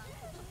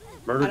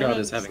 Murder I don't God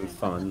is having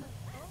fun.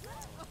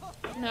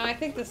 No, I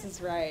think this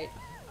is right.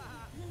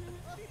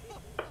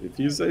 If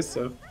you say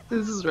so.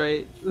 This is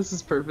right. This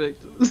is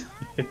perfect.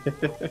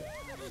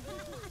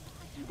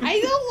 I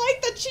don't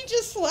like that she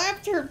just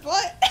slapped her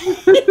butt.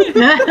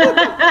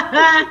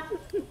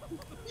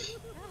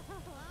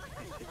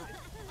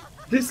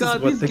 This God,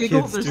 is what these the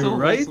giggles kids are do, so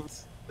right?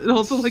 wholesome. And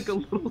also like a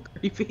little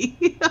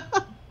creepy.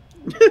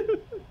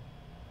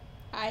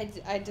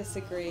 I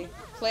disagree.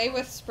 Play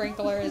with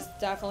sprinkler is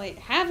definitely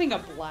having a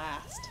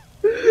blast.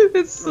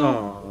 It's so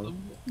Aw.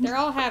 They're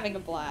all having a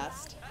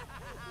blast.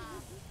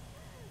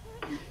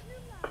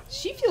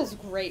 She feels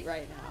great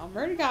right now.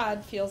 Murder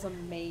God feels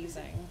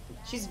amazing.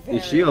 She's very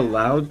Is she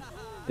allowed?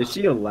 Is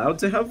she allowed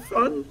to have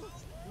fun?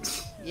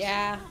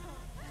 Yeah.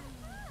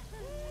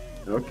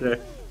 Okay.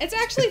 It's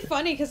actually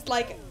funny because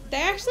like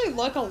they actually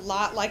look a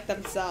lot like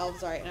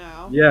themselves right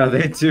now. Yeah,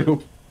 they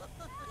do.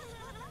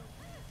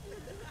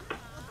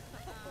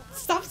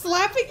 Stop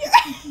slapping your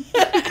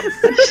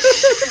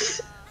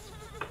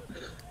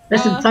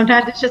Listen,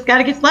 sometimes it's just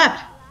gotta get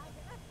slapped.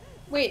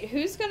 Wait,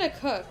 who's gonna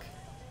cook?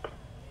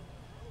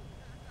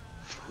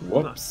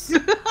 Whoops.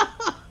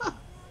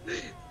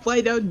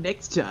 Find out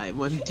next time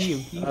on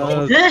DMP.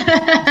 Oh,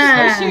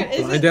 shoot,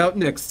 is Find it... out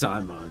next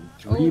time on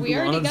Oh, Three we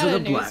already Blondes got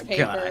and a a Black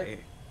newspaper. Guy.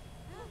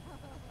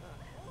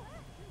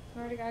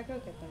 Where did I go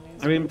get the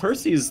news? I mean,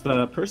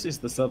 Percy's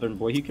the southern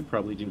boy. He could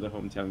probably do the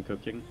hometown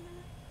cooking.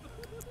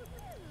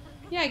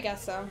 Yeah, I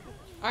guess so.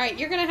 Alright,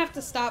 you're gonna have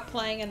to stop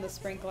playing in the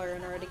sprinkler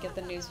in order to get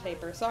the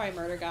newspaper. Sorry,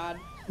 Murder God.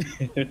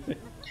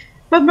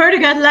 But Murder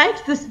God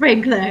likes the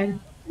sprinkler.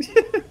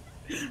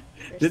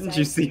 Didn't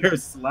you see her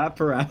slap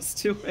her ass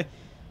to it?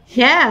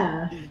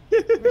 Yeah.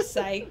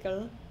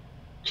 Recycle.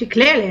 She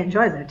clearly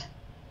enjoys it.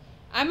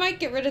 I might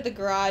get rid of the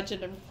garage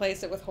and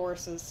replace it with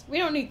horses. We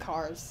don't need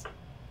cars.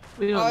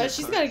 We don't Oh, need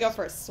she's cars. gotta go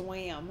for a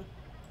swim.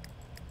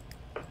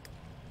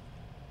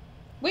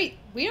 Wait,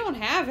 we don't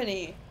have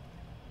any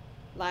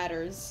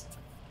ladders.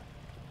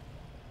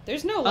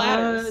 There's no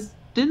ladders.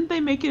 Didn't they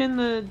make it in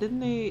the? Didn't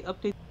they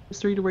update the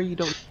 3 to where you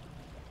don't?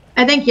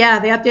 I think, yeah,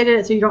 they updated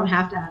it so you don't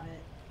have to have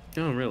it.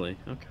 Oh, really?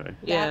 Okay.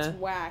 That's Yeah.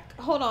 whack.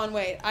 Hold on,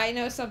 wait. I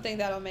know something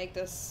that'll make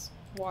this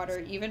water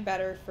even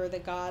better for the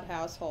God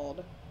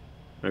household.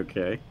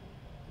 Okay.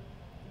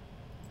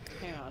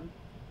 Hang on.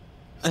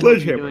 I think you're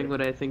Sledgehammer. doing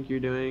what I think you're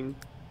doing.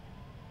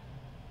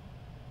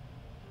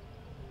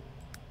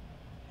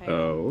 Hang on.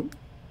 Oh.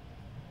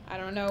 I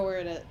don't know where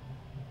it is.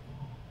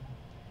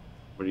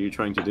 What are you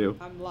trying to do?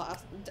 I'm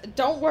lost.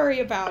 Don't worry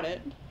about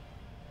it.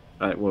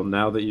 Well,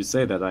 now that you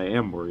say that, I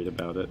am worried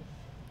about it.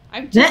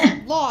 I'm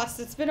just lost.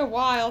 It's been a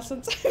while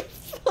since I've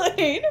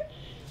played.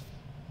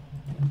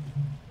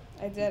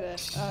 I did it.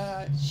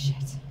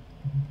 Shit.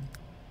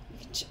 You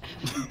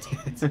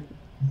can damn it.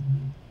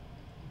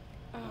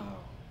 Oh.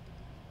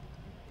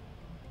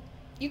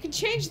 You can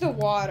change the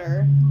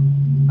water.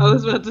 I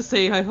was about to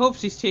say, I hope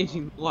she's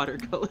changing the water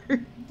color.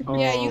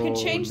 Yeah, you can Oh,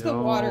 change the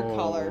water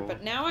color, no.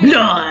 but now I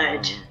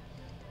Blood!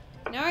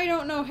 now I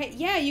don't know.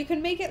 Yeah, you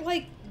can make it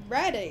like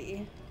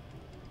ready.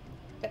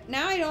 But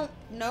now I don't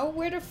know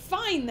where to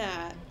find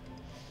that.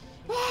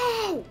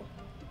 Oh!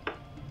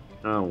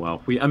 Oh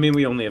well. I mean,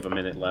 we only have a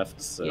minute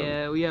left, so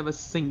Yeah, we have a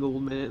single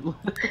minute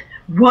left.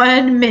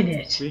 1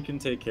 minute. we can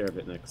take care of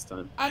it next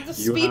time. I have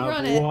to You speed have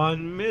run it.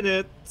 1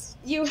 minute.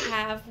 You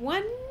have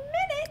 1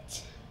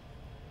 minute.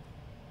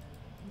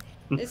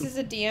 This is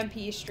a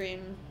DMP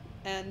stream,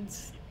 and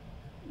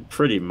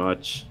Pretty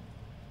much.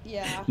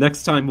 yeah.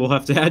 Next time we'll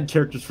have to add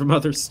characters from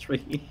other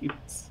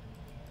streams.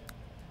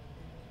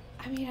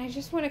 I mean, I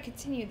just want to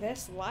continue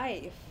this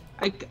life.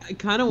 I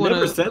kind of want to.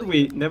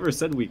 Never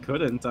said we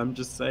couldn't. I'm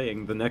just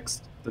saying the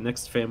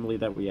next family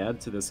that we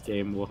add to this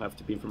game will have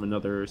to be from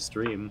another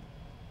stream.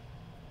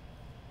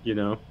 You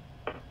know.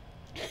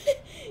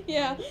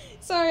 Yeah.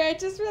 Sorry, I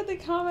just read the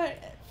comment.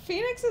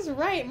 Phoenix is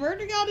right.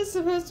 Murder God is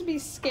supposed to be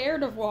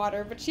scared of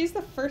water, but she's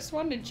the first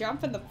one to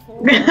jump in the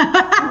pool.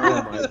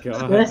 Oh my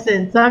god.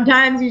 Listen,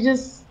 sometimes you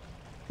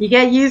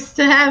get used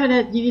to having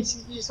it. You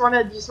just want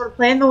to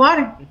play in the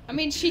water. I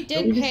mean, she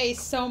did pay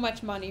so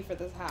much money for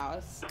this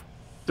house.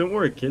 Don't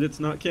worry, kid. It's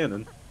not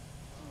canon.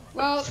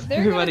 Well,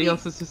 Everybody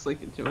else is just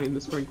like enjoying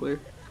the sprinkler.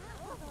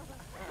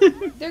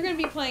 They're gonna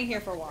be playing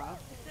here for a while,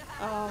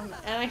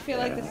 and I feel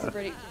like this is a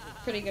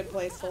pretty good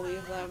place to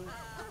leave them.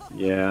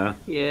 Yeah.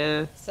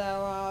 Yeah.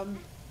 So,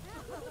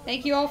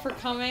 thank you all for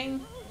coming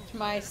to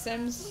my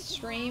Sims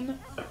stream,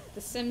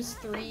 the Sims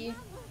 3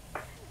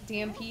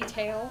 DMP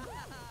tale.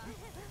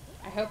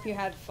 I hope you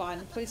had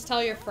fun. Please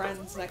tell your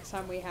friends next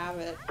time we have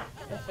it,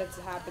 if it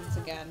happens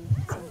again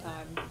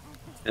sometime.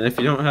 And if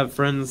you don't have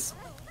friends,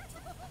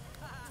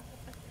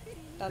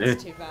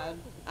 that's too bad.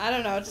 I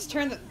don't know. Just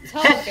tell the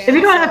fan. If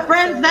you don't have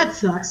friends, that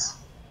sucks.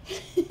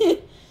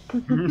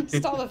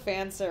 Install the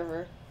fan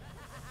server.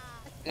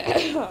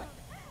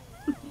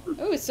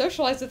 Ooh,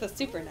 socialize with a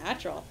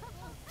supernatural.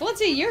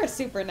 Felicity, you're a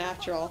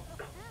supernatural.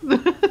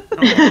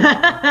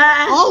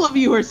 All of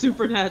you are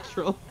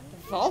supernatural.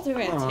 Vault of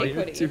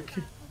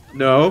Antiquity.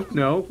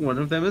 No, one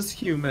of them is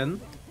human.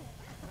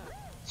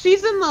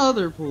 She's in the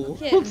other pool.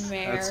 Get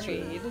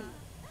married.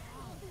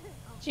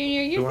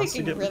 Junior, you're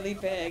thinking really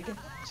big.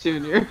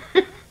 Junior.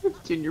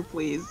 Junior,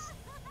 please.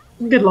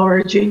 Good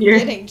lord, Junior.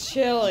 Getting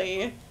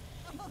chilly.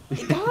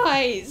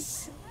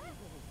 Guys!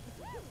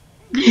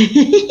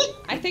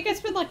 I think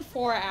it's been like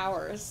 4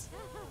 hours.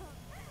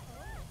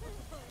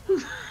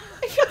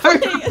 It's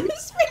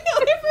been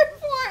over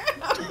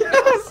 4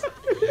 hours.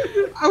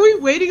 Are we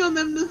waiting on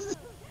them to...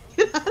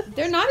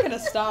 They're not gonna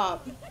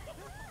stop.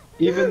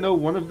 Even though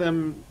one of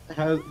them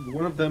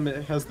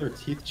has their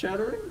teeth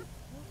chattering?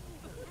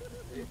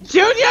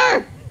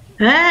 Junior!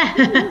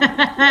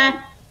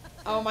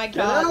 Oh my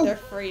god, they're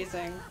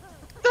freezing.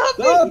 Stop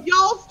it!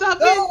 Y'all stop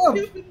being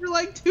stupid for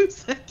like 2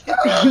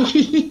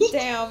 seconds.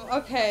 Damn,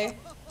 okay.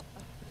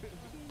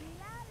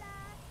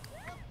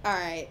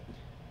 Alright.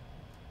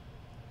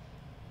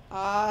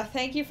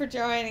 Thank you for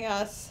joining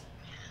us.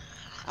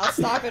 I'll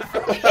stop it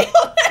for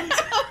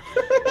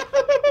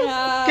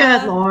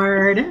Good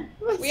lord.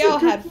 We all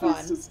had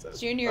fun.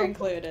 Junior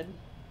included.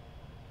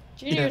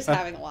 Junior's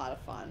having a lot of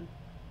fun.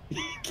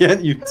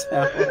 Can't you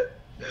tell?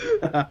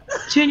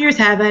 Junior's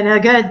having a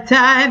good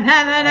time,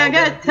 having a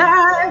good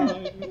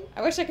time.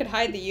 I wish I could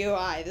hide the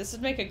UI. This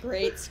would make a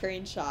great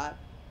screenshot.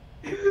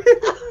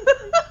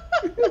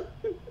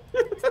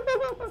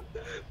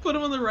 Put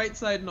him on the right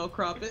side and I'll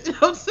crop it.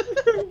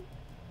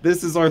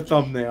 This is our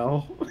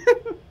thumbnail.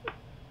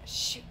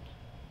 Shoot.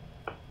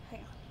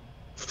 Hang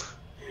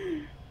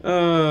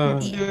on.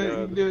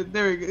 Do it.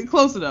 There we go.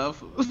 Close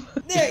enough.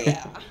 There you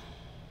go.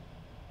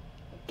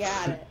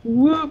 Got it.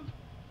 Whoop.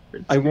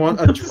 I want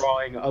a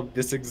drawing of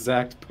this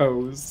exact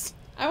pose.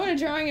 I want a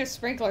drawing of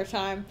sprinkler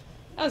time.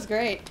 That was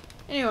great.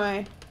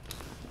 Anyway,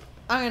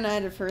 I'm gonna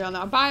end it for real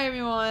now. Bye,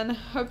 everyone.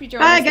 Hope you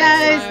joined us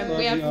next time.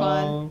 We had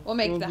fun. We'll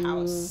make the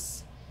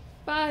house.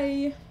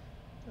 Bye.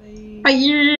 Bye. Bye.